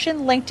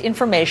Russian-linked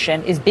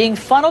information is being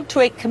funneled to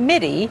a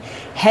committee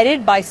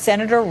headed by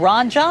Senator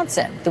Ron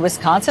Johnson, the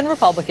Wisconsin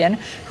Republican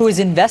who is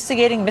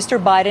investigating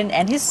Mr. Biden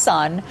and his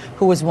son,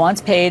 who was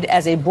once paid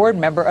as a board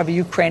member of a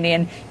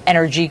Ukrainian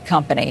energy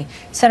company.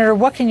 Senator,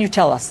 what can you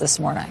tell us this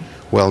morning?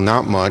 Well,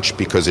 not much,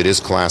 because it is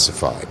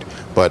classified.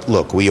 But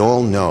look, we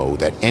all know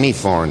that any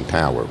foreign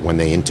power, when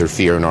they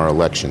interfere in our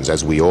elections,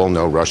 as we all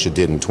know Russia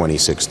did in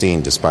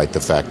 2016, despite the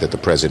fact that the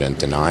president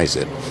denies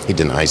it,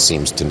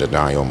 seems to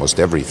deny almost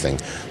everything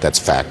that's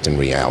fact and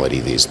reality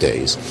these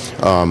days.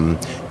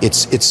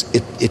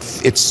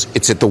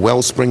 It's at the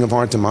wellspring of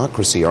our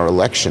democracy, our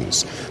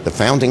elections. The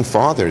founding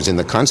fathers in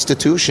the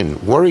Constitution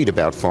worried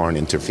about foreign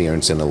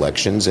interference in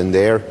elections, and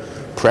they're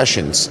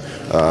prescience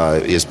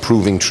is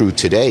proving true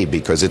today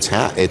because it's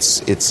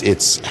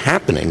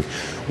happening.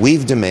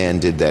 We've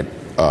demanded that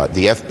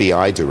the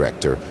FBI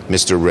director,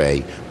 Mr.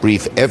 Wray,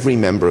 brief every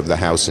member of the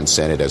House and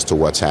Senate as to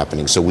what's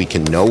happening so we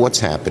can know what's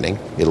happening.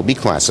 It'll be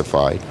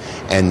classified,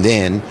 and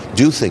then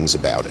do things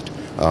about it.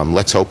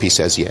 Let's hope he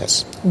says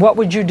yes. What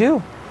would you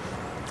do?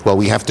 Well,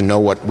 we have to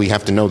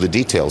know the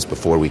details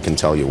before we can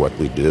tell you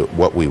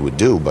what we would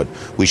do, but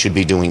we should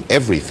be doing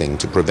everything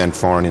to prevent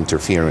foreign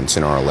interference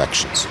in our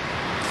elections.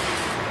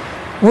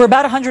 We're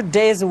about 100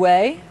 days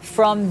away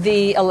from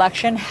the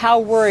election. How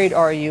worried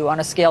are you on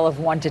a scale of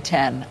 1 to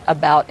 10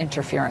 about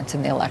interference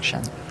in the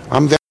election?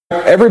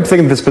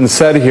 Everything that's been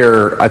said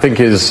here, I think,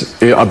 is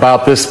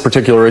about this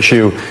particular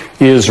issue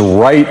is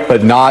right,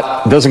 but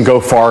doesn't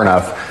go far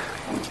enough.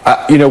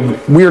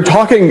 We are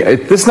talking,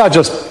 this is not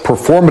just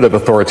performative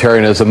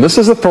authoritarianism. This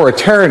is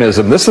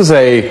authoritarianism.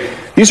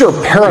 These are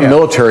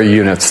paramilitary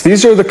units.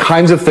 These are the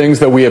kinds of things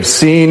that we have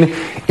seen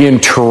in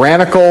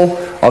tyrannical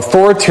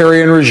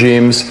authoritarian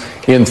regimes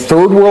in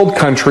third world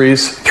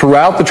countries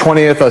throughout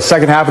the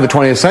second half of the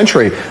 20th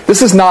century.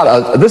 This is not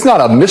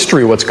a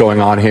mystery what's going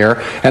on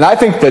here. And I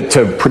think that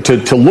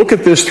to look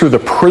at this through the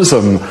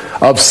prism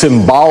of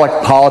symbolic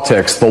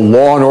politics, the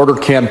law and order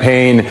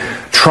campaign,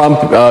 Trump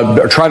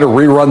trying to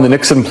rerun the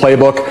Nixon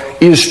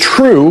playbook is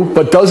true,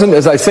 but doesn't,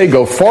 as I say,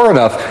 go far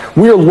enough.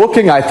 We are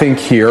looking, I think,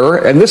 here,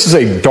 and this is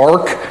a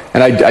dark,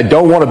 and I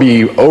don't want to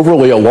be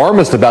overly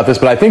alarmist about this,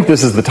 but I think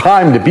this is the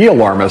time to be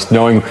alarmist,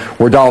 knowing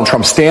where Donald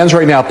Trump stands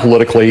right now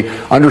politically,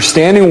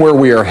 understanding where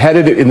we are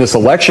headed in this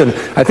election.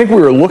 I think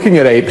we are looking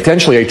at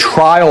potentially a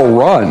trial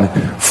run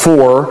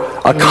for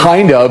a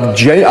kind of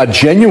a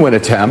genuine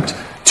attempt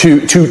to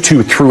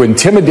through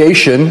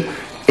intimidation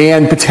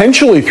and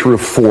potentially through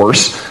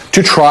force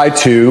to try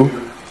to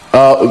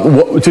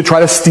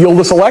steal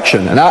this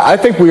election. And I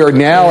think we are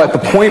now at the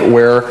point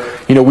where,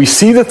 we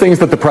see the things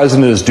that the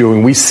president is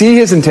doing. We see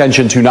his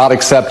intention to not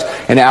accept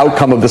an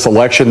outcome of this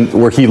election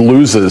where he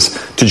loses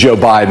to Joe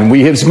Biden.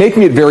 He's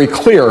making it very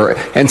clear.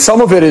 And some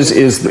of it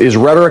is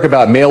rhetoric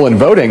about mail-in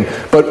voting.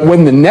 But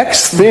when the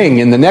next thing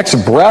in the next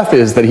breath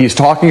is that he's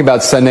talking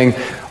about sending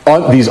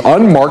these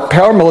unmarked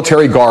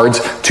paramilitary guards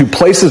to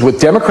places with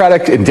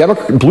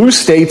blue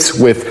states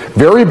with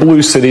very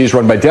blue cities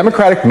run by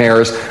Democratic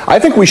mayors, I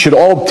think we should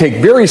all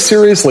take very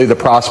seriously the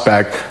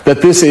prospect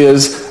that this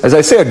is, as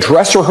I say, a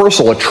dress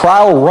rehearsal, a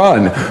trial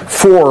run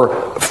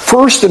for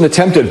first an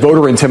attempt at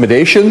voter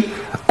intimidation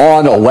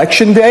on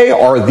election day.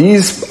 Are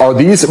these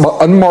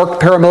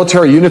unmarked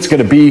paramilitary units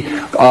going to be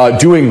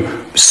doing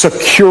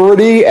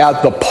security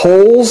at the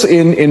polls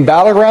in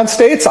battleground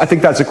states? I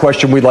think that's a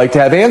question we'd like to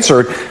have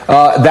answered.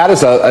 That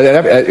is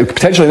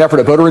potentially an effort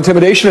at voter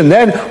intimidation. And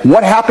then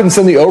what happens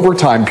in the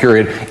overtime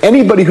period?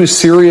 Anybody who's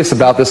serious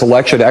about this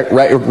election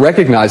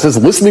recognizes,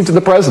 listening to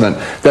the president,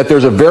 that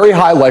there's a very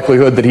high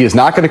likelihood that he is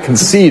not going to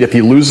concede if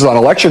he loses on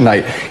election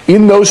night.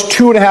 In those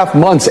 2.5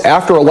 months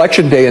after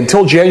election day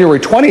until January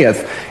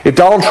 20th, if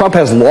Donald Trump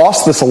has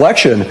lost this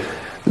election,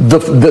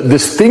 the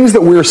things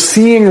that we're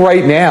seeing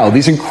right now,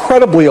 these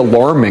incredibly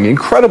alarming,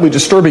 incredibly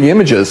disturbing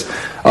images,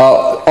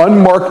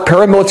 unmarked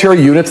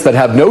paramilitary units that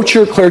have no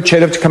clear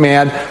chain of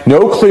command,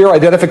 no clear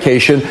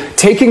identification,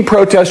 taking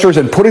protesters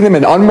and putting them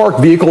in unmarked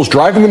vehicles,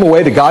 driving them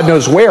away to God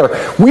knows where.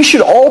 We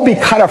should all be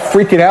kind of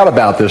freaking out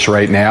about this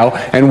right now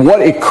and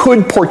what it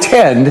could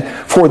portend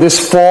for this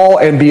fall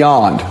and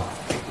beyond.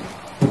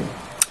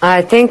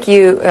 I think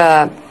you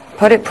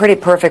put it pretty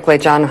perfectly,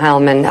 John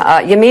Heilemann.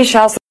 Yamiche,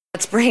 also,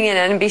 let's bring in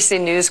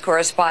NBC News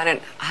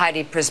correspondent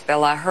Heidi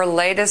Przybyla. Her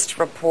latest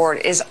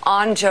report is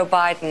on Joe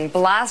Biden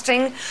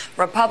blasting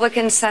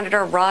Republican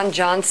Senator Ron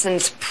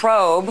Johnson's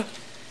probe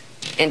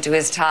into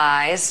his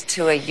ties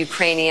to a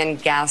Ukrainian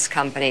gas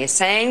company,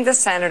 saying the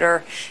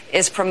senator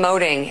is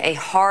promoting a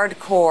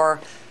hardcore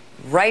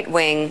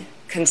right-wing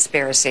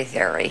conspiracy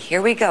theory.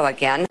 Here we go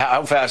again.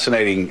 How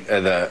fascinating,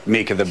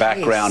 Mika, the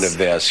background of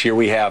this. Here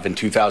we have in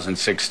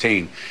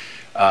 2016,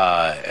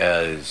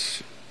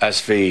 as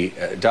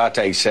SV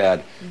Date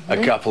said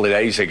a couple of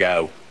days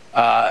ago,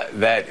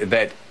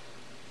 that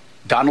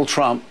Donald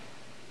Trump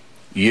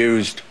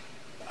used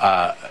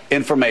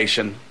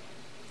information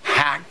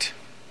hacked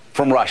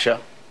from Russia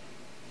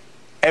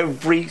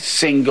every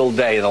single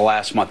day of the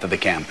last month of the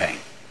campaign.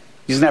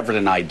 He's never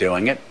denied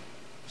doing it.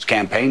 His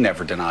campaign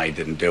never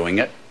denied doing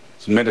it.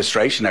 His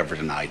administration never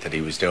denied that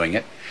he was doing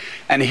it.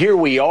 And here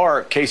we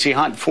are, Casey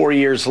Hunt, 4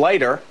 years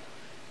later,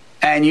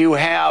 and you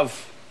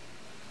have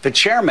the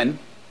chairman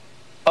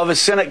of a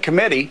Senate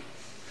committee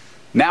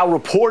now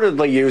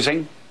reportedly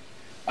using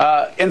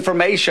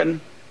information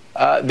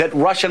that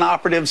Russian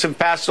operatives have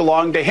passed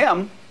along to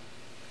him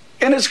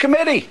in his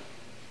committee.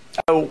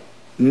 So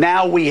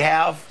now we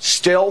have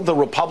still the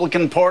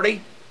Republican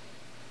Party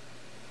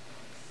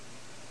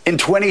in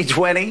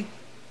 2020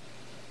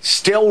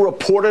 still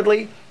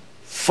reportedly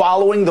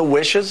following the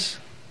wishes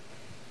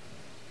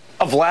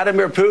of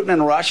Vladimir Putin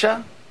in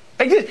Russia.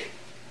 I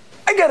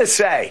got to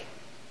say,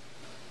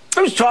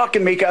 I was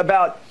talking, Mika,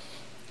 about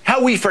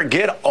how we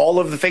forget all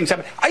of the things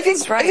happen. I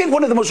think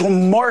one of the most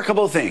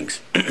remarkable things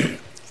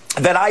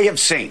that I have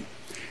seen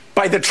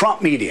by the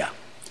Trump media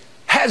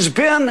has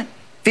been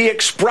the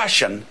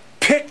expression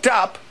picked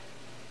up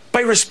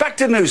by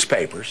respected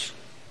newspapers,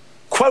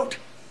 quote,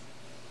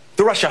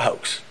 the Russia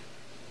hoax.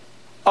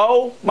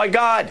 Oh my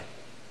God.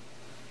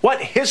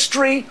 What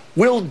history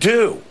will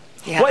do,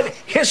 what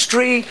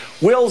history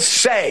will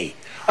say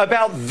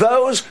about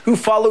those who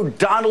follow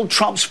Donald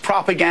Trump's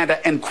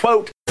propaganda and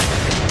quote.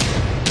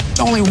 There's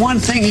only one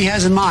thing he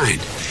has in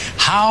mind.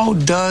 How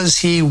does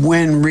he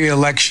win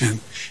re-election?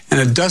 And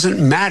it doesn't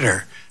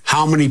matter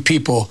how many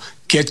people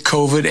get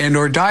COVID and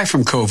or die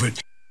from COVID.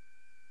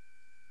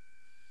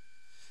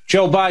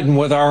 Joe Biden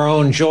with our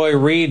own Joy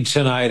Reid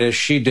tonight as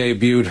she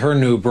debuted her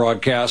new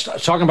broadcast,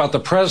 talking about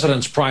the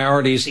president's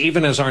priorities,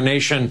 even as our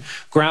nation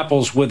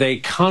grapples with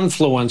a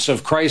confluence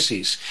of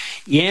crises.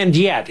 And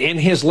yet, in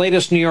his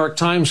latest New York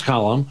Times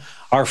column,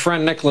 our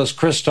friend Nicholas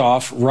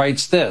Kristof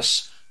writes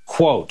this,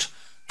 quote,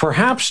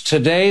 perhaps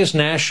today's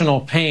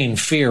national pain,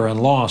 fear,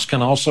 and loss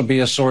can also be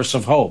a source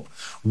of hope.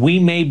 We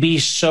may be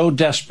so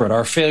desperate,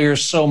 our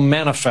failures so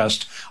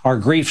manifest, our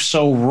grief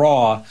so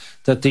raw,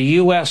 that the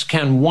U.S.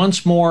 can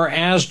once more,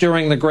 as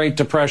during the Great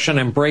Depression,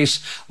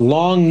 embrace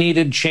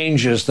long-needed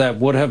changes that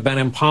would have been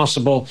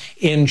impossible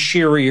in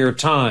cheerier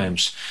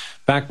times.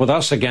 Back with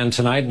us again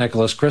tonight,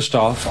 Nicholas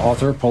Kristof,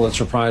 author,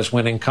 Pulitzer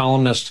Prize-winning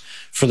columnist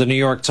for the New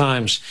York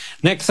Times.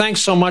 Nick,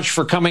 thanks so much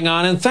for coming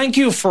on, and thank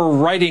you for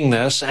writing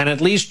this and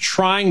at least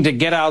trying to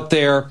get out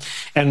there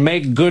and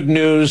make good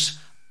news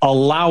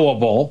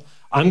allowable.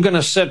 I'm going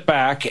to sit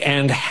back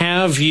and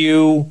have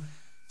you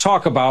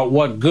talk about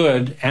what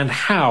good and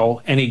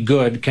how any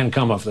good can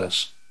come of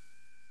this.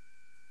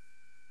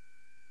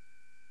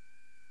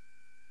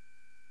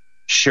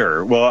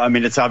 Sure. Well, I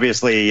mean, it's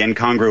obviously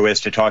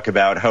incongruous to talk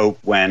about hope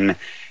when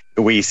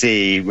we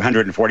see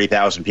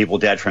 140,000 people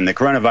dead from the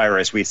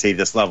coronavirus. We see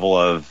this level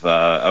of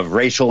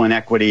racial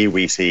inequity.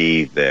 We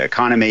see the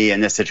economy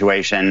in this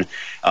situation.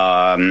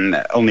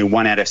 Only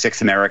 1 out of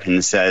 6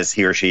 Americans says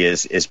he or she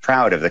is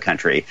proud of the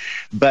country.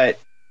 But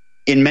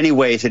in many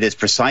ways, it is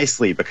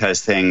precisely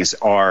because things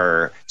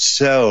are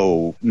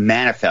so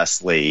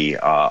manifestly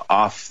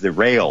off the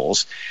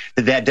rails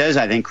that does,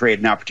 I think, create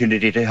an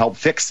opportunity to help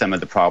fix some of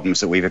the problems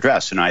that we've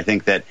addressed. And I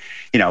think that,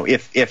 you know,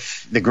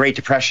 if the Great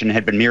Depression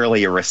had been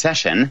merely a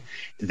recession,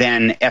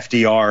 then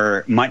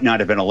FDR might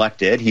not have been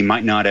elected. He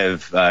might not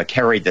have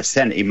carried the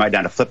Senate. He might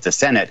not have flipped the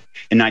Senate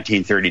in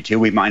 1932.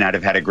 We might not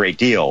have had a great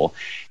deal.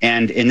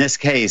 And in this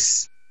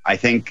case, I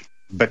think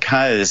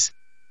because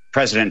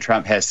President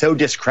Trump has so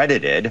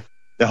discredited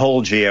the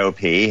whole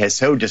GOP, has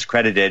so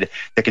discredited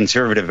the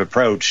conservative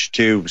approach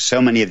to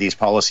so many of these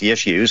policy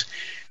issues,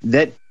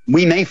 that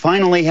we may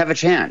finally have a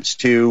chance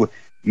to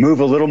move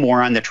a little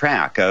more on the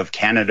track of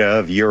Canada,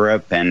 of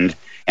Europe, and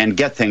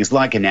get things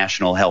like a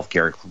national health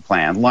care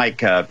plan, like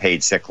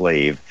paid sick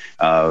leave,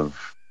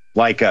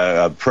 like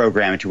a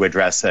program to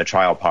address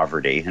child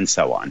poverty, and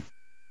so on.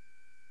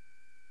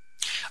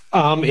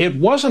 It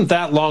wasn't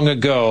that long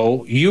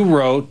ago you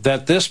wrote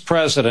that this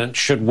president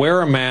should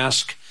wear a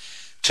mask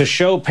to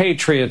show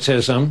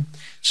patriotism.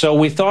 So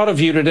we thought of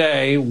you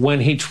today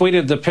when he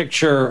tweeted the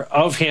picture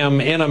of him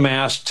in a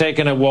mask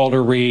taken at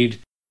Walter Reed.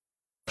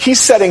 He's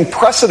setting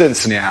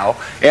precedents now,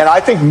 and I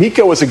think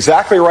Mika was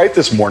exactly right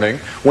this morning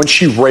when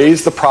she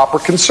raised the proper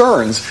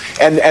concerns.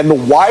 And the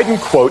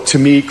Wyden quote, to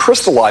me,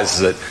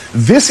 crystallizes it.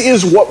 This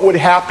is what would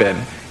happen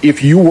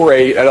if you were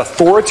an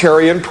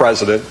authoritarian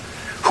president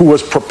who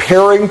was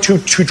preparing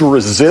to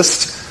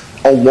resist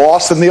a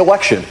loss in the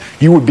election.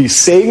 You would be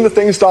saying the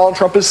things Donald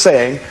Trump is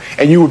saying,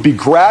 and you would be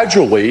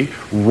gradually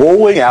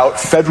rolling out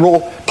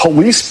federal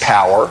police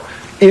power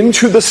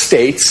into the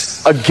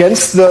states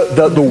against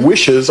the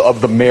wishes of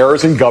the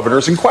mayors and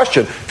governors in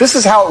question. This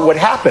is how it would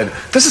happen.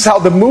 This is how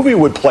the movie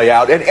would play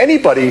out. And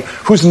anybody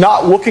who's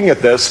not looking at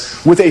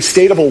this with a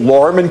state of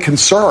alarm and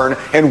concern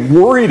and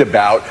worried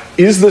about,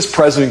 is this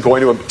president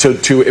going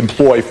to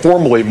employ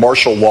formally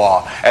martial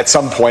law at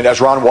some point,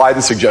 as Ron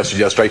Wyden suggested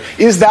yesterday,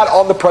 is that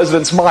on the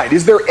president's mind?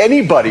 Is there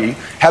anybody,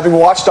 having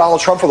watched Donald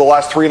Trump for the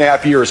last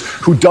 3.5 years,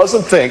 who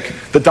doesn't think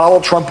that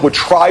Donald Trump would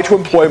try to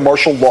employ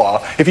martial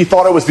law if he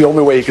thought it was the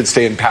only way he could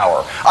stay in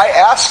power? I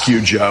ask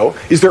you, Joe,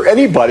 is there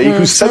anybody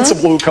who's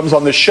sensible who comes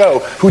on this show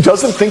who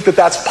doesn't think that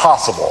that's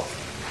possible?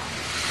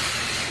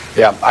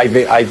 Yeah, I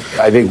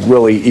think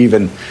really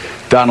even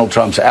Donald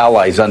Trump's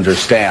allies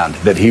understand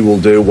that he will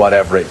do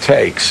whatever it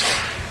takes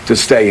to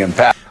stay in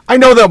power. I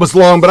know that was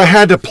long, but I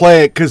had to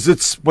play it because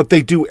it's what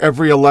they do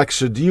every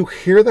election. Do you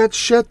hear that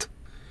shit?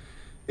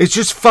 It's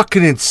just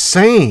fucking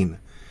insane.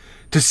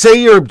 To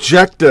say you're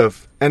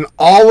objective and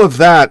all of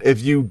that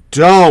if you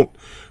don't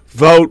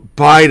vote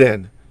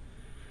Biden.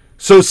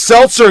 So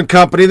Seltzer and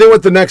company, they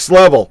went the next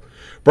level.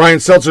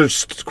 Brian Seltzer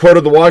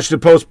quoted the Washington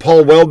Post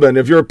Paul Wellman.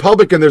 If you're a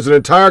Republican, there's an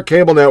entire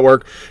cable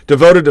network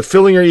devoted to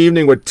filling your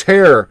evening with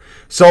terror.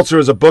 Seltzer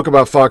has a book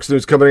about Fox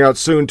News coming out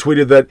soon,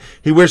 tweeted that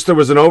he wished there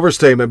was an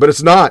overstatement, but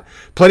it's not.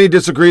 Plenty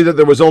disagree that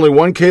there was only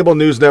one cable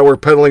news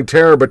network peddling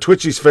terror, but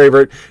Twitchy's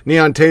favorite,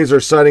 Neon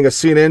Taser, citing a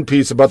CNN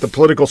piece about the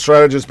political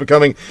strategists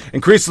becoming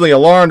increasingly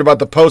alarmed about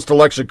the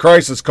post-election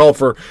crisis, called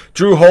for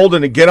Drew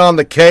Holden to get on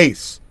the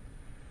case.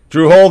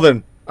 Drew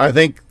Holden, I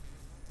think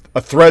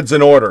a thread's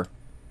in order.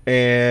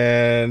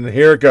 And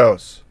here it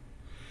goes.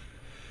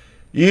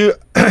 You,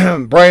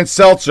 Brian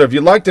Seltzer, if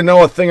you'd like to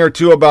know a thing or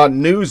two about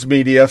news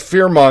media,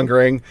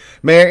 fear-mongering,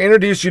 may I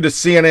introduce you to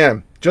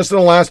CNN? Just in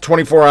the last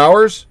 24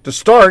 hours, to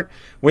start,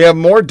 we have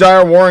more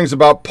dire warnings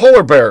about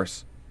polar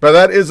bears. But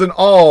that isn't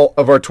all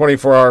of our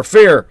 24-hour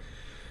fear.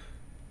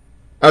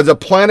 As the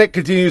planet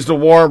continues to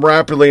warm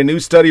rapidly, a new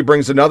study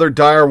brings another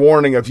dire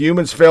warning. If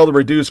humans fail to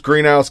reduce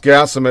greenhouse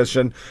gas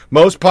emission,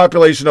 most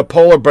population of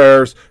polar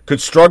bears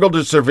could struggle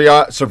to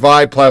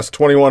survive past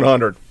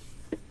 2100.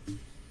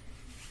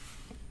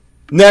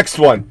 Next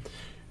one.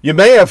 You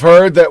may have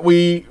heard that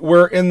we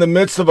were in the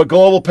midst of a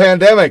global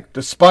pandemic.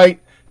 Despite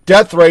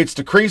death rates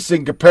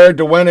decreasing compared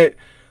to when it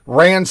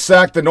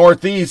ransacked the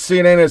Northeast,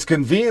 CNN has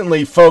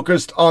conveniently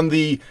focused on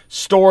the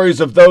stories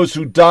of those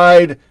who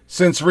died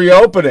since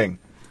reopening.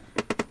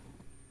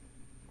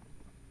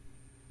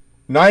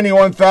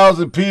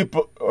 91,000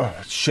 people. Oh,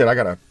 shit, I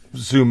gotta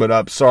zoom it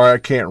up. Sorry, I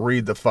can't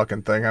read the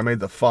fucking thing. I made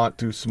the font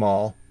too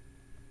small.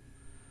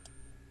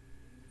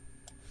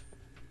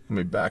 Let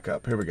me back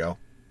up. Here we go.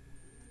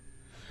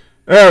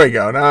 There we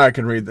go. Now I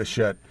can read the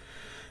shit.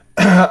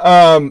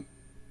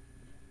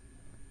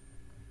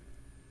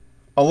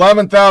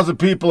 11,000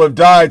 people have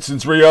died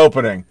since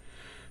reopening.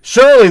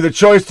 Surely the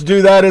choice to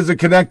do that isn't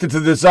connected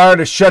to the desire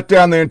to shut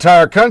down the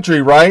entire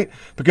country, right?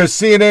 Because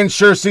CNN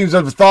sure seems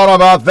to have thought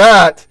about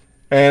that.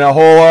 And a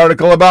whole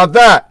article about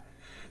that.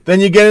 Then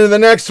you get into the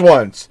next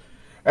ones.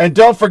 And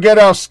don't forget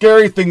how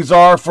scary things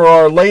are for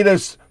our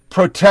latest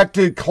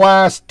protected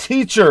class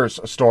teachers.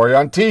 A story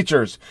on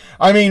teachers.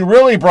 I mean,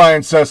 really,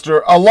 Brian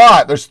Sester, a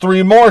lot. There's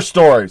 3 more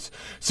stories.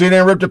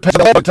 CNN ripped a page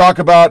to talk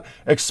about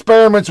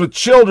experiments with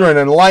children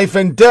and life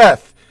and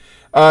death.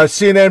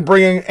 CNN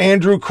bringing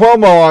Andrew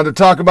Cuomo on to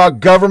talk about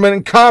government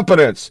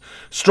incompetence.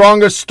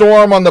 Strongest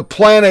storm on the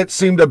planet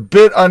seemed a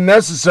bit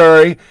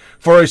unnecessary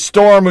for a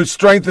storm whose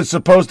strength is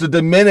supposed to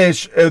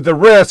diminish the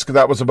risk.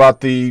 That was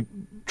about the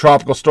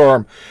tropical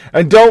storm.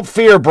 And don't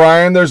fear,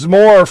 Brian, there's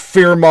more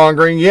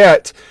fear-mongering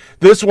yet.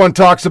 This one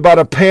talks about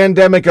a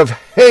pandemic of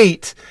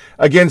hate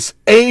against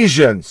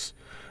Asians.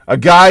 A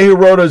guy who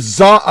wrote a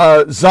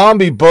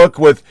zombie book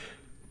with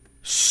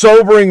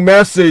sobering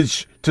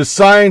message to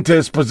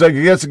scientists, because I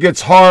guess it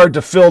gets hard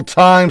to fill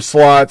time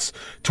slots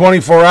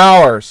 24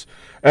 hours.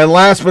 And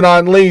last but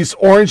not least,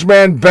 Orange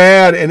Man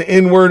bad and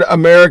inward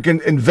American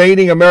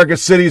invading American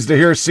cities to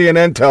hear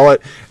CNN tell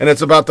it, and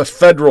it's about the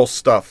federal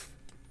stuff.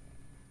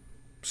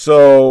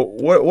 So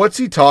what's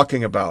he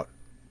talking about?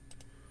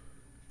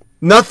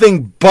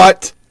 Nothing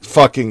but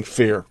fucking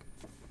fear.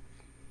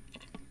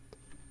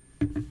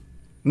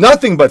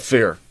 Nothing but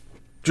fear.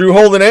 Drew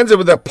Holden ends it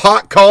with a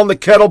pot calling the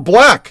kettle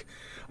black.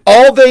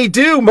 All they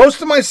do,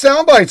 most of my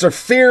sound bites are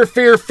fear,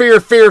 fear,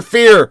 fear, fear,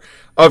 fear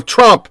of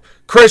Trump,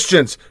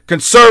 Christians,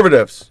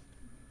 conservatives.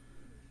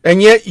 And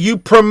yet you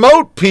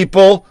promote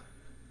people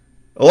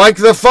like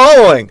the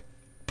following.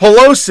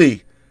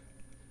 Pelosi.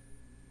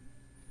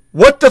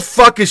 What the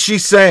fuck is she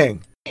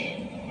saying?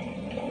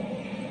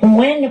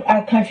 When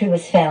our country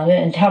was founded,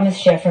 and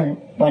Thomas Jefferson,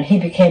 when he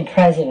became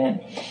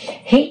president,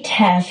 he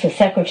tasked the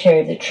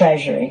Secretary of the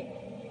Treasury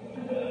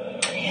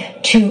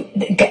to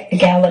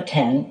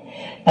Gallatin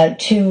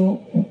to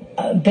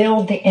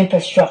build the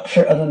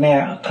infrastructure of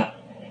America,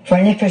 for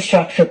an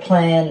infrastructure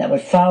plan that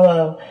would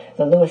follow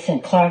the Lewis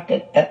and Clark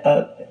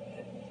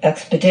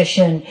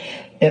expedition.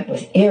 It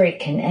was Erie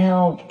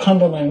Canal,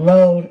 Cumberland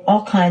Road,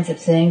 all kinds of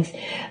things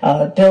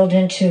built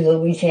into the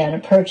Louisiana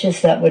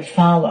Purchase that would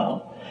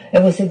follow.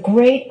 It was a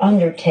great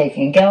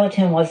undertaking.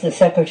 Gallatin was the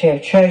Secretary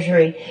of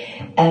Treasury,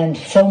 and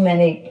so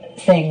many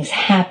things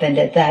happened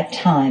at that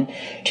time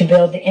to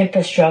build the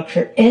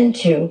infrastructure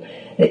into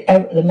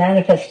the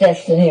manifest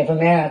destiny of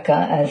America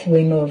as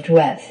we moved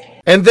west.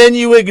 And then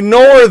you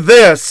ignore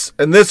this,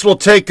 and this will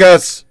take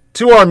us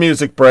to our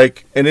music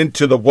break and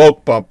into the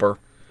woke bumper.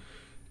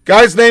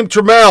 Guy's named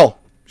Trammell,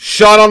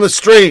 shot on the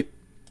street.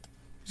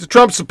 He's a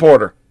Trump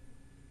supporter.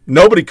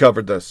 Nobody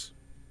covered this.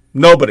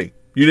 Nobody.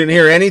 You didn't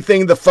hear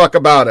anything the fuck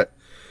about it.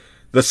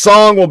 The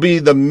song will be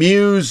the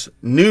Muse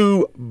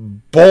New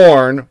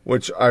Born,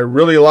 which I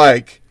really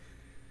like.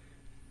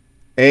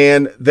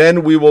 And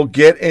then we will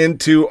get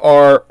into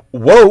our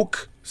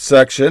woke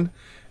section.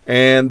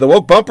 And the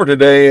woke bumper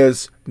today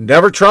is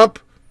Never Trump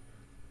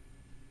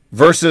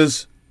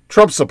versus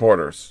Trump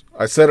supporters.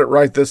 I said it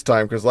right this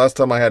time because last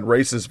time I had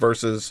racist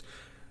versus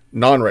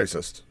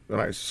non-racist.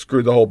 And I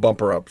screwed the whole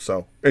bumper up.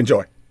 So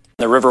enjoy.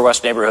 The River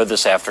West neighborhood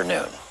this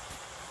afternoon.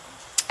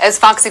 As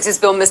Fox 6's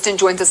Bill Miston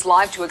joins us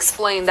live to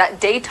explain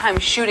that daytime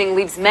shooting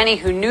leaves many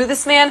who knew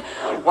this man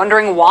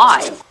wondering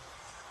why.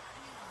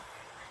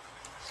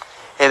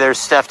 Hey there,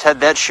 Steph. Ted,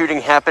 that shooting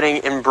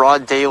happening in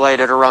broad daylight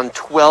at around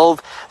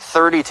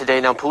 12:30 today.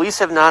 Now, police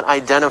have not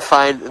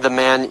identified the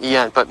man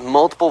yet, but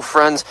multiple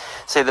friends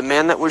say the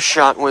man that was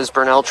shot was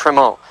Bernell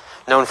Trammell,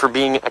 known for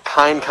being a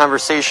kind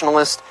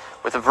conversationalist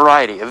with a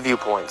variety of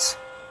viewpoints.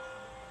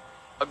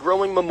 A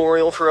growing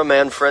memorial for a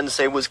man friends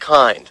say was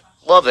kind,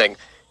 loving,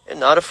 and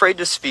not afraid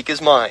to speak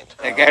his mind.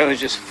 That guy was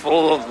just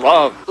full of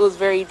love. It was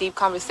very deep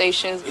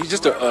conversations. He's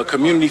just a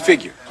community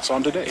figure. I saw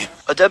him today.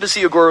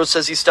 Adebisi Agoro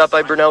says he stopped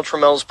by Burnell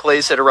Trammell's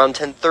place at around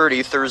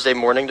 10:30 Thursday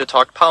morning to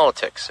talk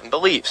politics and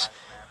beliefs,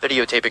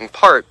 videotaping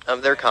part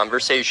of their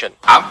conversation.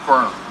 I'm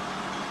firm.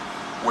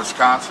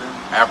 Wisconsin,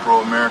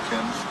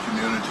 Afro-Americans,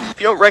 community.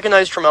 If you don't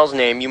recognize Trammell's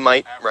name, you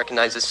might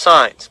recognize his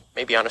signs,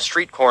 maybe on a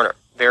street corner,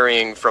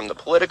 varying from the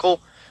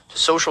political to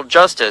social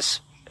justice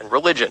and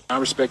religion. I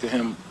respected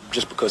him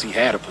just because he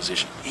had a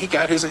position. He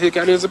got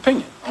his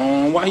opinion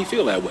on why he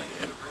feel that way.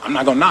 And I'm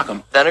not going to knock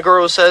him. Then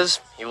Agoro says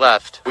he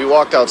left. We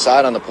walked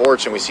outside on the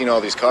porch and we seen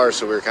all these cars,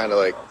 so we were kind of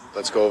like,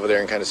 let's go over there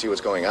and kind of see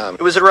what's going on.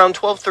 It was at around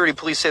 12:30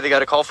 police say they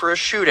got a call for a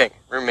shooting.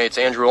 Roommates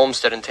Andrew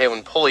Olmstead and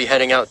Taylor Pulley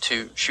heading out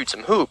to shoot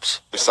some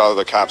hoops. We saw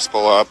the cops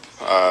pull up,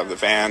 the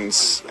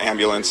vans,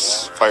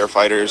 ambulance,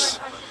 firefighters,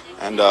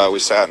 and we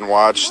sat and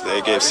watched.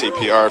 They gave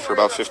CPR for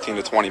about 15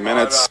 to 20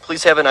 minutes.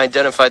 Police haven't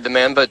identified the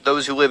man, but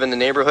those who live in the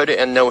neighborhood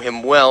and know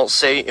him well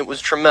say it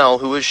was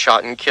Trammell who was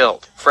shot and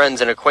killed. Friends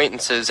and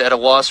acquaintances at a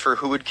loss for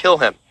who would kill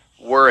him,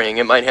 worrying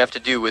it might have to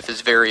do with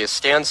his various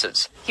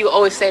stances. He would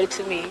always say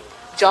to me,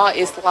 Jah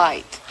is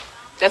light.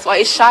 That's why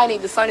it's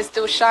shining. The sun is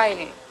still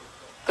shining,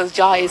 because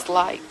Jah is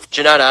light.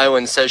 Janata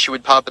Iwan says she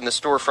would pop in the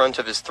storefront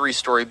of his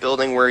 3-story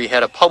building where he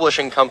had a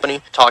publishing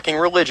company talking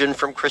religion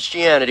from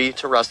Christianity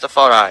to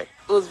Rastafari.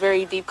 It was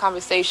very deep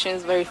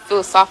conversations, very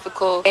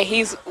philosophical, and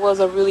he was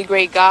a really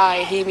great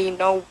guy. He meant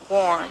no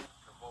harm.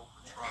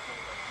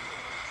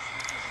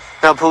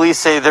 Now, police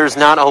say there's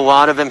not a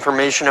lot of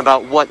information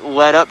about what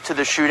led up to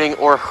the shooting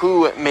or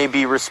who may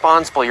be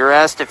responsible. You're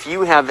asked if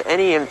you have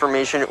any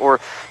information or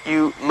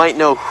you might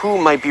know who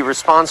might be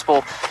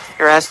responsible.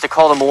 You're asked to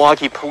call the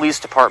Milwaukee Police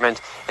Department,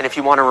 and if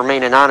you want to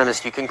remain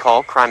anonymous, you can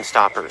call Crime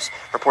Stoppers.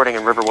 Reporting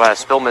in River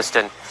West, Bill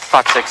Miston,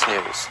 Fox 6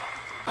 News.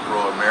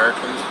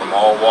 Afro-Americans from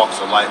all walks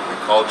of life and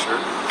culture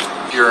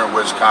here in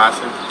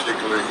Wisconsin,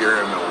 particularly here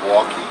in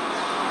Milwaukee,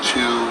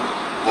 to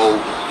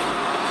vote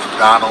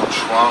Donald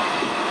Trump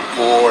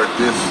for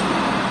this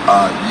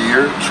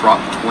year,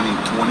 Trump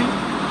 2020.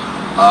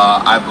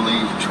 I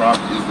believe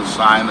Trump is the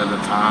sign of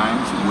the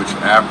times in which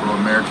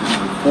Afro-Americans,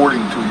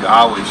 according to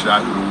Yahweh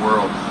Shai, who the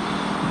world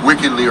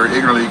wickedly or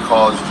ignorantly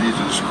calls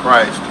Jesus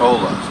Christ,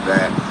 told us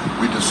that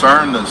we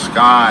discern the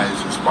skies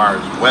as far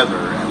as weather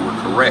and we're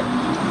correct.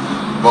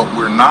 But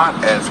we're not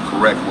as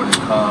correct when it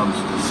comes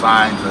to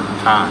signs of the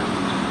time.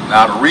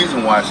 Now, the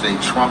reason why I say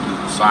Trump is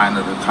the sign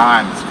of the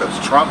time is because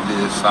Trump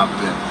did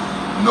something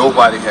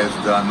nobody has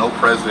done, no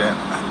president,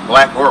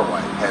 black or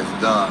white, has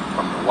done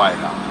from the White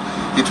House.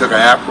 He took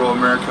an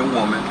Afro-American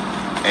woman,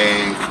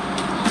 a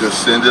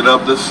descendant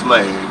of the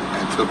slave,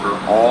 and took her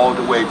all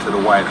the way to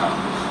the White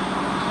House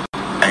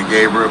and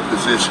gave her a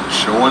position,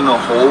 showing the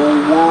whole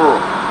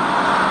world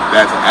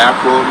that the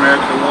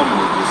Afro-American woman,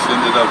 a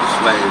descendant of the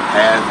slave,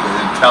 has the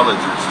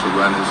intelligence to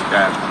run his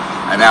cabinet.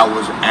 And that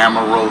was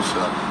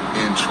Omarosa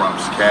in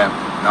Trump's cabinet.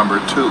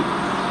 Number 2,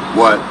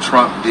 what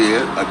Trump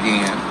did,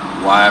 again,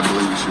 why I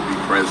believe he should be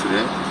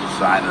president, it's a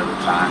sign of the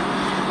time,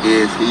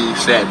 is he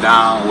sat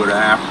down with an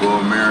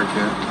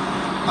Afro-American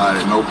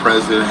that no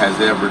president has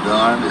ever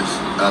done. It's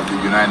of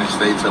the United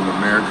States of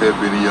America. If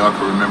any of y'all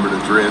can remember the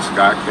Dred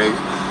Scott case,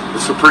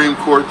 the Supreme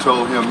Court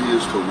told him he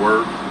is to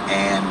work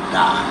and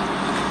die.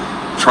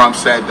 Trump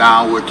sat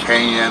down with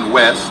Kanye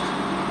West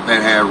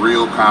and had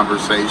real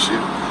conversation,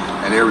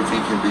 and everything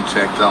can be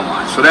checked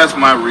online. So that's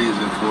my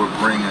reason for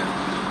bringing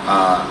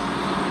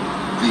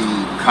the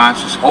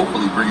conscious,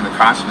 hopefully bringing the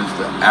consciousness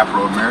to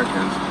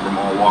Afro-Americans from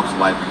all walks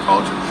of life and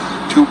culture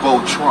to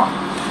vote Trump.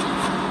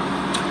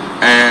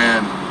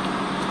 And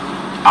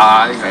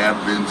I have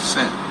been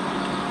sent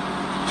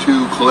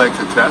to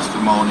collect the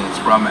testimonies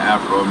from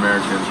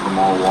Afro-Americans from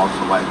all walks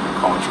of life and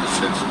culture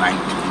since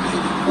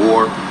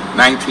 1984.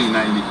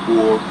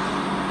 1994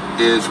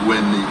 is when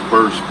the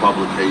first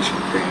publication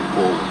came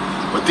forward.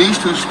 But these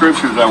two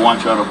scriptures I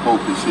want y'all to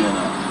focus in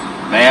on.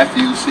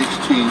 Matthew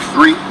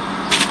 16:3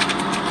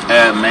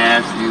 and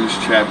Matthew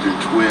chapter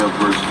 12,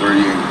 verse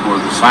 38. For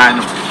the sign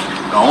of,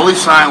 the only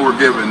sign we're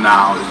given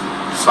now is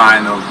the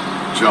sign of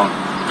Jonah.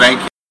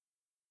 Thank you.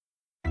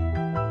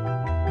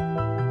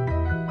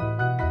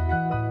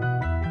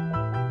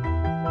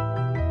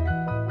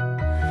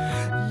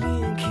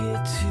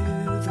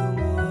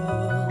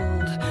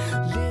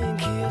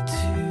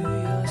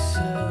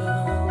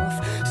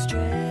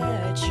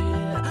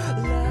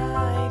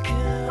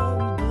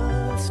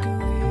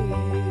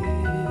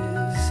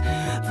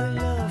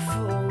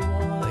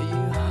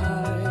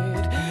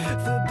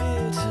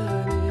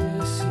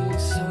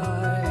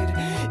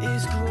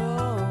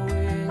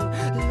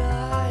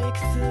 Like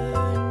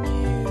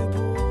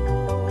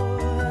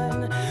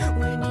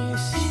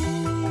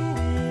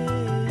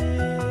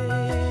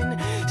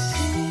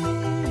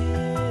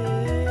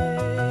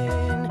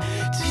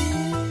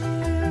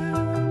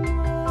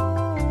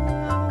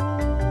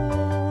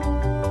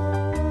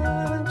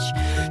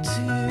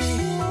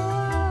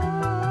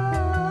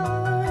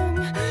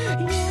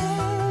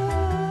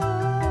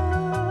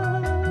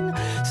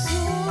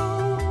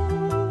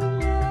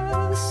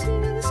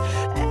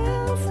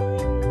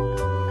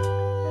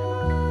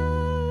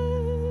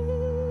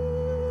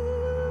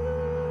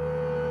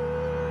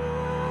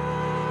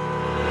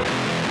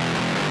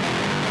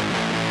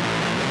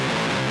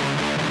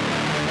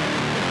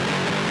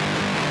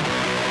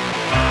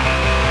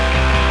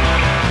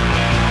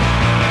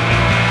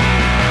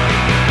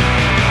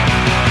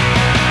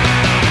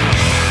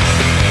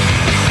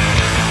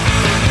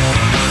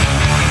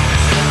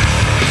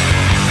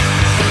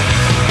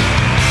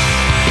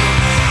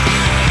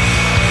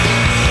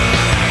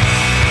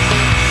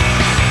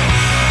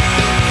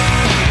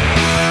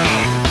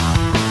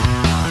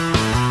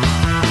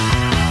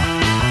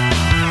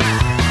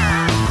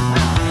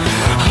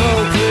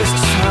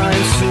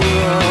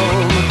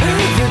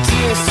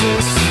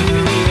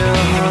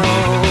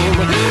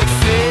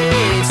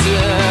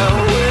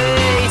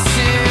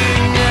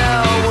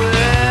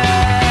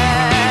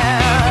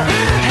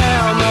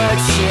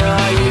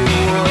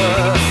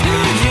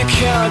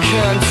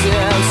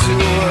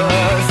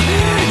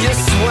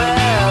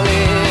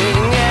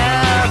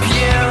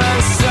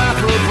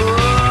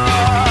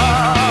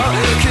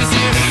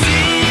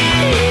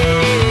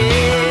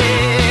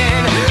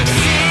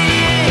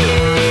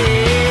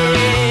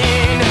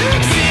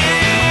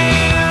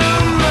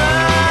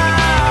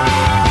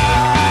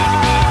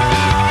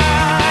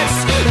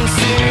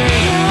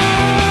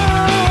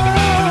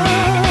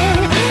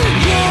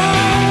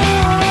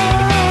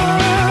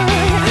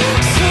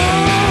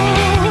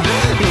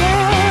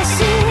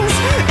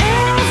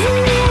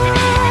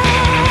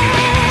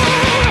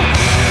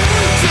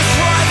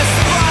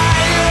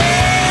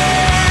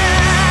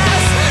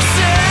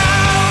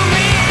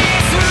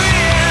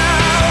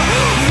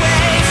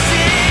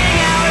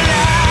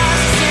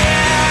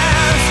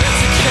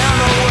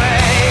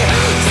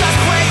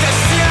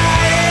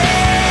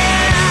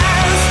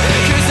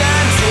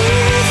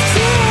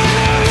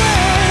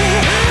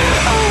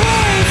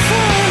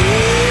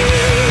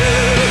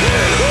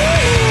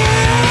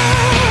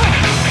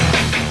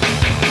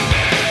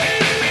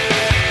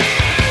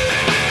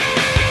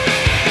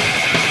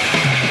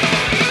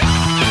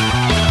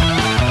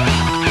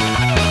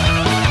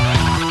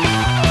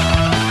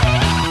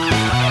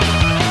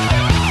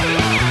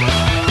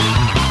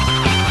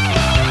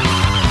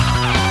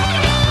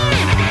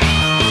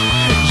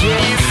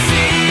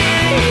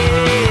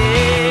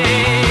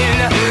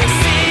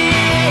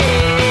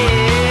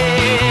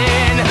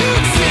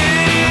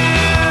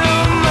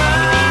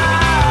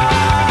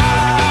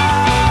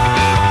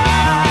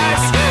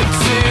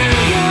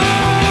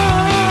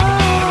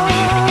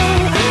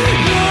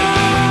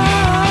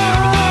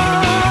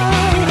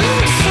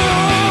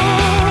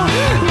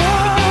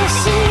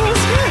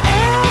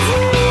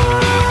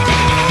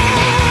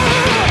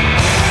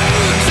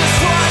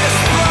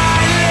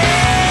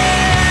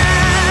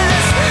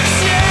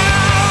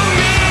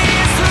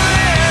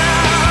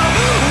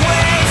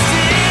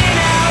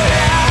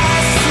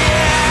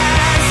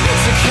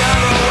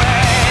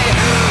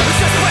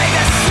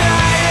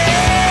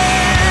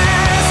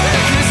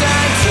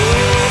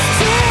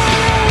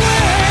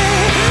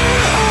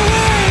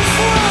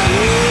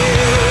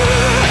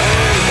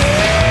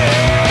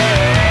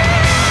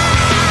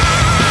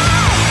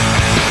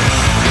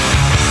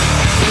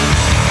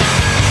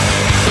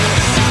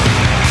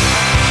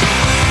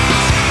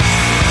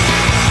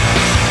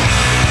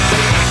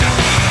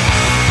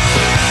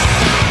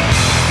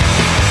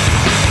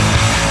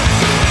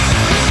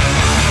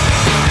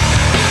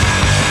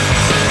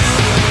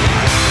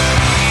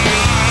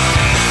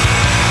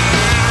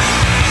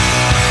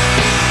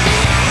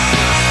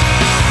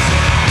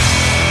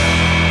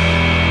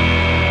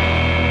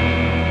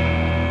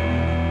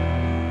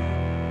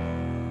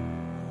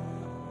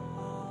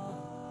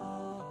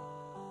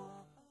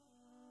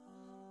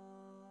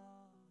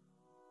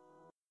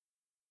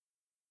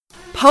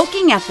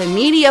poking at the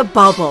media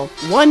bubble,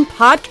 one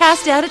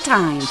podcast at a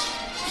time.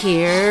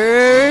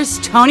 Here's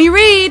Tony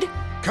Reed.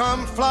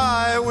 Come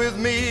fly with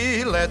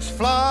me, let's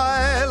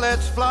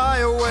fly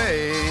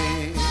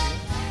away.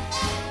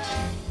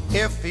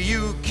 If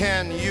you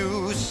can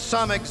use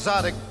some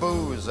exotic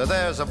booze,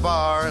 there's a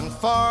bar in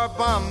far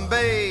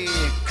Bombay.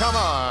 Come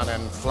on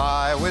and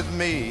fly with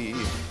me,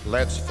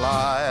 let's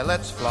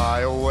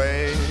fly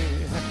away.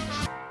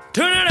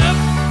 Turn it up,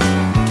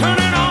 turn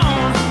it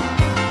on,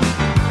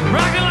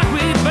 rockin' like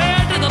we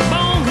bad to the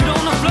bone. Get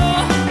on the floor,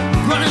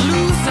 running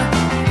loose,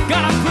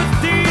 gotta put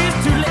these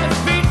two left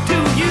feet to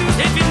use.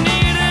 If you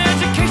need an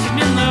education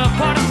in the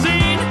party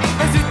scene,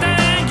 if you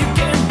think you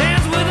can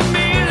dance with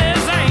me,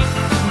 this ain't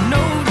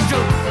no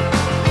joke.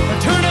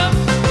 Turn up,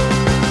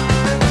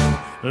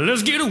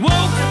 let's get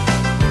woke.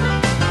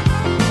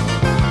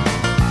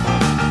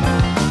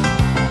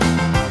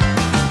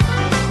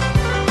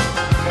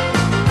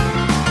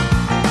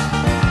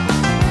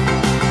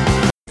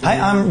 Hi,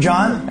 I'm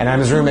John. And I'm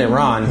his roommate,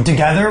 Ron.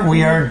 Together,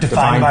 we are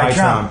Defined by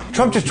Trump.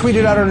 Trump just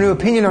tweeted out our new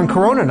opinion on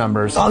corona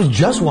numbers. I was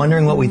just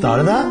wondering what we thought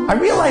of that. I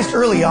realized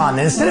early on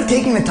that instead of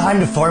taking the time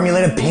to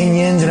formulate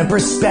opinions and a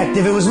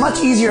perspective, it was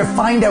much easier to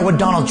find out what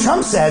Donald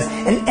Trump says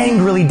and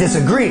angrily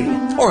disagree.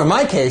 Or in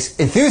my case,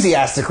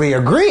 enthusiastically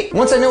agree.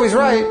 Once I know he's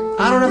right,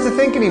 I don't have to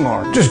think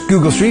anymore. Just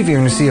Google Street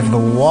View to see if the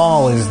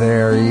wall is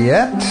there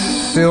yet.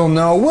 Still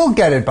no. We'll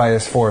get it by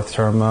his fourth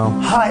term, though.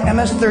 Hi,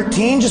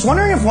 MS-13. Just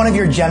wondering if one of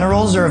your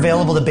generals are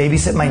available to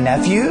babysit my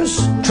nephews?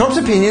 Trump's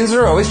opinions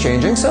are always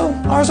changing, so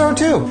ours are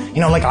too.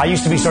 You know, like I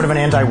used to be sort of an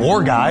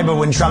anti-war guy, but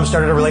when Trump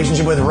started a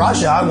relationship with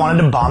Russia, I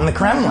wanted to bomb the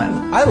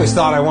Kremlin. I always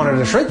thought I wanted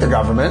to shrink the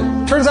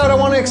government. Turns out I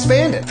want to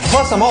expand it.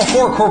 Plus, I'm all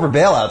for corporate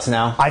bailouts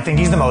now. I think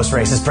he's the most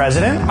racist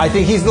president. I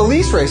think he's the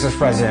least racist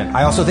president.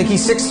 I also think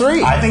he's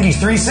 6'3". I think he's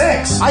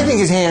 3'6". I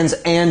think his hands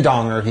and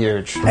dong are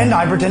huge. And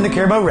I pretend to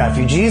care about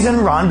refugees, and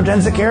Ron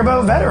pretends to care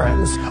about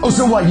veterans. Oh,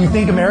 so what, you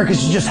think America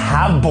should just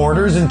have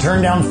borders and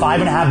turn down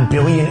 5.5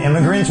 billion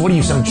immigrants? What are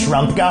you, some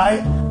Trump guy?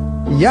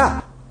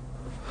 Yeah.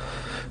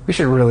 We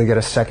should really get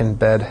a second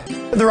bed.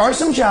 There are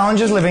some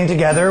challenges living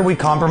together. We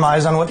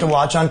compromise on what to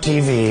watch on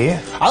TV.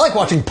 I like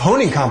watching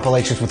pony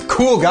compilations with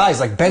cool guys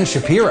like Ben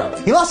Shapiro.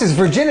 He lost his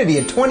virginity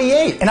at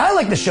 28. And I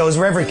like the shows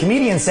where every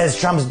comedian says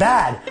Trump's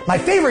bad. My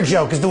favorite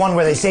joke is the one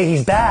where they say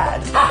he's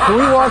bad. Can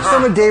we watch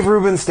some of Dave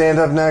Rubin's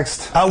stand-up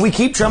next? We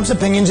keep Trump's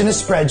opinions in a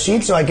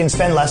spreadsheet so I can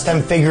spend less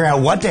time figuring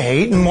out what to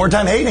hate and more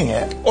time hating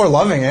it. Or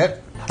loving it.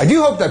 I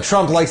do hope that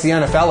Trump likes the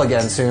NFL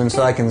again soon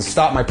so I can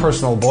stop my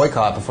personal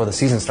boycott before the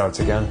season starts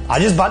again. I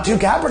just bought 2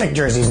 Kaepernick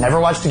jerseys.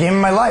 Never watched a game in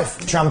my life.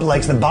 Trump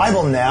likes the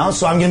Bible now,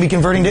 so I'm going to be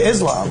converting to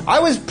Islam. I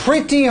was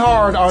pretty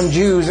hard on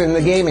Jews in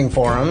the gaming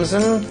forums,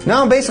 and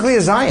now I'm basically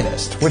a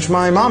Zionist, which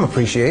my mom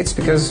appreciates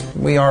because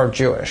we are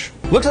Jewish.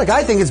 Looks like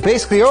I think it's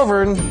basically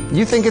over, and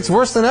you think it's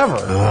worse than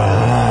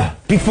ever.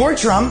 Before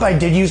Trump, I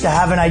did used to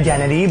have an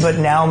identity, but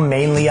now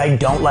mainly I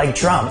don't like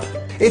Trump.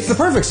 It's the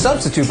perfect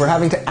substitute for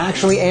having to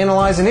actually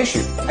analyze an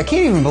issue. I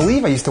can't even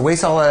believe I used to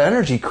waste all that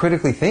energy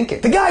critically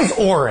thinking. The guy's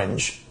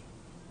orange.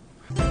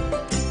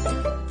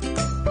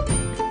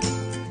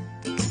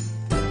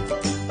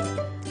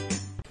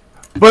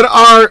 But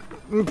our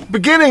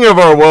beginning of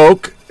our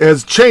woke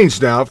has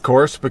changed now, of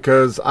course,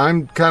 because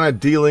I'm kind of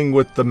dealing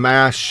with the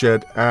mass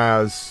shit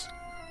as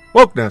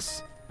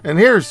wokeness. And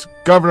here's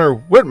Governor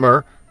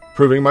Whitmer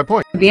proving my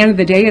point. At the end of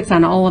the day, it's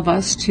on all of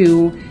us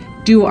to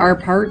do our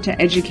part to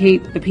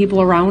educate the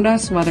people around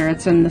us, whether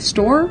it's in the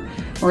store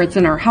or it's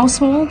in our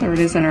household or it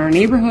is in our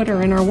neighborhood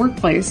or in our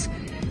workplace.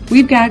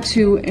 We've got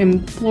to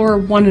implore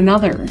one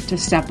another to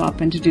step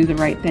up and to do the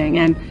right thing.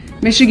 And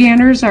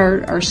Michiganders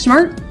are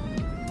smart,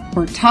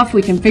 we're tough,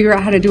 we can figure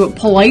out how to do it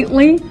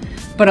politely,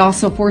 but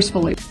also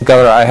forcefully.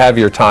 Governor, I have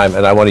your time,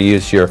 and I want to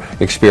use your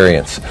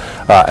experience.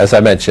 As I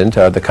mentioned,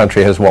 the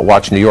country has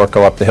watched New York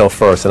go up the hill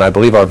first, and I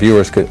believe our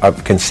viewers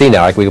can see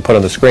now, like we can put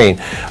on the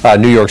screen,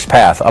 New York's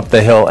path up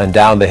the hill and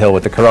down the hill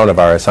with the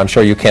coronavirus. I'm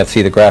sure you can't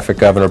see the graphic,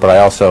 Governor, but I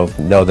also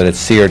know that it's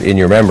seared in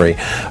your memory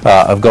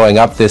of going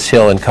up this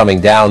hill and coming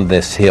down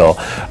this hill.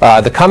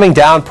 The coming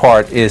down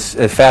part is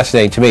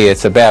fascinating to me.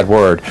 It's a bad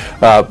word,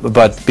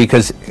 but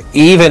because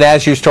even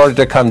as you started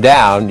to come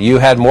down, you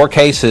had more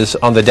cases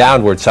on the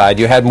downward side.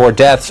 You had more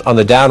deaths on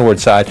the downward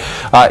side.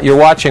 You're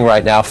watching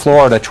right now,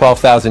 Florida,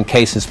 12,000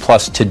 cases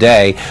plus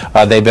today.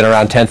 They've been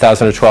around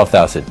 10,000 to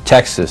 12,000.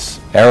 Texas,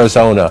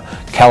 Arizona,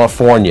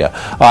 California.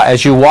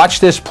 As you watch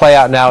this play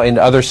out now in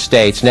other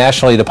states,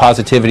 nationally the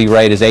positivity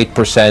rate is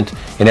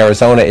 8%. In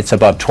Arizona, it's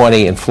above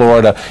 20. In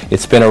Florida,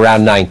 it's been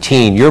around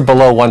 19. You're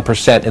below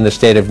 1% in the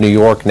state of New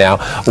York now.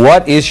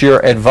 What is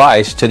your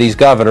advice to these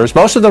governors,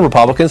 most of them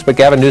Republicans, but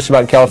Gavin Newsom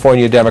out in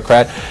California,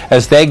 Democrat,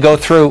 as they go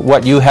through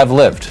what you have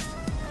lived?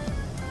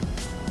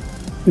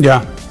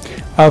 Yeah.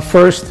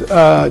 First,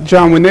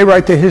 John, when they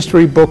write the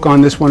history book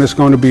on this one, it's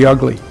going to be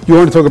ugly. You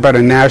want to talk about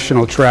a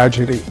national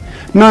tragedy.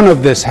 None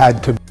of this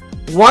had to be.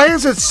 Why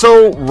is it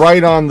so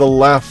right on the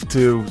left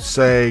to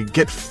say,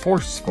 get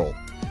forceful?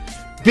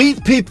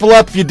 Beat people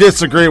up you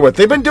disagree with.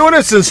 They've been doing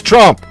it since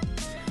Trump.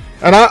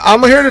 And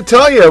I'm here to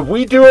tell you,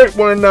 we do it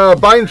when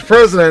Biden's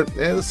president.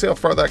 Let's see how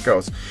far that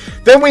goes.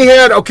 Then we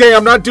had, okay,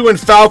 I'm not doing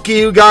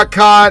Fauci who got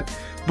caught,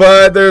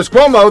 but there's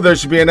Cuomo. There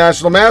should be a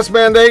national mask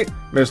mandate.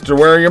 Mr.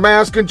 Wear Your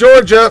Mask in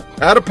Georgia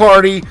at a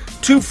party,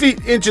 2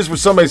 inches from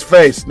somebody's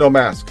face, no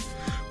mask.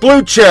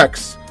 Blue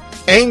checks,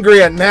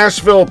 angry at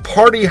Nashville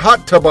party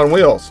hot tub on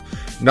wheels.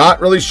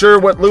 Not really sure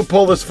what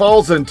loophole this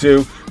falls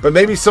into, but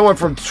maybe someone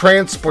from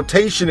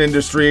transportation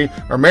industry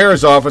or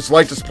mayor's office would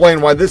like to explain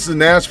why this is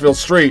Nashville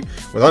street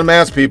with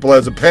unmasked people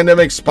as the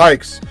pandemic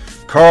spikes.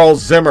 Carl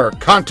Zimmer,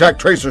 contact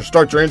tracer,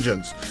 start your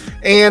engines.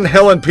 And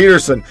Helen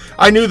Peterson.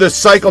 I knew the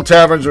cycle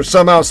taverns were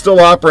somehow still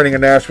operating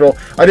in Nashville.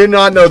 I did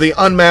not know the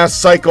unmasked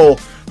cycle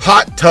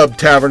hot tub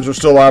taverns were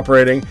still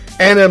operating.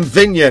 Annam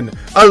Vinyan,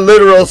 a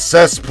literal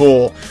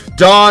cesspool.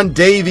 Don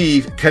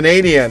Davey,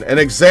 Canadian, an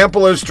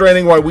example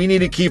illustrating why we need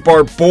to keep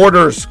our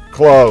borders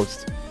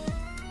closed.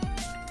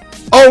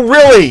 Oh,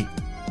 really,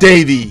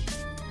 Davey?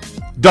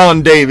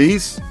 Don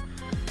Davies.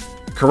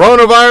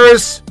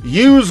 Coronavirus,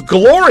 use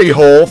glory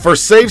hole for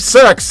safe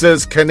sex,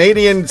 says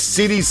Canadian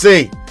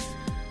CDC.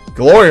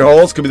 Glory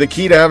holes could be the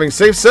key to having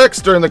safe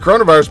sex during the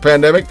coronavirus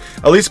pandemic,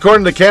 at least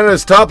according to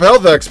Canada's top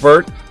health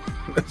expert.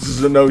 This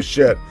is a no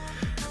shit.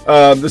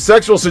 The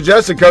sexual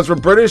suggestion comes from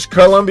British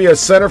Columbia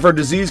Center for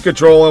Disease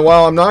Control, and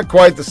while I'm not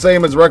quite the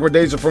same as the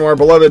recommendation from our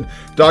beloved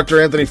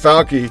Dr. Anthony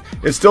Fauci,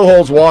 it still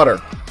holds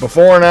water.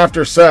 Before and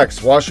after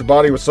sex, wash your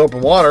body with soap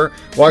and water.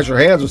 Wash your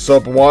hands with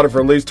soap and water for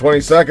at least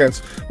 20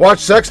 seconds. Watch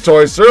sex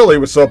toys thoroughly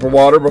with soap and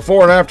water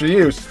before and after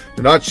use.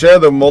 Do not share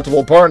them with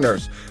multiple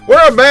partners.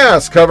 Wear a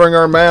mask. Covering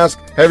our mask,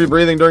 heavy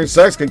breathing during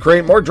sex can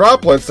create more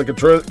droplets that can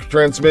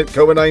transmit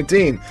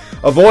COVID-19.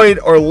 Avoid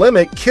or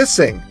limit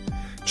kissing.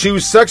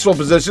 Choose sexual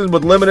positions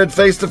with limited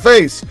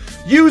face-to-face.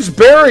 Use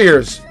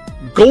barriers,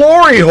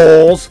 glory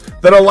holes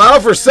that allow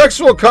for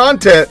sexual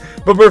content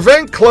but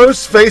prevent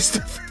close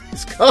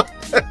face-to-face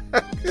contact.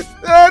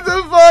 That's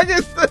a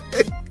fucking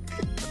thing.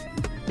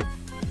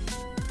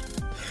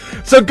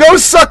 So go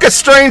suck a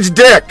strange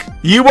dick.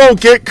 You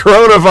won't get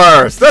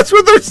coronavirus. That's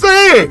what they're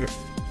saying.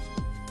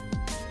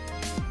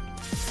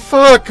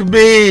 Fuck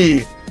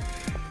me.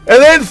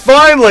 And then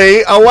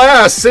finally,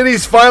 alas,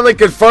 cities finally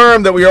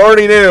confirmed that we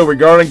already knew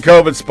regarding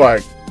COVID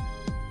spike.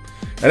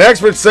 And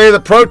experts say the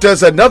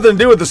protests had nothing to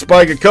do with the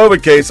spike in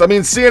COVID case. I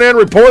mean, CNN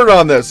reported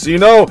on this, so you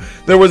know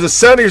there was a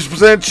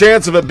 70%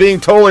 chance of it being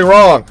totally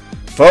wrong.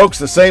 Folks,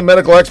 the same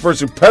medical experts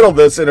who peddled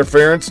this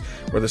interference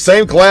were the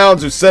same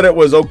clowns who said it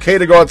was okay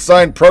to go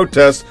outside and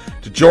protest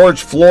to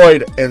George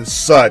Floyd and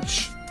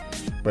such.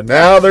 But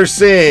now they're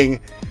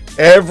seeing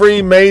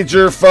every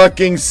major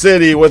fucking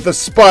city with a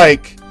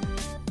spike.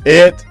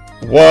 It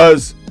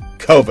was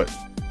COVID.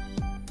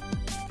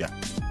 Yeah.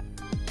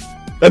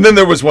 And then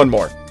there was one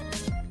more.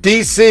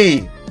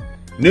 DC,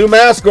 new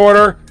mask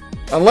order.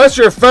 Unless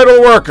you're a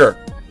federal worker,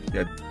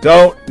 you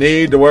don't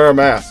need to wear a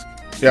mask.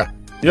 Yeah,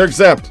 you're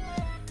exempt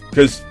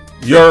because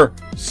you're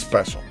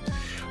special.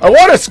 I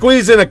want to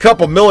squeeze in a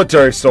couple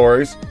military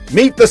stories.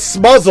 Meet the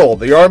Smuzzle,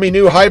 the Army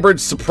new hybrid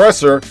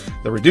suppressor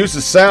that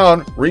reduces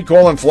sound,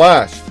 recoil, and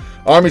flash.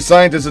 Army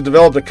scientists have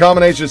developed a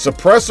combination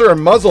suppressor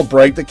and muzzle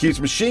brake that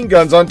keeps machine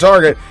guns on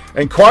target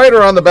and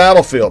quieter on the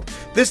battlefield.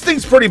 This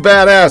thing's pretty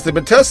badass. They've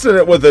been testing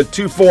it with the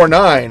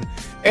 249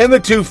 and the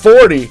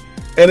 240,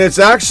 and it's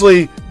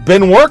actually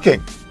been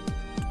working.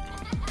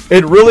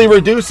 It really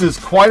reduces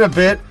quite a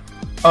bit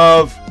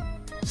of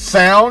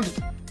sound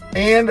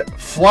and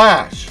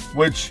flash,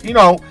 which, you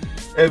know,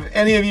 if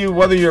any of you,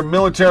 whether you're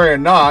military or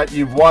not,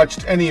 you've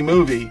watched any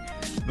movie,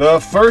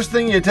 the first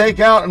thing you take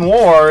out in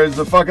war is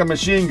the fucking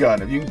machine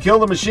gun. If you can kill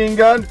the machine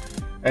gun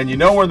and you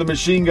know where the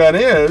machine gun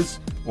is,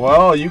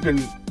 well, you can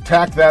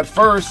tack that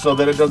first so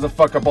that it doesn't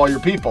fuck up all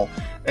your people.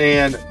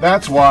 And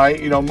that's why,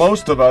 you know,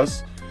 most of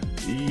us,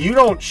 you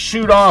don't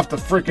shoot off the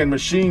freaking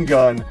machine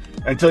gun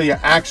until you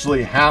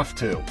actually have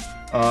to.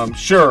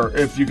 Sure,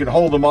 if you can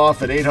hold them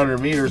off at 800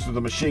 meters with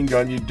a machine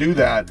gun, you do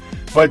that.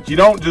 But you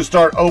don't just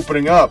start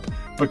opening up,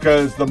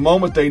 because the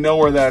moment they know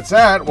where that's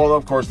at, well,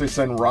 of course, they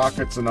send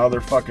rockets and other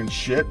fucking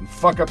shit and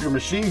fuck up your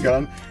machine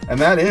gun. And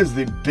that is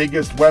the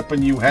biggest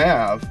weapon you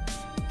have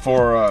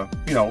for,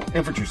 you know,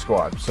 infantry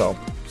squad. So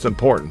it's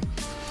important.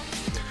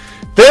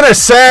 Then a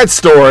sad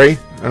story,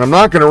 and I'm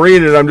not going to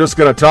read it, I'm just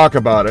going to talk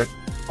about it.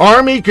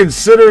 Army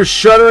considers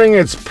shuttering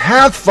its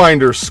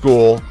Pathfinder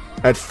school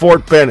at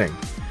Fort Benning.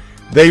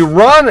 They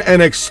run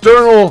an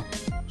external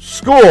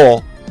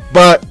school,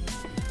 but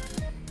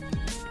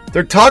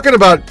they're talking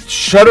about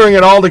shuttering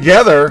it all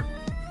together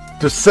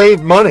to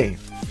save money.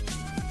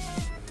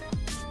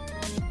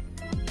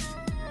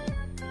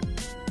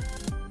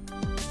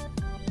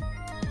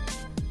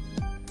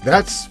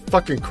 That's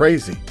fucking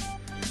crazy.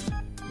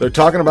 They're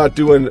talking about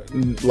doing,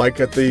 like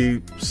at the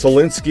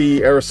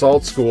Solinsky Air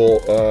Assault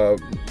School,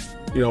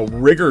 you know,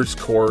 riggers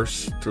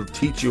course to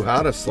teach you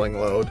how to sling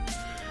load.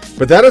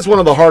 But that is one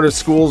of the hardest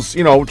schools.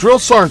 You know, drill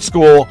sergeant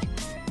school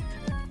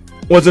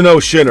was a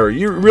no-shitter.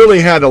 You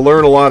really had to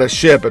learn a lot of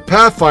shit. But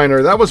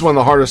Pathfinder, that was one of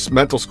the hardest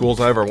mental schools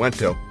I ever went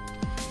to.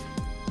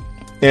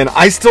 And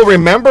I still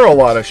remember a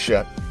lot of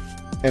shit.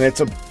 And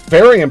it's a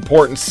very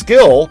important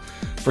skill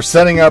for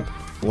setting up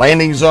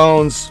landing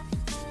zones,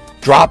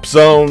 drop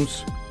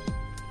zones.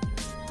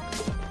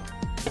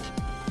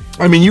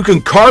 I mean, you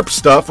can CARP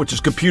stuff, which is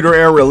computer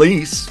air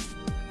release,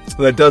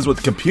 that does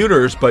with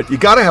computers, but you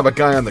got to have a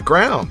guy on the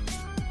ground.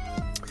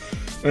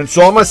 And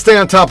so I'm going to stay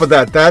on top of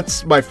that.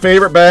 That's my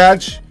favorite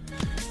badge.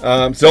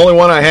 It's the only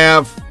one I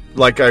have,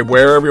 like I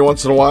wear every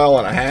once in a while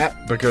on a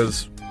hat,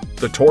 because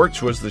the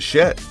torch was the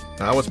shit.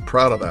 I was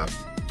proud of that.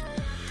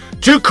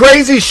 Too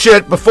crazy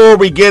shit before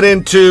we get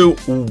into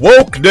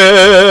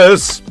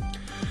wokeness.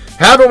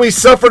 Haven't we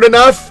suffered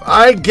enough?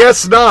 I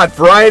guess not.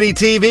 Variety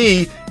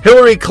TV,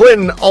 Hillary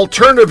Clinton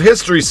alternative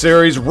history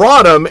series,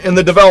 Rodham in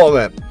the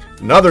development.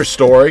 Another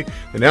story,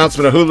 the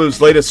announcement of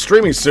Hulu's latest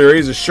streaming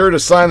series is sure to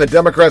sign the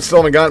Democrats still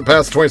haven't gotten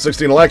past the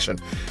 2016 election.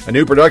 A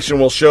new production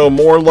will show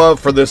more love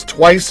for this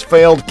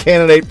twice-failed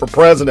candidate for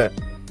president.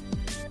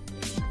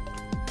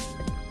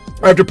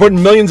 After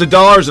putting millions of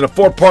dollars in a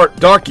 4-part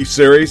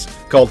docuseries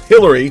called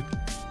Hillary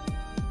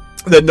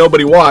that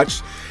nobody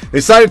watched, they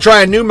decided to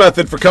try a new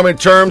method for coming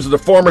to terms with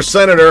the former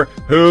senator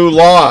who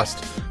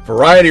lost.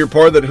 Variety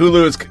reported that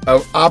Hulu has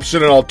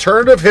optioned an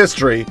alternative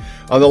history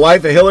on the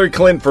life of Hillary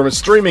Clinton from a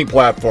streaming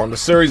platform. The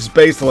series is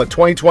based on the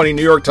 2020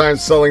 New York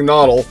Times selling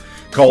novel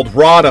called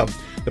Rodham.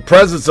 The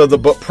premise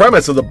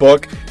of the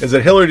book is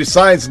that Hillary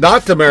decides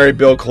not to marry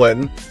Bill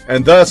Clinton,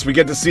 and thus we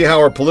get to see how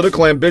her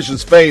political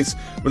ambitions face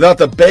without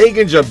the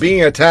baggage of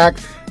being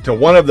attacked to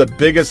one of the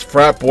biggest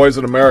frat boys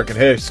in American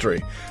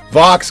history.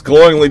 Vox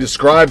glowingly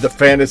described the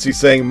fantasy,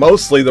 saying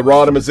mostly the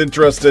Rodham is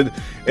interested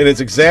in its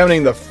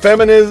examining the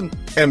feminine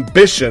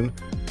ambition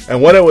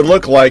and what it would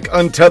look like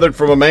untethered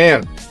from a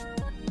man.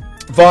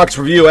 Vox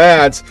Review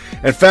adds,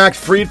 in fact,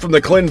 freed from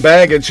the Clinton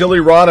baggage, Hillary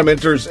Rodham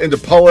enters into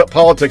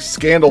politics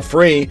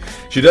scandal-free.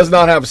 She does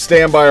not have to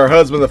stand by her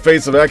husband in the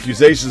face of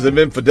accusations of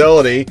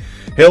infidelity.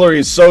 Hillary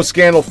is so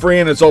scandal-free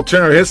in its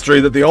alternative history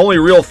that the only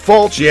real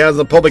fault she has in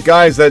the public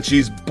eye is that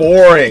she's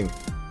boring.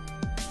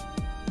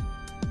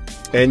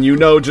 And you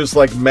know, just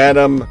like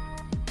Madam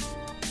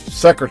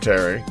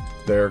Secretary,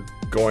 they're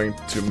going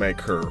to make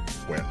her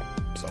win.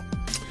 So,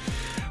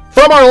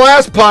 from our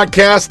last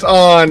podcast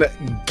on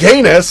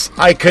gayness,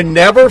 I can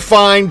never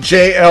find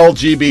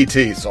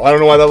JLGBT. So I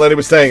don't know why that lady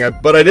was saying it,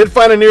 but I did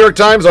find a New York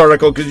Times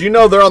article, because you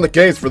know they're on the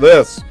case for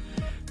this.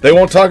 They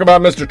won't talk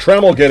about Mr.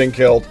 Tremmel getting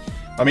killed.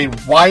 I mean,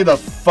 why the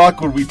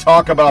fuck would we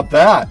talk about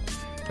that?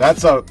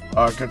 That's a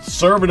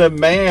conservative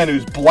man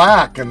who's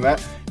black, and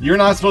that you're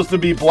not supposed to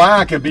be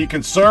black and be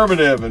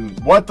conservative, and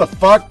what the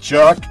fuck,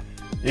 Chuck?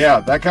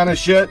 Yeah, that kind of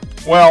shit.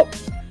 Well,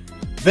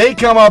 they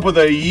come up with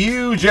a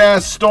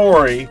huge-ass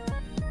story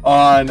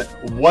on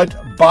what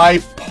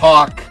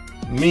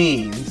BIPOC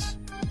means,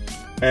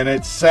 and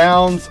it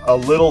sounds a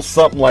little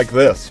something like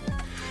this,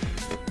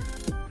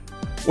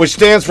 which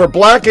stands for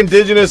Black,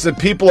 Indigenous, and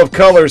People of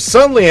Color,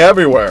 suddenly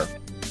everywhere.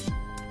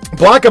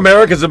 Black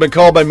Americans have been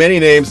called by many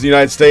names in the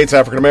United States: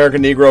 African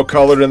American, Negro,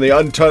 colored, and the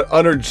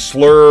uttered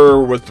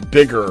slur with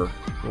bigger,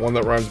 the one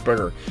that rhymes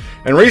bigger.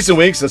 In recent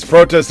weeks, as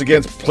protests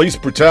against police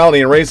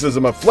brutality and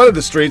racism have flooded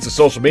the streets of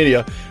social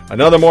media,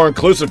 another more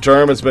inclusive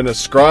term has been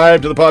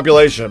ascribed to the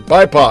population: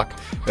 BIPOC.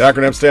 The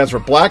acronym stands for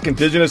Black,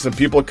 Indigenous, and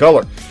People of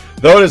Color.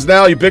 Though it is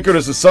now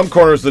ubiquitous in some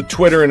corners of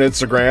Twitter and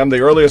Instagram, the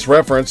earliest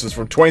reference is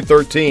from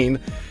 2013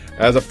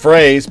 as a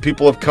phrase,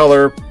 people of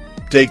color,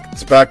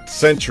 dates back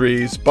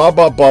centuries, blah,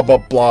 blah, blah, blah,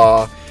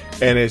 blah.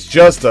 And it's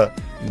just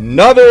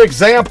another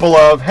example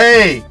of,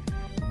 hey,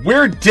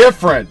 we're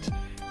different.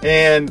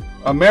 And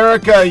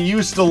America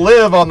used to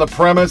live on the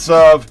premise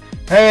of,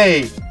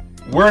 hey,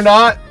 we're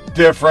not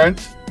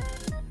different.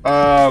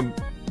 We're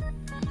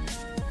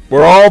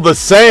all the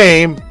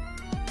same,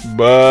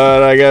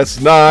 but I guess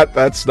not.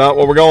 That's not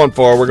what we're going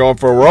for.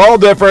 We're all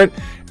different,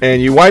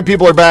 and you white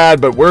people are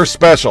bad, but we're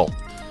special.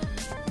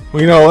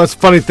 Well, you know, that's a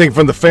funny thing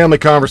from the family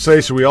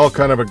conversation. We all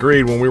kind of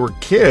agreed when we were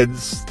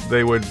kids,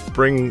 they would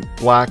bring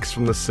blacks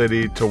from the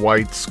city to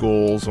white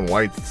schools and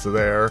whites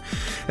there.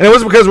 And it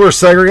wasn't because we were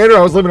segregated.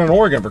 I was living in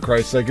Oregon, for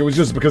Christ's sake. It was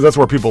just because that's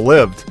where people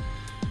lived.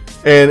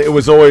 And it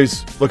was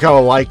always, look how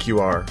alike you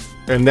are.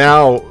 And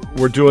now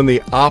we're doing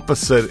the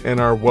opposite in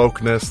our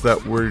wokeness,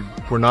 that we're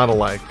not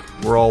alike.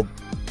 We're all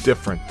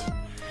different.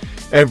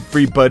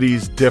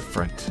 Everybody's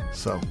different.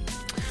 So,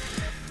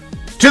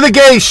 to the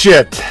gay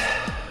shit.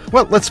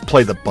 Well, let's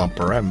play the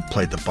bumper. I haven't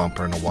played the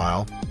bumper in a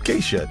while.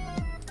 Gay shit.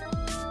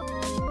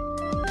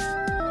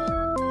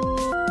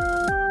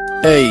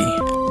 Hey,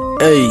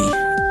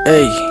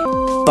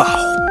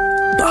 bow,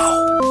 bow.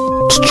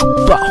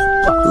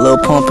 Little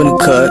pump in the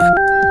cut.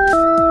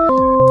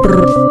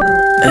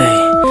 Hey,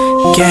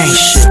 gang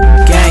shit,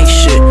 gang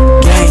shit,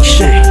 gang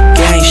shit,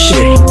 gang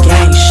shit,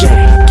 gang shit,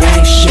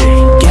 gang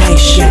shit, gang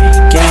shit,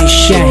 gang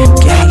shit,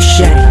 gang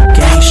shit,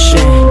 gang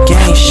shit,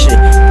 gang shit,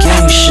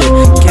 gang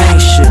shit, gang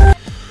shit.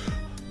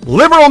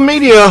 Liberal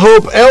media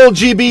hope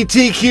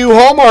LGBTQ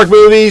Hallmark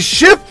movies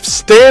shift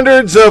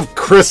standards of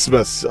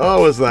Christmas.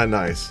 Oh, isn't that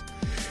nice?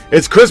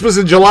 It's Christmas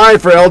in July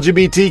for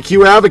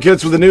LGBTQ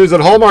advocates, with the news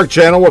that Hallmark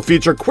Channel will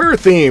feature queer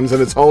themes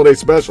in its holiday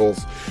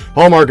specials.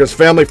 Hallmark, is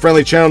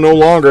family-friendly channel no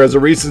longer, as a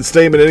recent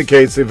statement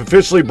indicates they've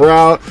officially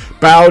bowed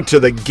to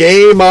the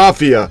gay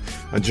mafia.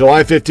 On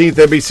July 15th,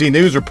 NBC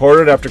News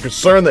reported, after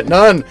concern that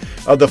none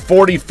of the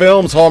 40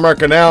 films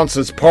Hallmark announced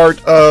as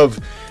part of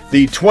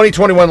the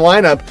 2021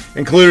 lineup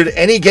included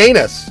any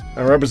gayness.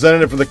 A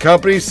representative for the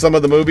company, some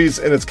of the movies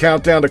in its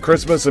Countdown to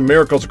Christmas and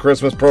Miracles of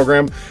Christmas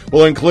program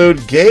will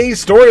include gay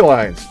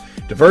storylines.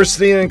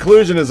 Diversity and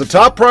inclusion is a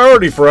top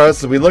priority for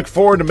us, and we look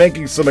forward to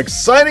making some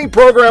exciting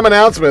program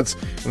announcements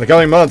in the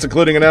coming months,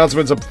 including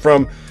announcements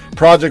from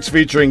projects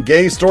featuring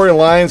gay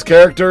storylines,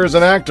 characters,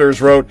 and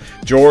actors, wrote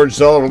George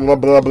Sullivan, blah,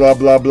 blah, blah,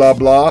 blah, blah,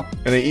 blah,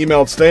 in an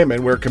emailed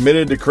statement. We're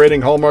committed to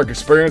creating Hallmark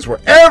experience where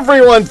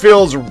everyone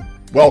feels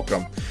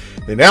welcome.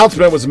 The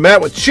announcement was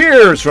met with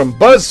cheers from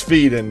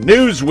BuzzFeed and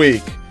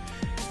Newsweek.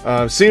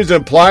 Seems to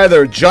imply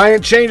there are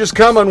giant changes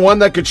coming, one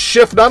that could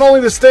shift not only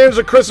the standards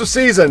of Christmas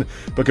season,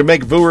 but could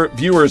make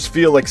viewers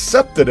feel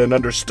accepted and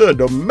understood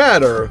no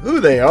matter who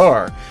they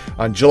are.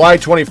 On July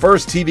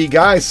 21st, TV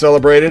Guide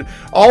celebrated,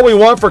 all we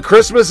want for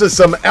Christmas is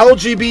some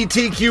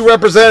LGBTQ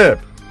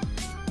representative.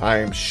 I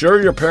am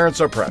sure your parents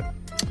are proud.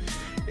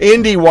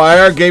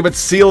 IndieWire gave its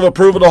seal of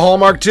approval to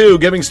Hallmark 2.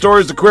 Giving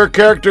stories to queer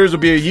characters would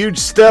be a huge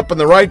step in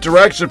the right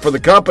direction for the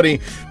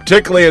company,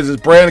 particularly as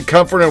its brand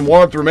comfort and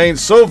warmth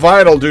remains so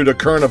vital due to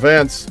current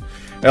events.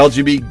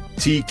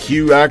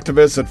 LGBTQ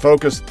activists had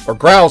focused or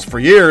groused for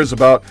years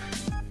about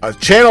a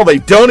channel they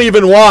don't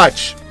even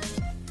watch.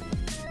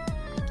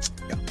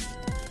 Yeah,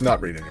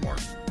 not read anymore.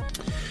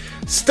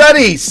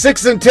 Study: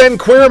 6 in 10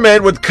 queer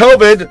men with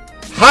COVID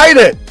hide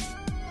it.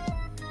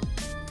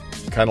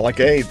 Kind of like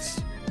AIDS.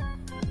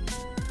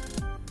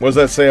 What does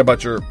that say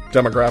about your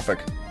demographic?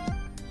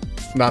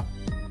 Not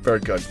very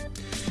good.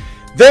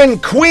 Then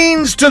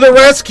Queens to the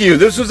rescue.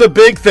 This was a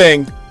big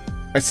thing.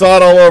 I saw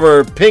it all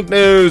over Pink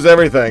News,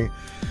 everything.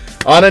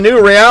 On a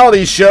new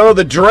reality show,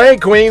 the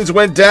drag queens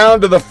went down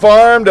to the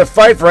farm to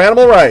fight for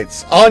animal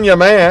rights. Anya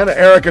Mann,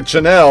 Erica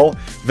Chanel,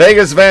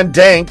 Vegas Van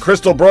Dank,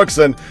 Crystal Brooks,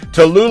 and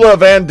Tallulah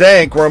Van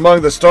Dank were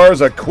among the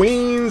stars of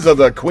Queens of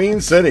the Queen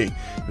City,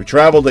 who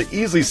traveled to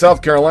Easley,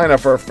 South Carolina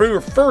for a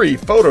furry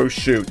photo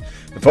shoot.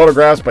 The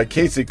photographs by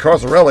Casey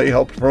Carsarelli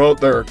helped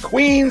promote their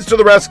Queens to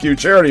the Rescue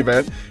charity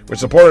event, which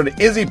supported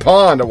Izzy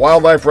Pond, a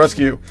wildlife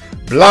rescue,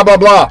 blah, blah,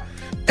 blah.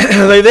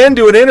 They then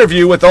do an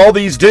interview with all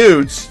these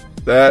dudes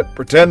that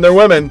pretend they're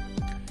women.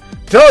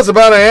 Tell us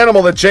about an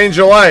animal that changed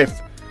your life.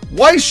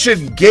 Why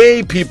should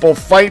gay people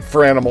fight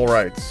for animal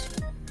rights?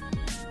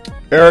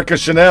 Erica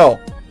Chanel,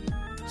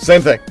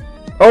 same thing.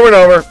 Over and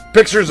over,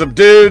 pictures of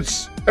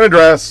dudes in a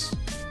dress,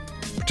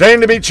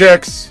 pretending to be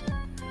chicks.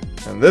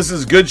 And this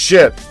is good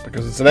shit,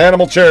 because it's an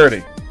animal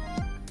charity.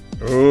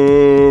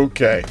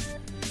 Okay.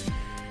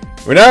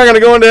 We're now going to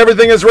go into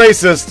everything is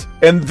racist.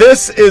 And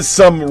this is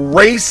some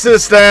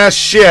racist-ass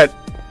shit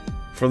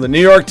from the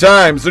New York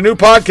Times, their new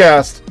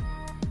podcast.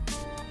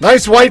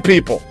 Nice white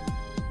people.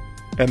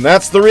 And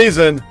that's the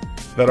reason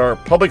that our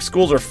public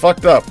schools are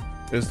fucked up,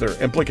 is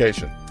their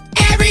implication.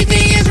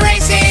 Everything is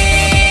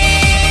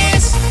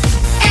racist.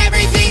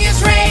 Everything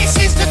is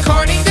racist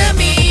according to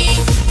me.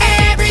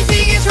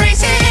 Everything is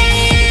racist.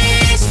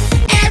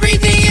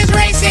 Everything is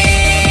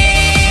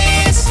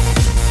racist.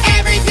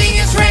 Everything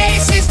is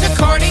racist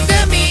according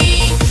to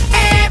me.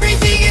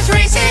 Everything is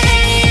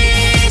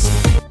racist.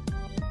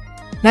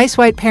 Nice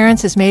White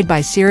Parents is made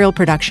by Serial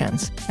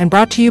Productions and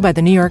brought to you by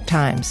the New York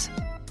Times.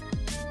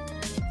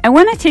 I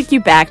want to take you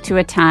back to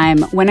a time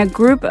when a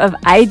group of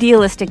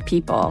idealistic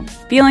people,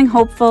 feeling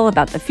hopeful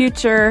about the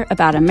future,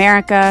 about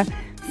America,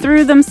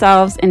 threw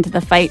themselves into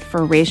the fight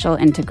for racial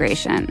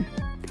integration.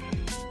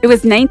 It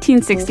was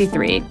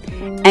 1963,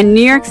 and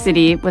New York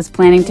City was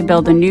planning to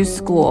build a new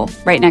school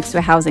right next to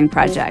a housing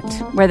project,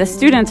 where the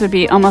students would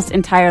be almost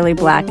entirely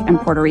Black and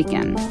Puerto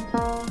Rican.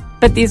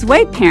 But these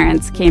white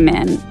parents came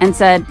in and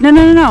said,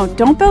 no,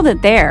 don't build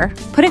it there.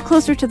 Put it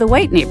closer to the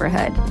white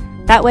neighborhood.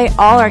 That way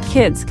all our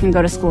kids can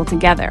go to school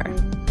together.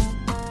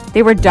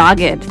 They were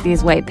dogged,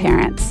 these white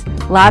parents,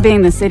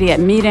 lobbying the city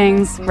at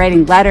meetings,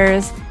 writing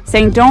letters,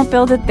 saying don't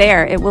build it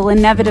there, it will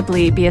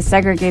inevitably be a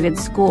segregated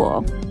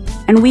school.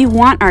 And we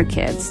want our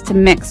kids to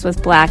mix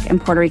with Black and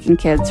Puerto Rican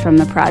kids from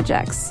the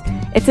projects.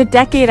 It's a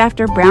decade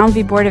after Brown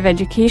v. Board of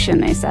Education,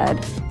 they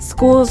said.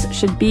 Schools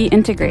should be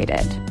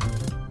integrated.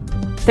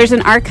 There's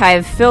an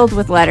archive filled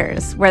with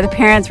letters where the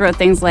parents wrote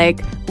things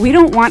like, we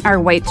don't want our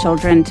white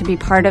children to be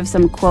part of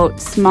some,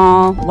 quote,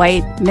 small,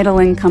 white,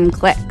 middle-income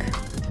clique.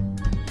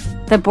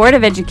 The Board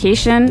of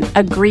Education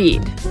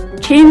agreed,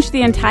 changed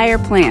the entire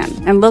plan,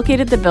 and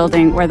located the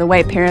building where the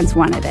white parents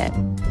wanted it.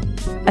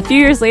 A few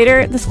years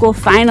later, the school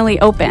finally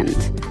opened.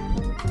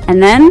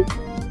 And then,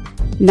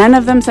 none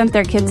of them sent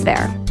their kids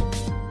there.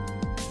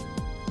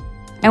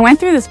 I went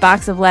through this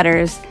box of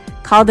letters,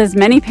 called as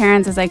many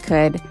parents as I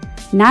could.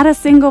 Not a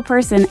single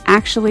person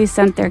actually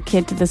sent their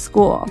kid to the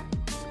school.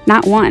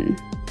 Not one.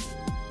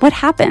 What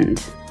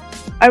happened?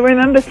 I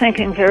remember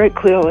thinking very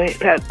clearly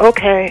that,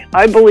 okay,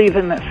 I believe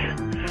in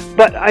this,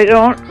 but I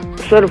don't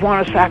sort of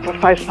want to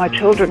sacrifice my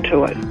children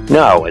to it.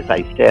 No, as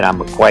I said, I'm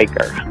a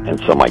Quaker, and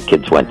so my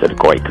kids went to the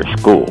Quaker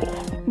school.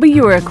 But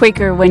you were a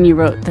Quaker when you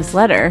wrote this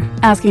letter,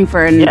 asking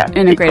for an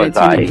integrated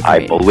community.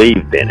 I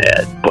believed in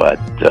it, but...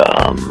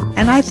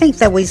 And I think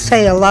that we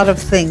say a lot of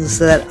things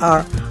that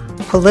are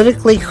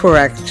politically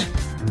correct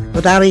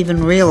without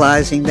even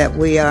realizing that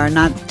we are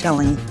not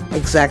telling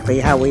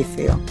exactly how we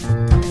feel.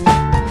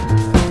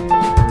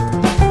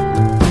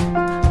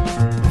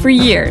 For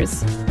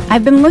years,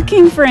 I've been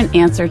looking for an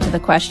answer to the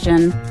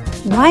question,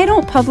 why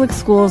don't public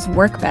schools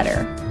work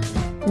better?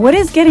 What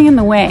is getting in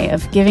the way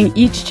of giving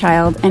each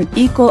child an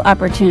equal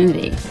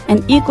opportunity,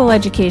 an equal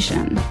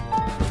education?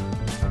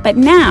 But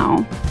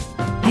now,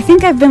 I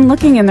think I've been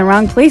looking in the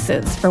wrong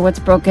places for what's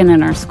broken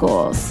in our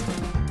schools.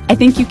 I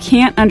think you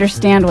can't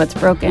understand what's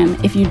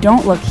broken if you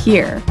don't look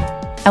here,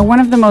 at one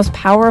of the most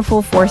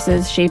powerful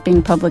forces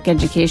shaping public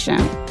education,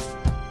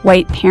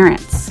 white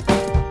parents.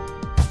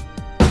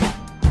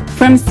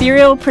 From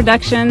Serial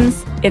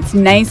Productions, it's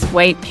Nice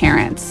White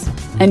Parents,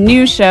 a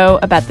new show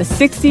about the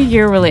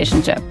 60-year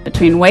relationship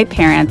between white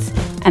parents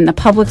and the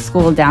public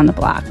school down the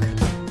block.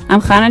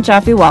 I'm Chana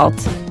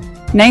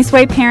Joffe-Walt. Nice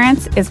White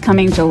Parents is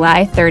coming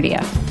July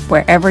 30th,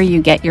 wherever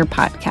you get your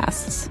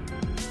podcasts.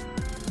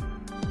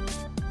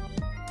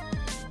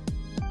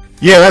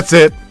 Yeah, that's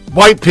it.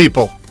 White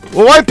people.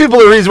 Well, white people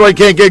are the reason why you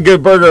can't get a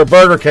good burger at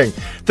Burger King.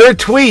 Their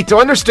tweet, to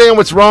understand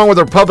what's wrong with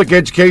our public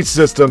education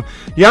system,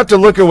 you have to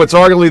look at what's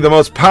arguably the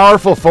most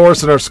powerful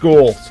force in our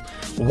schools.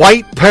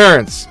 White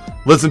parents.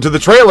 Listen to the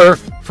trailer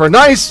for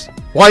Nice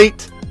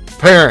White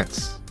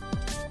Parents.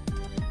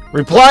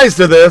 Replies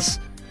to this,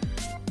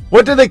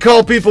 what do they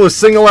call people who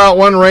single out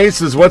one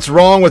race as what's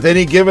wrong with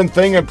any given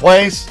thing in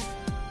place?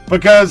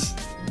 Because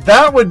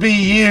that would be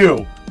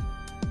you.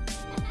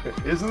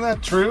 Isn't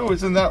that true?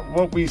 Isn't that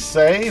what we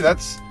say?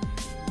 That's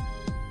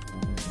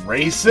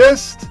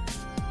racist?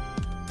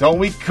 Don't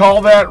we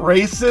call that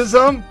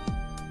racism?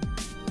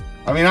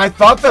 I mean, I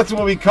thought that's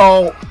what we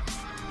call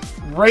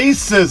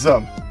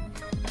racism.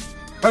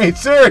 I mean,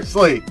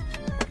 seriously.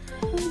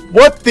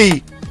 What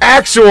the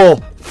actual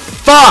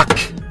fuck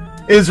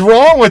is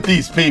wrong with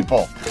these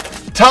people?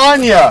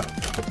 Tanya,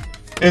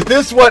 is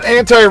this what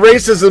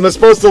anti-racism is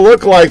supposed to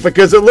look like?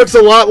 Because it looks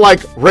a lot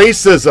like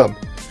racism.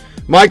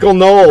 Michael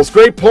Knowles,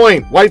 great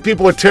point. White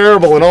people are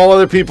terrible and all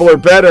other people are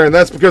better, and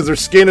that's because their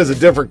skin is a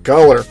different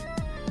color.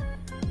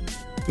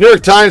 New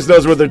York Times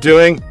knows what they're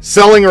doing.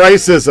 Selling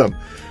racism.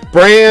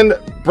 Brad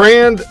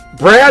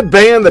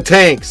banned the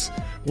tanks.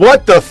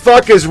 What the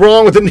fuck is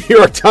wrong with the New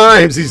York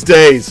Times these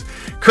days?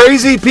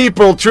 Crazy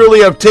people truly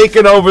have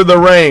taken over the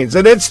reins,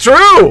 and it's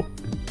true.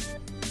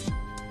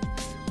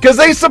 Because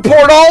they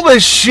support all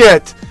this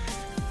shit.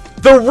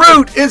 The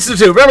Root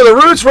Institute, remember the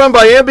Root's run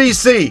by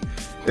NBC,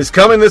 is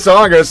coming this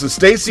August with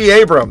Stacey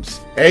Abrams,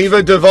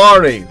 Ava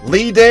DuVernay,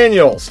 Lee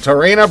Daniels,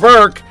 Tarana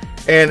Burke,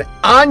 and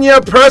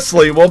Anya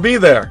Presley will be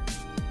there.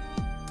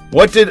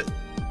 What did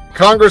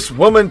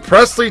Congresswoman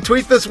Presley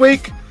tweet this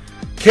week?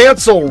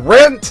 Cancel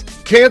rent,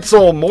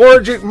 cancel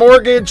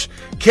mortgage,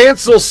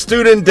 cancel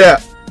student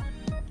debt.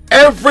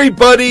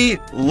 Everybody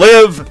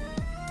live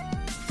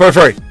for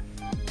free.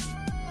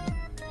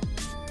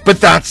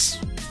 But that's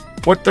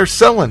what they're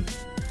selling.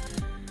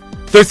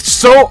 They're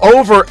so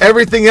over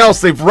everything else.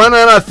 They've run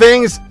out of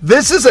things.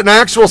 This is an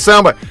actual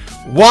soundbite.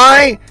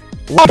 Why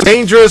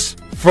dangerous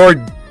for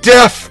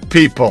deaf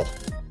people?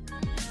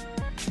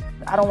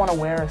 I don't want to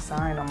wear a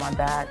sign on my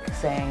back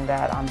saying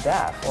that I'm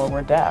deaf or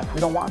we're deaf.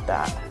 We don't want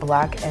that.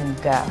 Black and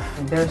deaf,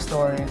 their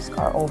stories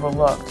are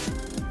overlooked.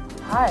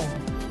 Hi,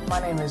 my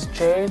name is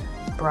Jade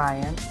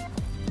Bryan,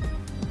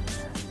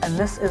 and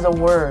this is a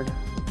word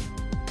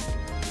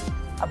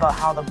about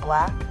how the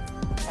black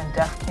and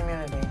deaf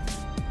community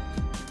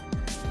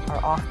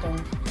are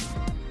often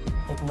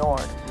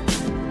ignored.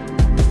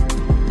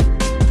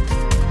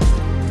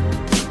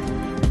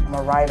 I'm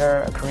a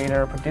writer, a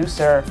creator, a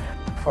producer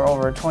for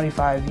over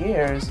 25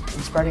 years in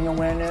spreading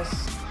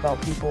awareness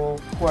about people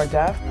who are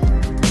deaf.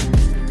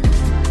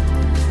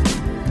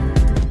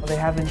 They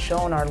haven't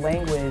shown our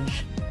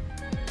language,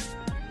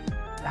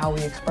 how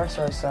we express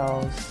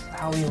ourselves,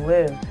 how we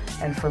live,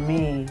 and for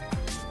me,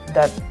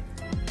 that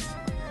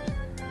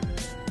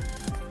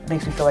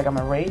makes me feel like I'm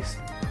erased,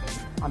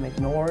 I'm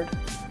ignored,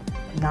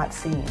 not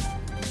seen.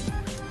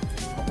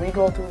 We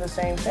go through the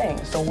same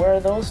thing, so where are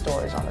those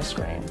stories on the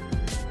screen?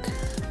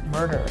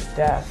 Murder,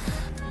 death,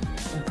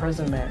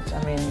 imprisonment.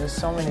 I mean, there's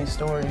so many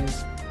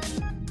stories.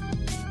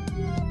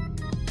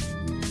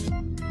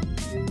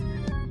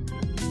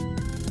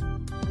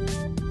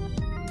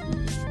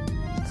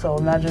 So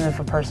imagine if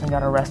a person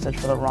got arrested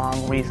for the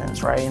wrong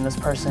reasons, right? And this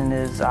person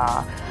is,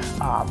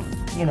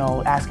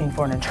 asking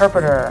for an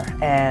interpreter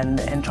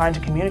and trying to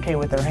communicate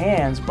with their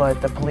hands,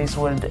 but the police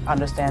would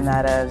understand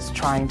that as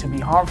trying to be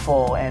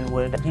harmful and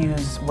would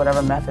use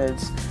whatever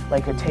methods,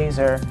 like a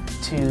taser,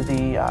 to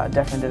the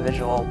deaf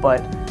individual. But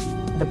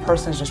the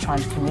person is just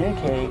trying to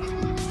communicate,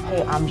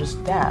 hey, I'm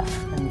just deaf.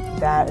 And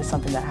that is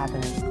something that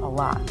happens a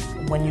lot.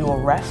 When you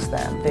arrest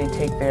them, they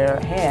take their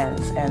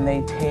hands and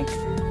they take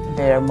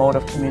their mode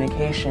of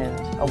communication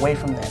away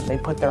from them. They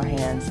put their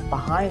hands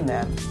behind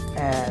them,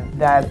 and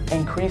that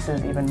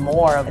increases even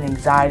more of an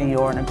anxiety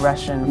or an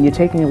aggression. You're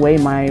taking away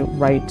my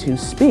right to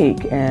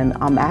speak, and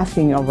I'm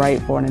asking a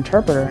right for an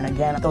interpreter, and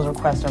again, those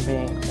requests are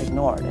being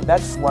ignored. And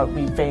that's what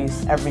we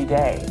face every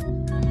day.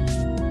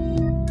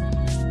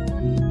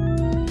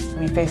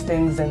 We face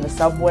things in the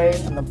subway,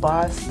 on the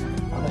bus,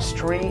 on the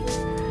street,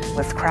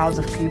 with crowds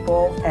of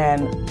people,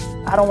 and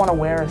I don't want to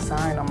wear a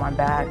sign on my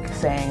back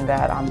saying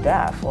that I'm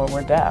deaf or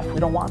we're deaf. We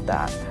don't want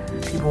that.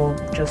 People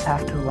just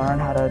have to learn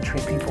how to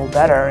treat people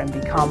better and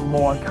become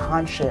more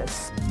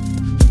conscious.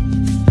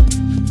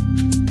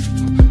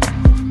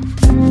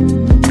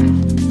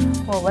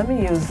 Well, let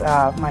me use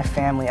my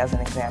family as an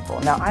example.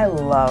 Now, I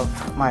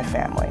love my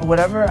family.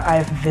 Whenever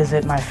I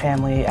visit my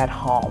family at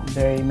home,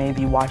 they may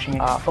be watching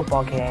a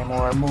football game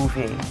or a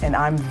movie, and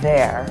I'm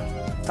there.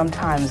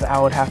 Sometimes I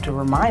would have to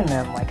remind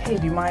them, like, hey,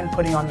 do you mind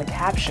putting on the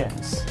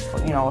captions?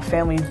 You know, a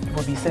family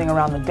would be sitting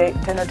around the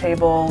dinner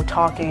table,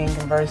 talking,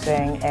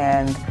 conversing,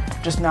 and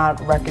just not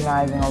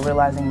recognizing or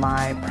realizing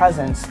my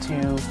presence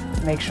to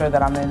make sure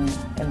that I'm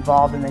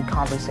involved in the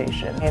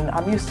conversation. And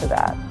I'm used to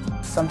that.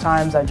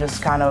 Sometimes I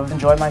just kind of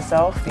enjoy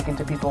myself, speaking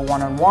to people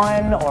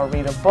one-on-one, or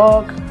read a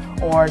book,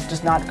 or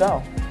just not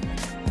go.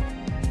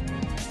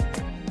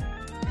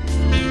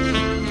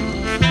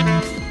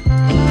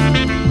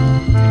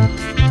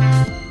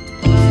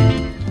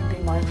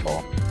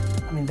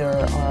 There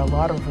are a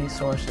lot of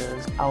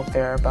resources out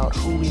there about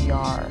who we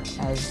are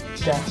as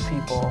deaf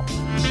people.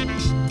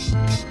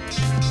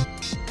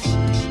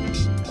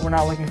 We're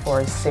not looking for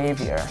a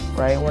savior,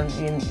 right?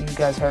 You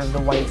guys heard of the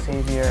white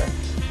savior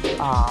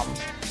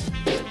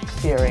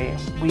theory.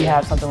 We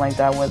have something like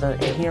that with a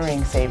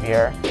hearing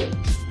savior.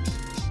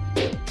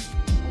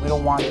 We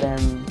don't want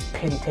them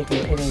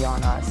taking pity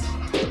on us.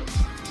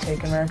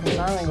 Take American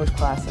Sign Language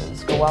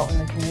classes, go out in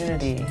the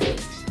community,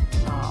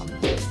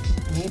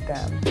 meet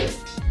them.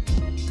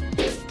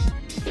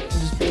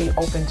 Be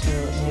open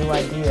to new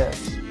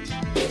ideas,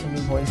 to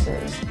new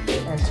voices,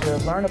 and to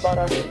learn about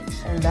us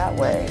in that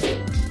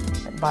way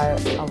by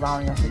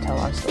allowing us to tell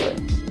our story.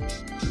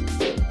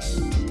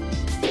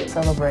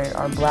 Celebrate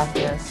our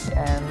blackness,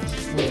 and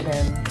we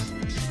can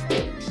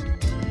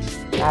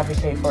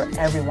advocate for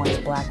everyone's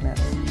blackness.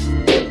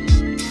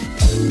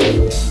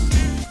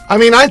 I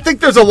mean, I think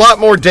there's a lot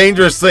more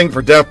dangerous thing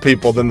for deaf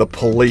people than the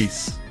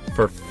police,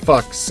 for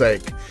fuck's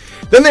sake.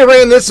 Then they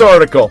ran this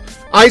article.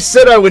 I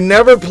said I would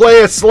never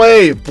play a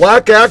slave.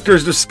 Black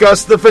actors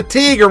discuss the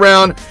fatigue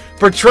around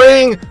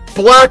portraying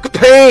black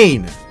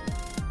pain.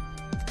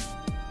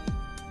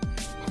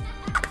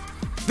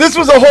 This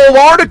was a whole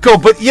article,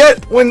 but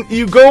yet when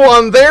you go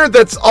on there,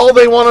 that's all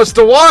they want us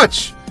to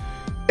watch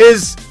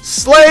is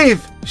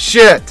slave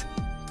shit.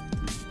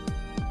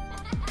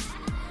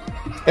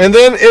 And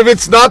then if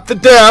it's not the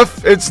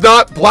deaf, it's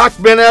not black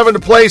men having to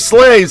play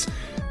slaves,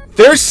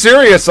 they're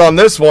serious on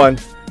this one.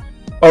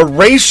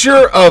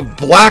 Erasure of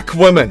black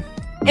women.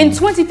 In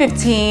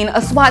 2015, a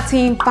SWAT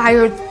team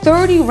fired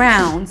 30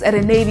 rounds at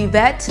a Navy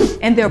vet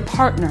and their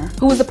partner,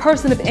 who was a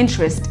person of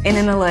interest in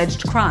an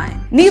alleged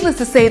crime. Needless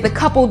to say, the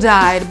couple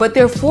died, but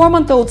their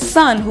 4-month-old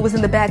son, who was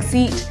in the back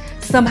seat,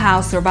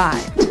 somehow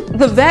survived.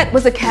 The vet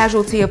was a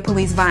casualty of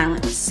police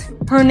violence.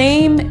 Her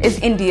name is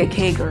India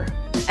Kager,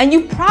 and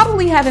you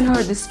probably haven't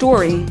heard the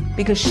story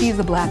because she's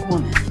a black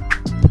woman.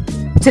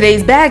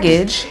 Today's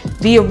baggage: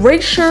 the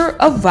erasure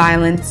of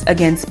violence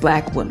against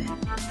black women.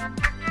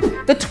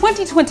 The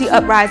 2020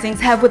 uprisings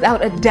have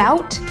without a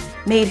doubt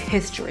made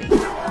history.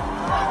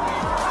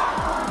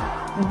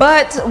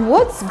 But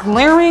what's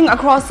glaring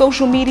across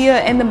social media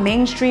and the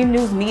mainstream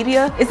news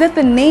media is that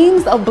the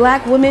names of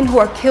black women who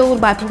are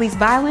killed by police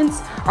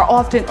violence are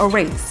often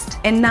erased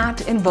and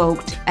not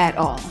invoked at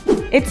all.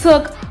 It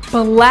took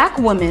black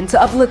women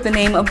to uplift the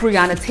name of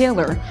Breonna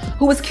Taylor,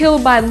 who was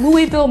killed by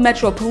Louisville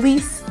Metro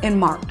Police in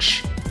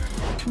March.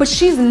 But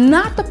she's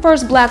not the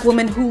first black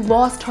woman who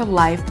lost her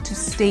life to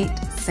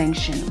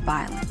state-sanctioned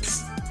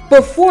violence.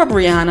 Before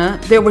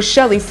Breonna, there was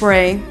Shelley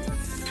Frey,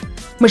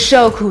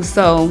 Michelle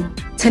Cusseau,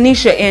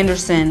 Tanisha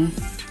Anderson,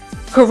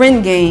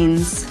 Corinne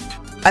Gaines,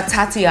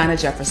 Tatiana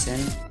Jefferson.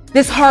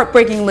 This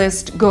heartbreaking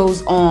list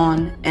goes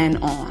on and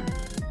on.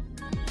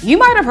 You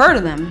might have heard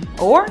of them,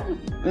 or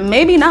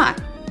maybe not.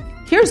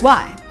 Here's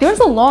why. There's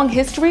a long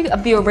history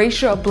of the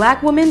erasure of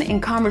black women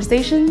in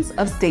conversations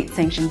of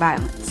state-sanctioned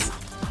violence.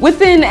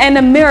 Within an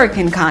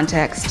American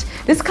context,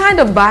 this kind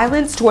of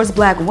violence towards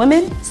black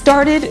women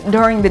started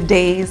during the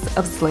days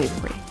of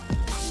slavery.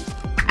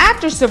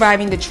 After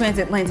surviving the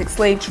transatlantic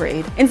slave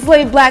trade,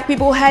 enslaved black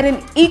people had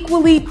an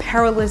equally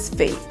perilous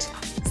fate.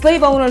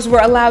 Slave owners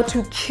were allowed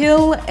to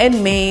kill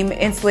and maim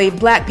enslaved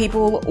black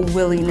people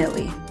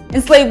willy-nilly.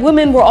 Enslaved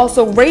women were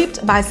also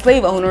raped by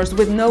slave owners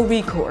with no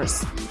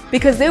recourse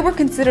because they were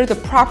considered the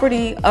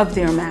property of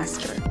their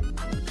master.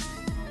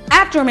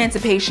 After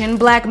emancipation,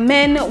 black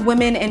men,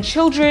 women, and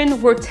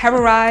children were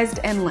terrorized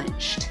and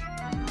lynched.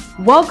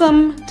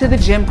 Welcome to the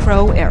Jim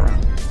Crow era.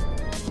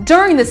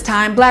 During this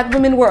time, black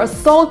women were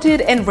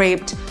assaulted and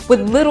raped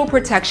with little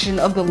protection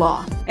of the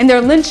law. and their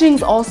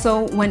lynchings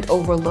also went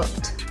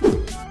overlooked.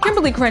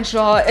 Kimberly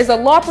Crenshaw is a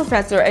law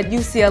professor at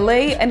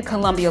UCLA and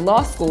Columbia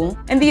Law School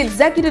and the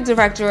executive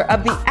director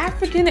of the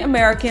African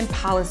American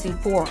Policy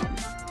Forum.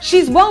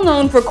 She's well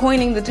known for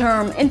coining the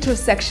term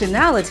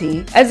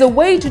intersectionality as a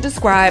way to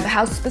describe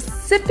how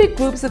specific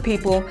groups of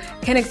people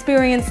can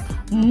experience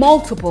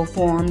multiple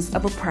forms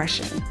of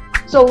oppression.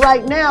 So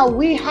right now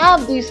we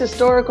have these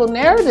historical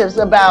narratives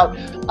about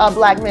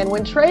black men.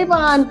 When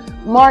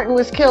Trayvon Martin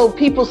was killed,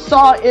 people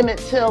saw Emmett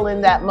Till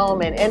in that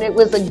moment, and it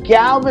was a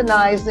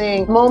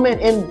galvanizing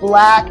moment in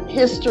black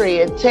history.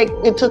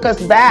 It took us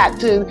back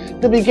to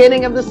the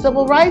beginning of the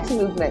civil rights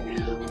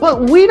movement.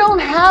 But we don't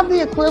have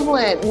the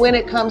equivalent when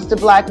it comes to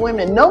black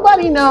women.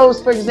 Nobody knows,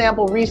 for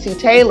example, Recy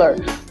Taylor,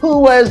 who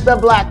was the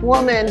black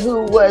woman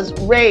who was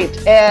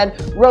raped, and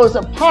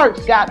Rosa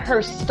Parks got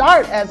her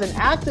start as an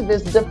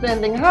activist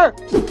defending her.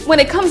 When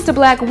it comes to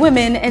black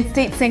women and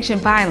state-sanctioned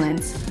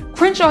violence,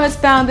 Crenshaw has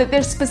found that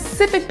there's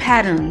specific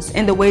patterns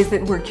in the ways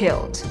that we're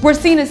killed. We're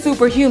seen as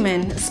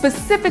superhuman,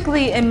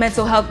 specifically in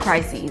mental health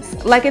crises,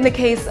 like in the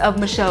case of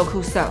Michelle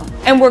Cusseau.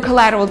 And we're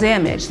collateral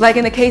damage, like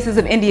in the cases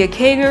of India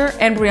Kager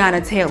and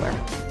Breonna Taylor.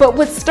 But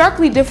what's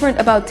starkly different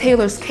about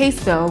Taylor's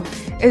case, though,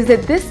 is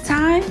that this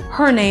time,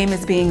 her name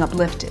is being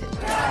uplifted.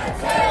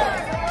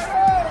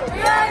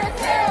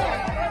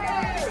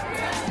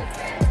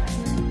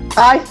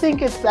 I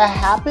think it's the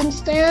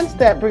happenstance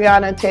that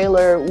Breonna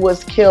Taylor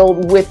was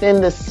killed within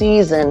the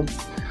season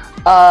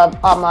of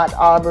Ahmaud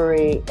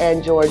Arbery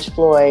and George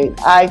Floyd.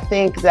 I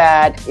think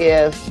that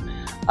if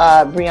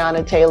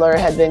Breonna Taylor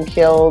had been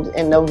killed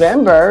in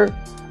November,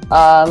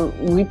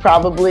 we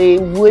probably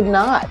would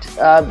not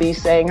be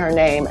saying her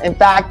name. In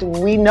fact,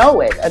 we know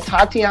it.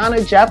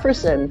 Tatiana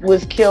Jefferson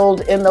was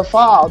killed in the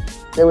fall.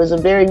 There was a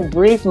very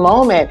brief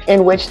moment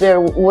in which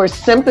there were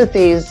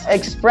sympathies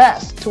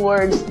expressed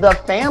towards the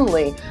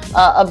family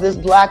of this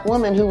black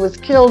woman who was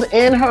killed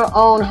in her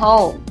own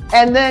home.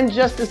 And then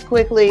just as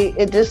quickly,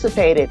 it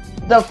dissipated.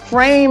 The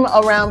frame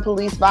around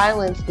police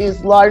violence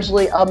is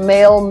largely a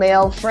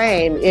male-male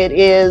frame. It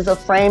is a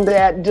frame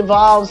that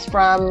devolves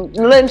from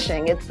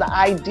lynching. It's the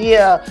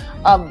idea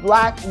of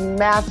black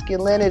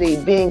masculinity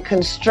being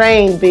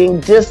constrained, being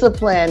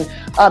disciplined,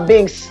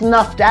 being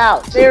snuffed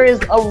out. There is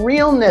a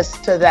realness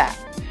to that.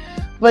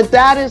 But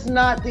that is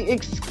not the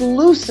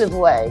exclusive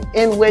way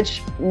in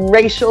which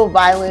racial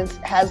violence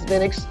has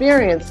been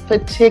experienced,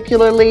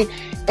 particularly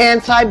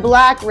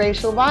anti-black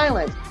racial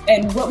violence.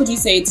 And what would you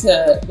say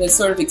to the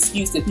sort of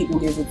excuse that people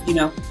give of,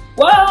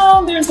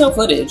 well, there's no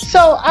footage?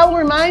 So I'll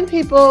remind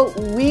people,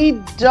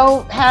 we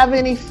don't have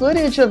any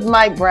footage of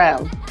Mike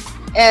Brown,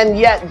 and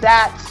yet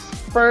that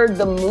spurred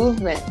the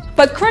movement.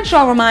 But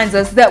Crenshaw reminds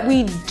us that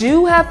we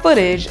do have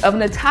footage of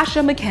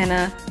Natasha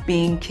McKenna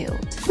being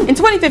killed. In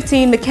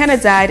 2015, McKenna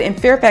died in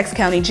Fairfax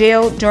County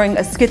Jail during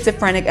a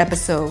schizophrenic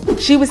episode.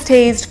 She was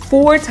tased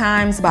 4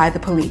 times by the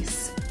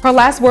police. Her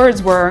last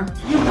words were,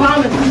 "You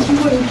promised that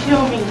you wouldn't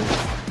kill me."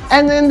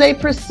 And then they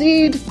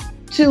proceed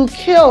to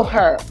kill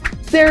her.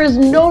 There is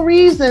no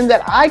reason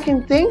that I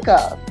can think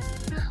of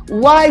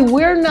why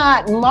we're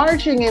not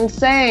marching and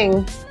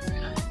saying,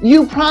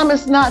 "You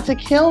promised not to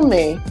kill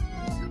me,"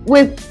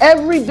 with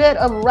every bit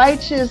of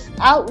righteous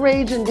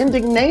outrage and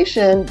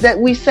indignation that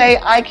we say,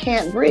 "I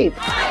can't breathe."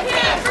 I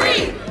can't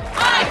breathe.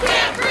 I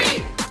can't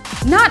breathe.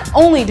 Not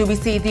only do we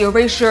see the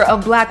erasure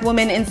of black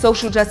women in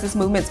social justice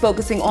movements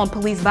focusing on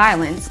police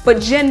violence, but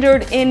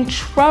gendered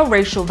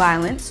intra-racial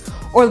violence,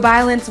 or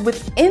violence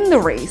within the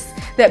race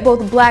that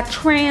both black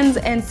trans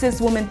and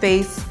cis women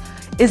face,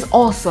 is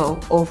also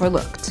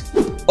overlooked.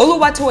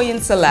 Oluwatoyin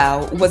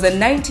Salau was a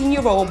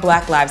 19-year-old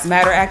Black Lives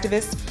Matter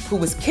activist who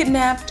was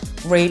kidnapped,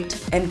 raped,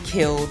 and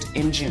killed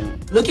in June.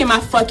 Look at my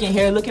fucking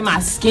hair. Look at my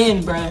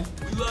skin, bruh.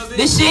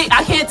 This shit,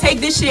 I can't take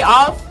this shit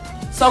off.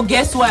 So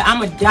guess what?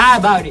 I'ma die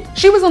about it.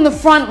 She was on the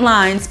front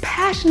lines,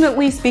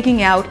 passionately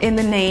speaking out in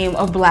the name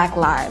of Black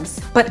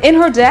lives. But in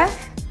her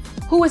death,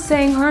 who was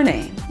saying her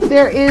name?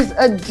 There is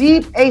a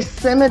deep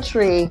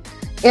asymmetry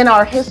in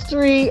our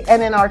history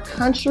and in our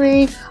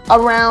country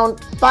around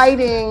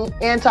fighting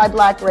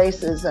anti-black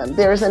racism.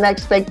 There's an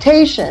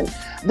expectation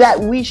that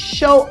we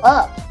show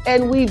up,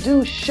 and we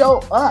do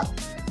show up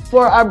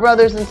for our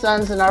brothers and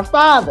sons and our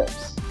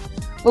fathers.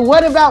 But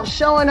what about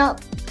showing up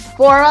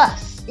for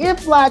us?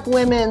 If black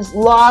women's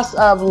loss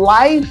of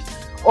life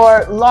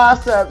or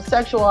loss of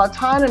sexual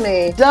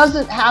autonomy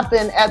doesn't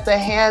happen at the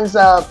hands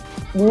of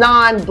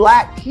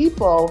non-black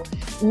people,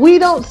 we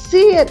don't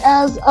see it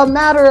as a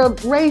matter of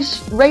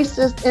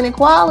racist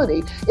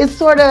inequality. It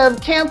sort of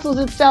cancels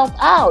itself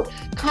out,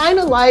 kind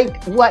of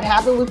like what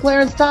happened with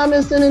Clarence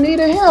Thomas and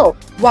Anita Hill.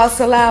 While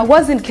Salau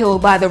wasn't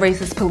killed by the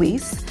racist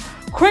police,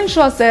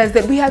 Crenshaw says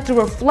that we have to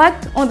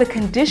reflect on the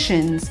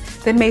conditions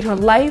that made her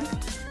life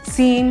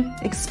seem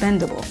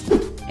expendable.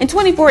 In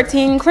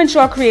 2014,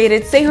 Crenshaw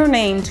created Say Her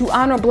Name to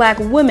honor black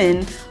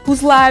women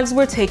whose lives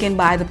were taken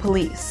by the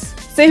police.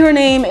 Say Her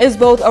Name is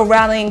both a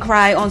rallying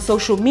cry on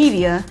social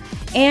media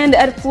and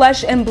at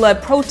flesh and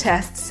blood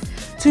protests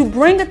to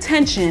bring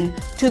attention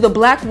to the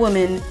black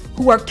women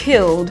who are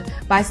killed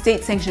by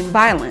state-sanctioned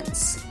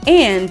violence,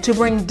 and to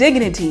bring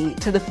dignity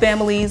to the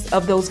families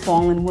of those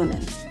fallen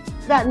women.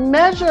 That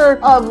measure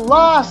of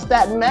loss,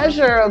 that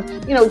measure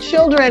of,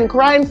 children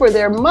crying for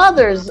their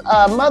mothers,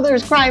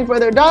 mothers crying for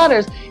their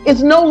daughters,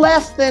 is no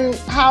less than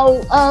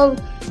how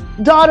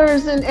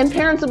daughters and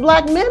parents of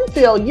black men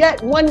feel.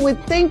 Yet one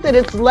would think that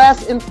it's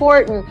less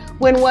important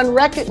when one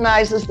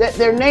recognizes that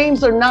their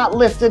names are not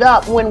lifted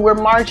up when we're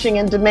marching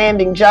and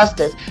demanding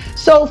justice.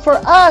 So for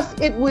us,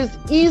 it was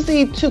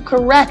easy to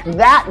correct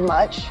that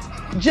much,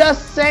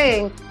 just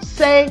saying,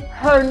 say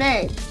her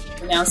name.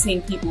 We're now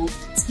seeing people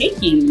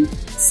taking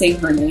say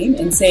her name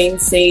and saying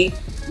say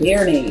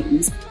their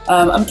names.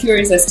 I'm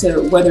curious as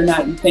to whether or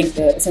not you think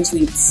that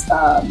essentially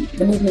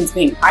the movement's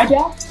being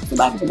hijacked, for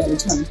lack of a better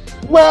term.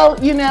 Well,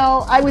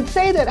 I would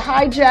say that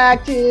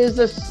hijacked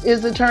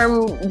is a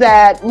term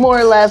that more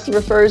or less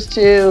refers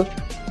to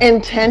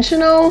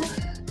intentional,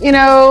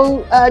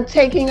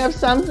 taking of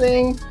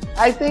something.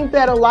 I think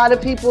that a lot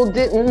of people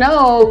didn't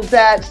know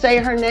that say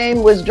her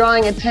name was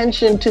drawing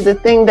attention to the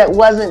thing that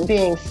wasn't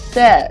being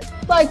said.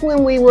 Like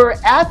when we were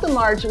at the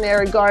march in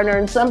Eric Garner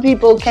and some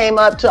people came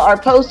up to our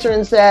poster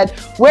and said,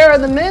 where are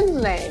the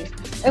men's names?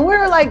 And we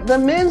were like, the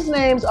men's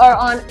names are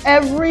on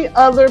every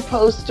other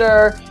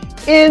poster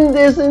in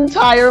this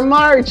entire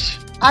march.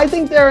 I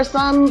think there are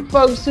some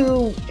folks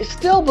who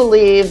still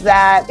believe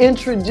that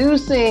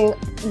introducing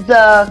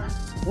the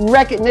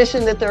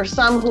recognition that there are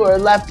some who are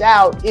left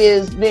out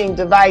is being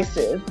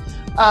divisive.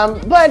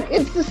 But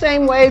it's the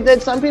same way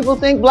that some people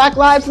think Black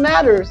Lives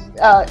Matter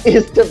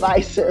is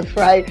divisive,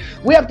 right?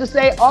 We have to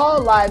say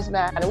all lives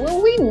matter.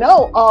 Well, we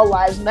know all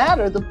lives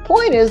matter. The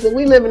point is that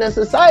we live in a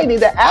society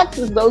that acts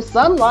as though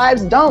some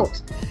lives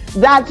don't.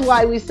 That's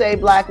why we say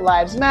Black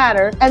Lives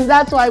Matter, and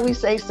that's why we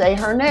say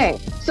her name.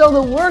 So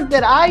the work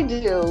that I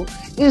do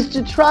is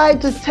to try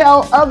to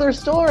tell other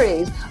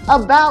stories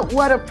about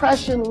what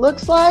oppression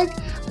looks like,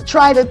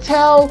 try to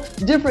tell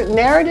different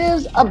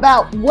narratives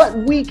about what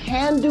we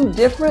can do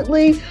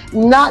differently,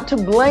 not to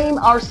blame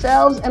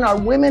ourselves and our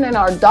women and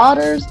our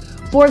daughters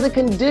for the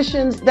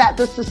conditions that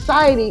the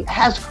society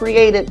has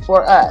created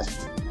for us.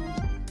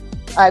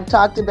 I've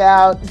talked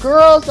about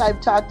girls,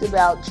 I've talked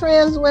about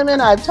trans women,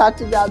 I've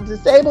talked about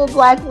disabled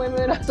Black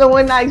women. So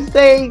when I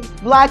say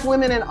Black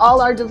women in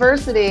all our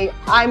diversity,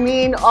 I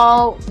mean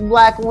all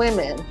Black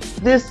women.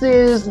 This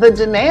is the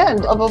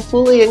demand of a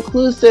fully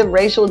inclusive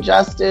racial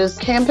justice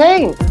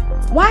campaign.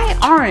 Why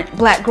aren't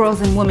Black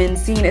girls and women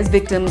seen as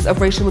victims of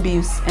racial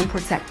abuse and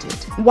protected?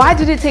 Why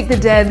did it take the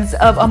deaths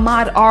of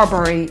Ahmaud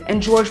Arbery and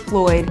George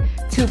Floyd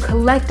to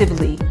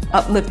collectively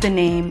uplift the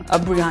name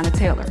of Breonna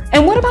Taylor?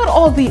 And what about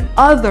all the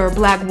other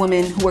Black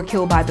women who were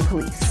killed by the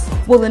police?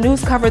 Will the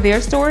news cover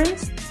their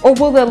stories? Or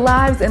will their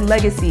lives and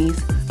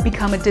legacies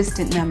become a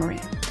distant memory?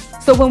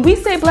 So when we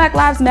say Black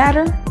Lives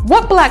Matter,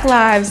 what Black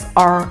lives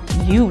are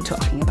you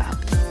talking about?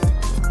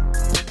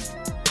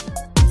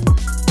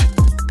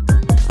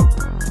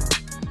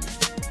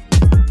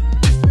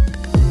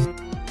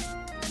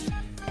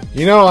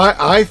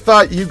 I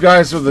thought you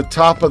guys were the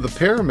top of the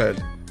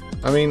pyramid.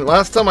 I mean,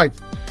 last time I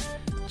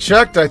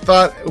checked, I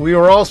thought we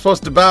were all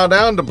supposed to bow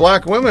down to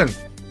Black women.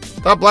 I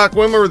thought Black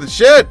women were the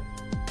shit.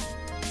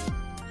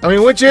 I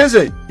mean, which is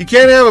it? You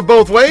can't have it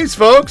both ways,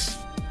 folks.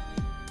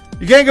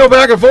 You can't go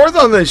back and forth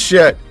on this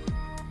shit.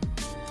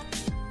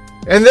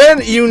 And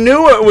then you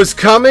knew it was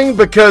coming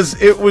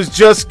because it was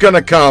just going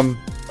to come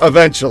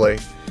eventually.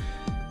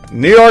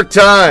 New York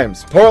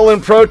Times,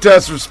 Portland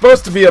protests were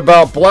supposed to be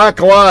about Black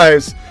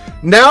lives.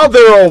 Now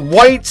they're a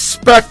white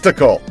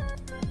spectacle.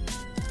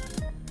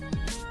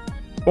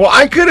 Well,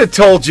 I could have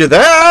told you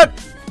that.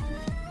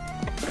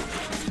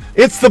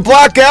 It's the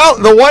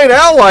the white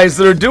allies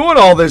that are doing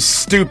all this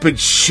stupid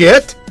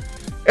shit.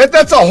 And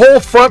that's a whole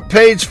front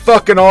page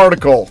fucking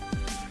article.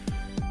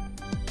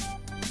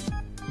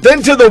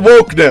 Then to the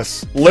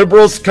wokeness.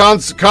 Liberals,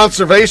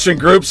 conservation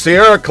group,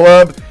 Sierra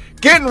Club,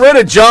 getting rid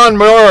of John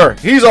Muir.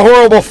 He's a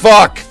horrible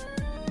fuck.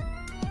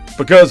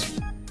 Because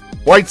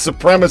white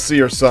supremacy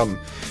or something.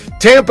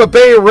 Tampa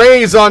Bay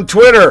Rays on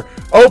Twitter.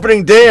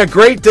 Opening day, a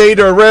great day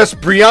to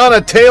arrest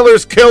Breonna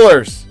Taylor's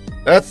killers.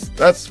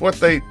 That's what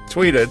they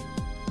tweeted.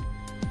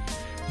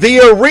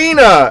 The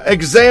Arena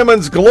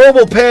examines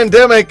global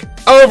pandemic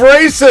of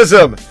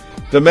racism.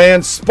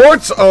 Demands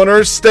sports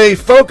owners stay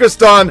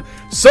focused on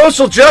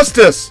social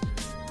justice,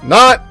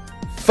 not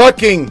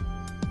fucking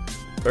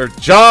their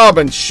job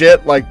and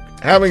shit like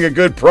having a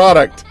good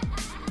product.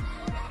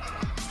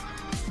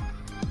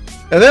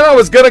 And then I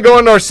was going to go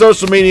into our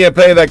social media and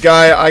pay that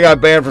guy. I got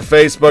banned for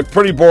Facebook.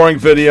 Pretty boring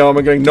video. I'm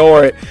going to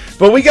ignore it.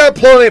 But we got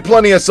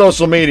plenty of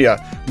social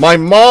media. My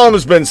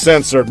mom's been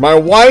censored. My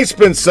wife's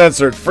been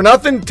censored. For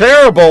nothing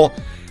terrible,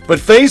 but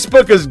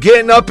Facebook is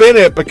getting up in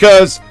it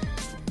because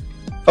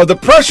of the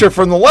pressure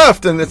from the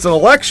left, and it's an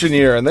election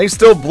year, and they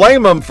still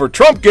blame them for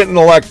Trump getting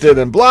elected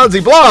and blah,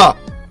 blah, blah.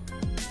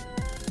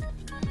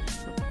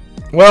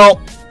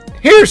 Well,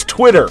 here's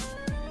Twitter.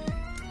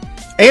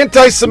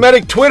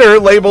 Anti-Semitic Twitter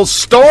labels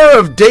Star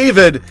of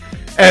David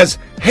as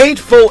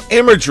hateful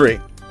imagery.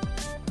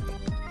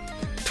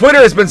 Twitter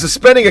has been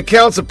suspending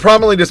accounts that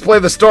prominently display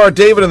the Star of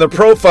David in their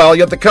profile,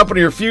 yet the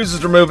company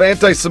refuses to remove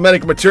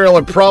anti-Semitic material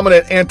and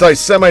prominent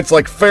anti-Semites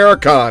like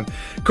Farrakhan.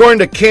 According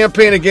to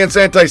Campaign Against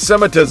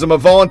Anti-Semitism, a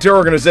volunteer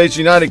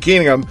organization in the United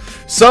Kingdom,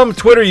 some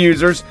Twitter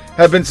users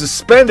have been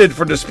suspended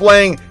for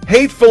displaying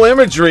hateful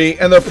imagery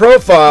in their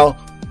profile.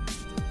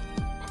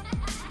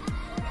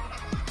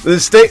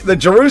 The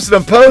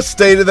Jerusalem Post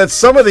stated that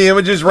some of the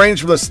images range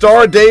from the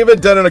Star of David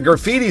done in a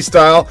graffiti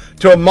style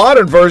to a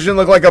modern version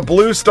look like a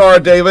blue Star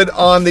of David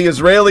on the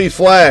Israeli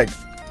flag.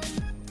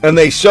 And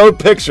they showed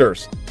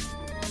pictures.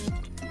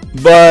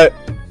 But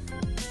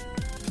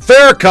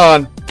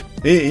Farrakhan,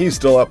 he's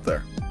still up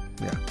there.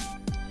 Yeah.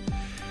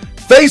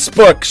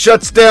 Facebook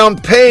shuts down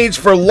page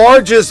for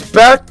largest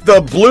Back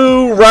the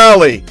Blue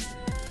rally.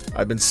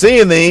 I've been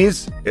seeing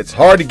these. It's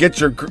hard to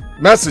get your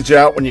message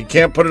out when you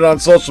can't put it on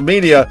social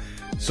media.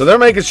 So they're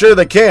making sure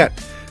they can't.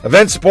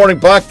 Events supporting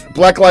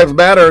Black Lives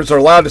Matter are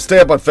allowed to stay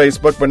up on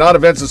Facebook, but not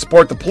events that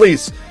support the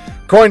police.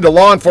 According to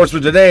Law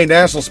Enforcement Today,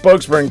 national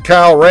spokesman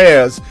Kyle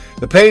Reyes,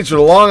 the page for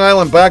the Long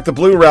Island Back the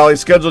Blue rally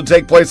scheduled to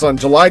take place on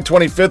July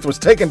 25th was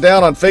taken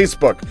down on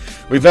Facebook.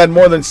 We've had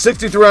more than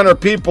 6,300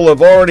 people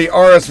have already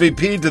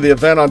RSVP'd to the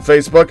event on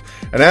Facebook,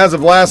 and as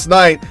of last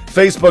night,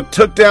 Facebook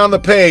took down the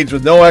page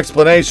with no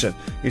explanation.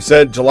 He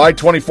said July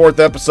 24th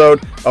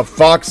episode of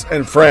Fox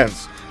and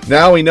Friends.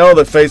 Now we know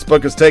that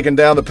Facebook has taken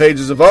down the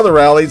pages of other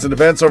rallies and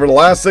events over the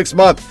last 6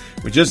 months.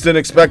 We just didn't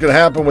expect it to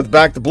happen with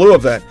Back the Blue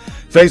event.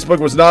 Facebook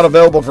was not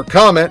available for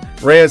comment.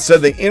 Reyes said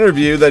in the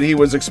interview that he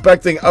was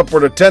expecting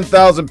upward of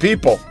 10,000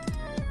 people.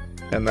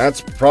 And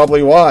that's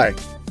probably why.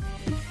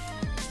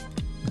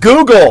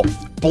 Google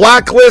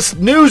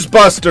blacklist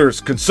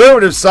newsbusters,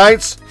 conservative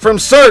sites from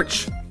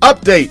search.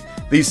 Update.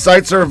 These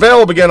sites are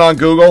available again on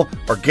Google,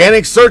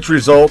 organic search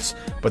results,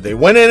 but they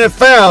went in and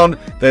found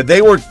that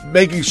they were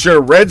making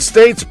sure Red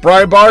States,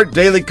 Breitbart,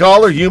 Daily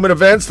Caller, Human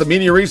Events, the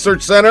Media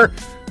Research Center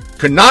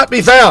could not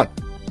be found.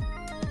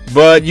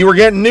 But you were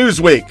getting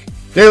Newsweek,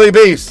 Daily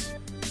Beast,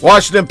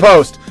 Washington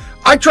Post.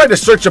 I tried to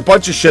search a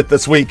bunch of shit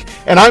this week,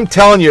 and I'm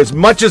telling you, as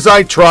much as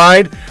I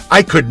tried,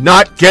 I could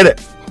not get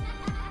it.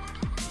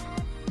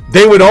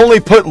 They would only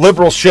put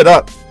liberal shit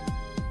up.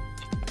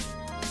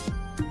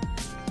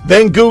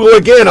 Then Google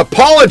again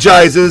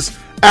apologizes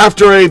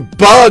after a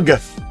bug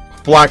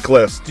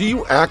blacklist. Do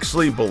you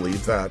actually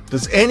believe that?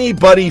 Does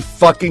anybody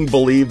fucking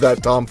believe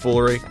that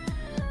tomfoolery?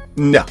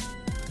 No.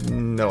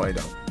 No, I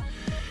don't.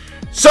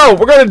 So,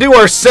 we're going to do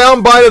our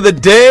soundbite of the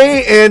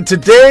day, and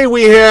today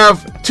we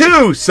have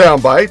 2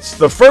 soundbites.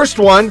 The first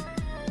one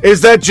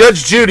is that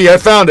Judge Judy, I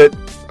found it.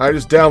 I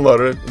just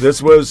downloaded it.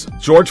 This was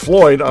George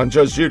Floyd on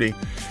Judge Judy.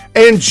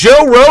 And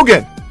Joe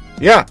Rogan.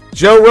 Yeah,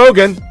 Joe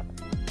Rogan.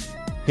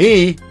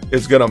 He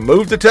is going to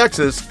move to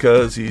Texas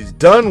because he's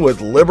done with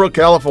liberal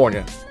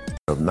California.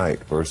 Of Knight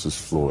versus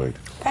Floyd.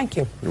 Thank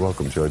you. You're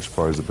welcome, Judge.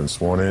 Parties have been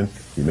sworn in.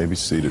 You may be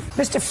seated.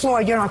 Mr.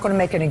 Floyd, you're not going to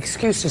make any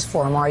excuses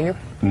for him, are you?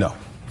 No.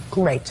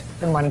 Great.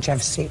 Then why don't you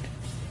have a seat?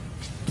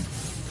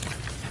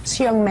 This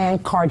young man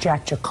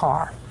carjacked your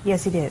car.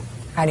 Yes, he did.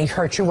 And he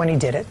hurt you when he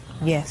did it.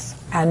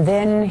 Yes. And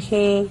then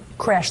he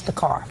crashed the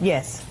car.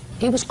 Yes.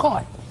 He was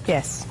caught.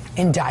 Yes.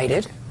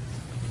 Indicted.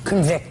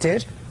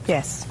 Convicted.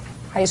 Yes.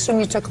 I assume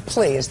you took a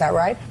plea, is that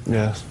right?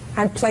 Yes.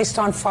 And placed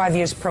on 5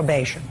 years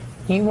probation.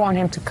 You want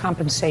him to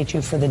compensate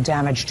you for the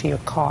damage to your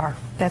car.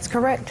 That's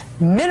correct.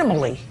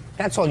 Minimally.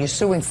 That's all you're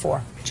suing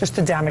for. Just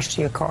the damage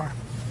to your car.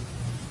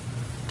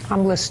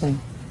 I'm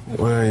listening.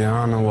 Well, Your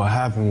Honor, what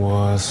happened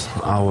was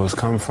I was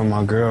coming from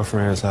my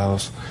girlfriend's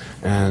house,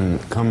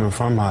 and coming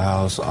from her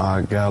house,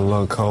 I got a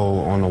little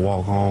cold on the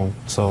walk home.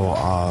 So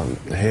I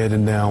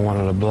headed down one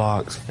of the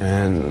blocks,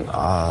 and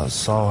I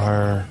saw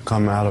her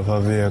come out of her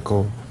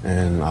vehicle,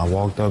 and I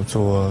walked up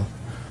to her,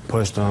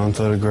 pushed her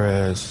onto the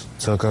grass,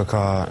 took her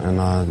car,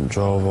 and I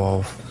drove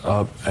off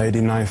up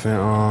 89th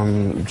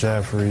and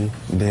Jeffrey.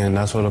 Then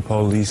that's where the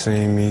police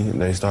seen me.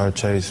 They started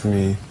chasing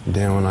me.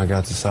 Then when I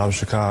got to South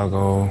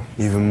Chicago,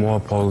 even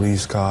more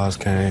police cars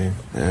came,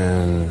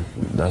 and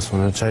that's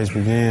when the chase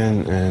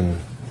began.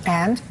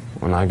 And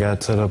when I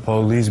got to the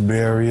police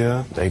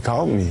barrier, they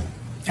caught me.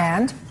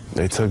 And?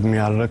 They took me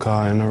out of the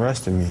car and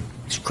arrested me.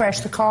 Did you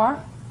crash the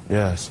car?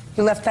 Yes.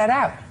 You left that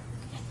out.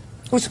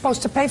 Who's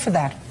supposed to pay for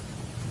that?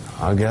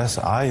 I guess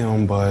I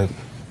am, but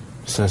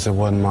since it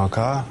wasn't my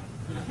car.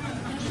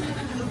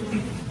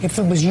 If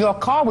it was your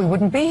car, we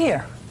wouldn't be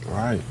here.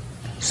 Right.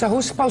 So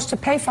who's supposed to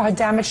pay for her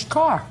damaged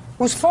car?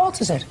 Whose fault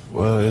is it?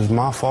 Well, it's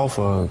my fault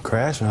for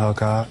crashing her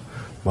car,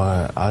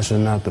 but I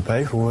shouldn't have to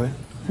pay for it.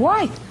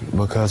 Why?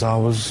 Because I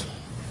was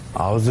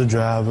the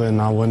driver, and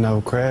I wouldn't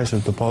have crashed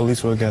if the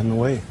police were getting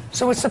away.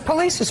 So it's the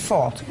police's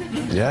fault?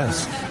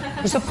 Yes.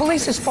 It's the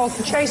police's fault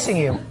for chasing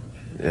you?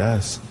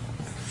 Yes.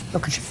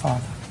 Look at your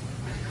father.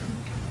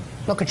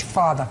 Look at your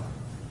father.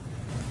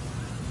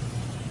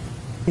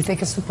 You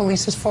think it's the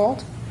police's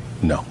fault?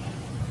 No.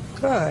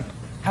 Good.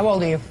 How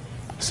old are you?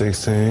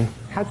 16.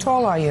 How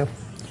tall are you?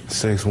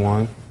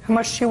 6'1". How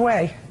much do you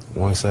weigh?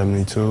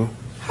 172.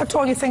 How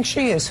tall do you think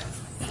she is?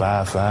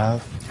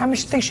 5'5". How much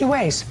do you think she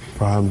weighs?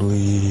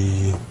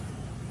 Probably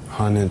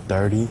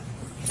 130.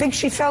 Think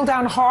she fell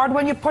down hard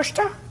when you pushed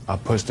her? I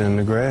pushed her in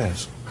the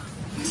grass.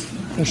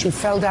 Think she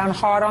fell down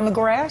hard on the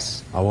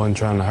grass? I wasn't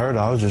trying to hurt her.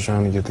 I was just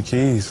trying to get the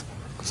keys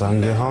so I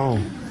can get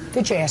home.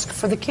 Did you ask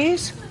for the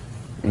keys?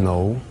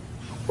 No.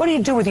 What do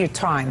you do with your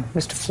time,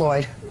 Mr.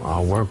 Floyd?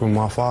 I work with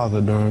my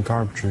father during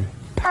carpentry.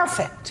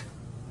 Perfect.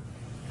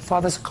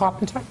 Father's a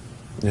carpenter?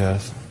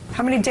 Yes.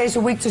 How many days a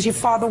week does your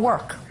father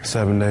work?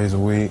 7 days a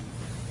week.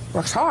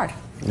 Works hard.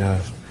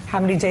 Yes. How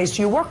many days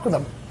do you work with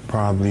him?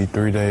 Probably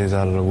 3 days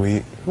out of the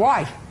week.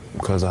 Why?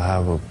 Because I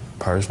have a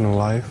personal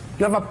life.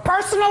 You have a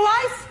personal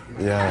life?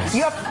 Yes.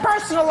 Your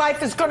personal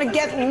life is going to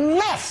get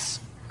less.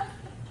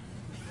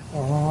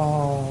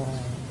 Oh.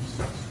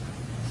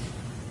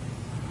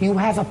 You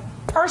have a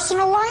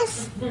personal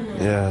life?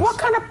 Yes. What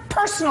kind of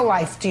personal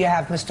life do you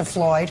have, Mr.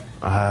 Floyd?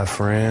 I have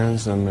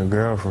friends and a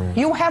girlfriend.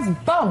 You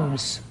have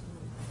bums.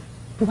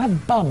 You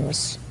have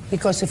bums.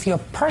 Because if your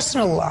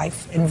personal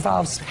life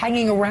involves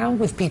hanging around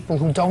with people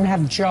who don't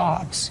have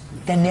jobs,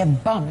 then they're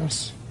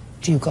bums.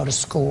 Do you go to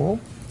school?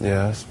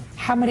 Yes.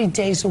 How many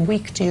days a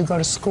week do you go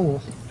to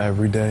school?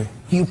 Every day.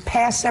 You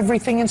pass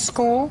everything in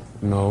school?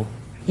 No.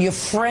 Your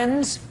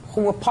friends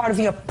who were part of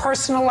your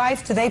personal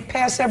life, do they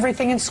pass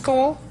everything in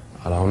school?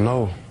 I don't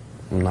know.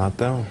 I'm not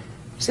them.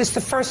 Is this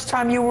the first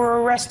time you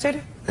were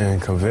arrested?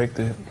 And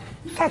convicted.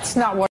 That's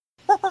not what...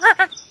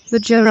 The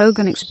Joe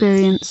Rogan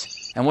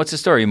Experience. And what's the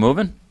story? You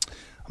moving?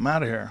 I'm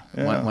out of here.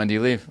 Yeah. When do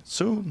you leave?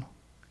 Soon.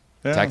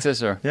 Yeah.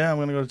 Texas or? Yeah, I'm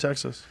going to go to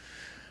Texas.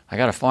 I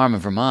got a farm in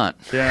Vermont.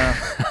 Yeah.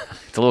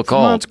 It's a little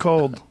cold. Vermont's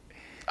cold.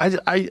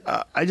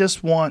 I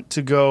just want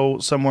to go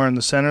somewhere in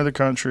the center of the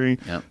country,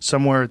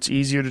 somewhere it's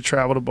easier to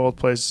travel to both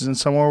places, and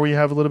somewhere where you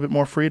have a little bit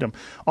more freedom.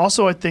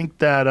 Also, I think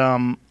that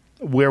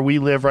where we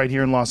live right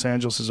here in Los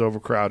Angeles is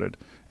overcrowded,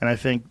 and I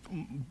think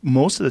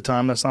most of the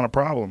time that's not a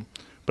problem.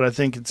 But I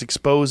think it's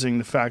exposing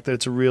the fact that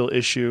it's a real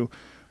issue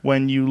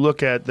when you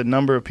look at the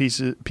number of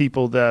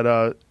people that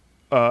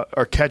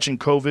are catching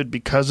COVID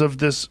because of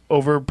this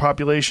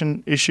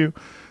overpopulation issue.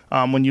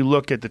 When you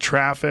look at the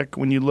traffic,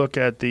 when you look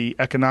at the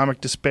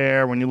economic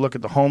despair, when you look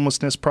at the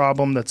homelessness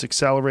problem that's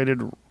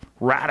accelerated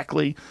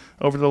radically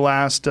over the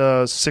last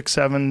 6,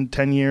 7,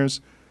 10 years,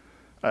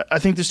 I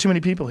think there's too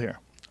many people here.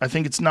 I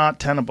think it's not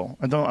tenable.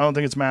 I don't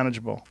think it's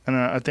manageable. And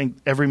I think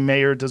every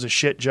mayor does a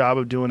shit job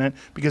of doing it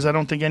because I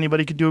don't think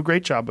anybody could do a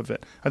great job of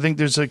it. I think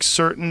there's like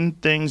certain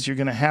things you're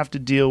going to have to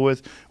deal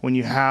with when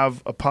you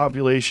have a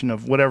population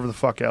of whatever the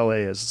fuck LA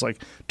is. It's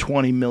like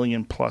 20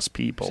 million plus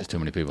people. It's just too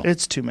many people.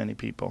 It's too many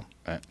people.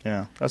 Right.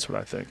 Yeah, that's what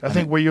I think. I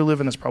think where you're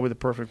living is probably the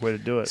perfect way to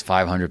do it. It's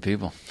 500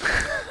 people.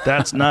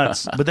 That's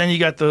nuts. But then you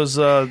got those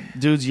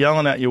dudes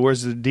yelling at you,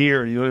 where's the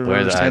deer? You don't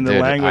understand the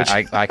language.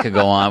 I could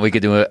go on. We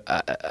could do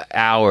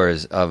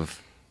hours of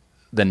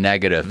the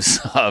negatives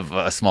of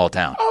a small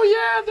town.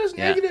 Oh, yeah, there's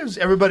negatives.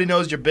 Everybody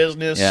knows your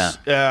business.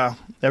 Yeah.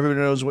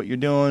 Everybody knows what you're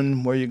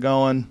doing, where you're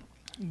going.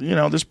 You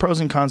know, there's pros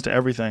and cons to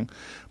everything.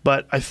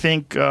 But I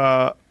think you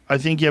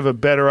have a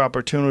better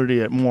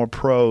opportunity at more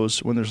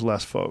pros when there's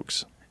less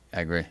folks.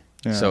 I agree.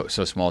 Yeah.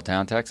 So small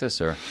town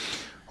Texas, or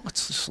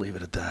let's just leave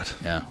it at that.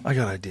 Yeah, I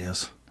got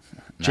ideas.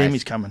 Nice.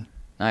 Jamie's coming.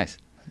 Nice.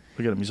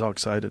 Look at him; he's all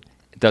excited.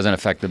 It doesn't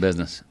affect the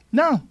business.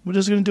 No, we're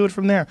just going to do it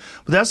from there.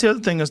 But that's the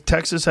other thing is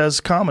Texas has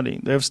comedy.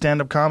 They have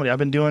stand-up comedy. I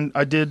haven't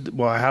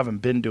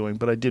been doing,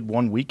 but I did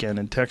one weekend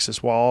in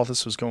Texas while all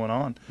this was going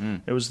on.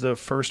 It was the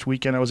first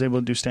weekend I was able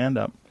to do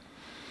stand-up.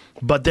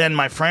 But then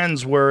my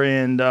friends were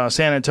in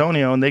San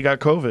Antonio, and they got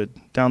COVID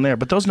down there.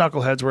 But those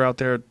knuckleheads were out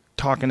there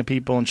talking to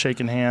people and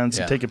shaking hands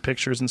and taking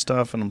pictures and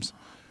stuff. And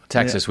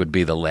Texas would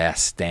be the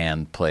last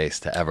stand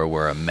place to ever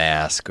wear a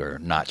mask or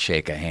not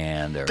shake a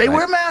hand. They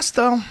wear masks,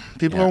 though.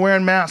 People are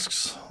wearing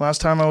masks.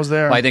 Last time I was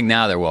there. Well, I think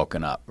now they're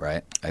woken up,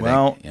 right?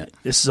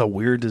 This is a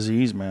weird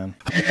disease, man.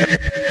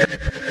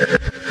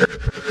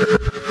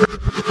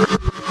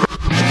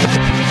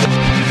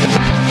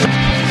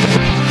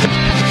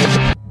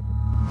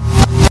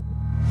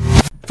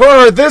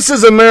 For This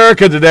Is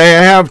America today,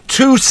 I have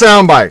 2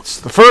 sound bites.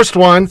 The first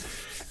one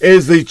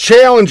is the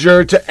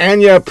challenger to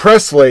Anya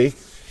Presley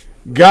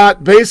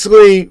had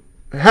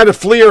to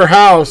flee her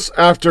house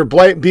after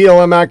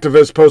BLM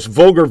activists post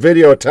vulgar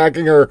video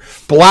attacking her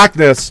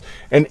blackness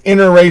and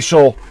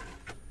interracial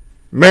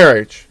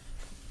marriage.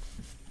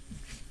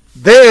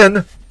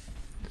 Then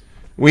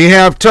we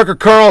have Tucker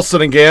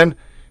Carlson again,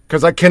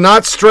 because I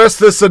cannot stress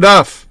this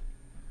enough.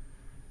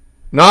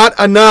 Not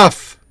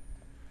enough.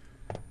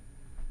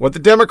 What the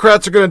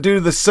Democrats are going to do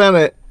to the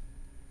Senate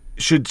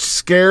should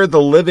scare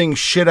the living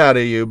shit out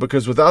of you,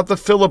 because without the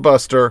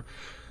filibuster,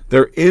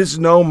 there is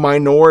no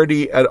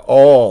minority at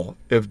all.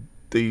 If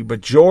the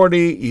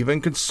majority, even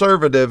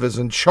conservative, is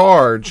in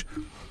charge,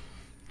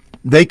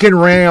 they can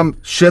ram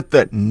shit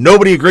that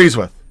nobody agrees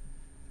with.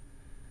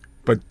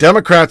 But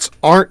Democrats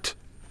aren't,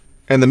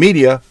 and the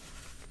media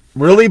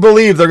really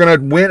believe they're going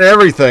to win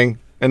everything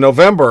in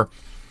November,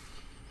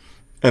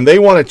 and they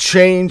want to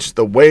change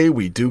the way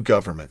we do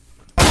government.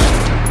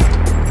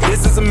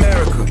 This is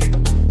America.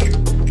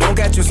 Don't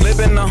catch you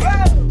slipping now.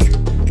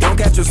 Don't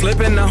catch you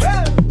slipping now.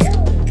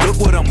 Look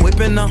what I'm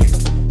whipping now.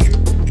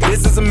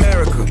 This is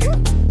America.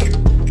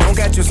 Don't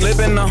catch you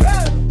slipping now.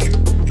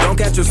 Don't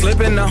catch you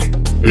slipping now.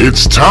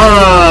 It's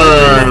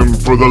time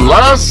for the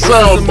last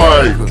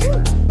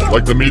soundbite.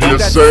 Like the media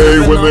say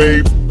when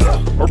they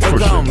are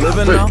pushing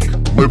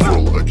fake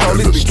liberal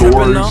agenda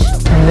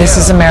stories. This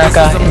is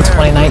America in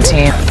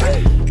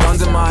 2019.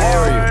 Guns in my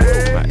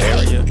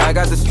area. I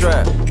got the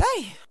strap.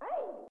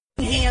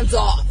 Hands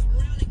off.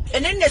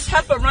 And then this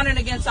heifer running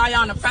against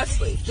Ayanna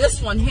Pressley.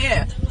 This one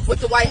here with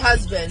the white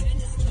husband.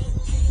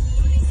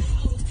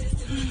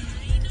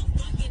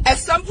 At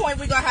some point,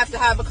 we're going to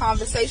have a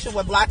conversation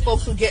with black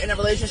folks who get in a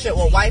relationship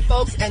with white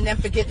folks and then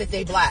forget that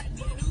they black.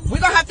 We're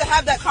going to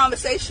have that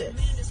conversation.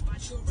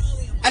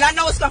 And I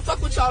know it's going to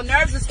fuck with y'all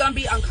nerves. It's going to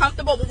be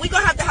uncomfortable. But we're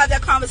going to have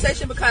that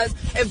conversation because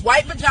if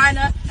white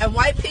vagina and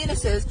white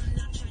penises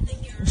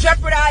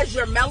jeopardize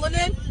your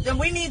melanin, then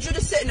we need you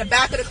to sit in the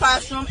back of the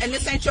classroom and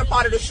this ain't your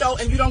part of the show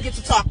and you don't get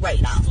to talk right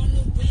now.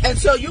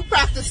 Until you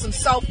practice some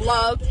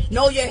self-love,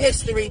 know your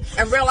history,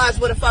 and realize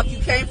where the fuck you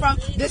came from,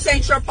 this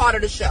ain't your part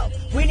of the show.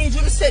 We need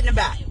you to sit in the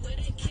back.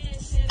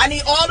 I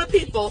need all the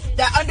people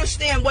that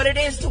understand what it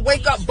is to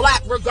wake up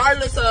black,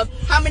 regardless of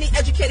how many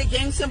educated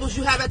gang symbols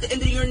you have at the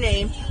end of your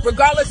name,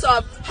 regardless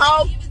of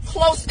how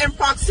close in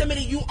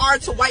proximity you are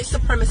to white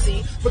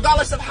supremacy,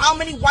 regardless of how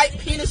many white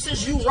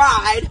penises you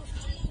ride.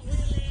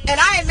 And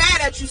I ain't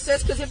mad at you,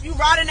 sis, because if you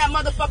riding that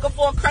motherfucker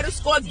for a credit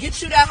score,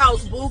 get you that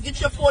house, boo.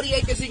 Get your 40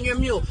 acres in your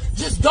mule.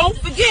 Just don't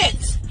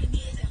forget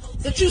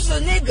that you's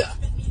a nigga.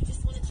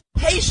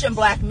 Haitian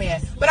black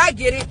man. But I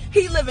get it.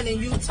 He living in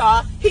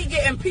Utah. He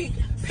getting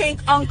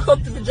pink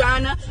uncooked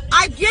vagina.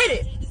 I get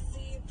it.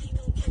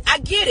 I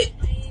get it.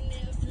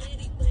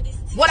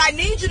 What I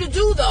need you to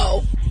do,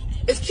 though,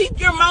 is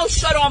keep your mouth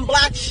shut on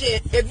black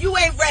shit if you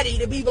ain't ready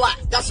to be black.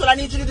 That's what I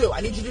need you to do.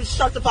 I need you to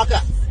shut the fuck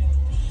up.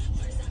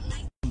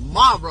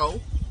 Tomorrow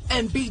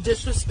and be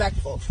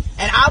disrespectful.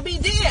 And I'll be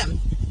damned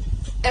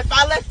if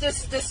I let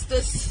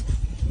this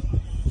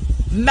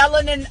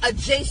melanin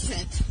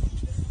adjacent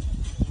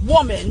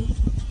woman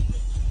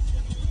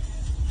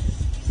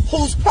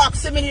whose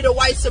proximity to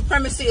white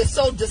supremacy is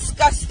so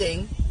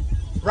disgusting,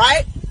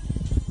 right?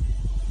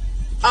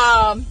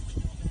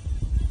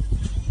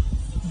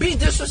 Be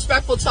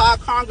disrespectful to our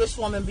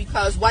congresswoman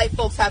because white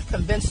folks have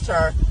convinced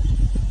her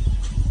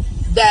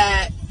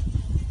that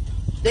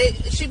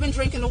she been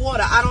drinking the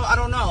water. I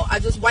don't know.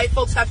 White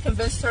folks have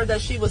convinced her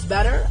that she was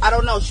better. I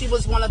don't know. She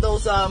was one of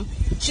those,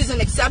 she's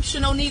an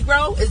exceptional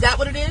Negro. Is that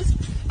what it is?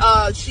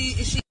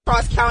 She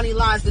crossed county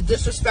lines to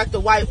disrespect a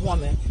white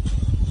woman.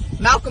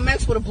 Malcolm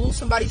X would have blew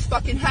somebody's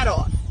fucking head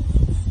off.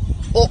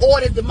 Or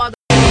ordered the mother.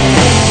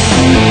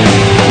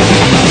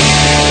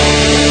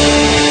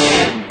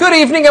 Good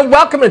evening and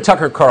welcome to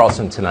Tucker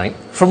Carlson Tonight.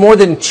 For more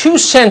than 2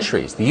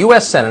 centuries, the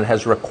U.S. Senate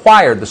has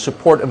required the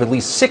support of at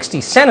least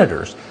 60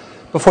 senators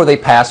before they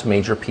pass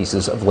major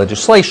pieces of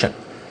legislation.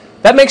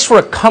 That makes for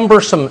a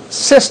cumbersome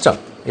system.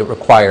 It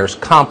requires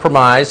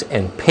compromise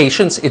and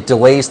patience. It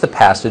delays the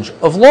passage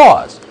of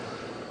laws.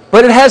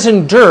 But it has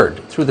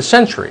endured through the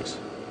centuries,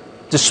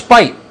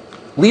 despite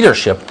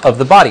leadership of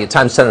the body. At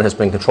times, the Senate has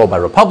been controlled by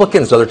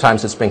Republicans. Other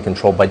times, it's been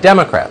controlled by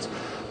Democrats.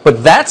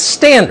 But that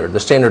standard, the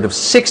standard of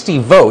 60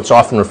 votes,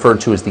 often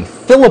referred to as the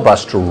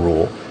filibuster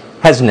rule,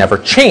 has never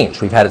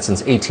changed. We've had it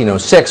since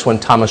 1806 when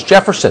Thomas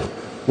Jefferson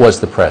was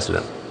the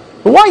president.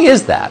 But why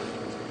is that?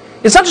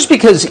 It's not just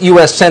because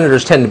U.S.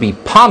 senators tend to be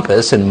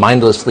pompous and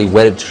mindlessly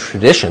wedded to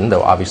tradition,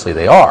 though obviously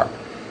they are.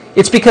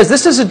 It's because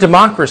this is a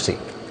democracy.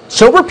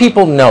 Sober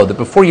people know that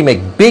before you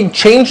make big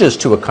changes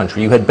to a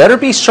country, you had better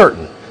be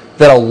certain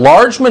that a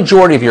large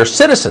majority of your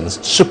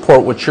citizens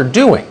support what you're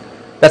doing.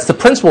 That's the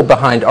principle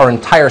behind our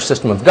entire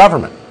system of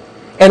government.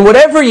 And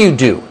whatever you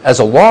do as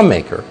a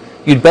lawmaker,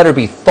 you'd better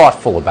be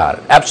thoughtful about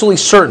it, absolutely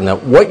certain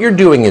that what you're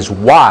doing is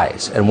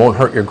wise and won't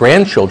hurt your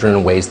grandchildren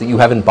in ways that you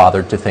haven't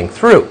bothered to think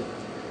through.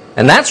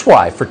 And that's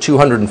why, for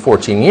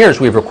 214 years,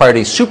 we've required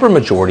a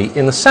supermajority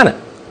in the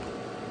Senate.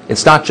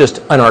 It's not just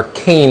an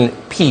arcane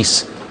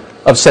piece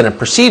of Senate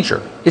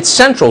procedure. It's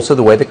central to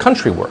the way the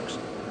country works.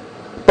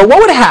 But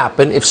what would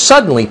happen if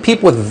suddenly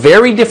people with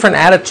very different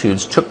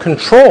attitudes took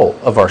control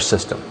of our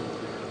system?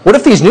 What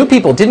if these new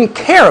people didn't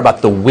care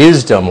about the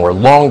wisdom or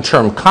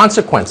long-term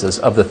consequences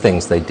of the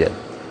things they did?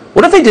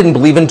 What if they didn't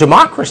believe in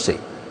democracy?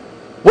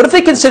 What if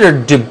they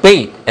considered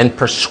debate and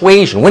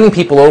persuasion, winning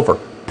people over,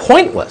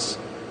 pointless,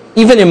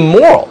 even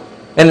immoral,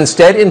 and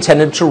instead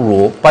intended to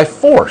rule by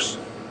force?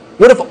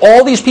 What if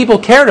all these people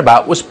cared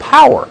about was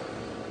power?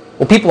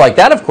 Well, people like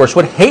that, of course,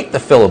 would hate the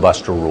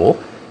filibuster rule.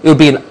 It would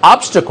be an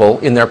obstacle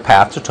in their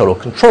path to total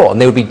control,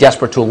 and they would be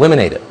desperate to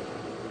eliminate it.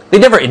 They'd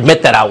never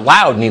admit that out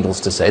loud, needless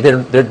to say.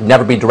 They'd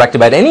never be direct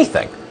about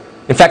anything.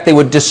 In fact, they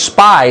would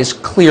despise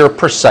clear,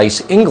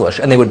 precise English,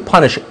 and they would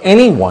punish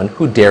anyone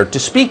who dared to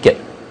speak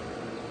it.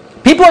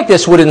 People like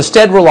this would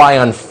instead rely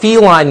on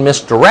feline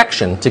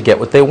misdirection to get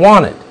what they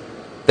wanted.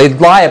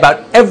 They'd lie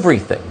about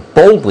everything,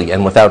 boldly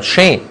and without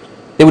shame.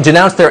 They would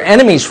denounce their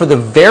enemies for the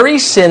very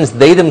sins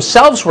they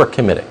themselves were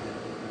committing.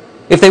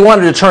 If they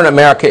wanted to turn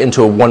America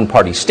into a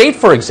one-party state,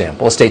 for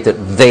example, a state that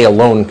they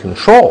alone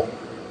control,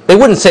 they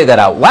wouldn't say that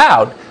out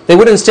loud, They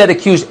would instead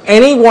accuse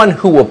anyone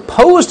who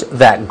opposed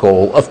that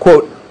goal of,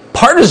 quote,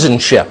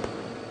 partisanship.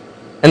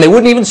 And they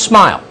wouldn't even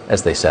smile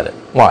as they said it.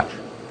 Watch.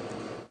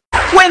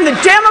 When the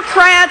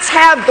Democrats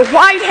have the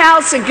White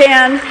House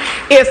again,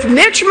 if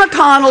Mitch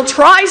McConnell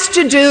tries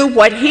to do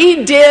what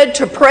he did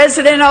to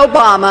President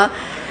Obama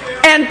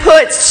and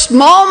put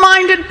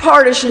small-minded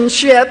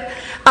partisanship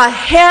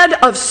ahead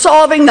of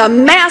solving the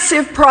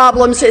massive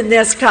problems in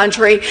this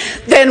country,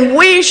 then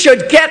we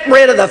should get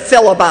rid of the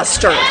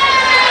filibuster.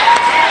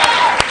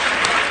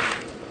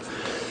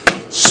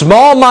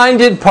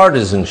 Small-minded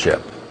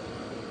partisanship.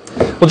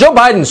 Well, Joe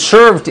Biden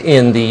served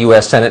in the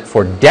U.S. Senate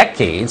for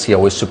decades. He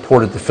always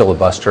supported the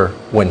filibuster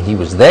when he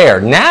was there.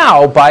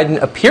 Now,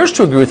 Biden appears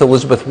to agree with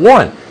Elizabeth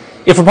Warren.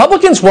 If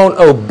Republicans won't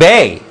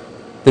obey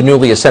the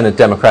newly ascended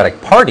Democratic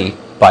Party,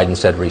 Biden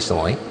said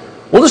recently,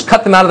 we'll just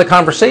cut them out of the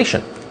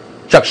conversation.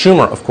 Chuck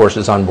Schumer, of course,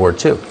 is on board,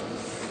 too.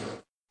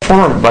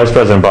 Former Vice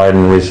President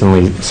Biden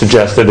recently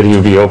suggested that he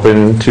would be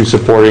open to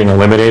supporting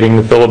eliminating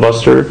the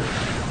filibuster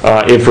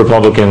if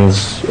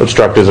Republicans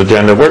obstruct his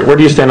agenda. Where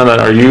do you stand on that?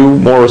 Are you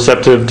more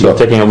receptive to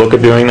taking a look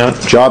at doing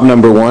that? Job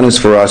number one is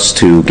for us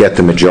to get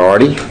the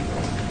majority.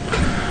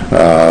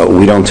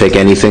 We don't take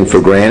anything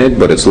for granted,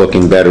 but it's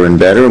looking better and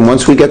better. And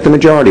once we get the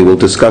majority, we'll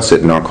discuss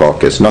it in our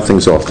caucus.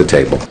 Nothing's off the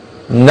table.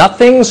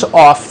 Nothing's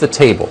off the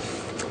table.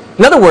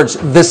 In other words,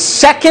 the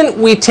second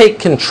we take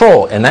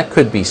control, and that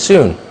could be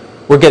soon,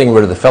 we're getting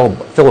rid of the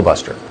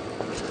filibuster.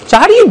 So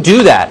how do you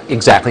do that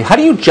exactly? How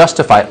do you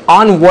justify,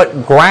 on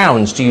what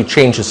grounds do you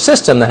change a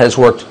system that has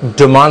worked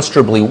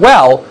demonstrably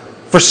well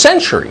for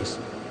centuries?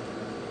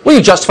 Well,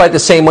 you justify it the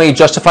same way you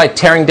justify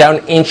tearing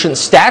down ancient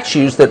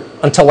statues that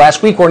until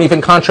last week weren't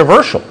even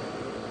controversial.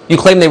 You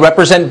claim they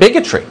represent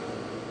bigotry.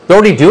 They're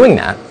already doing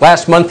that.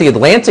 Last month, The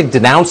Atlantic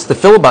denounced the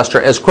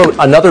filibuster as, quote,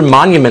 another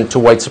monument to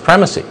white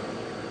supremacy.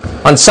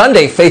 On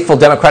Sunday, faithful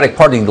Democratic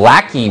Party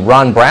lackey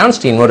Ron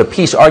Brownstein wrote a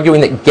piece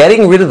arguing that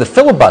getting rid of the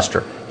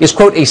filibuster is,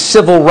 quote, a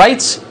civil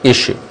rights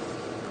issue.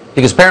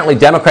 Because apparently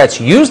Democrats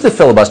used the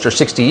filibuster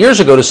 60 years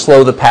ago to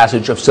slow the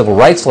passage of civil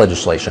rights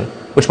legislation,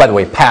 which, by the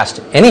way,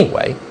 passed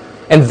anyway,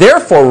 and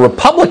therefore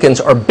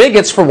Republicans are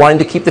bigots for wanting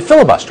to keep the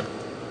filibuster.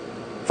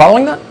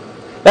 Following that?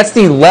 That's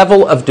the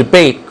level of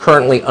debate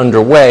currently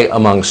underway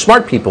among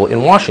smart people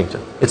in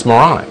Washington. It's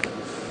moronic.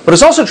 But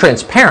it's also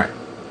transparent.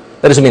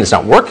 That doesn't mean it's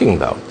not working,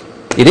 though.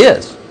 It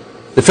is.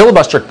 The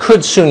filibuster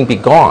could soon be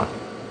gone.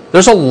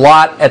 There's a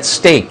lot at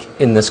stake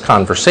in this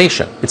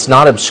conversation. It's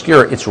not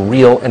obscure, it's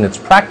real, and it's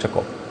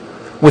practical.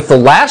 With the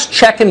last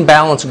check and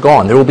balance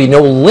gone, there will be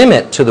no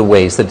limit to the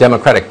ways the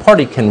Democratic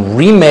Party can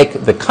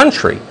remake the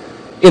country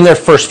in their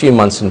first few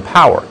months in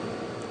power.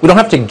 We don't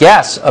have to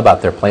guess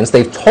about their plans.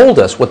 They've told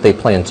us what they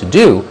plan to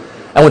do,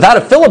 and without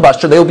a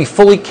filibuster, they will be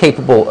fully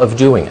capable of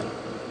doing it.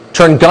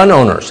 Turn gun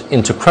owners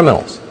into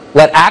criminals.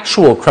 Let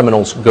actual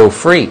criminals go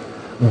free.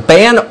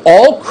 Ban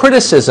all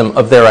criticism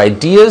of their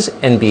ideas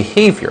and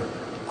behavior.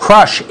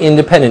 Crush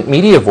independent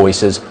media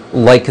voices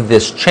like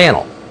this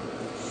channel.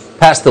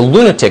 Pass the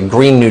lunatic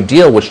Green New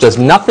Deal, which does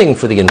nothing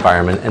for the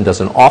environment and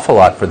does an awful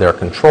lot for their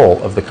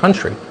control of the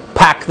country.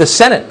 Pack the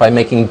Senate by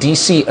making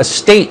D.C. a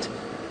state.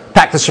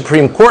 Pack the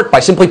Supreme Court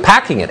by simply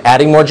packing it,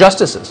 adding more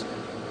justices.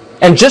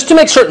 And just to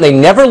make certain they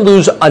never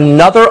lose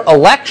another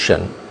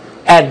election,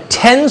 add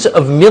tens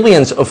of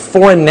millions of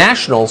foreign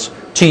nationals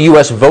to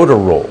U.S. voter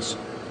rolls.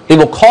 They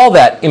will call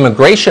that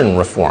immigration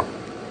reform.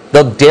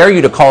 They'll dare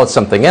you to call it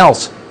something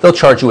else. They'll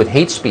charge you with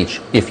hate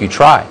speech if you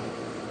try.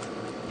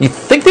 You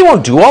think they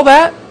won't do all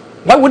that?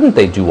 Why wouldn't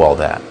they do all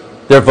that?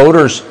 Their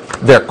voters,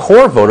 their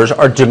core voters,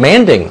 are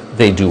demanding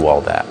they do all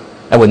that.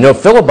 And with no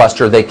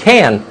filibuster, they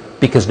can,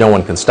 because no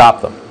one can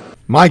stop them.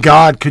 My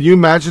God, could you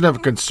imagine if a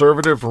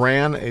conservative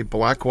ran a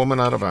black woman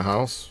out of a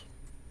house?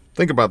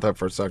 Think about that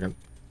for a second.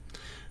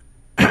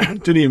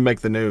 Didn't even make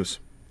the news.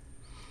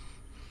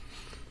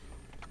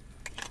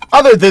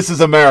 Other This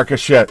Is America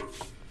shit.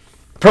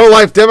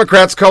 Pro-life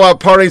Democrats call out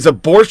party's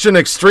abortion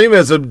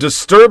extremism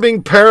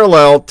disturbing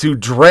parallel to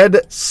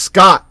Dred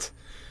Scott.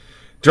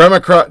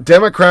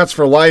 Democrats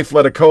for Life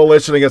led a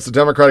coalition against the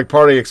Democratic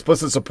Party,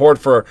 explicit support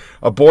for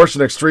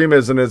abortion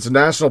extremism in its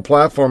national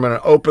platform in an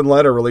open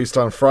letter released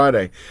on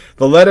Friday.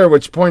 The letter,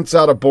 which points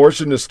out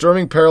abortion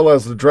disturbing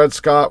parallels to Dred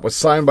Scott, was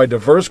signed by a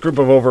diverse group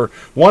of over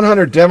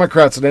 100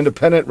 Democrats and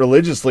independent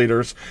religious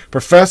leaders,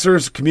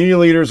 professors, community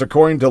leaders,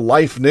 according to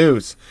Life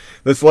News.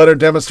 This letter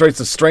demonstrates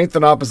the strength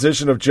and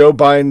opposition of Joe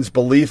Biden's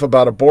belief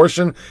about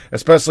abortion,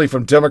 especially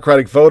from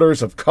Democratic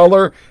voters of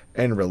color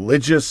and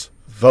religious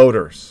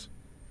voters.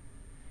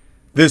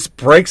 This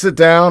breaks it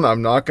down.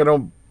 I'm not going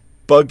to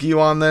bug you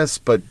on this,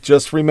 but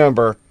just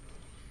remember,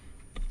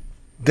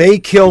 they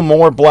kill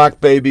more black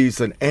babies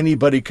than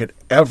anybody could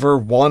ever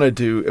want to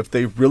do if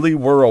they really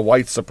were a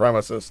white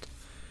supremacist.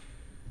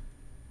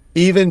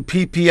 Even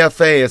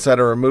PPFA has had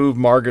to remove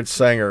Margaret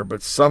Sanger,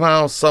 but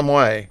somehow, some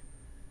way,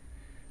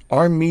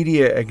 our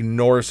media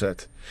ignores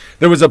it.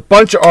 There was a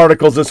bunch of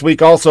articles this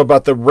week also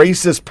about the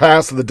racist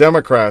past of the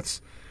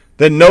Democrats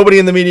that nobody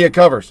in the media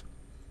covers.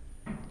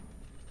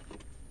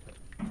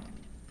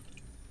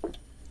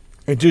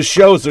 It just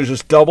shows there's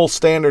just double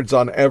standards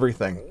on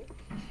everything.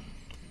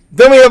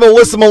 Then we have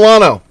Alyssa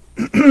Milano.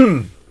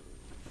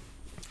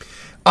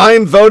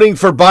 I'm voting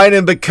for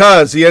Biden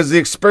because he has the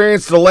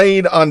experience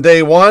delayed on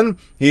day one.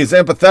 He is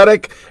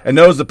empathetic and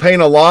knows the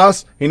pain of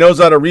loss. He knows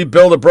how to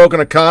rebuild a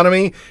broken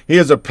economy. He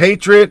is a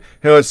patriot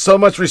who has so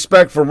much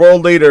respect for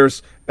world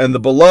leaders. And the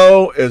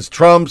below is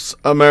Trump's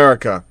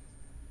America.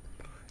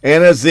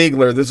 Anna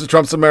Ziegler, this is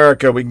Trump's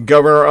America. We can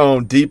govern our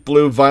own deep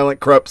blue, violent,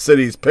 corrupt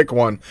cities. Pick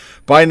one.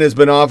 Biden has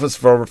been in office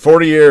for over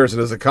 40 years and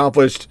has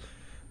accomplished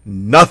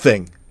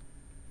nothing.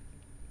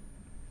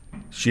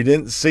 She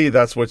didn't see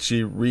that's what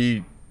she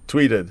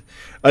retweeted.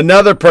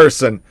 Another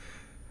person.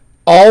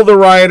 All the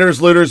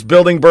rioters, looters,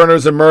 building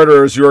burners, and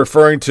murderers you're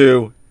referring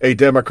to,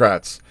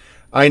 Democrats.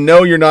 I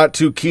know you're not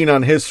too keen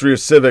on history or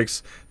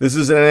civics. This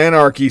is an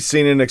anarchy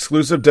seen in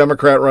exclusive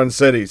Democrat-run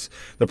cities.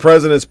 The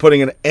president is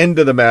putting an end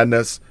to the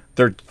madness.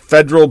 They're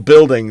federal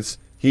buildings.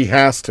 He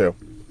has to.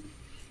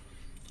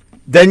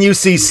 Then you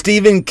see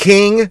Stephen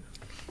King,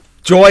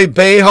 Joy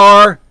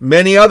Behar,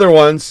 many other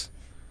ones.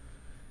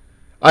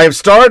 I have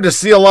started to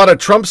see a lot of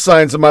Trump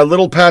signs in my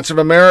little patch of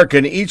America,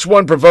 and each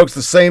one provokes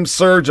the same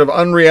surge of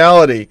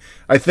unreality.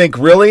 I think,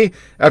 really?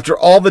 After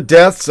all the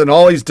deaths and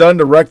all he's done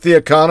to wreck the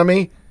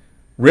economy?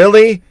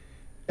 Really?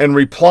 And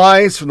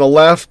replies from the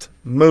left,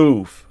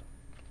 move.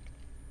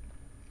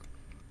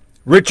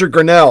 Richard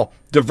Grinnell,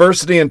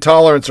 diversity and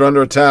tolerance are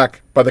under attack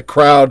by the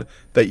crowd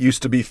that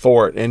used to be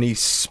for it. And he's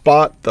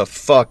spot the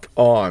fuck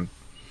on.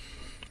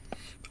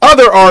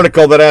 Other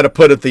article that I had to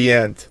put at the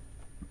end.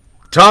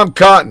 Tom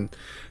Cotton.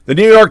 The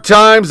New York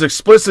Times,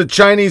 explicit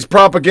Chinese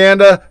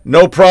propaganda,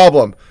 no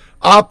problem.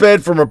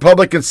 Op-ed from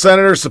Republican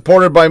senator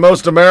supported by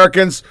most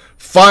Americans,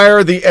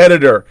 fire the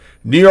editor.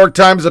 New York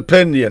Times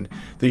opinion.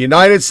 The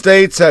United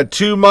States had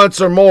 2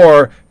 months or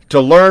more to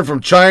learn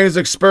from China's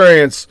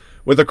experience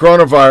with the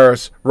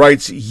coronavirus,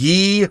 writes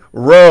Yi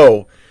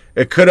Ro.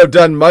 It could have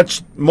done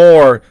much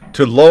more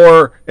to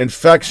lower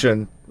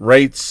infection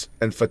rates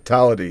and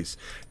fatalities.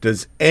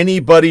 Does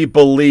anybody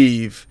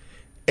believe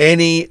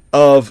any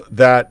of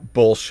that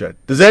bullshit?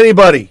 Does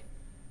anybody?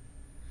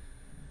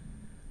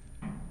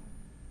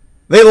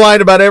 They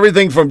lied about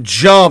everything from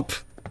jump,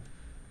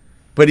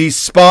 but he's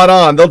spot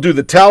on. They'll do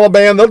the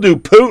Taliban, they'll do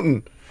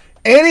Putin,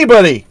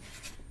 anybody.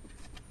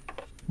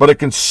 But a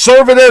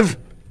conservative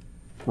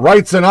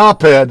writes an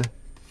op-ed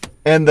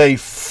and they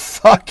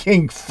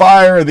fucking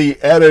fire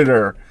the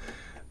editor.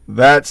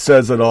 That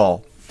says it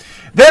all.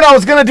 Then I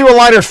was going to do a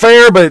lighter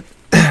fare, but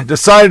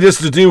decided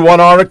just to do one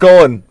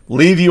article and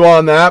leave you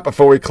on that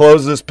before we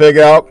close this pig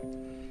out.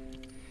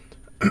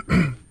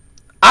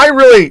 I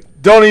really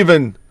don't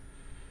even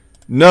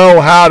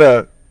know how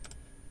to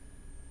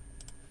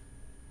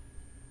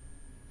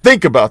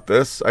think about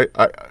this.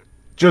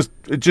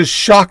 It just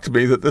shocked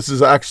me that this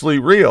is actually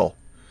real.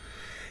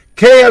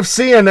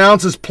 KFC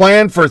announces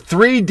plan for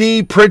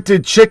 3D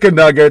printed chicken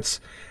nuggets,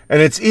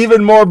 and it's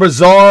even more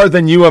bizarre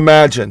than you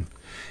imagine.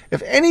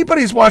 If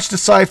anybody's watched a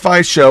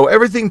sci-fi show,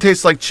 everything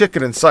tastes like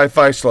chicken in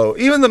sci-fi show,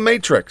 even The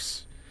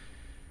Matrix.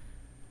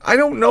 I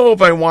don't know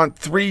if I want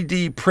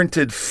 3D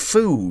printed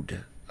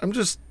food. I'm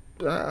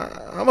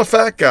a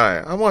fat guy.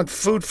 I want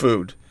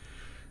food,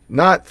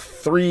 not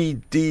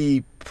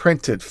 3D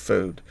printed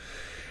food.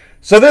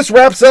 So this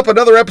wraps up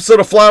another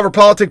episode of Flyover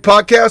Politic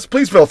Podcast.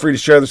 Please feel free to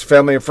share this with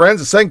family and friends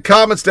and send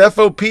comments to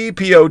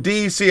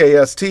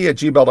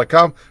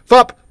foppodcast@gmail.com.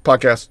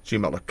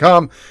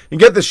 foppodcast@gmail.com. You can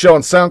get this show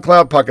on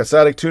SoundCloud, Podcast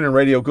Addict, TuneIn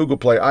Radio, Google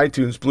Play,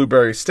 iTunes,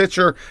 Blueberry,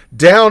 Stitcher,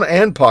 Down,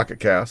 and Pocket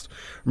Cast.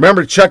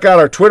 Remember to check out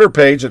our Twitter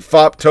page at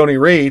Fopp Tony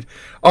Reed.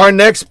 Our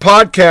next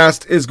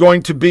podcast is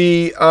going to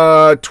be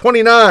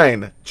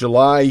 29,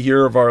 July,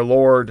 year of our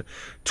Lord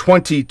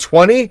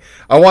 2020.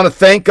 I want to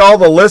thank all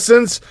the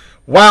listens.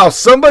 Wow,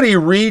 somebody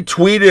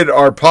retweeted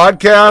our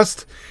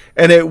podcast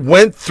and it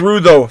went through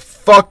the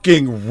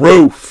fucking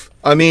roof.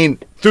 I mean,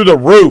 through the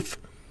roof.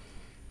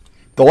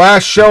 The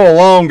last show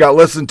alone got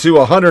listened to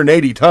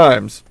 180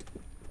 times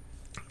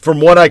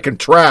from what I can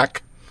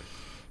track.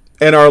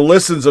 And our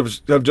listens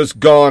have just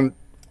gone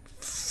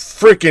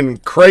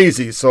freaking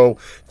crazy. So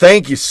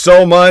thank you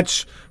so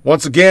much.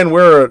 Once again,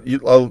 we're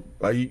a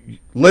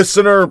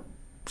listener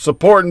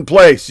supporting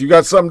place. You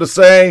got something to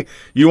say?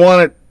 You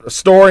want a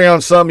story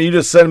on something? You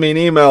just send me an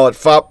email at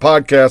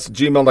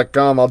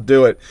foppodcast@gmail.com. I'll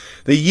do it.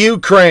 The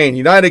Ukraine,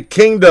 United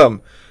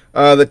Kingdom,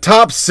 the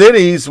top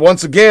cities.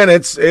 Once again,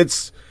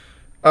 it's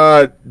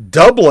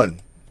Dublin.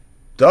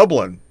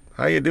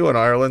 How you doing,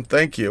 Ireland?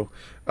 Thank you.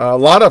 A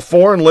lot of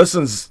foreign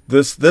listens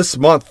this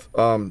month.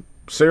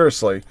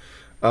 Seriously.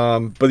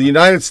 But the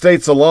United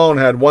States alone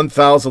had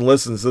 1,000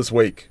 listens this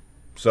week.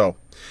 So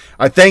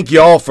I thank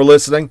you all for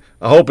listening.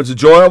 I hope it's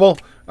enjoyable.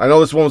 I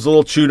know this one was a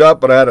little chewed up,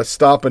 but I had to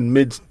stop in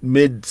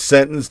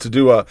mid-sentence to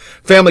do a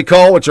family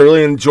call, which I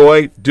really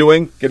enjoy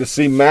doing. Get to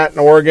see Matt in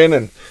Oregon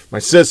and my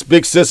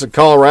big sis in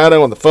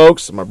Colorado and the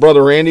folks. And my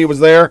brother Randy was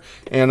there.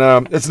 And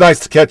it's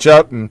nice to catch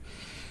up and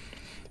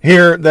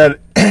hear that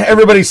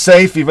everybody's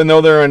safe, even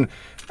though they're in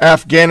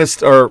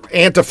Afghanistan, or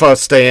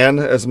Antifistan,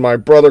 as my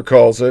brother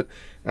calls it.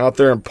 out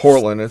there in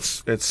Portland.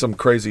 It's some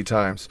crazy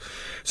times.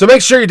 So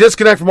make sure you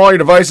disconnect from all your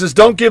devices.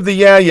 Don't give the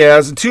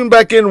yeah-yeahs. And tune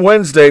back in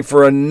Wednesday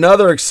for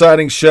another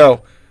exciting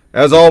show.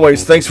 As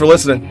always, thanks for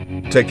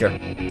listening. Take care.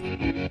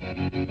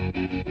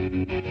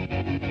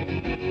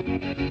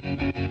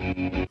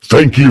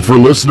 Thank you for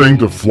listening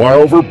to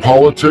Flyover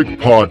Politic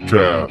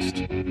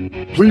Podcast.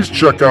 Please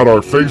check out our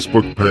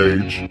Facebook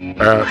page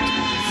at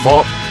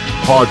FOP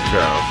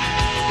Podcast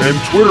and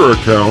Twitter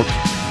account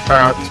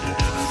at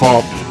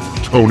FOP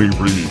Tony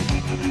Reed.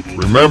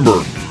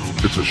 Remember,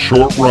 it's a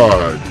short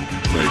ride.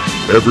 Make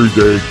every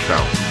day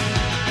count.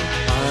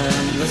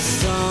 I'm the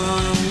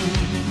sun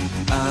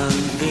and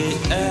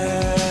the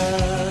air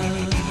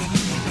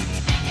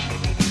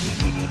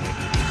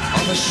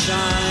of a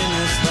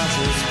shyness that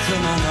is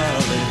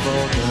criminally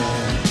vulgar.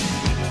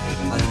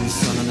 I am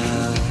sun and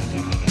air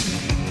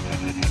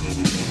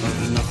of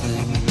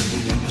nothing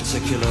in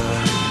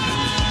particular.